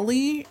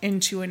normally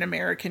into an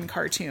American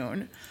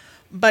cartoon.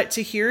 But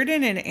to hear it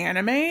in an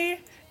anime,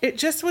 it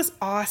just was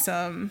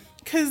awesome.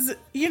 Because,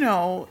 you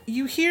know,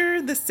 you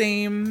hear the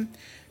same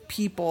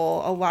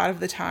people a lot of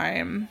the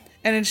time.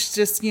 And it's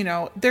just, you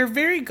know, they're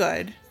very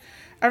good.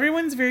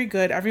 Everyone's very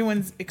good.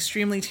 Everyone's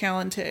extremely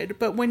talented.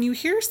 But when you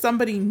hear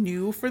somebody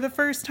new for the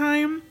first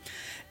time,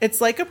 it's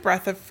like a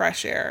breath of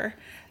fresh air.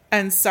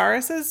 And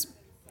Sarasa's,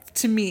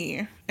 to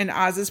me, and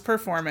Oz's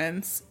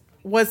performance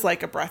was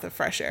like a breath of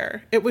fresh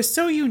air. It was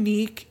so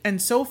unique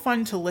and so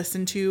fun to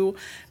listen to.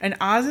 And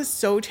Oz is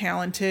so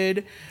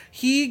talented.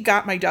 He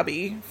got my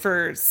dubby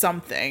for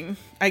something.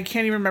 I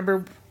can't even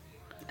remember.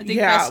 I think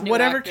Best New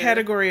whatever Actor.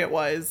 category it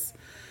was.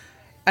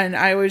 And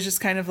I was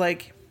just kind of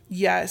like,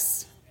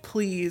 yes,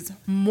 please,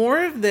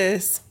 more of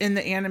this in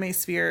the anime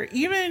sphere.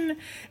 Even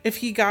if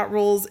he got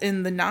roles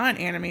in the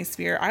non-anime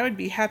sphere, I would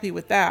be happy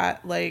with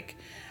that. Like,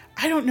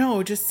 I don't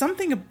know, just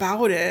something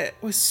about it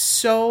was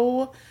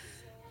so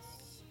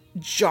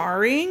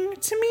jarring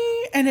to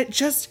me. And it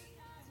just,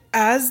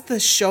 as the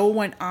show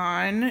went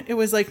on, it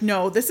was like,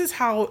 no, this is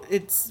how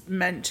it's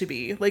meant to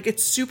be. Like,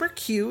 it's super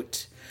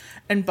cute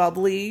and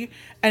bubbly,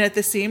 and at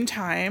the same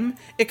time,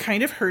 it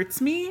kind of hurts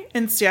me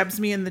and stabs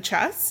me in the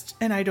chest,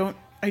 and I don't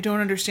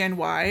understand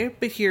why,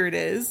 but here it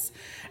is.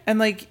 And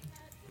like,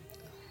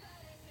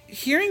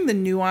 hearing the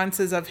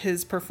nuances of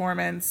his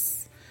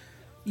performance,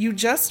 you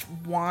just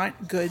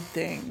want good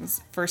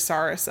things for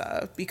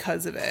Sarasa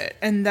because of it.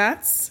 And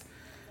that's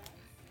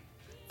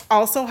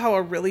also how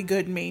a really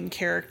good main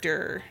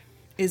character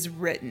is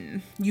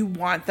written. You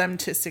want them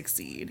to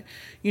succeed.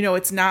 You know,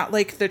 it's not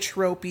like the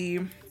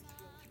tropey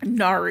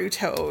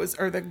Narutos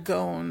or the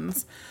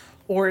Gons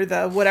or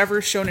the whatever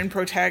shonen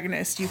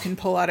protagonist you can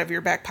pull out of your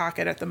back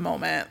pocket at the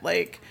moment.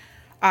 Like,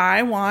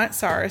 I want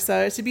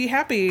Sarasa to be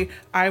happy.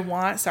 I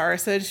want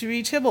Sarasa to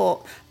be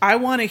Tybalt. I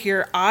want to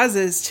hear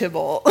Oz's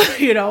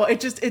Tybalt. You know,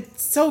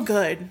 it's so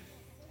good.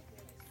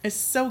 It's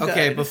so good.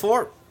 Okay,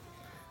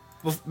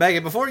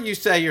 Megan, before you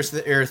say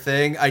your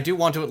thing, I do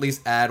want to at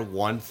least add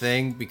one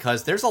thing,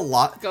 because there's a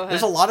lot. Go ahead.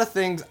 There's a lot of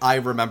things I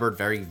remembered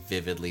very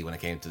vividly when it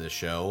came to the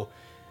show.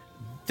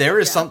 There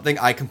is something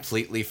I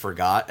completely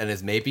forgot, and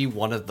is maybe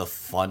one of the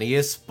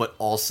funniest, but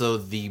also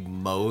the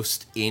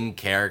most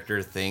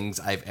in-character things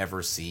I've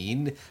ever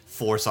seen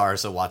for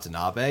Sarasa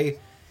Watanabe.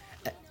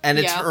 And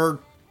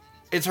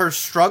it's her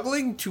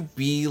struggling to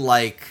be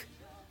like,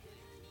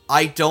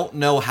 I don't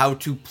know how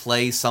to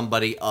play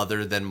somebody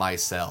other than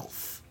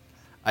myself.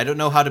 I don't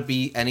know how to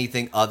be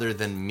anything other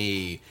than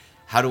me.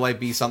 How do I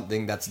be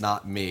something that's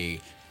not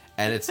me?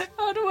 And it's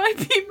How do I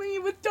be me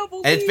with double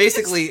and it's Ds?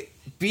 basically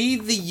be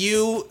the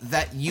you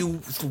that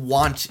you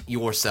want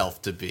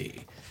yourself to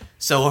be.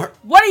 So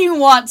What do you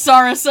want,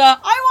 Sarasa?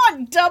 I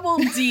want double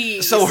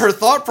Ds. so her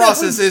thought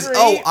process is, great.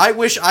 oh, I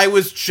wish I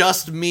was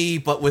just me,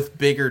 but with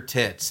bigger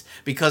tits,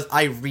 because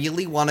I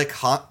really want to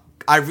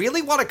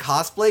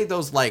cosplay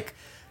those like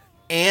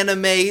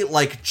anime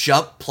like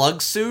jump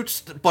plug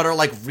suits, but are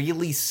like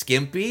really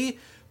skimpy,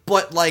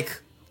 but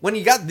like, when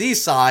you got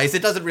these size,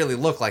 it doesn't really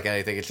look like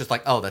anything. It's just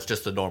like, oh, that's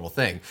just a normal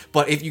thing.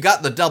 But if you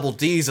got the double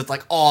Ds, it's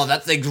like, oh,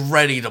 that thing's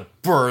ready to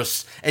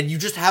burst. And you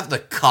just have the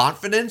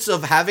confidence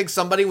of having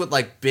somebody with,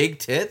 like, big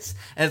tits.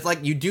 And it's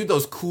like, you do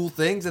those cool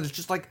things, and it's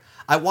just like,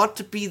 I want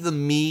to be the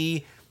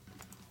me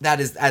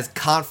that is as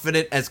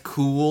confident, as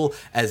cool,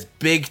 as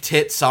big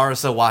tit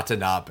Sarasa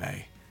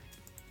Watanabe.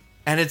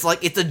 And it's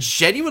like, it's a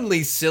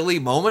genuinely silly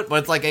moment, but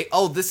it's like,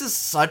 oh, this is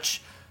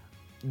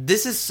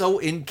so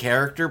in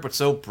character, but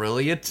so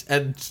brilliant,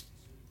 and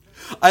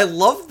I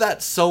love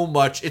that so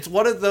much. It's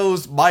one of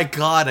those, my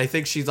god, I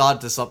think she's on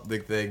to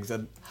something things,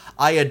 and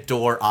I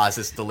adore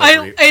Oz's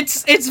delivery.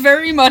 It's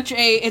very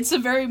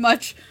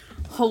much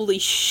holy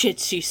shit,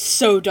 she's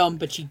so dumb,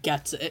 but she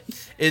gets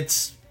it.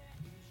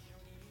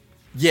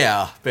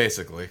 Yeah,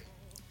 basically.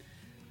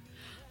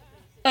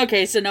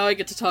 Okay, so now I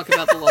get to talk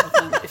about the love of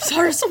my life.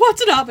 Sarasa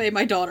Watanabe,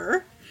 my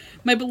daughter.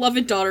 My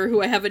beloved daughter, who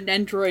I have an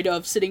Nendroid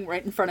of sitting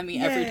right in front of me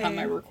every time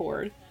I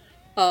record.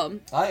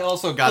 I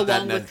also got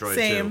that along with- Nendroid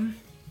Same. too.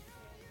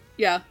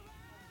 Yeah.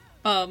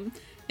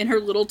 In her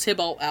little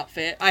Tybalt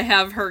outfit. I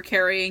have her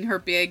carrying her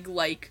big,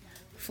 like,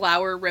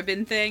 flower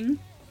ribbon thing.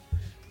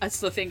 That's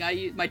the thing I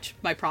use,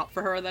 my prop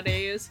for her that I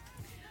use.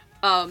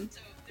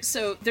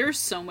 So there's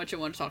so much I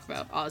want to talk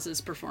about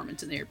Oz's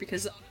performance in there,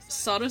 because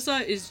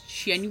Sarasa is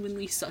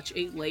genuinely such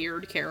a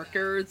layered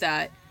character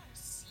that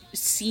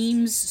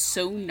seems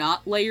so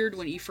not layered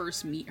when you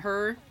first meet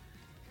her.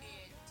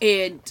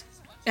 And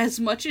as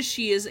much as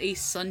she is a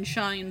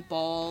sunshine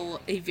ball,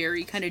 a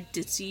very kind of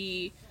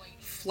ditzy,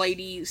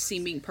 flighty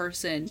seeming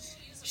person,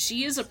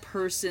 she is a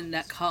person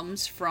that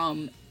comes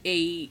from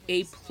a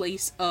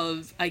place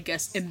of, I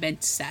guess,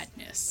 immense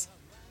sadness.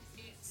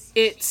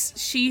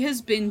 She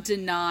has been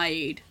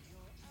denied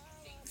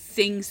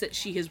things that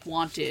she has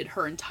wanted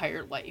her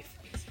entire life.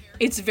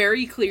 It's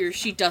very clear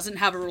she doesn't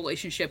have a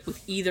relationship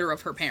with either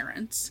of her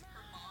parents.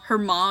 Her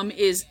mom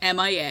is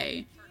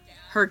MIA.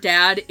 Her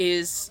dad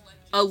is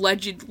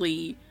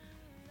allegedly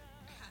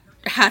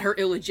had her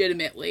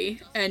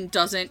illegitimately and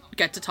doesn't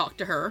get to talk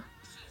to her.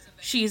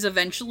 She's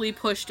eventually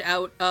pushed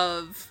out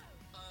of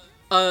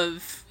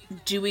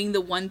doing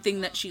the one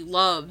thing that she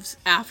loves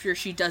after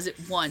she does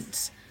it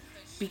once,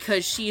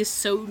 because she is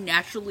so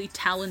naturally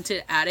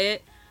talented at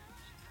it,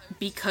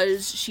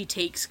 because she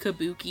takes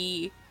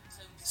Kabuki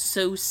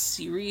so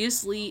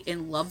seriously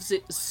and loves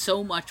it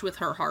so much with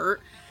her heart.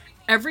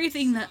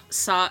 Everything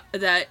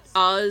that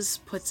Oz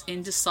puts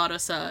into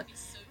Sadasa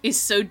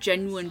is so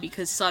genuine,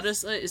 because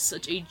Sadasa is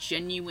such a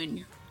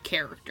genuine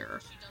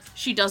character.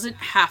 She doesn't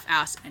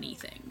half-ass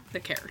anything, the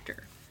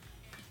character.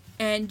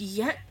 And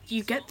yet,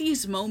 you get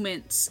these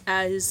moments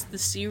as the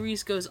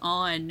series goes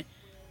on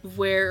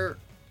where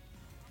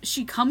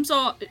she comes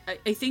off...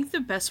 I think the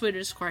best way to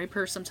describe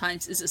her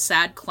sometimes is a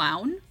sad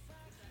clown.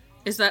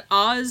 Is that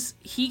Oz,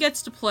 he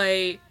gets to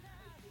play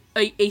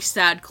a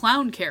sad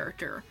clown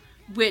character,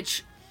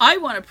 which I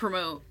want to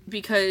promote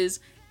because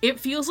it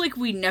feels like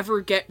we never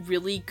get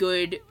really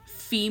good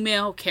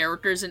female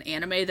characters in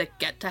anime that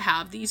get to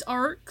have these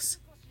arcs.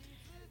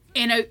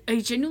 And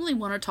I genuinely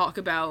want to talk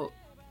about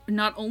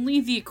not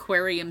only the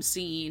aquarium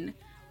scene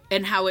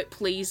and how it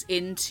plays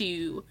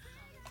into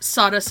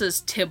Sadasa's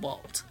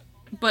Tybalt,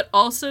 but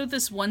also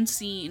this one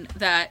scene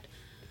that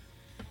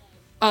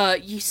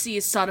you see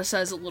Sadasa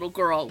as a little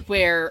girl,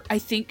 where I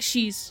think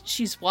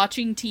she's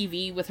watching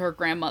TV with her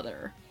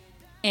grandmother,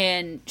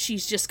 and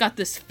she's just got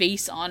this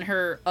face on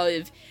her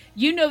of,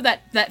 you know,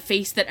 that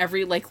face that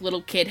every like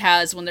little kid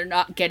has when they're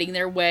not getting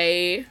their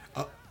way.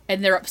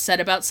 And they're upset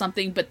about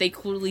something, but they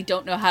clearly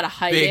don't know how to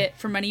hide it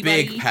from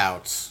anybody. Big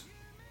pouts.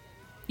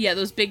 Yeah,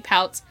 those big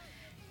pouts.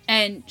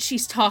 And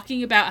she's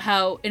talking about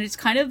how, and it's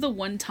kind of the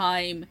one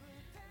time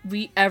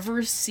we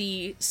ever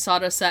see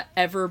Sadasa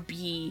ever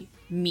be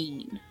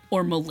mean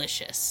or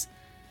malicious.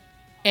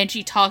 And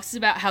she talks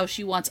about how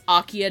she wants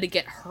Akiya to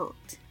get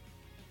hurt.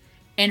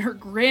 And her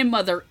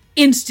grandmother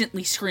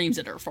instantly screams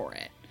at her for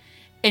it.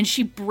 And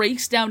she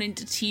breaks down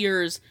into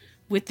tears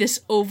with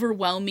this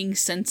overwhelming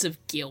sense of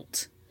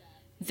guilt.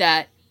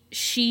 That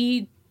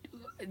she,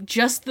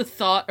 just the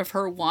thought of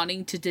her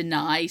wanting to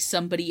deny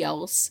somebody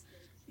else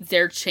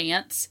their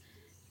chance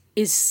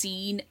is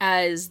seen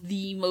as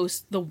the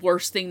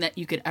worst thing that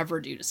you could ever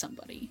do to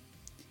somebody.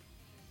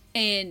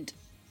 And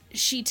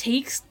she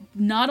takes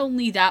not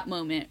only that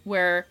moment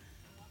where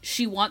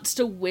she wants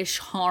to wish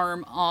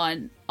harm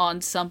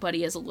on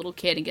somebody as a little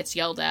kid and gets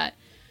yelled at,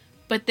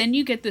 but then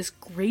you get this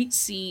great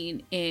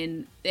scene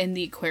in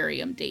the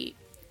aquarium date,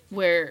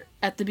 where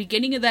at the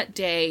beginning of that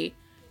day,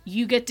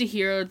 you get to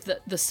hear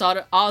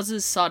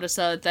Oz's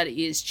Sadasa that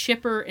is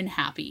chipper and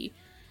happy.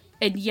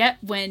 And yet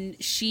when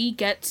she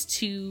goes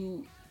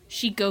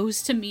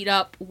to meet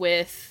up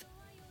with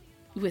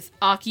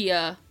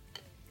Akiya,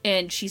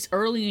 and she's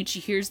early and she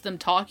hears them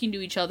talking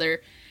to each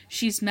other,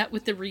 she's met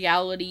with the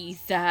reality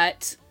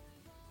that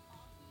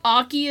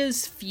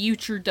Akiya's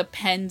future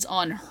depends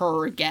on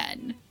her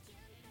again.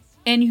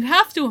 And you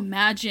have to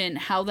imagine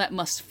how that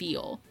must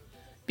feel.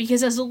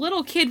 Because as a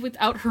little kid,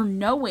 without her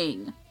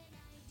knowing,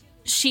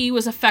 she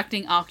was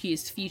affecting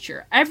Akiya's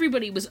future.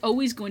 Everybody was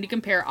always going to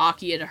compare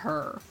Akiya to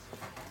her.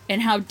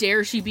 And how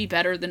dare she be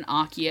better than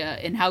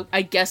Akiya. And how,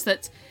 I guess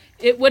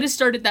it would have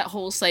started that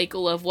whole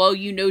cycle of, well,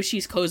 you know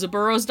she's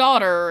Kozaburo's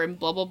daughter, and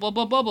blah, blah, blah,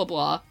 blah, blah,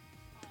 blah,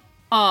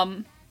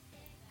 blah.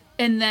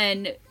 And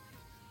then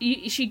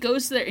she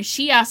goes there, and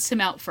she asks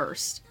him out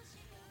first.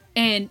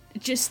 And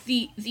just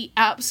the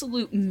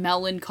absolute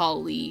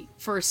melancholy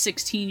for a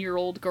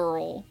 16-year-old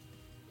girl.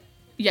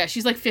 Yeah,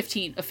 she's like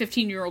 15, a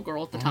 15-year-old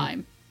girl at the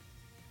time.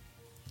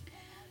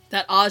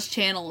 That Oz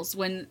channels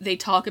when they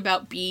talk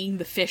about being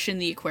the fish in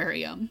the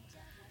aquarium.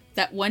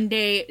 That one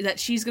day, that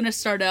she's going to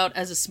start out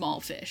as a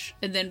small fish.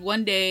 And then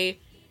one day,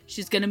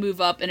 she's going to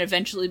move up and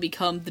eventually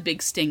become the big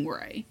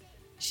stingray.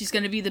 She's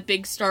going to be the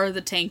big star of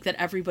the tank that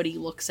everybody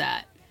looks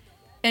at.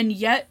 And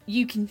yet,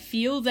 you can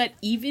feel that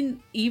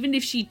even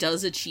if she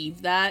does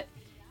achieve that,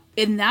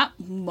 in that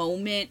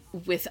moment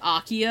with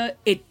Akiya,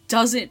 it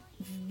doesn't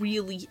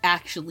really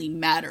actually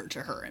matter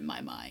to her in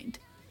my mind.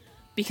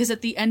 Because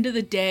at the end of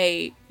the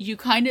day, you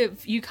kind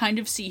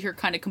of see her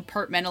kind of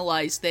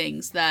compartmentalize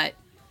things, that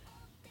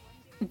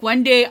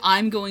one day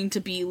I'm going to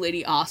be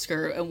Lady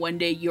Oscar and one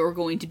day you're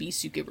going to be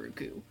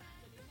Sukeruku.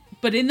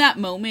 But in that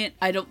moment,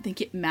 I don't think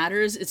it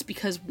matters. It's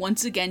because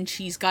once again,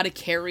 she's got to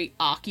carry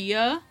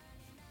Akiya.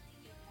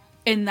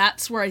 And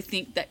that's where I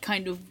think that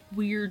kind of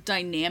weird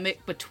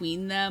dynamic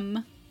between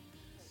them,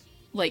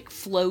 like,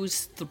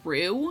 flows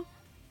through.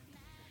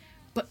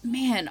 But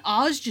man,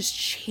 Oz just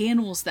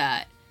channels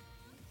that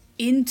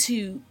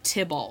into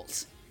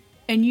Tybalt.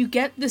 And you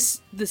get this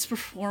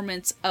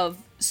performance of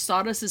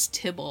Sadasa's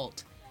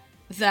Tybalt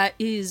that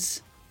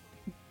is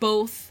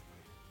both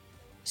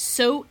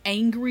so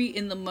angry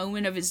in the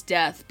moment of his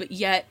death, but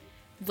yet,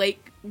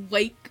 like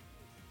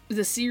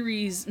the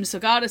series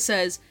Misogata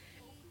says,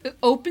 it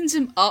opens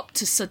him up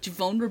to such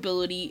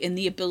vulnerability and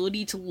the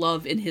ability to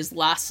love in his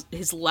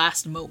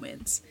last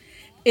moments.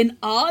 And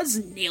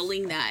Oz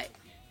nailing that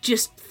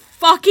just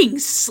fucking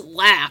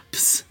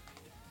slaps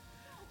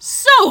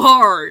so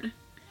hard.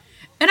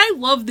 And I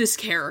love this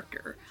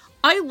character.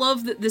 I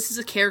love that this is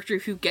a character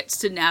who gets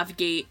to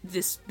navigate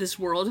this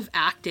world of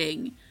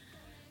acting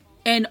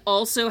and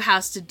also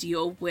has to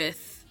deal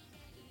with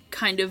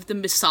kind of the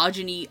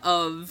misogyny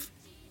of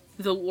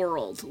the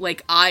world,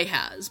 like Ai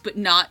has, but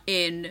not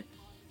in,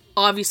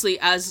 obviously,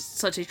 as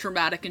such a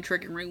traumatic and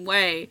triggering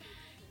way,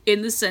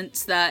 in the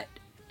sense that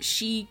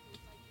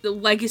the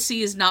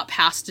legacy is not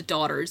passed to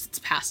daughters, it's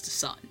passed to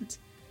sons.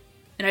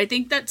 And I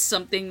think that's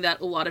something that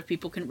a lot of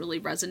people can really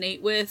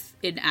resonate with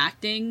in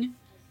acting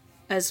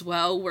as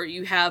well, where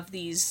you have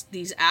these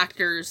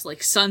actors,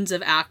 like sons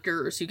of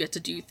actors, who get to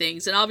do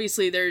things. And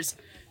obviously there's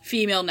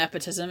female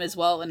nepotism as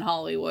well in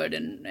Hollywood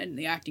and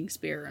the acting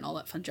sphere and all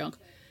that fun junk.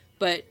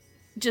 But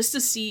just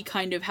to see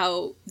kind of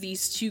how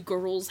these two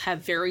girls have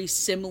very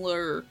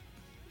similar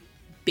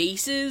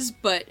bases,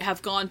 but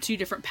have gone two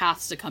different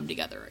paths to come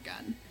together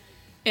again.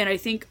 And I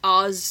think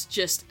Oz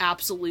just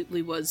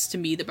absolutely was, to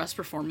me, the best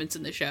performance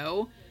in the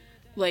show.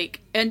 Like,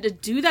 and to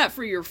do that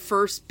for your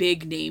first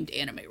big named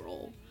anime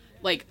role.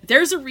 Like,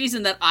 there's a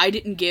reason that I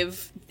didn't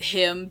give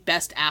him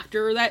best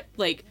actor,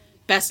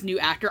 best new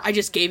actor. I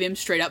just gave him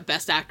straight up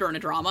best actor in a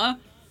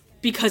drama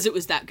because it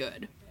was that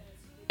good.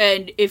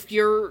 And if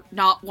you're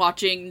not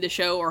watching the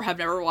show or have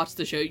never watched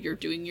the show, you're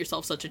doing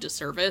yourself such a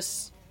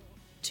disservice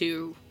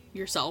to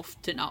yourself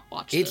to not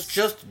watch this. It's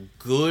just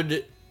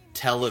good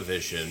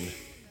television.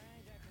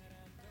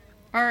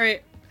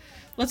 Alright,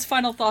 let's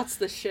final thoughts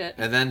this shit.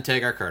 And then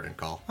take our curtain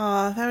call.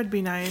 That would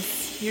be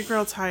nice. Your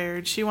girl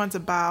tired. She wants a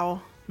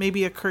bow.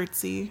 Maybe a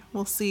curtsy.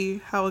 We'll see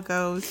how it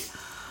goes.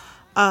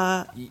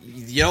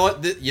 You know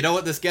what? You know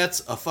what this gets?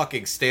 A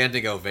fucking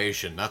standing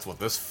ovation. That's what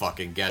this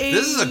fucking gets.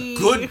 This is a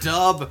good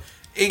dub.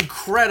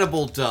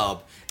 Incredible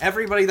dub.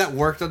 Everybody that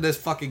worked on this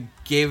fucking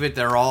gave it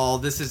their all.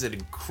 This is an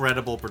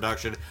incredible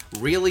production.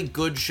 Really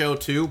good show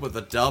too, but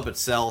the dub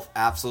itself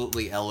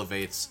absolutely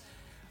elevates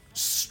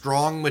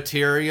strong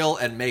material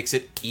and makes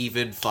it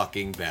even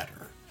fucking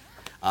better.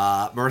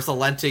 Mirtha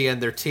Lenti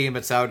and their team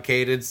at Sound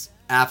Cadence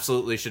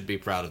absolutely should be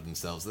proud of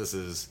themselves. This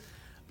is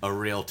a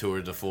real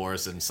tour de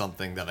force and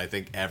something that I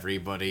think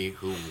everybody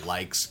who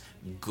likes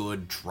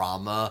good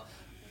drama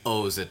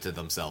owes it to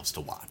themselves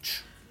to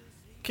watch.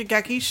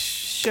 Kageki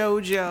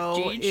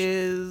Shojo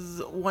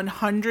is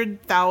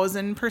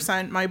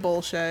 100,000% my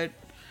bullshit.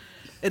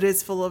 It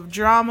is full of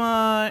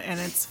drama and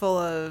it's full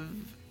of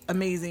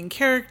amazing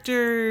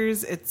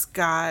characters. It's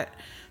got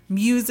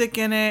music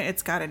in it.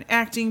 It's got an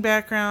acting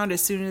background. As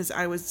soon as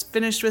I was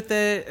finished with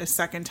it a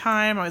second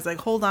time, I was like,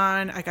 hold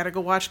on, I gotta go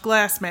watch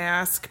Glass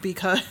Mask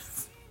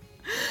because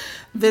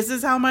this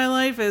is how my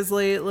life is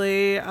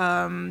lately.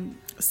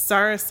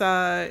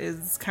 Sarasa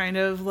is kind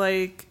of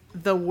like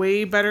the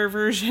way better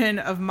version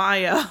of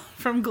Maya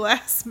from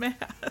Glass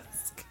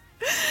Mask.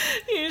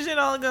 You should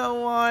all go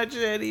watch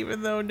it,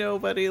 even though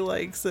nobody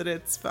likes it.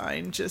 It's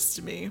fine,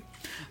 just me.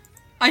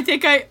 I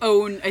think I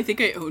own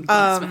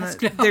Glass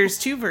Mask now. There's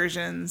two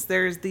versions.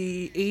 There's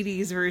the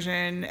 80s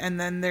version, and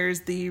then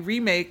there's the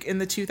remake in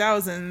the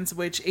 2000s,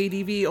 which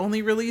ADV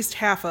only released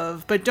half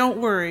of. But don't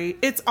worry,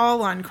 it's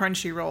all on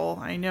Crunchyroll.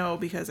 I know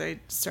because I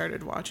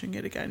started watching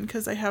it again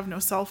because I have no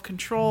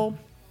self-control.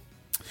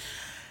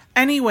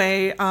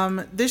 Anyway,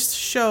 this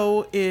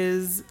show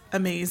is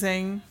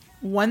amazing.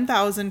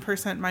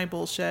 1000% my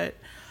bullshit.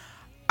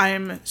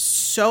 I'm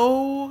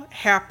so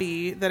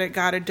happy that it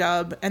got a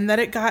dub and that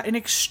it got an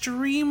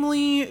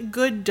extremely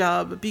good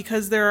dub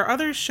because there are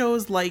other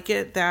shows like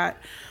it that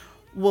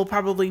will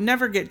probably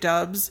never get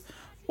dubs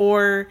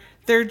or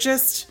they're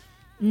just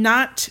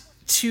not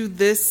to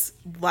this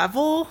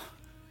level.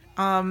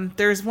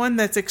 There's one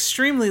that's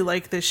extremely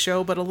like this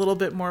show but a little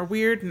bit more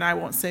weird and I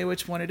won't say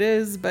which one it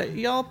is, but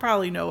y'all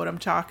probably know what I'm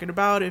talking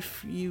about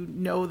if you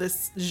know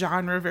this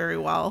genre very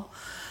well.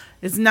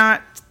 It's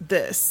not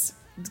this.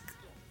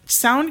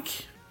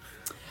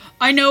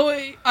 I know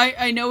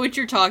what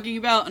you're talking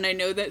about, and I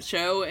know that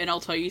show, and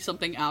I'll tell you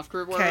something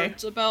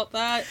afterwards about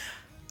that.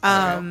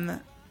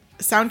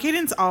 Sound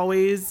Cadence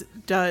always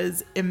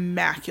does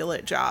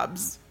immaculate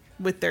jobs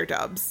with their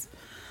dubs.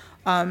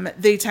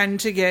 They tend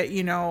to get,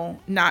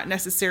 not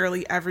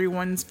necessarily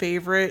everyone's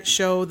favorite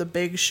show, the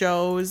big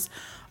shows,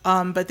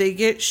 but they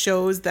get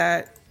shows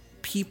that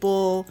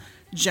people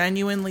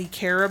genuinely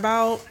care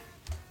about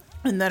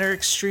and that are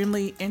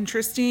extremely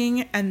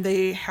interesting, and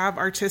they have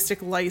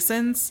artistic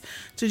license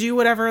to do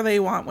whatever they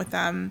want with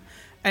them.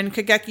 And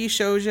Kageki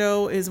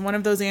Shojo is one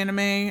of those anime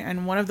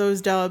and one of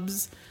those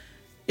dubs.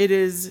 It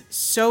is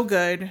so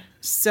good,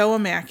 so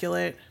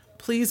immaculate.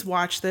 Please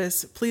watch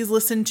this. Please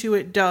listen to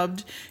it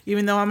dubbed,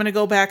 even though I'm going to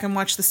go back and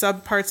watch the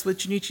sub parts with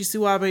Junichi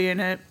Suwabe in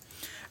it.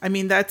 I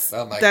mean, that's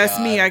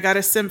me. I got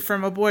a simp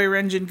from a boy,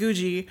 Renjin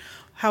Guji.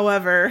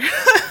 However,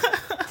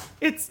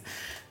 it's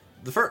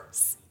the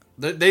first.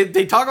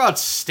 They talk about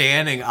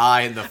standing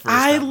Ai in the first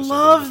I episode.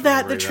 love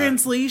that. The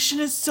translation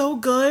is so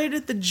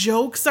good. The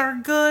jokes are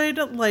good.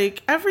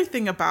 Like,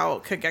 everything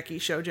about Kageki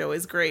Shojo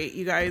is great.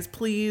 You guys,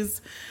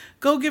 please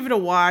go give it a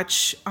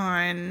watch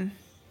on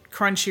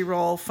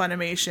Crunchyroll,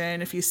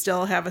 Funimation, if you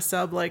still have a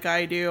sub like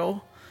I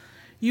do.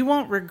 You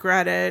won't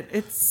regret it.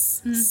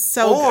 It's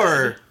so Or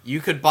good. you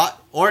could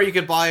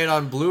buy it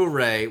on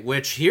Blu-ray,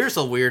 which here's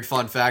a weird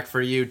fun fact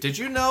for you. Did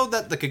you know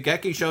that the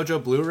Kageki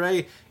Shojo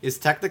Blu-ray is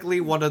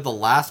technically one of the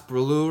last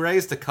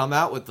Blu-rays to come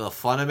out with the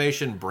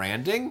Funimation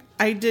branding?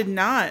 I did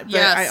not, but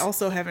Yes. I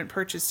also haven't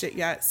purchased it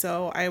yet,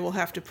 so I will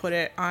have to put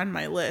it on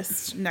my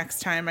list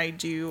next time I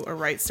do a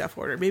Right Stuff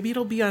order. Maybe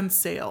it'll be on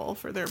sale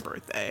for their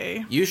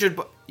birthday. You should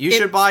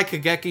buy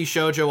Kageki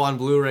Shojo on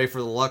Blu-ray for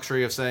the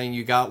luxury of saying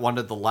you got one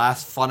of the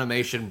last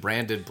Funimation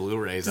branded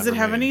Blu-rays. Does it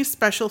have any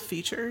special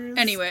features?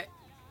 Anyway,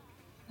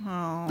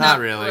 Oh, Not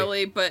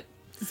really. but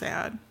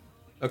sad.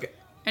 Okay.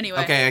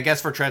 anyway. Okay, I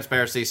guess for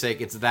transparency's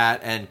sake, it's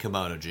that and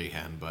Kimono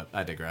Jihen, but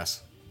I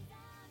digress.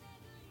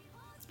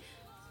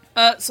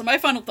 So my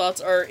final thoughts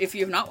are, if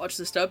you have not watched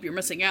this dub, you're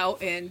missing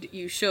out, and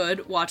you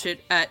should watch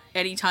it at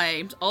any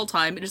time, all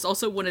time. It is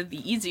also one of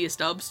the easiest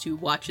dubs to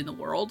watch in the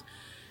world.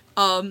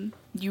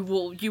 You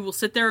will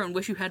sit there and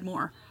wish you had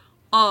more.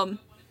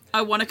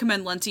 I want to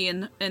commend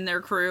Lenti and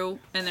their crew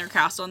and their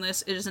cast on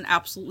this. It is an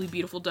absolutely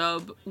beautiful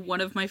dub. One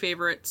of my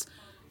favorites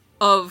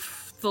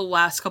of the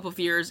last couple of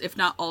years, if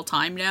not all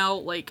time now.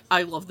 Like,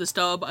 I love this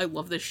dub. I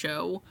love this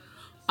show.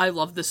 I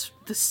love this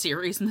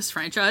series and this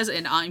franchise,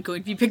 and I'm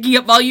going to be picking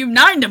up Volume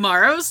 9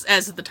 tomorrow,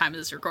 as of the time of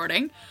this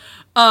recording.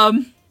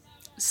 I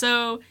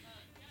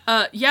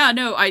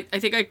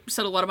think I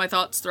said a lot of my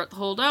thoughts throughout the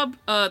whole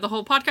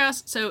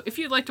podcast. So if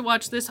you'd like to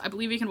watch this, I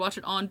believe you can watch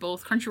it on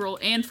both Crunchyroll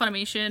and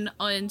Funimation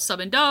on sub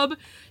and dub.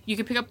 You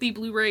can pick up the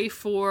Blu-ray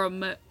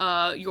from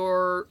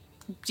your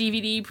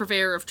DVD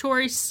purveyor of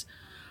choice.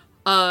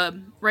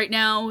 Right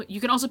now,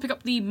 you can also pick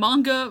up the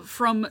manga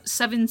from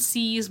 7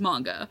 Seas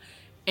Manga.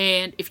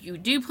 And if you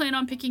do plan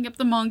on picking up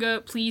the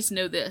manga, please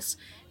know this.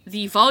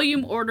 The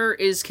volume order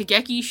is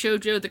Kageki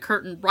Shojo The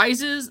Curtain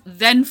Rises,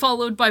 then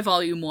followed by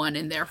Volume 1,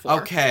 and therefore.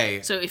 Okay.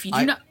 So if you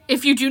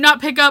do not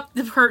pick up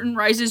The Curtain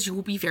Rises, you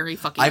will be very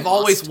fucking I've lost.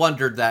 always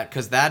wondered that,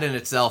 because that in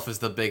itself is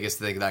the biggest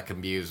thing that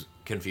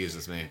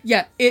confuses me.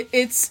 Yeah,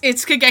 it's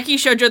Kageki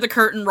Shojo The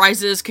Curtain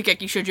Rises,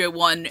 Kageki Shojo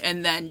 1,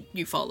 and then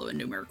you follow in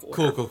numerical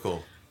order.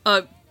 Cool.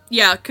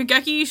 Yeah,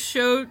 Kageki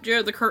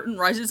Shojo The Curtain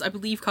Rises, I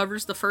believe,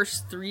 covers the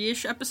first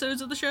 3-ish episodes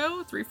of the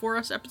show.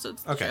 3-4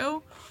 episodes of the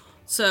show.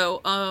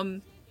 So,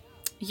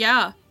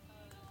 yeah.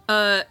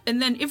 And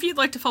then if you'd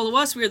like to follow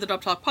us, we are the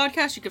Dub Talk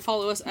Podcast. You can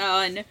follow us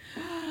on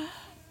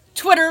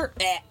Twitter,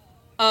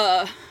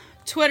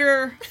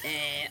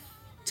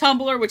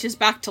 Tumblr, which is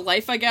Back to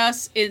Life, I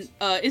guess, in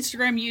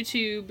Instagram,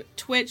 YouTube,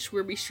 Twitch,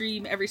 where we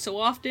stream every so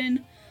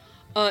often.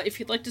 If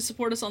you'd like to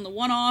support us on the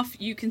one-off,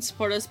 you can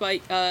support us by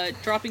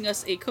dropping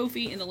us a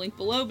Ko-fi in the link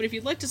below. But if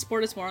you'd like to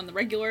support us more on the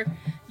regular,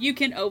 you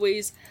can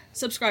always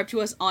subscribe to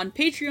us on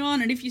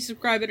Patreon. And if you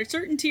subscribe at a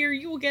certain tier,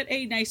 you will get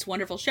a nice,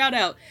 wonderful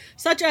shout-out,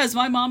 such as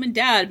my mom and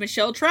dad,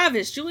 Michelle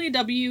Travis, Julia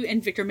W.,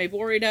 and Victor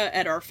Mayborida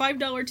at our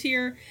 $5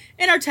 tier.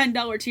 And our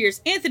 $10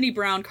 tiers, Anthony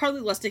Brown, Carly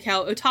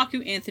Lusticow,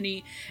 Otaku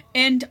Anthony,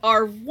 and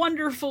our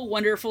wonderful,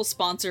 wonderful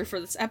sponsor for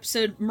this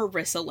episode,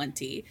 Marissa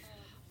Lenti.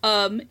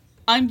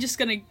 I'm just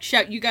gonna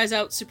shout you guys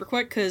out super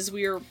quick because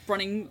we are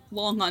running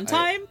long on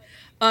time.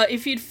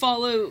 If you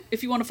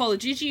want to follow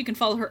Gigi, you can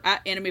follow her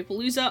at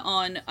Animepalooza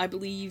on, I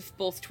believe,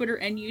 both Twitter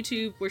and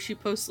YouTube, where she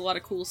posts a lot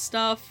of cool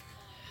stuff.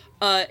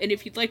 And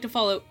if you'd like to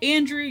follow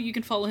Andrew, you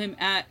can follow him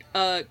at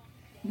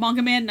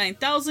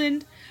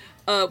MangaMan9000,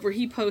 where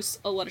he posts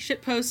a lot of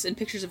shit posts and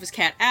pictures of his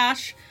cat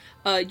Ash.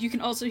 You can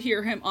also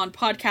hear him on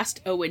Podcast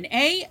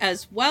O&A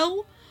as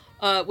well,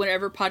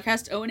 whenever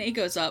Podcast O&A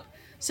goes up.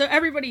 So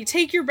everybody,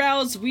 take your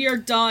bows. We are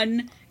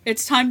done.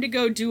 It's time to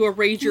go do a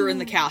rager in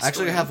the cast.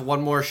 Actually, I have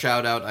one more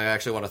shout out I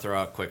actually want to throw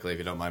out quickly, if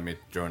you don't mind me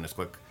throwing this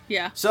quick.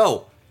 Yeah.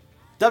 So,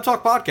 Dub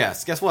Talk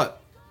Podcast, guess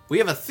what? We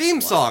have a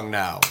theme song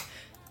now.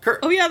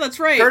 Oh yeah, that's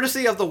right.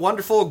 Courtesy of the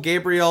wonderful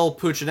Gabriel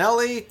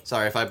Puccinelli.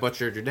 Sorry if I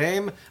butchered your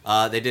name.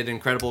 They did an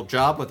incredible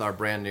job with our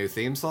brand new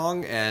theme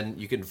song, and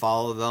you can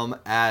follow them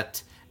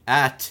at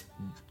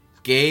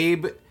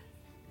Gabe,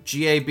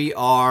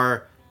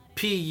 Gabr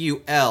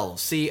Pulcinelli.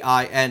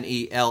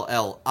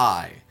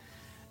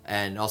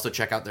 And also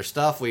check out their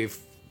stuff. We've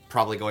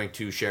probably going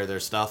to share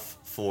their stuff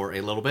for a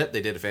little bit.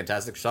 They did a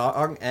fantastic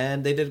song,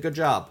 and they did a good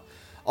job.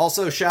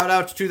 Also, shout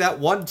out to that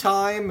one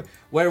time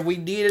where we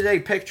needed a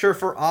picture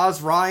for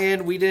Oz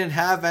Ryan. We didn't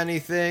have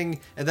anything,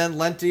 and then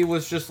Lenti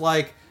was just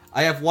like,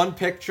 I have one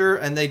picture,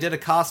 and they did a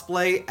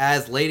cosplay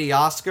as Lady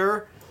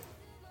Oscar.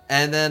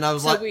 And then I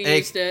was like,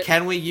 hey,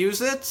 can we use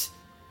it?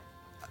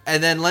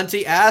 And then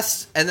Lenti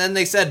asked, and then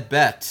they said,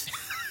 bet.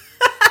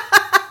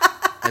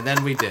 And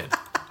then we did.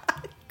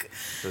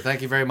 So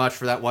thank you very much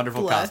for that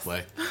wonderful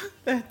cosplay.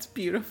 That's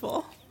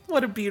beautiful.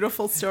 What a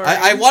beautiful story.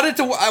 I wanted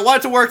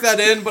to work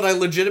that in, but I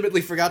legitimately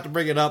forgot to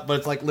bring it up. But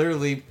it's like,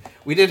 literally,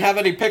 we didn't have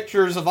any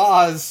pictures of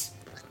Oz.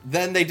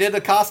 Then they did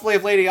a cosplay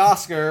of Lady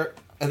Oscar,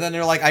 and then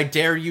they're like, I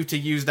dare you to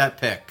use that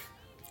pic.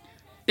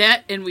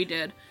 Bet, and we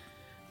did.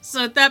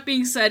 So that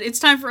being said, it's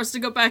time for us to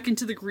go back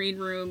into the green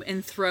room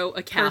and throw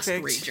a cast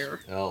rager.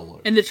 Oh,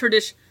 Lord. In the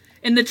tradition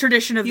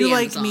of the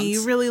Amazons. You like me,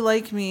 you really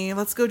like me.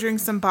 Let's go drink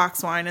some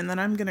box wine, and then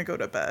I'm gonna go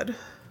to bed.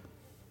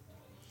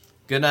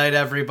 Good night,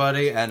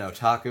 everybody, and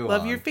otaku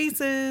Love on. your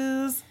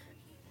faces.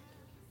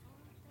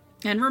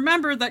 And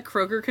remember that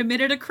Kroger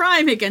committed a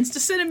crime against a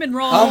cinnamon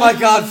roll. Oh my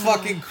god,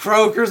 fucking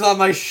Kroger's on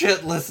my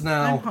shit list I'm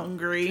now.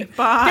 hungry.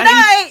 Bye. Good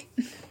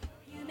night!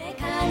 叶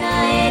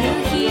叶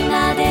る日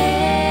が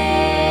出